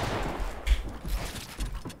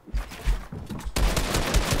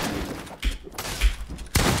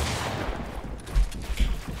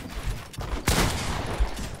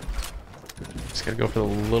 Just gotta go for the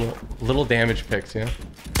little damage picks, yeah.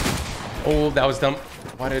 Oh, that was dumb.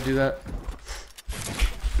 Why did I do that?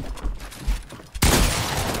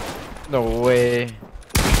 No way.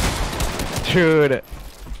 Dude.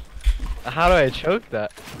 How do I choke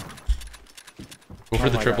that? Go for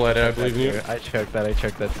the my triple God, edit, I believe in you. I choked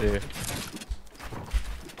that too.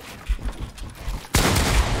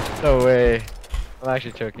 No way. I'm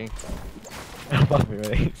actually choking. Fuck me,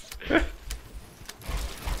 mate.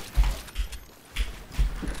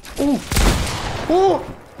 Ooh. Ooh.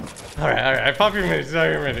 Alright. Pop your minis. It's all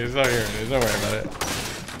your minis. Don't worry about it.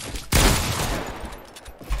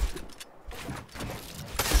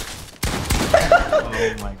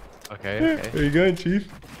 Oh my. Okay. Where you going, Chief?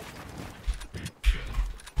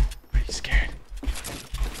 Are you scared?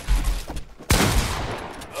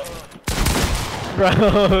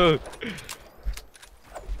 Bro.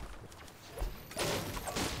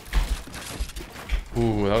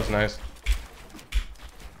 Ooh, that was nice.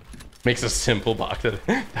 Makes a simple box.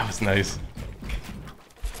 That was nice.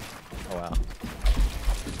 Oh wow.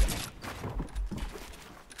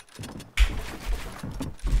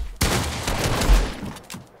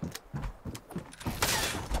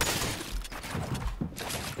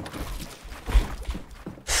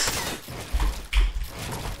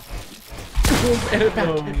 Edit back.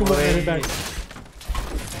 Edit back.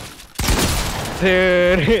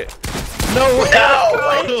 Dude. No way.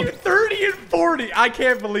 No! 30 and 40. I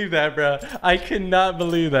can't believe that, bro. I cannot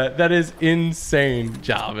believe that. That is insane,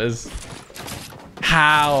 Javis.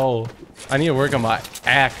 How? I need to work on my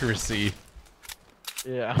accuracy.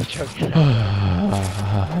 Yeah, I'm choking.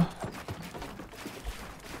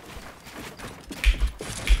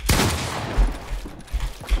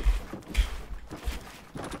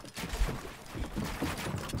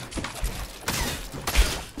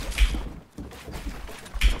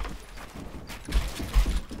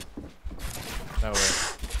 No way.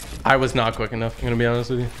 I was not quick enough, I'm gonna be honest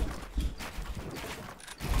with you.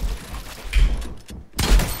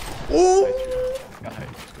 Ooh!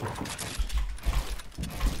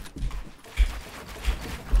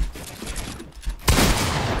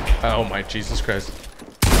 Oh my Jesus Christ.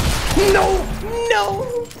 No!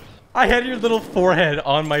 No! I had your little forehead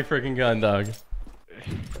on my freaking gun, dog.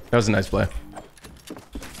 That was a nice play.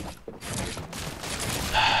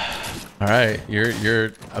 Alright,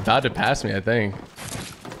 you're about to pass me, I think.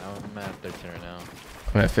 I'm at 13 right now.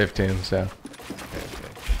 I'm at 15, so.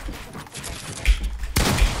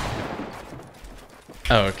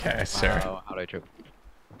 Okay, sir. Wow, how'd I choke?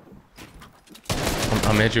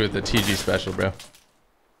 I'm hit you with the TG special, bro.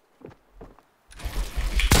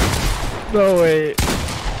 No way.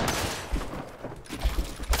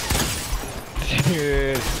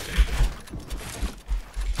 Dude.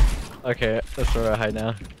 Okay, that's where I hide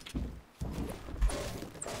now.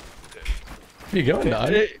 Where you going,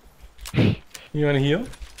 dog? You wanna heal?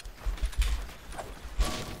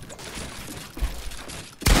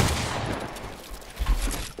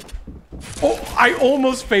 Oh, I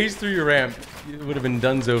almost phased through your ramp. It would have been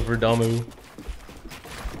donezo for Damu.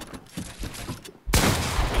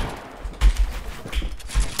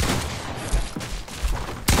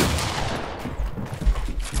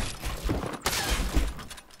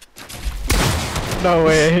 No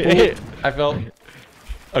way. I felt.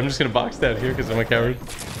 I'm just gonna box down here because I'm a coward.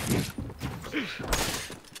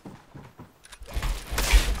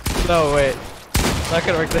 No, wait. Not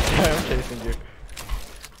gonna work this time. I'm chasing you.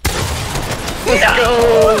 Let's go!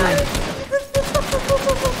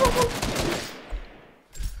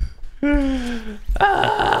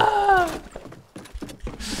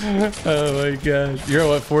 Oh my gosh. You're at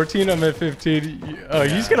what, 14? I'm at 15. Oh,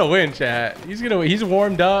 he's gonna win, chat. He's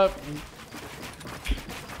warmed up.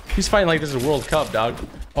 He's fighting like this is a World Cup, dog.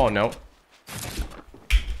 Oh no.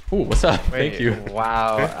 Ooh, what's up? Wait, Thank you.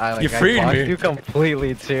 Wow. You freed I me. you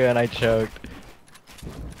completely too, and I choked.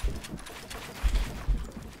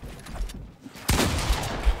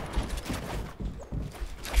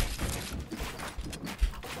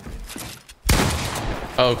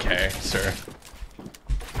 Okay, sir.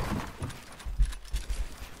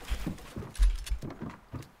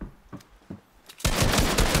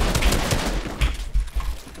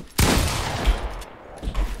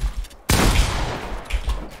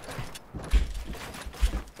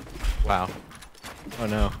 Wow. Oh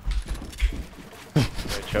no. Did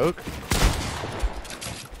I choke?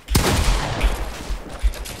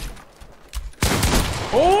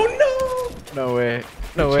 Oh no! No way.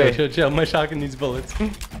 No way. Chill. My shotgun needs bullets.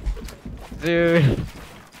 Dude.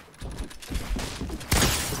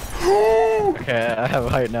 Okay, I have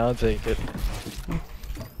height now. I'll take it.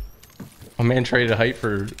 A man traded height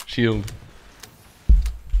for shield.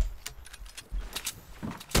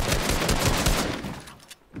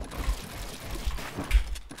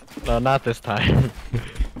 No, not this time.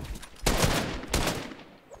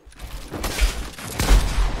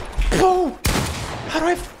 Oh! How do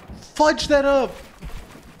I fudge that up?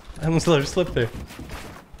 I almost let her slip there.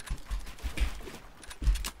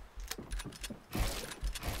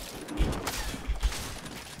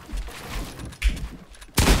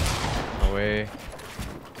 No way.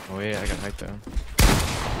 No way, I got height though.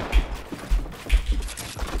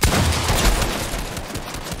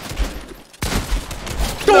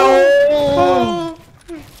 No!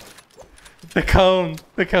 The cone.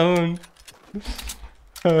 The cone.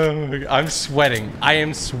 Oh my God. I'm sweating. I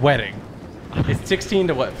am sweating. It's 16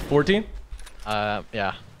 to what? 14?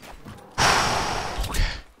 Yeah.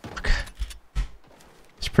 Okay.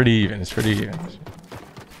 It's pretty even. It's pretty even.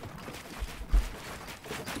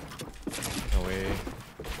 No way.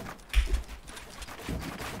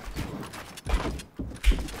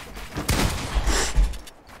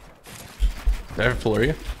 Did I ever floor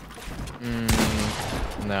you?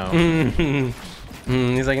 No.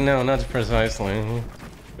 He's like, no, not precisely.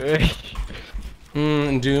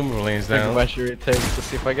 And Doom lays How down. much it takes to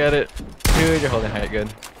see if I get it. Dude, you're holding height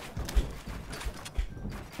good.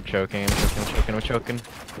 I'm choking. I'm choking.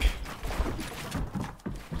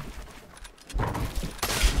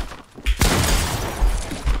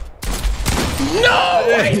 No!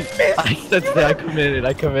 I missed! I said that.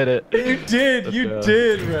 I committed. You did, you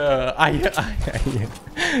did, bro.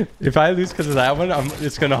 If I lose because of that one,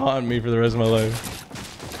 it's gonna haunt me for the rest of my life.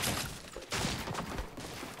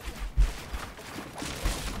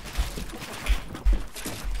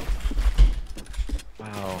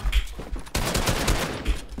 Wow.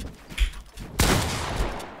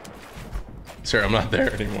 Sir, I'm not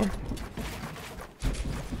there anymore.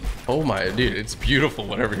 Oh my, dude, it's beautiful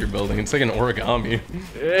whatever you're building. It's like an origami.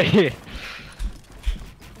 Hey.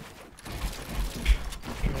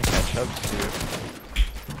 I'm gonna catch up to you.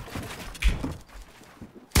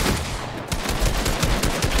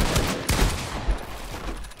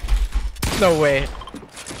 No way.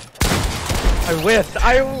 I whiffed.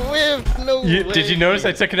 No way. Did you notice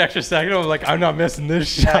I took an extra second? I'm like, I'm not missing this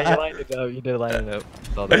shot. Yeah, you lined it up. You did line it up.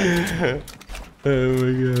 Saw that. Oh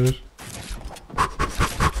my gosh.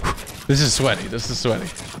 This is sweaty. This is sweaty.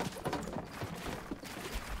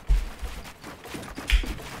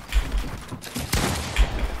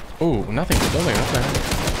 Oh, nothing's building. What the heck?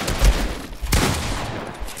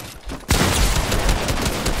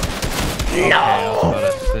 No! I was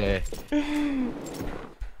about to say.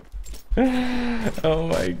 Oh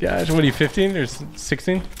my gosh. What are you, 15 or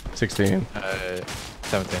 16? 16.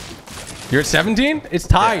 17. You're at 17? It's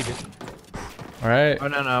tied. Yeah. All right. Oh,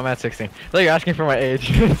 no, I'm at 16. I thought you were asking for my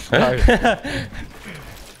age.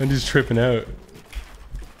 I'm just tripping out.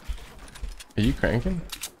 Are you cranking?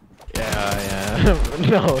 Yeah.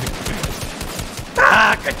 No.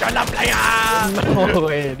 Ah, controller player! No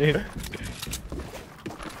way, dude.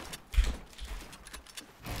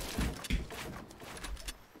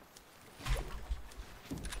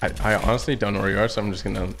 I honestly don't know where you are, so I'm just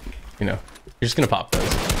gonna, you know, you're just gonna pop those.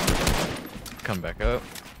 Come back up.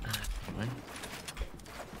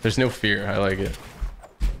 There's no fear. I like it.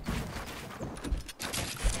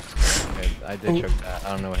 Okay, I did choke that. I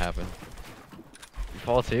don't know what happened. You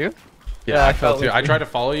fall too? Yeah, I fell too. I tried to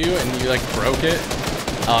follow you and you like broke it.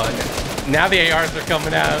 Now the ARs are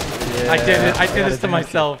coming out. Yeah, I did it. I did this to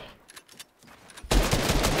myself.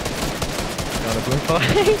 Got a boom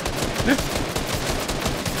fight?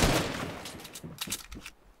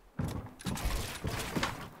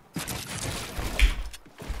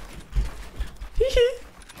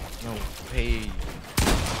 No way.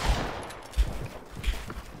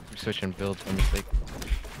 I'm switching builds by mistake.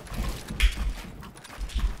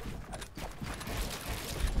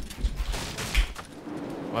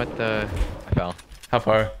 What the? I fell. How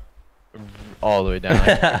far? All the way down. I have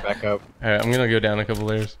to get back up. All right, I'm gonna go down a couple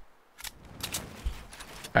layers.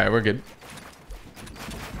 All right, we're good.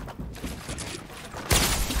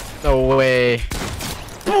 No way.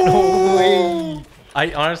 No way.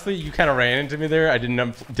 I honestly, you kind of ran into me there. I did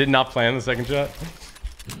not plan the second shot.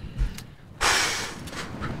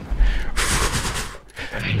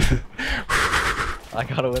 I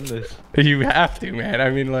gotta win this. You have to, man. I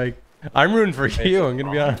mean, like, I'm rooting for you. I'm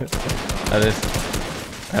gonna be honest.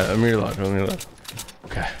 Let me reload. Let me reload.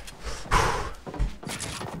 Okay.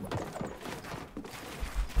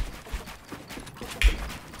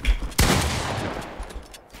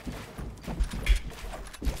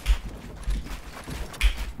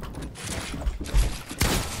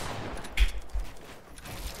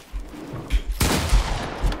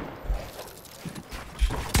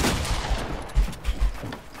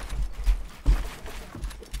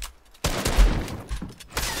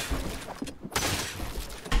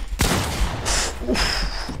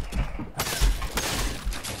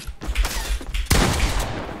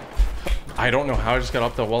 I don't know how I just got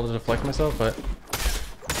off the wall to deflect myself, but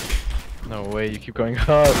No way, you keep going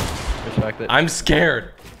up. Respect it. I'm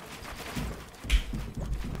scared.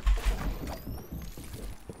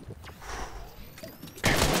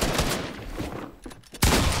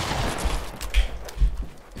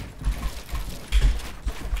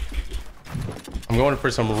 I'm going for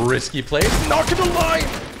some risky plays. Not gonna lie.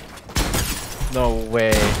 No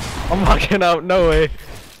way. I'm walking out. No way.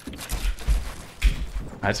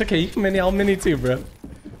 That's okay. You can mini. I'll mini too, bro.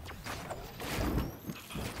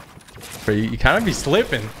 Bro, you kind of be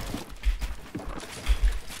slipping.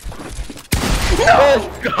 Let's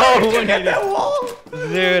go. Get that wall.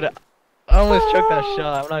 Dude, I almost choked that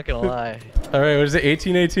shot. I'm not gonna lie. All right, what is it?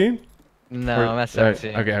 18-18? No, I'm at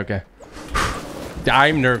 17. Okay, okay.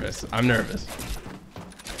 I'm nervous. I'm nervous.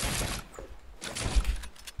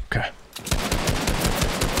 Okay.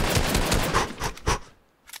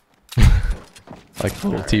 Like a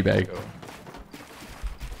little teabag.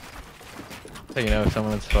 So you know if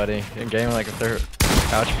someone's sweaty in game, like if they're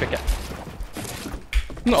couch pick it.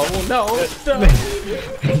 No, no, no.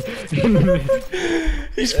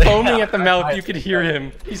 He's foaming at the mouth. You could hear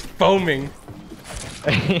him. He's foaming.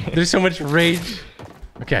 There's so much rage.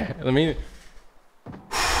 Okay, let me.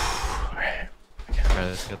 Alright,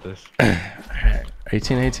 let's get this. Alright,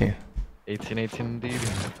 18-18. 18-18 indeed.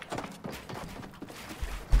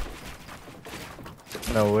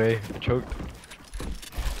 No way, I choked.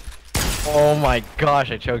 Oh my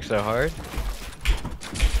gosh, I choked so hard.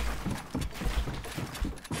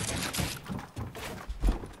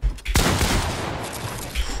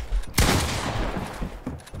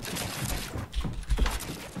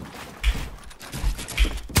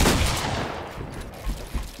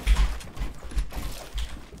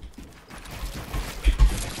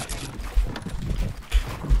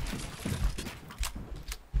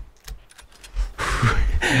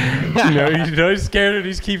 You know he's scared and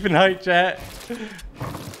he's keeping height, chat.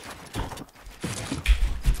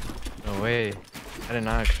 No way, I did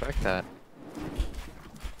not expect that.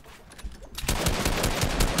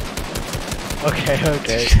 Okay.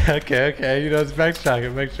 okay. You know, it's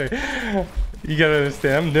backtracking, backtracking. You gotta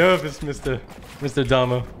understand, I'm nervous, Mr.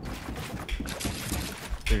 Damo.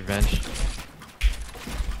 Revenge.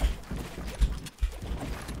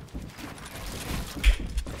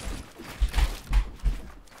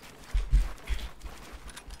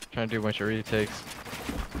 Trying to do a bunch of retakes.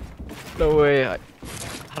 No way. How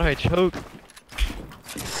do I choke?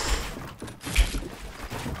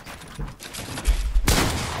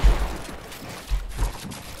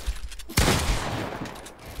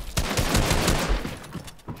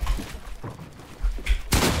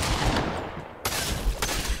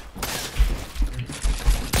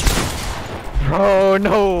 Oh,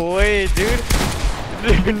 no way,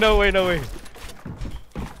 dude. No way, no way.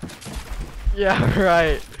 Yeah,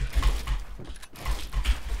 right.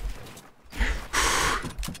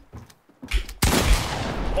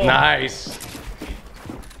 Nice.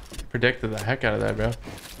 Predicted the heck out of that, bro.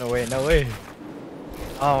 No way, no way.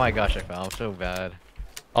 Oh my gosh, I fell. I'm so bad.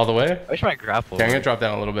 All the way? I wish my grapple. Okay, I'm gonna drop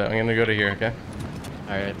down a little bit. I'm gonna go to here, okay?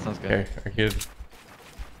 Alright, sounds good. Okay, are good.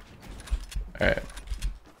 Alright.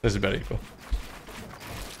 This is about equal.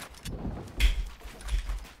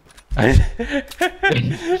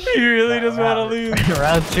 He really doesn't want to lose.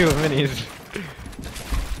 Round 2 minis.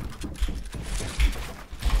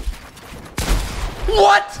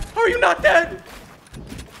 What? How are you not dead?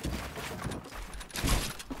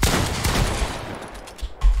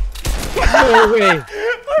 No way. I'm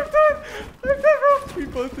done. I'm done. We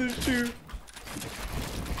both did too.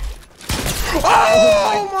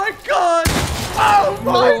 Oh my god! Oh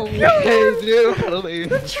my god! Hey, dude.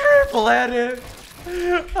 The triple at it.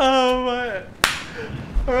 Oh my.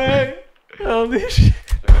 Alright. Holy shit.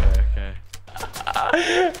 Okay.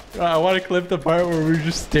 I want to clip the part where we were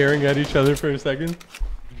just staring at each other for a second.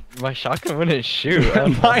 My shotgun wouldn't shoot. I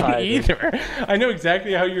don't know Mine why, dude. either. I know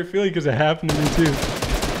exactly how you're feeling because it happened to me too.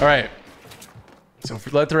 Alright. So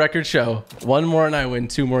let the record show. 1 more and I win,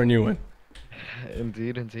 2 more and you win.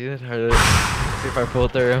 Indeed, indeed. See if I pull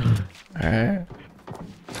through. Alright.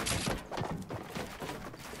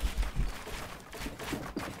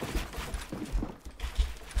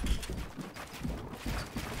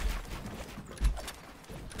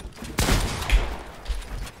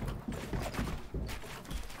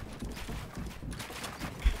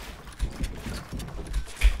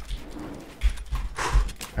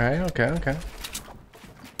 Alright, okay, okay.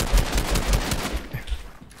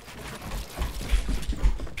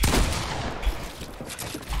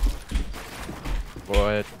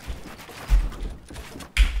 What?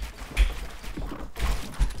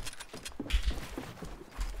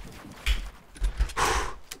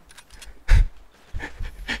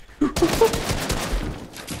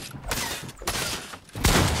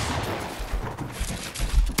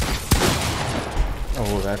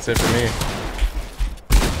 Oh, that's it for me.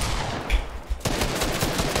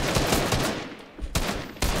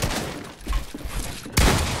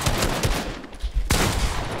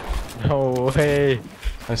 No way.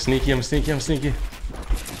 I'm sneaky, I'm sneaky, I'm sneaky.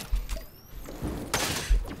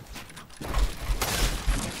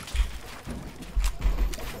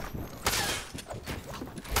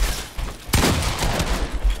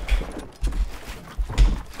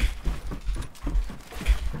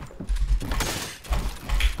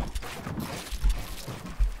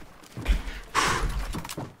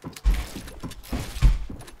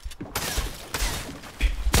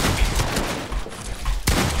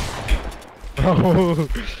 Oh,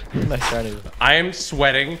 nice try. I am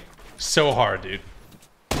sweating so hard, dude.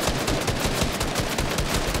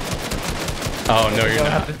 Oh, no, you're Don't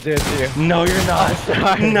not. have to do it to you. No, you're not.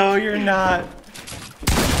 sorry. No, you're not.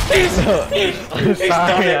 I'm He's sorry.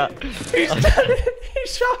 done it. He's done it. He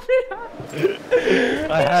shot me out.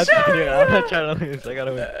 I had to do it. I'm not trying to lose. I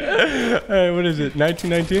gotta win. Alright, what is it?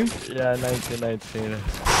 1919? Yeah, 1919.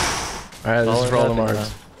 Alright, this is for all the Nothing,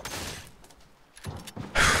 marks.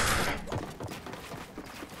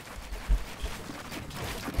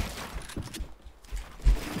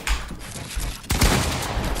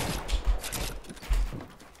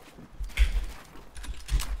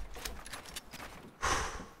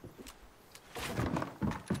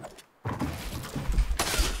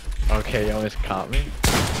 Okay, you almost caught me.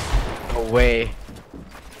 No way.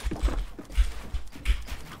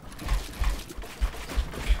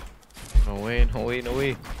 No way, no way, no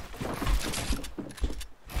way.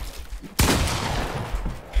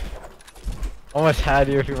 Almost had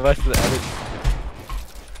you if you must have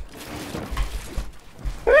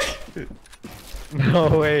edit.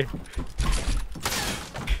 No way.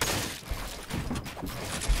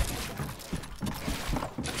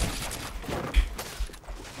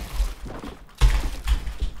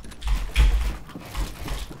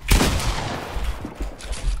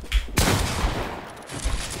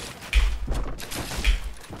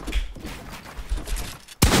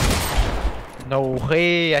 No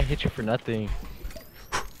way, I hit you for nothing.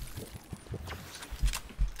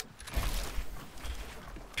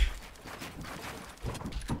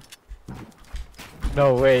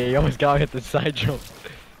 No way, you almost got me at the side jump.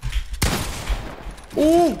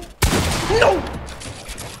 Ooh! No!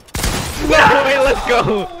 No way, let's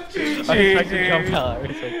go! GG. I expected to jump out. I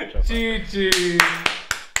expected to jump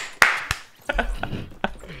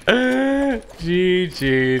out. GG,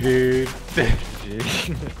 dude.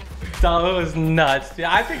 GG. That was nuts.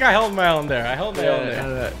 Yeah, I think I held my own there. I held my own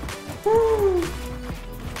there. Woo.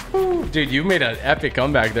 Woo. Dude, you made an epic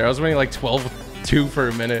comeback there. I was winning like 12-2 for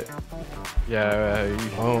a minute. Yeah,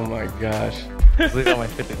 Oh my gosh. at least on my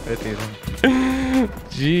 50-50s.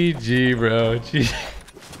 GG, bro. GG.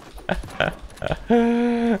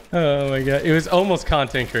 Oh my god. It was almost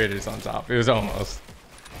content creators on top. It was almost.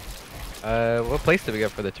 What place did we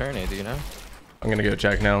get for the tourney? Do you know? I'm gonna go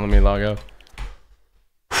check now. Let me log out.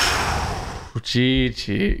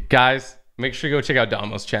 GG. Guys, make sure you go check out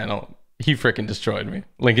Damo's channel. He freaking destroyed me.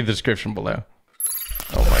 Link in the description below.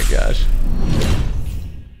 Oh my gosh.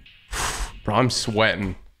 Bro, I'm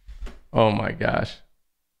sweating. Oh my gosh.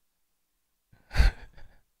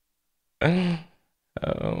 Oh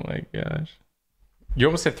my gosh. You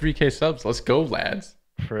almost had 3K subs. Let's go, lads.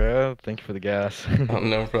 Bro, thank you for the gas. Oh,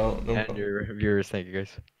 no problem. No And problem. your viewers, thank you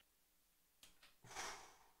guys.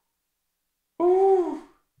 Ooh.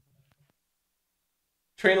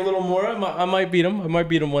 Train a little more. I might beat him. I might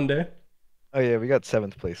beat him one day. Oh yeah, we got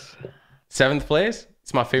 7th place. 7th place?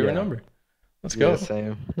 It's my favorite Yeah. number. Let's go. Yeah,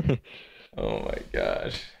 same. Oh my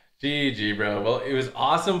gosh. GG, bro. Well, it was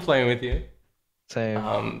awesome playing with you.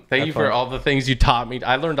 Same. Thank you for all the things you taught me.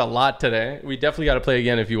 I learned a lot today. We definitely got to play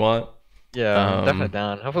again if you want. Yeah, I'm definitely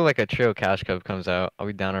down. Hopefully like a trio cash cup comes out. I'll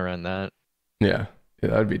be down around that. Yeah,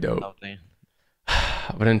 that would be dope. Something.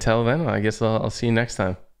 But until then, I guess I'll see you next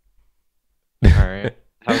time. Alright.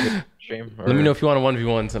 Have a good stream. Let me know if you want a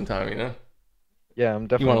 1v1 sometime, you know? Yeah, I'm You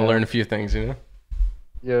definitely want to down. learn a few things, you know?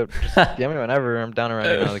 Yeah, just DM me whenever. I'm down around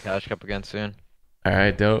another cash cup again soon. All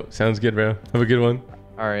right, dope. Sounds good, bro. Have a good one.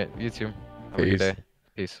 Alright, you too. Have a Peace. good day.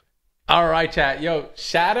 Peace. All right, chat. Yo,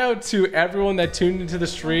 shout out to everyone that tuned into the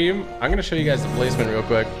stream. I'm going to show you guys the placement real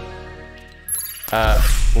quick.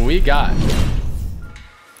 We got,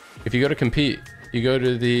 if you go to compete, you go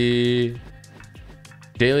to the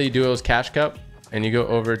Daily Duos Cash Cup, and you go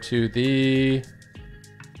over to the,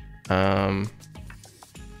 where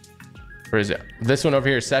is it? This one over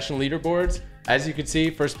here, Session Leaderboards. As you can see,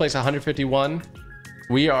 first place 151.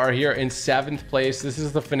 We are here in 7th place. This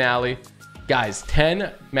is the finale. Guys,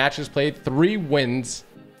 10 matches played, 3 wins.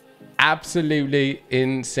 Absolutely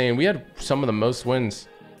insane. We had some of the most wins.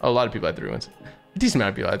 Oh, a lot of people had 3 wins. A decent amount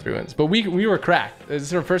of people had 3 wins. But we were cracked. This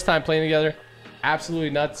is our first time playing together. Absolutely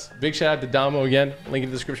nuts. Big shout out to Damo again. Link in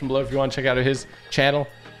the description below if you want to check out his channel.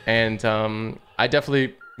 And we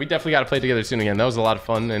definitely got to play together soon again. That was a lot of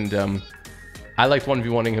fun. And I liked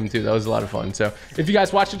 1v1ing him too. That was a lot of fun. So if you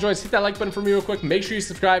guys watched and enjoyed, hit that like button for me real quick. Make sure you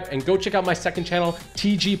subscribe and go check out my second channel,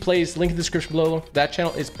 TG Plays. Link in the description below. That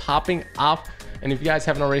channel is popping off. And if you guys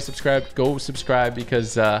haven't already subscribed, go subscribe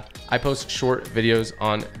because I post short videos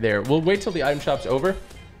on there. We'll wait till the item shop's over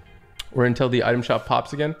or until the item shop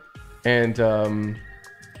pops again. And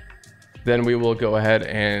then we will go ahead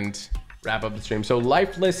and wrap up the stream. So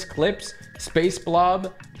Lifeless Clips, Space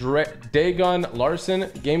Blob, Dagon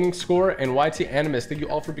Larson, Gaming Score, and YT Animus. Thank you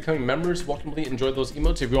all for becoming members. Welcome to enjoy those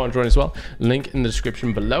emotes if you want to join as well. Link in the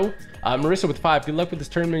description below. Marissa with 5. Good luck with this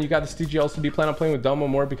tournament. You got this TG. Also, do you plan on playing with Domo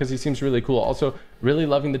more because he seems really cool? Also, really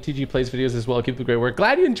loving the TG Plays videos as well. Keep the great work.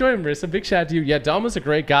 Glad you enjoy him, Marissa. Big shout out to you. Yeah, Domo's a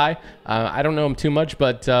great guy. I don't know him too much,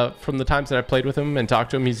 but from the times that I played with him and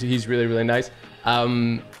talked to him, he's really, really nice.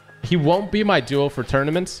 He won't be my duo for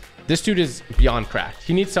tournaments. This dude is beyond cracked.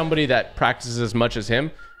 He needs somebody that practices as much as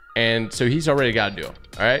him. And so he's already got a duo.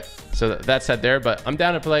 All right. So that's that there. But I'm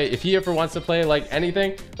down to play. If he ever wants to play like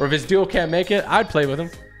anything, or if his duo can't make it, I'd play with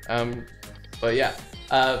him. But yeah.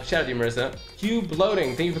 Shout out to you, Marissa. Cube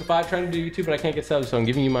Loading. Thank you for the 5. Trying to do YouTube, but I can't get subs, so I'm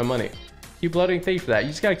giving you my money. Cube Loading. Thank you for that.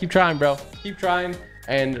 You just got to keep trying, bro. Keep trying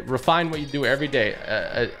and refine what you do every day.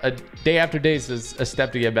 A day after day is a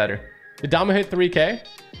step to get better. Did Dama hit 3K?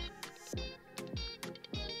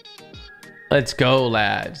 Let's go,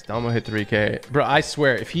 lads. Dama hit 3K. Bro, I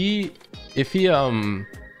swear, if he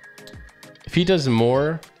does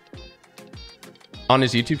more on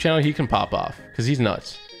his YouTube channel, he can pop off because he's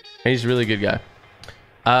nuts. And he's a really good guy.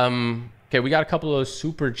 Okay, we got a couple of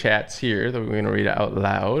super chats here that we're gonna read out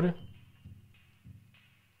loud.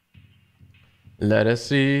 Let us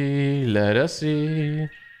see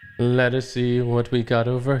what we got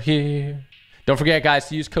over here. Don't forget, guys,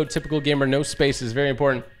 to use code TypicalGamer, no spaces, very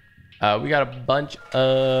important. We got a bunch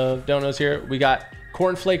of donos here. We got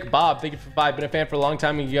Cornflake Bob. Thank you for 5. Been a fan for a long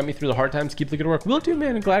time and you got me through the hard times. Keep the good work. Will do,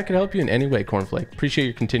 man. I'm glad I could help you in any way, Cornflake. Appreciate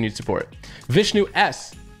your continued support. Vishnu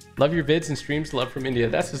S. Love your vids and streams. Love from India.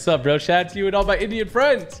 That's what's up, bro. Shout out to you and all my Indian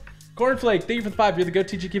friends. Cornflake, thank you for the 5. You're the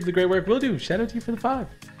go-teacher. Keep the great work. Will do. Shout out to you for the 5.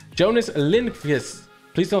 Jonas Lindqvist.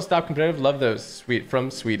 Please don't stop competitive. Love those. Sweet from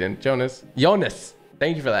Sweden. Jonas,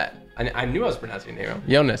 thank you for that. I knew I was pronouncing your name wrong.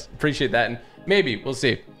 Jonas, appreciate that. And maybe we'll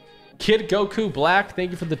see. Kid Goku Black, thank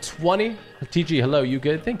you for the 20. TG, hello, you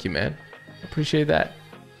good? Thank you, man. Appreciate that.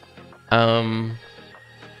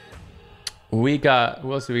 We got,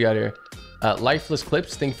 who else do we got here? Lifeless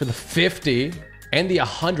Clips, thank you for the 50. and the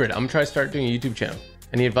 100. I'm gonna try to start doing a YouTube channel.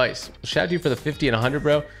 Any advice? Shout out to you for the 50 and 100,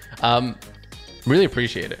 bro. Really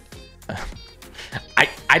appreciate it.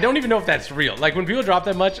 I don't even know if that's real. Like when people drop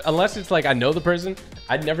that much, unless it's like I know the person,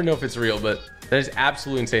 I'd never know if it's real, but that is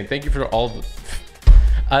absolutely insane. Thank you for all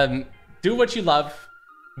the do what you love,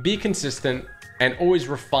 be consistent, and always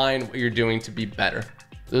refine what you're doing to be better.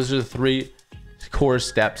 Those are the 3 core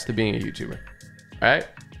steps to being a YouTuber. All right,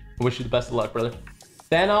 I wish you the best of luck, brother.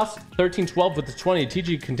 Thanos 1312 with the 20.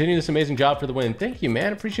 TG, continue this amazing job for the win. Thank you,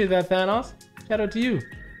 man. Appreciate that, Thanos. Shout out to you.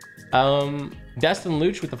 Destin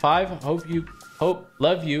Luch with the 5.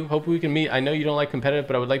 Love you. Hope we can meet. I know you don't like competitive,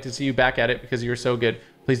 but I would like to see you back at it because you're so good.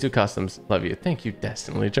 Please do customs. Love you. Thank you,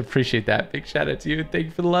 Destin Luch. I appreciate that. Big shout out to you. Thank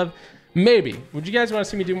you for the love. Maybe. Would you guys want to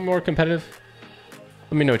see me do more competitive?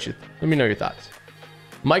 Let me know your thoughts.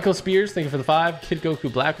 Michael Spears, thank you for the 5. Kid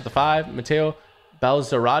Goku Black with the 5. Mateo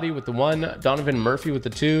Balzarati with the 1. Donovan Murphy with the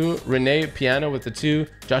 2. Renee Piano with the 2.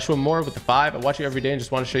 Joshua Moore with the 5. I watch you every day and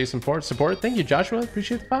just want to show you some support. Thank you, Joshua.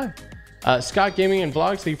 Appreciate the 5. Scott Gaming and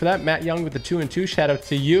Vlogs, thank you for that. Matt Young with the 2 and 2. Shout out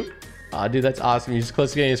to you. Dude, that's awesome. He's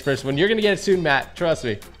close to getting his first one. You're gonna get it soon, Matt. Trust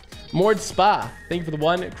me. Mord Spa, thank you for the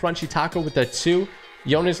 1. Crunchy Taco with the 2.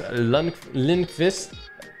 Jonas Lindqvist,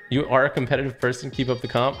 you are a competitive person. Keep up the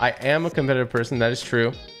comp. I am a competitive person. That is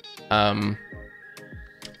true.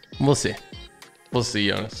 We'll see. We'll see,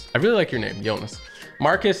 Jonas. I really like your name, Jonas.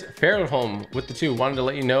 Marcus Farrellholm with the 2. Wanted to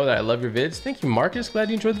let you know that I love your vids. Thank you, Marcus. Glad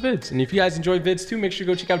you enjoyed the vids. And if you guys enjoy vids too, make sure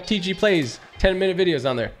to go check out TG Plays. 10-minute videos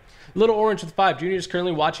on there. Little Orange with 5. Junior is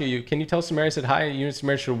currently watching you. Can you tell Samara I said hi? You and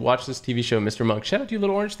Samara should watch this TV show, Mr. Monk. Shout out to you,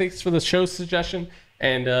 Little Orange. Thanks for the show suggestion.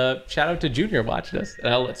 And shout out to Junior watching us.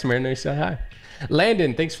 And I'll let Samara know you said hi.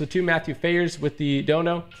 Landon, thanks for the 2. Matthew Fayers with the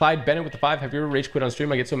dono. Clyde Bennett with the 5. Have you ever rage quit on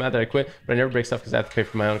stream? I get so mad that I quit, but I never break stuff because I have to pay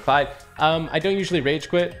for my own. Clyde, I don't usually rage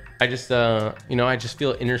quit. I just, you know, I just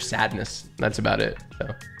feel inner sadness. That's about it.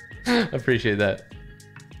 So I appreciate that.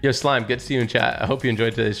 Yo, Slime, good to see you in chat. I hope you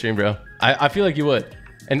enjoyed today's stream, bro. I feel like you would.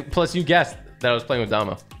 And plus, you guessed that I was playing with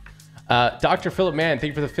Damo. Dr. Philip Mann, thank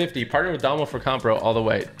you for the 50. Partner with Damo for comp, bro, all the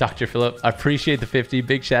way. Dr. Philip, I appreciate the 50.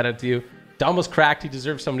 Big shout out to you. Damo's cracked. He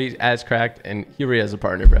deserves somebody as cracked, and here he is as a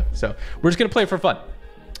partner, bro. So we're just gonna play for fun,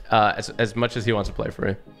 as much as he wants to play for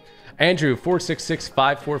it. Andrew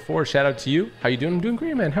 466544, shout out to you. How you doing? I'm doing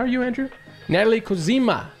great, man. How are you, Andrew? Natalie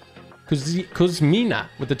Kuzmina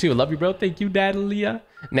with the 2. Love you, bro. Thank you, Natalia.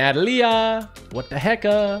 What the heck?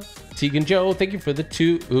 Tegan Joe, thank you for the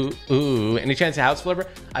 2. Any chance of house flipper?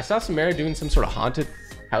 I saw Samara doing some sort of haunted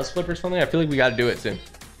house flip or something. I feel like we got to do it soon.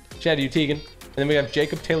 Shout out to you, Tegan. And then we have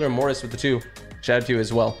Jacob Taylor Morris with the 2. Shout out to you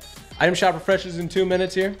as well. Item shop refreshes in 2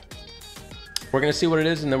 minutes here. We're gonna see what it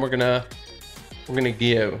is, and then we're gonna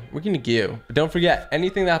give. But don't forget,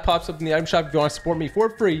 anything that pops up in the item shop, if you want to support me for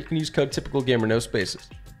free, you can use code typicalgamer, no spaces.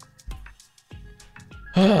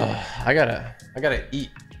 I gotta eat.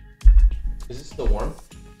 Is it still warm?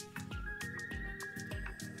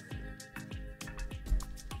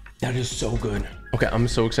 That is so good. Okay, I'm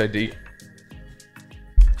so excited to eat.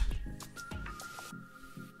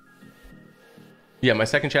 Yeah, my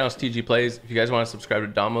second channel is TG Plays. If you guys want to subscribe to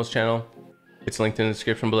Damo's channel, it's linked in the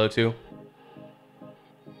description below too.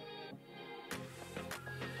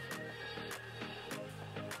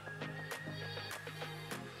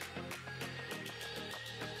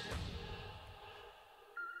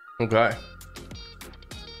 Okay.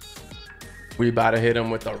 We about to hit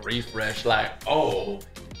him with a refresh, like, oh,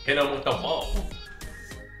 hit him with the ball.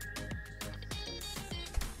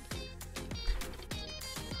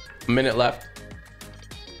 A minute left.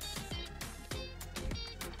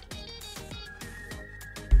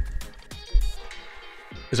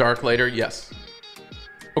 Is Arc later? Yes.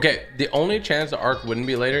 Okay, the only chance the Arc wouldn't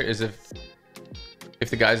be later is if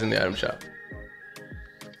the guy's in the item shop.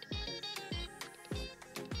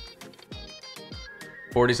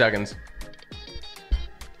 $40 seconds.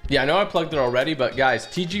 Yeah, I know I plugged it already, but guys,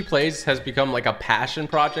 TG Plays has become like a passion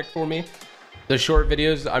project for me. The short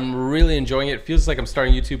videos, I'm really enjoying it. It feels like I'm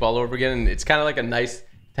starting YouTube all over again, and it's kind of like a nice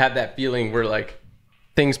to have that feeling where like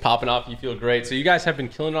things popping off, you feel great. So you guys have been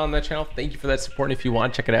killing it on that channel. Thank you for that support. And if you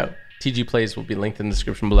want, check it out. TG Plays will be linked in the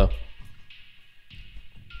description below.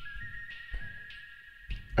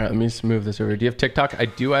 All right, let me just move this over. Do you have TikTok? I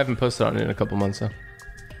do. I haven't posted on it in a couple months though.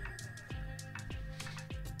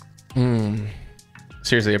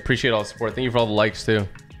 Seriously, I appreciate all the support. Thank you for all the likes too.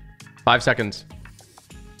 5 seconds.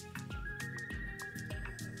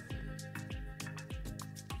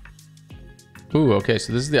 Ooh, okay,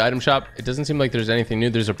 so this is the item shop. It doesn't seem like there's anything new.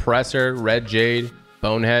 There's a presser, red jade,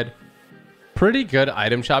 bonehead. Pretty good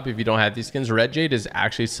item shop if you don't have these skins. Red jade is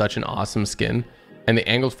actually such an awesome skin, and the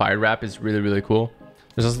angled fire wrap is really, really cool.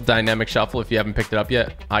 There's also dynamic shuffle if you haven't picked it up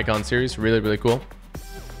yet. Icon series, really cool.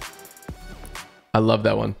 I love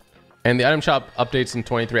that one. And the item shop updates in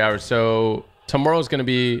 23 hours. So tomorrow is going to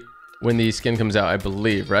be when the skin comes out, I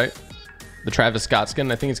believe, right? The Travis Scott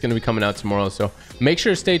skin. I think it's going to be coming out tomorrow. So make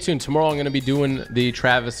sure to stay tuned. Tomorrow I'm going to be doing the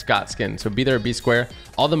Travis Scott skin. So be there, be square.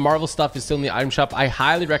 All the Marvel stuff is still in the item shop. I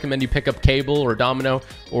highly recommend you pick up Cable or Domino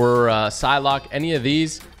or Psylocke, any of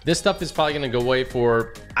these. This stuff is probably going to go away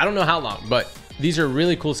for, I don't know how long, but these are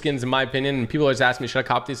really cool skins in my opinion. And people always ask me, should I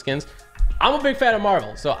cop these skins? I'm a big fan of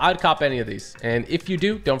Marvel, so I'd cop any of these. And if you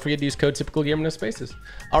do, don't forget to use code TypicalGamer, no spaces.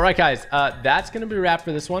 All right, guys, that's going to be a wrap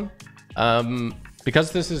for this one.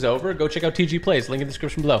 Because this is over, go check out TG Plays. Link in the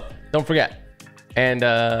description below. Don't forget. And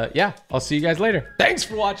yeah, I'll see you guys later. Thanks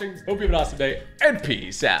for watching. Hope you have an awesome day, and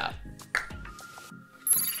peace out.